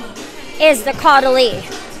spray is the Caudalie.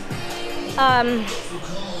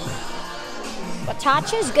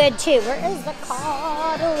 Tatcha's good too. Where is the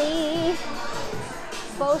Caudalie?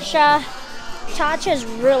 Boscia. Tatcha's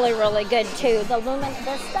really, really good too. The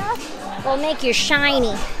this stuff will make you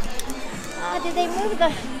shiny. Did they move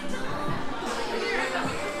the...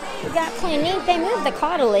 We got Clinique. They moved the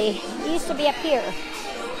Caudalie. It used to be up here.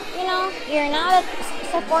 You know, you're not at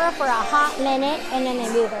Sephora for a hot minute and then they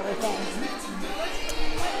move everything.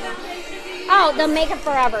 Oh, the Makeup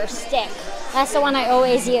Forever stick. That's the one I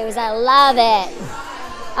always use. I love it.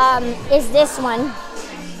 Is this one. Ooh,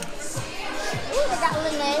 we got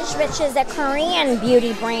Laneige, which is a Korean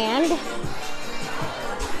beauty brand.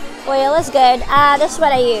 Oil is good. This is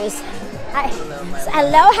what I use.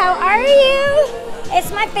 Hello, how are you?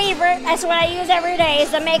 It's my favorite. That's what I use every day.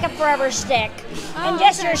 Is the Makeup Forever stick. And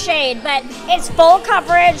just your shade. But it's full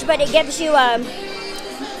coverage, but it gives you a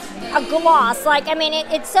gloss. Like, I mean,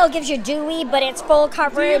 it still gives you dewy, but it's full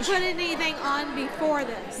coverage. Do you put anything on before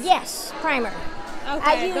this? Yes, primer. Okay,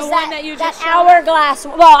 I use the one that you just hourglass.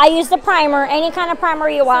 Well, I use the primer, any kind of primer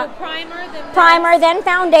you want. So primer, then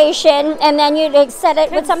foundation, and then you set it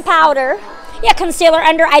with some powder. Yeah, concealer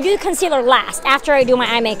under. I do concealer last, after I do my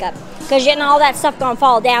eye makeup. Because you know all that stuff gonna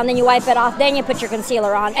fall down, then you wipe it off, then you put your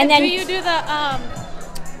concealer on. And then do you do the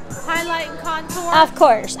highlight and contour? Of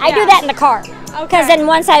course. I do that in the car. Because then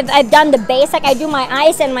once I've done the basic, I do my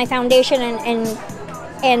eyes and my foundation and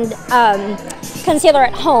concealer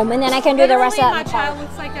at home, and then I can do the rest of that in the car.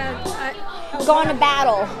 Looks like a going to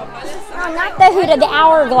battle. Oh, not the Huda, the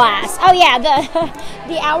hourglass. Oh yeah,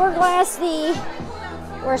 the hourglass,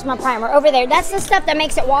 where's my primer? Over there. That's the stuff that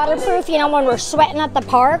makes it waterproof, you know, when we're sweating at the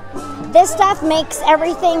park. This stuff makes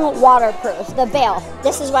everything waterproof. The veil.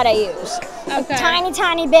 This is what I use. Okay. A tiny,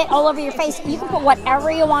 tiny bit all over your face. You can put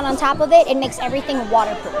whatever you want on top of it. It makes everything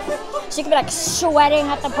waterproof. So you can be like sweating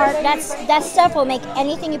at the park. That stuff will make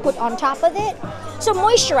anything you put on top of it. So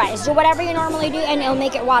moisturize. Do whatever you normally do, and it'll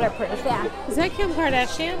make it waterproof. Yeah. Is that Kim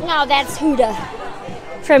Kardashian? No, that's Huda.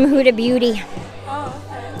 From Huda Beauty. Oh,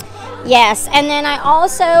 okay. Yes, and then I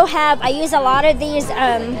also I use a lot of these, the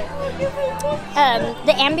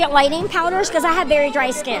ambient lighting powders, because I have very dry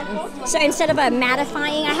skin. So instead of a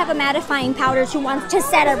mattifying, I have a mattifying powder to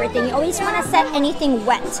set everything. You always want to set anything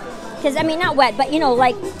wet. Because, I mean, not wet, but, you know,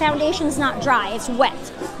 like, foundation's not dry, it's wet.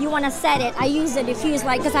 You want to set it. I use a diffuse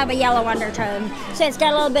light because I have a yellow undertone. So it's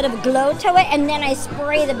got a little bit of glow to it, and then I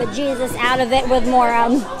spray the bejesus out of it with more,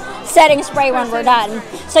 setting spray when we're done.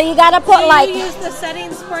 So you gotta put you use the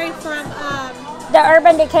setting spray from the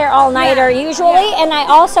Urban Decay All-Nighter usually, and I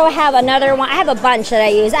also have another one. I have a bunch that I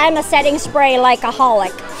use. I'm a setting spray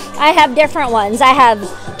like-aholic. I have different ones. I have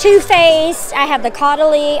Too Faced. I have the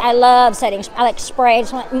Caudalie. I love setting. I like spray.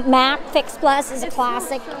 MAC Fix Plus is a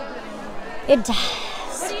classic. It does.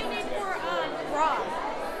 What do you need for raw?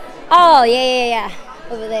 Oh yeah.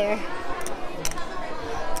 Over there.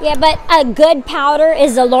 Yeah, but a good powder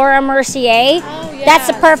is the Laura Mercier. Oh, yeah. That's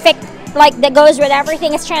a perfect, like, that goes with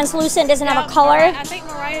everything. It's translucent, doesn't have a color. I think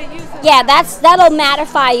Mariah uses Yeah, that'll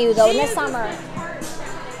mattify you, though, in the summer.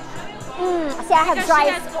 See, I have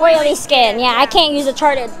dry, oily skin. Yeah, I can't use a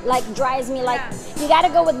chart. It, like, dries me. Like, you got to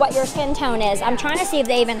go with what your skin tone is. I'm trying to see if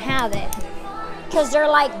they even have it. Because they're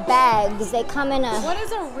like bags. They come in a... What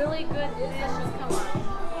is a really good delicious color?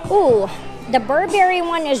 Ooh. The Burberry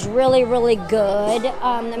one is really, really good.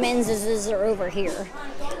 The men's are over here.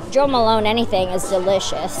 Joe Malone, anything is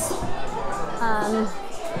delicious.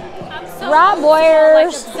 Rob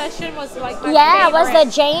Boyer's. Like, Obsession was like my yeah, favorite. it was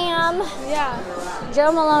the jam. Yeah.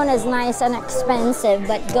 Joe Malone is nice and expensive,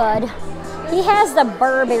 but good. He has the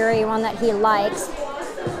Burberry one that he likes.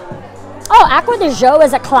 Oh, Acqua di Gio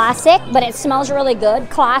is a classic, but it smells really good.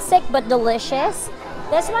 Classic, but delicious.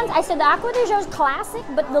 This one, I said the Acqua di Gio is classic,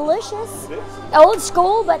 but delicious. Old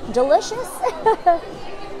school, but delicious.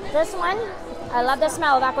 This one, I love the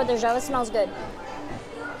smell of Acqua di Gio. It smells good.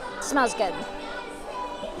 It smells good.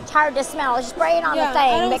 It's hard to smell. Just spray it on the thing.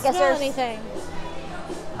 I don't because smell there's anything.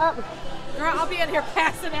 Oh. Girl, I'll be in here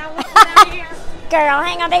passing out. Out of here. Girl,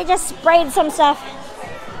 hang on. They just sprayed some stuff.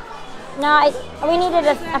 No, we needed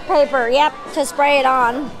a paper. Yep, to spray it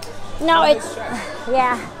on. No, it's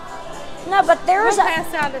yeah. No, but there's we'll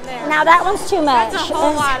pass out in there. Now that one's too much. That's a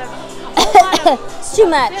whole lot of. It's too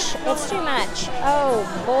much. It's too much. Oh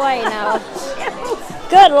boy, no.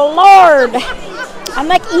 Good Lord. I'm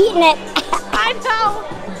like eating it. I know.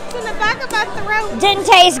 It's in the back of my throat. Didn't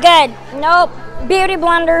taste good. Nope. Beauty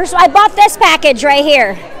blenders. I bought this package right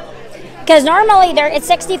here. Because normally it's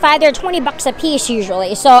 $65, they're $20 a piece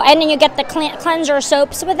usually. So, and then you get the cleanser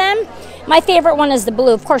soaps with them. My favorite one is the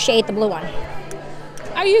blue. Of course, you ate the blue one.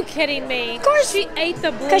 Are you kidding me? Of course. She ate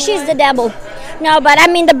the blue Because she's one. the devil. No, but I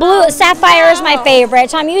mean the blue sapphire is my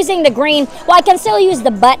favorite. So I'm using the green. Well, I can still use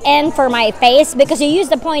the butt end for my face because you use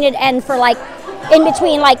the pointed end for like in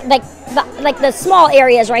between like the small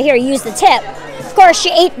areas right here. You use the tip. Of course,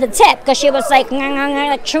 she ate the tip because she was like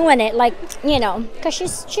chewing it, like, you know, because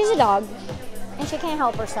she's a dog and she can't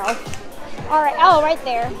help herself. All right. Oh, right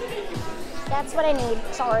there. That's what I need.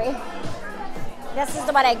 Sorry. This is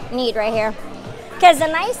what I need right here. Because the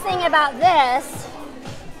nice thing about this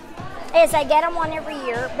is I get them one every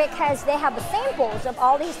year because they have the samples of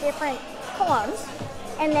all these different colognes.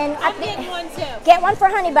 And then I'm getting one too. Get one for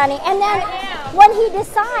Honey Bunny. And then when he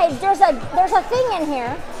decides, there's a thing in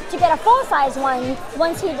here to get a full-size one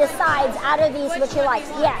once he decides out of these which he likes.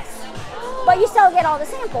 Yes. But you still get all the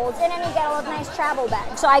samples, and then you get a nice travel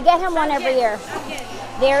bag. So I get him one every year.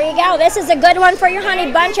 There you go. This is a good one for your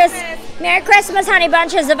honey bunches. Merry Christmas, honey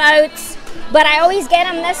bunches of oats. But I always get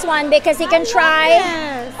him this one because he can try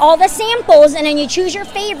all the samples, and then you choose your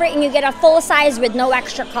favorite, and you get a full size with no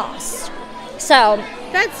extra cost. So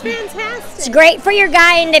that's fantastic. It's great for your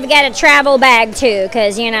guy, and they've got a travel bag too,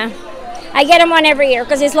 because, you know, I get him one every year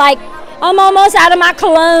because he's like, I'm almost out of my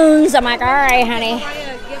colognes. I'm like, all right, honey.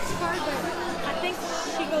 I think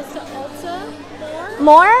she goes to Ulta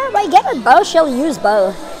More? Wait, get her both. She'll use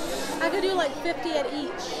both. I could do like 50 at each.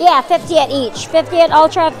 Yeah, 50 at each. 50 at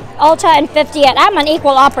Ulta, and 50 at. I'm an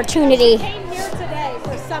equal opportunity. Came here today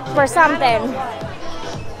for something.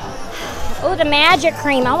 Oh, the magic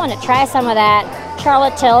cream. I want to try some of that.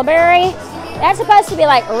 Charlotte Tilbury. That's supposed to be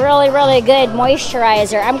like really, really good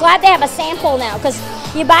moisturizer. I'm glad they have a sample now because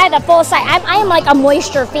you buy the full size. I am like a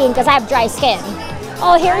moisture fiend because I have dry skin.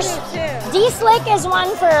 Oh, here's D-Slick is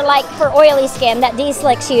one for oily skin that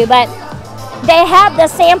D-Slicks you, but they have the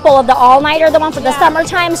sample of the all-nighter, the one for the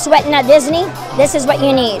summertime, sweating at Disney. This is what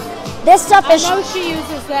you need. This stuff is. I know she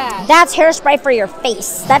uses that. That's hairspray for your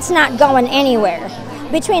face. That's not going anywhere.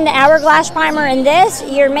 Between the Hourglass primer and this,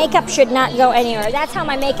 your makeup should not go anywhere. That's how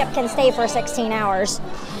my makeup can stay for 16 hours.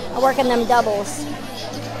 I work in them doubles.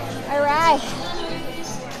 All right.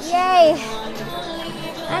 Yay.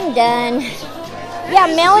 I'm done. Yeah,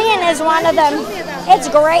 Million is one of them. It's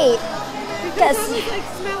great. Because I was like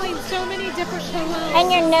smelling so many different colognes.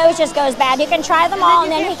 And your nose just goes bad. You can try them all,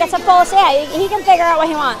 and then he gets a full, yeah, he can figure out what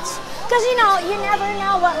he wants. Because, you know, you never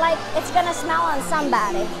know what, like, it's going to smell on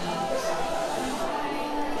somebody.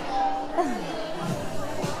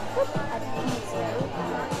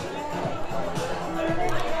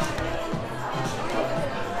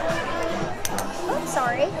 Oops,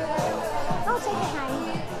 sorry. I'll take your time.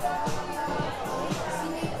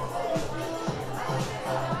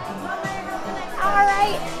 All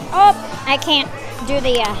right. Oh, I can't do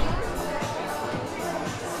the.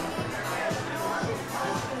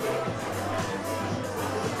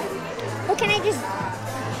 Oh, can I just?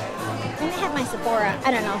 Let me have my Sephora.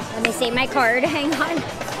 I don't know. Let me see my card. Hang on.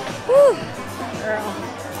 Whew. Girl.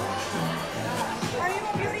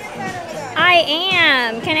 I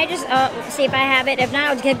am. Can I just see if I have it? If not,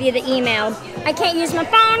 I'll give you the email. I can't use my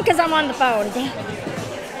phone because I'm on the phone. Damn.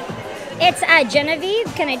 It's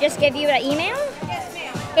Genevieve. Can I just give you an email? Yes,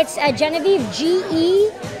 ma'am. It's Genevieve,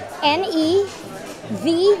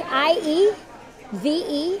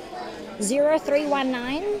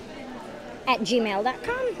 GENEVIEVE0319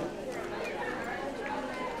 @gmail.com.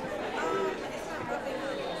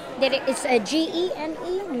 It's a GENE.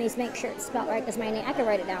 Let me make sure it's spelled right because my name. I can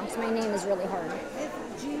write it down because my name is really hard.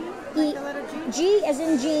 G as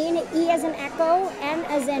in Jean, E as in Echo, N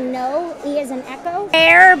as in no, E as in Echo.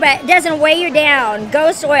 Hair, but it doesn't weigh you down.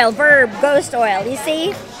 Ghost oil, verb, ghost oil. You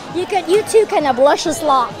see? You too can have luscious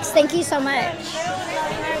locks. Thank you so much.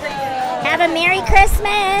 Have a Merry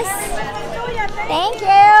Christmas. Thank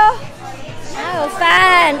you. Oh,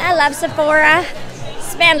 fun. I love Sephora.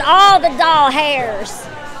 Spend all the doll hairs.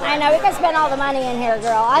 I know, we can spend all the money in here,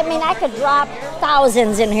 girl. I mean, I could drop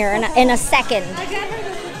thousands in here in a second. I got her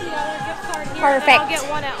the $50 gift card here. Perfect. I'll get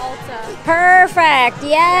one at Ulta. Perfect.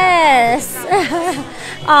 Yes.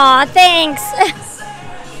 Aw, thanks.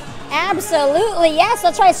 Absolutely. Yes,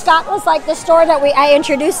 that's right. Scott was like the store that I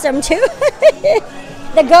introduced him to.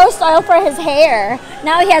 The ghost oil for his hair.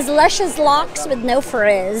 Now he has luscious locks with no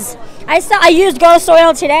frizz. I used ghost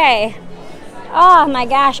oil today. Oh my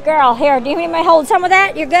gosh, girl. Here, do you need me to hold some of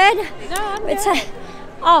that? You're good? No, I'm good.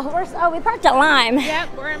 We parked at Lime.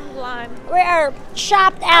 Yep, we're in Lime. We are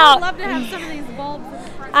shopped I out. would love to have some of these bulbs in the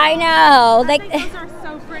front. I know. I think those are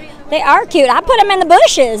so pretty. They are cute. I put them in the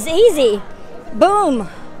bushes. Easy. Boom.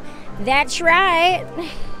 That's right.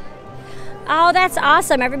 Oh, that's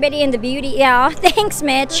awesome. Everybody in the beauty. Yeah. Thanks,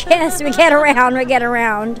 Mitch. Yes, we get around. We get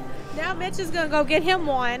around. Now Mitch is going to go get him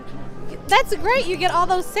one. That's great. You get all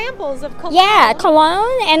those samples of cologne. Yeah,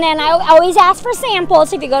 cologne, and then I always ask for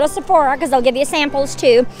samples if you go to Sephora, because they'll give you samples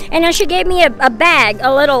too. And then she gave me a bag,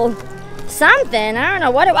 a little something. I don't know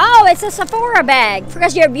what oh, it's a Sephora bag.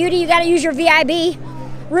 Because you're beauty, you got to use your VIB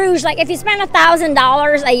Rouge. Like if you spend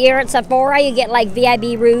 $1,000 a year at Sephora, you get like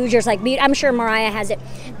VIB Rouge. There's like beauty. I'm sure Mariah has it.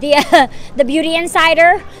 The Beauty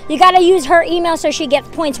Insider. You got to use her email so she gets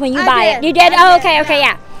points when you buy it. You did? Oh, okay,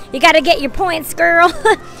 yeah. You got to get your points, girl.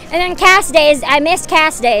 And then cast days. I missed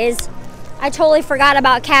cast days. I totally forgot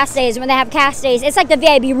about cast days. When they have cast days, it's like the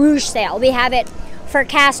VIB Rouge sale. We have it for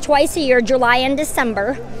cast twice a year, July and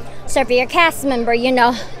December. So if you're a cast member, you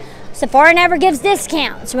know, Sephora never gives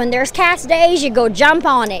discounts. When there's cast days, you go jump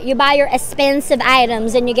on it. You buy your expensive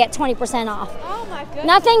items and you get 20% off. Oh my goodness.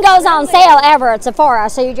 Nothing goes on sale ever at Sephora,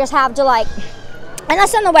 so you just have to like,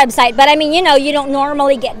 unless on the website, but I mean, you know, you don't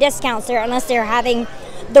normally get discounts there unless they're having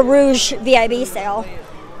the Rouge VIB sale.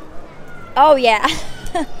 Oh yeah.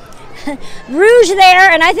 Rouge there,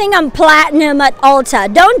 and I think I'm platinum at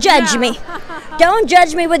Ulta. Don't judge me. Don't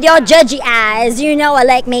judge me with your judgy eyes. You know I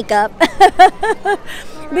like makeup.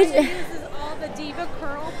 Mariah uses all the Diva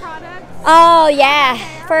Curl products. Oh yeah,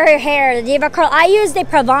 for her hair, the Diva Curl. I use the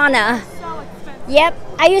Pravana. So expensive. Yep,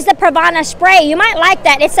 I use the Pravana spray. You might like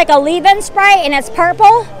that. It's like a leave-in spray, and it's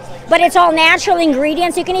purple, but it's all natural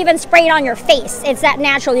ingredients. You can even spray it on your face. It's that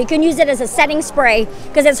natural. You can use it as a setting spray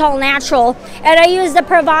because it's all natural. And I use the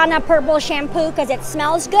Pravana purple shampoo because it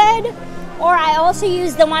smells good. Or I also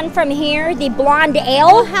use the one from here, the Blonde Ale.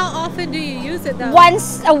 Well, how often do you use it though?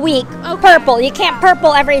 Once a week. Okay. Purple. You can't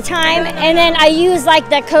purple every time. And then I use like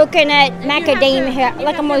the coconut macadamia,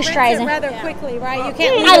 like a moisturizer. Rather quickly, right? You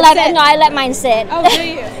can't. I let it. No, I let mine sit. Oh, do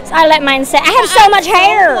you? I let mine sit. I have so much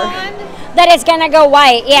hair that it's gonna go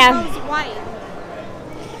white. Yeah. It goes white.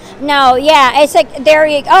 No, yeah, it's like there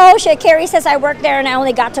you. Oh shit, Carrie says I worked there and I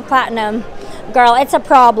only got to platinum. Girl, it's a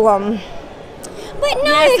problem. But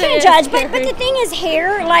no, yes, you can't judge. But the thing is,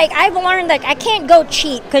 hair. Like I've learned that I can't go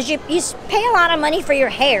cheap because you pay a lot of money for your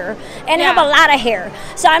hair and have a lot of hair.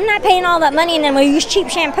 So I'm not paying all that money and then we use cheap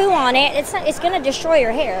shampoo on it. It's gonna destroy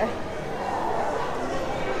your hair.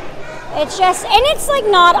 It's just, and it's like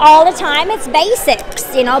not all the time. It's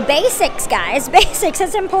basics, you know, basics, guys. Basics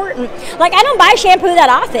is important. Like I don't buy shampoo that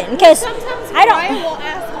often because I don't. Mariah will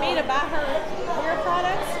ask me to buy her hair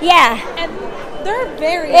products. Yeah. And they're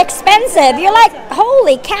very expensive. You're like,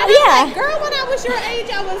 holy cow, yeah. Like, girl, when I was your age,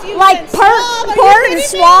 I was using like Pert and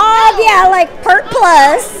Suave, yeah, like Pert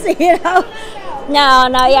Plus, you know.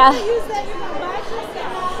 No, yeah.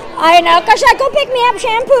 I know, because I go pick me up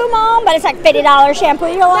shampoo, Mom, but it's like $50 shampoo.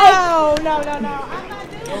 You're like, no.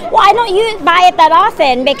 Well, I don't buy it that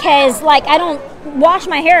often because, like, I don't wash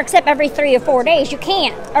my hair except every 3 or 4 days. You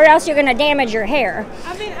can't, or else you're going to damage your hair.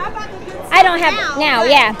 I mean, I bought the good stuff I don't have now,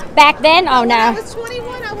 yeah. Back then, oh no. When I was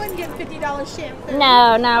 21, I wasn't getting $50 shampoo.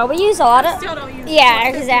 No, we use a lot of. I still don't use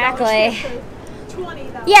exactly.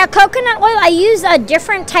 $20. Yeah, coconut oil. I use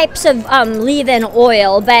different types of leave-in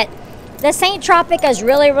oil, but the Saint Tropic is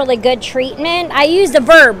really, really good treatment. I use the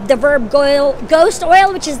Verb Ghost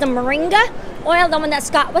Oil, which is the moringa oil, the one that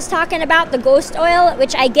Scott was talking about, the Ghost Oil,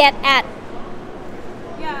 which I get at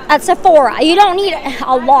Sephora. You don't need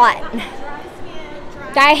a lot.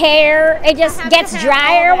 Dry hair, it just gets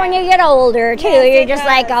drier when you get older too. You're just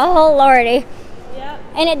like, oh lordy.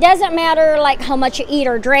 And it doesn't matter like how much you eat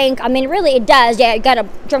or drink. I mean, really, it does. Yeah, you gotta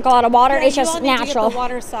drink a lot of water. It's just natural. You get the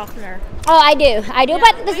water softener. Oh, I do.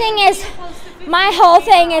 But the thing is, my whole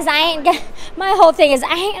thing is I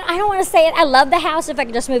don't want to say it. I love the house. If I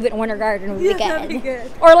could just move it in Winter Garden, it would be good. That'd be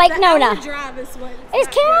good. Or like Nona. It's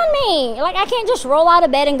killing me. Like I can't just roll out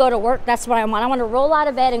of bed and go to work. That's what I want. I want to roll out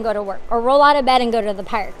of bed and go to work, or roll out of bed and go to the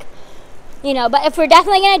park. You know. But if we're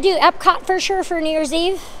definitely gonna do Epcot for sure for New Year's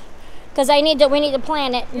Eve. Because we need to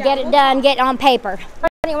plan it, get it done, get it on paper.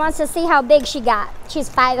 Everybody wants to see how big she got. She's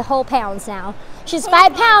 5 whole pounds now. She's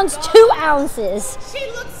 5 pounds, 2 ounces. She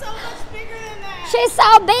looks so much bigger than that. She's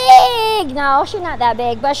so big. No, she's not that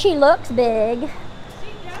big, but she looks big.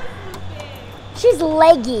 She does look big. She's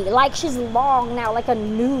leggy, like she's long now, like a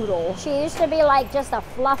noodle. She used to be like just a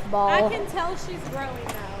fluff ball. I can tell she's growing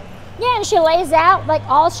now. Yeah, and she lays out like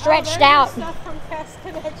all stretched out. Stuff from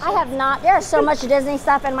I have not. There's so much Disney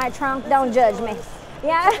stuff in my trunk. Don't judge me.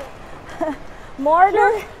 Yeah.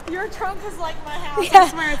 Your trunk is like my house. Yeah. I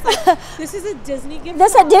swear it's like, this is a Disney gift.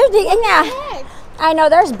 This is a Disney, yeah. I know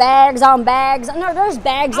there's bags on bags. No, there's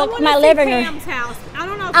bags like my living room. Pam's house. I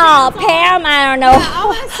don't know. Oh, Pam, I don't know. Yeah, I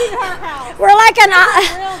want to see her house.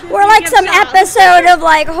 We're like some episode of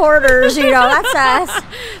like hoarders, you know. That's us.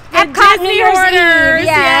 Epcot New Year's Eve.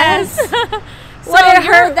 Yes. So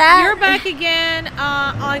heard that. You're back again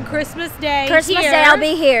on Christmas Day. Christmas here. Day, I'll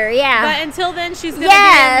be here. Yeah. But until then, she's gonna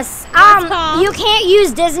yes. be in You can't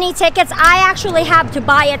use Disney tickets. I actually have to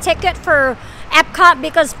buy a ticket for Epcot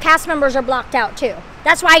because cast members are blocked out too.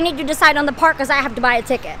 That's why I need to decide on the park because I have to buy a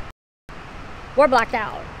ticket. We're blocked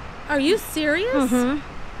out. Are you serious? Mm-hmm.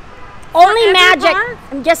 Only Magic, park?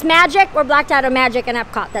 just Magic. We're blocked out of Magic and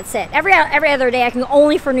Epcot. That's it. Every other day I can go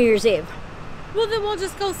only for New Year's Eve. Well, then we'll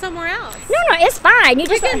just go somewhere else. No, it's fine. You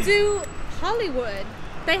we just can do Hollywood.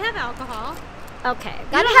 They have alcohol. Okay.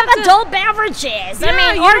 Gotta have adult beverages. Yeah, I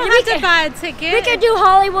mean, you or don't we have to buy a ticket. We could do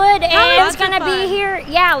Hollywood, and Hollywood's it's gonna fun. be here.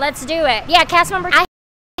 Yeah, let's do it. Yeah, cast members. I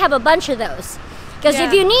have a bunch of those. Because Yeah.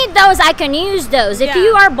 if you need those, I can use those. If Yeah.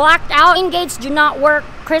 you are blocked out, gates do not work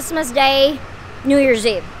Christmas Day, New Year's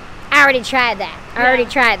Eve. I already tried that.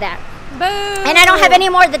 Boo. And I don't have any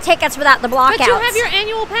more of the tickets without the blockouts. But you have your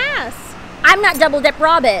annual pass. I'm not Double Dip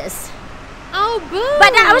Rob is. Oh, boo.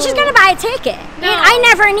 But I was just gonna buy a ticket. No. And I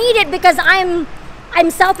never need it because I'm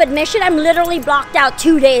self-admission. I'm literally blocked out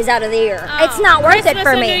 2 days out of the year. Oh, It's not worth Christmas it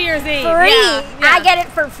for and me. New Year's Eve. Free. Yeah, yeah. I get it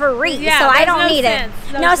for free, Yeah, so I there's don't no need sense.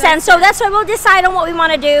 it. There's No no sense. So that's why we'll decide on what we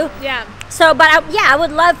want to do. Yeah. So, but I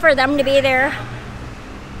would love for them to be there.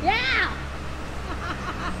 Yeah.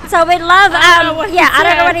 So we'd love, I don't know what he I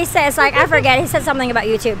don't know said. what he says. Like, I forget. He said something about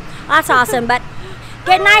YouTube. That's awesome. But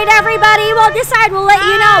good night, everybody. We'll decide. We'll let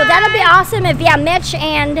you know. That'll be awesome if, Mitch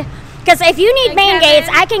and, because if you need And main Kevin. gates,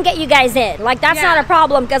 I can get you guys in. Like, that's Yeah. not a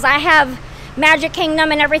problem because I have Magic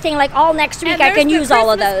Kingdom and everything, like, all next week. And I can there's use the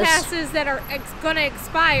all of Christmas those. passes that are going to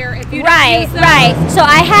expire if you Right, don't use those. right. So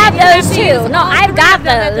I have You have those to use too. No, all I've three got of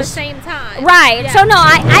them at the those. same time. Right. Yeah. So no,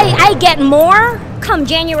 I get more come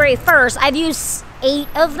January 1st. I've used 8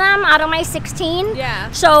 of them out of my 16.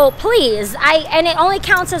 Yeah. So please, and it only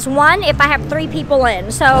counts as 1 if I have 3 people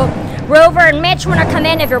in. So Rover and Mitch want to come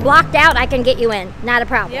in. If you're blocked out, I can get you in. Not a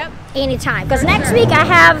problem. Yep. Anytime. Because For next sure. week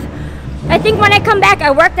I think when I come back,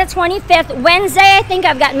 I work the 25th. Wednesday, I think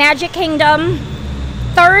I've got Magic Kingdom.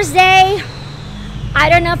 Thursday, I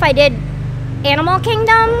don't know if I did Animal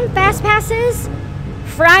Kingdom Fast Passes.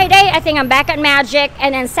 Friday, I think I'm back at Magic.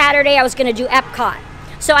 And then Saturday, I was going to do Epcot.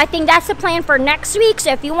 So I think that's the plan for next week.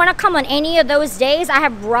 So if you want to come on any of those days, I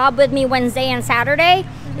have Rob with me Wednesday and Saturday.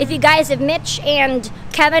 If you guys, if Mitch and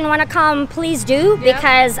Kevin want to come, please do. Yep.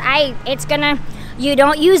 Because you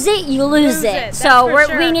don't use it, you lose it. That's So for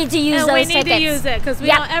sure. we need to use and those we need tickets. to use it because we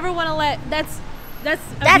Yep. don't ever want to let that's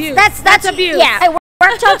abuse. That's abuse. Yeah, I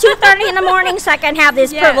work till 2:30 in the morning so I can have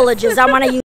these Yes. privileges. I want to use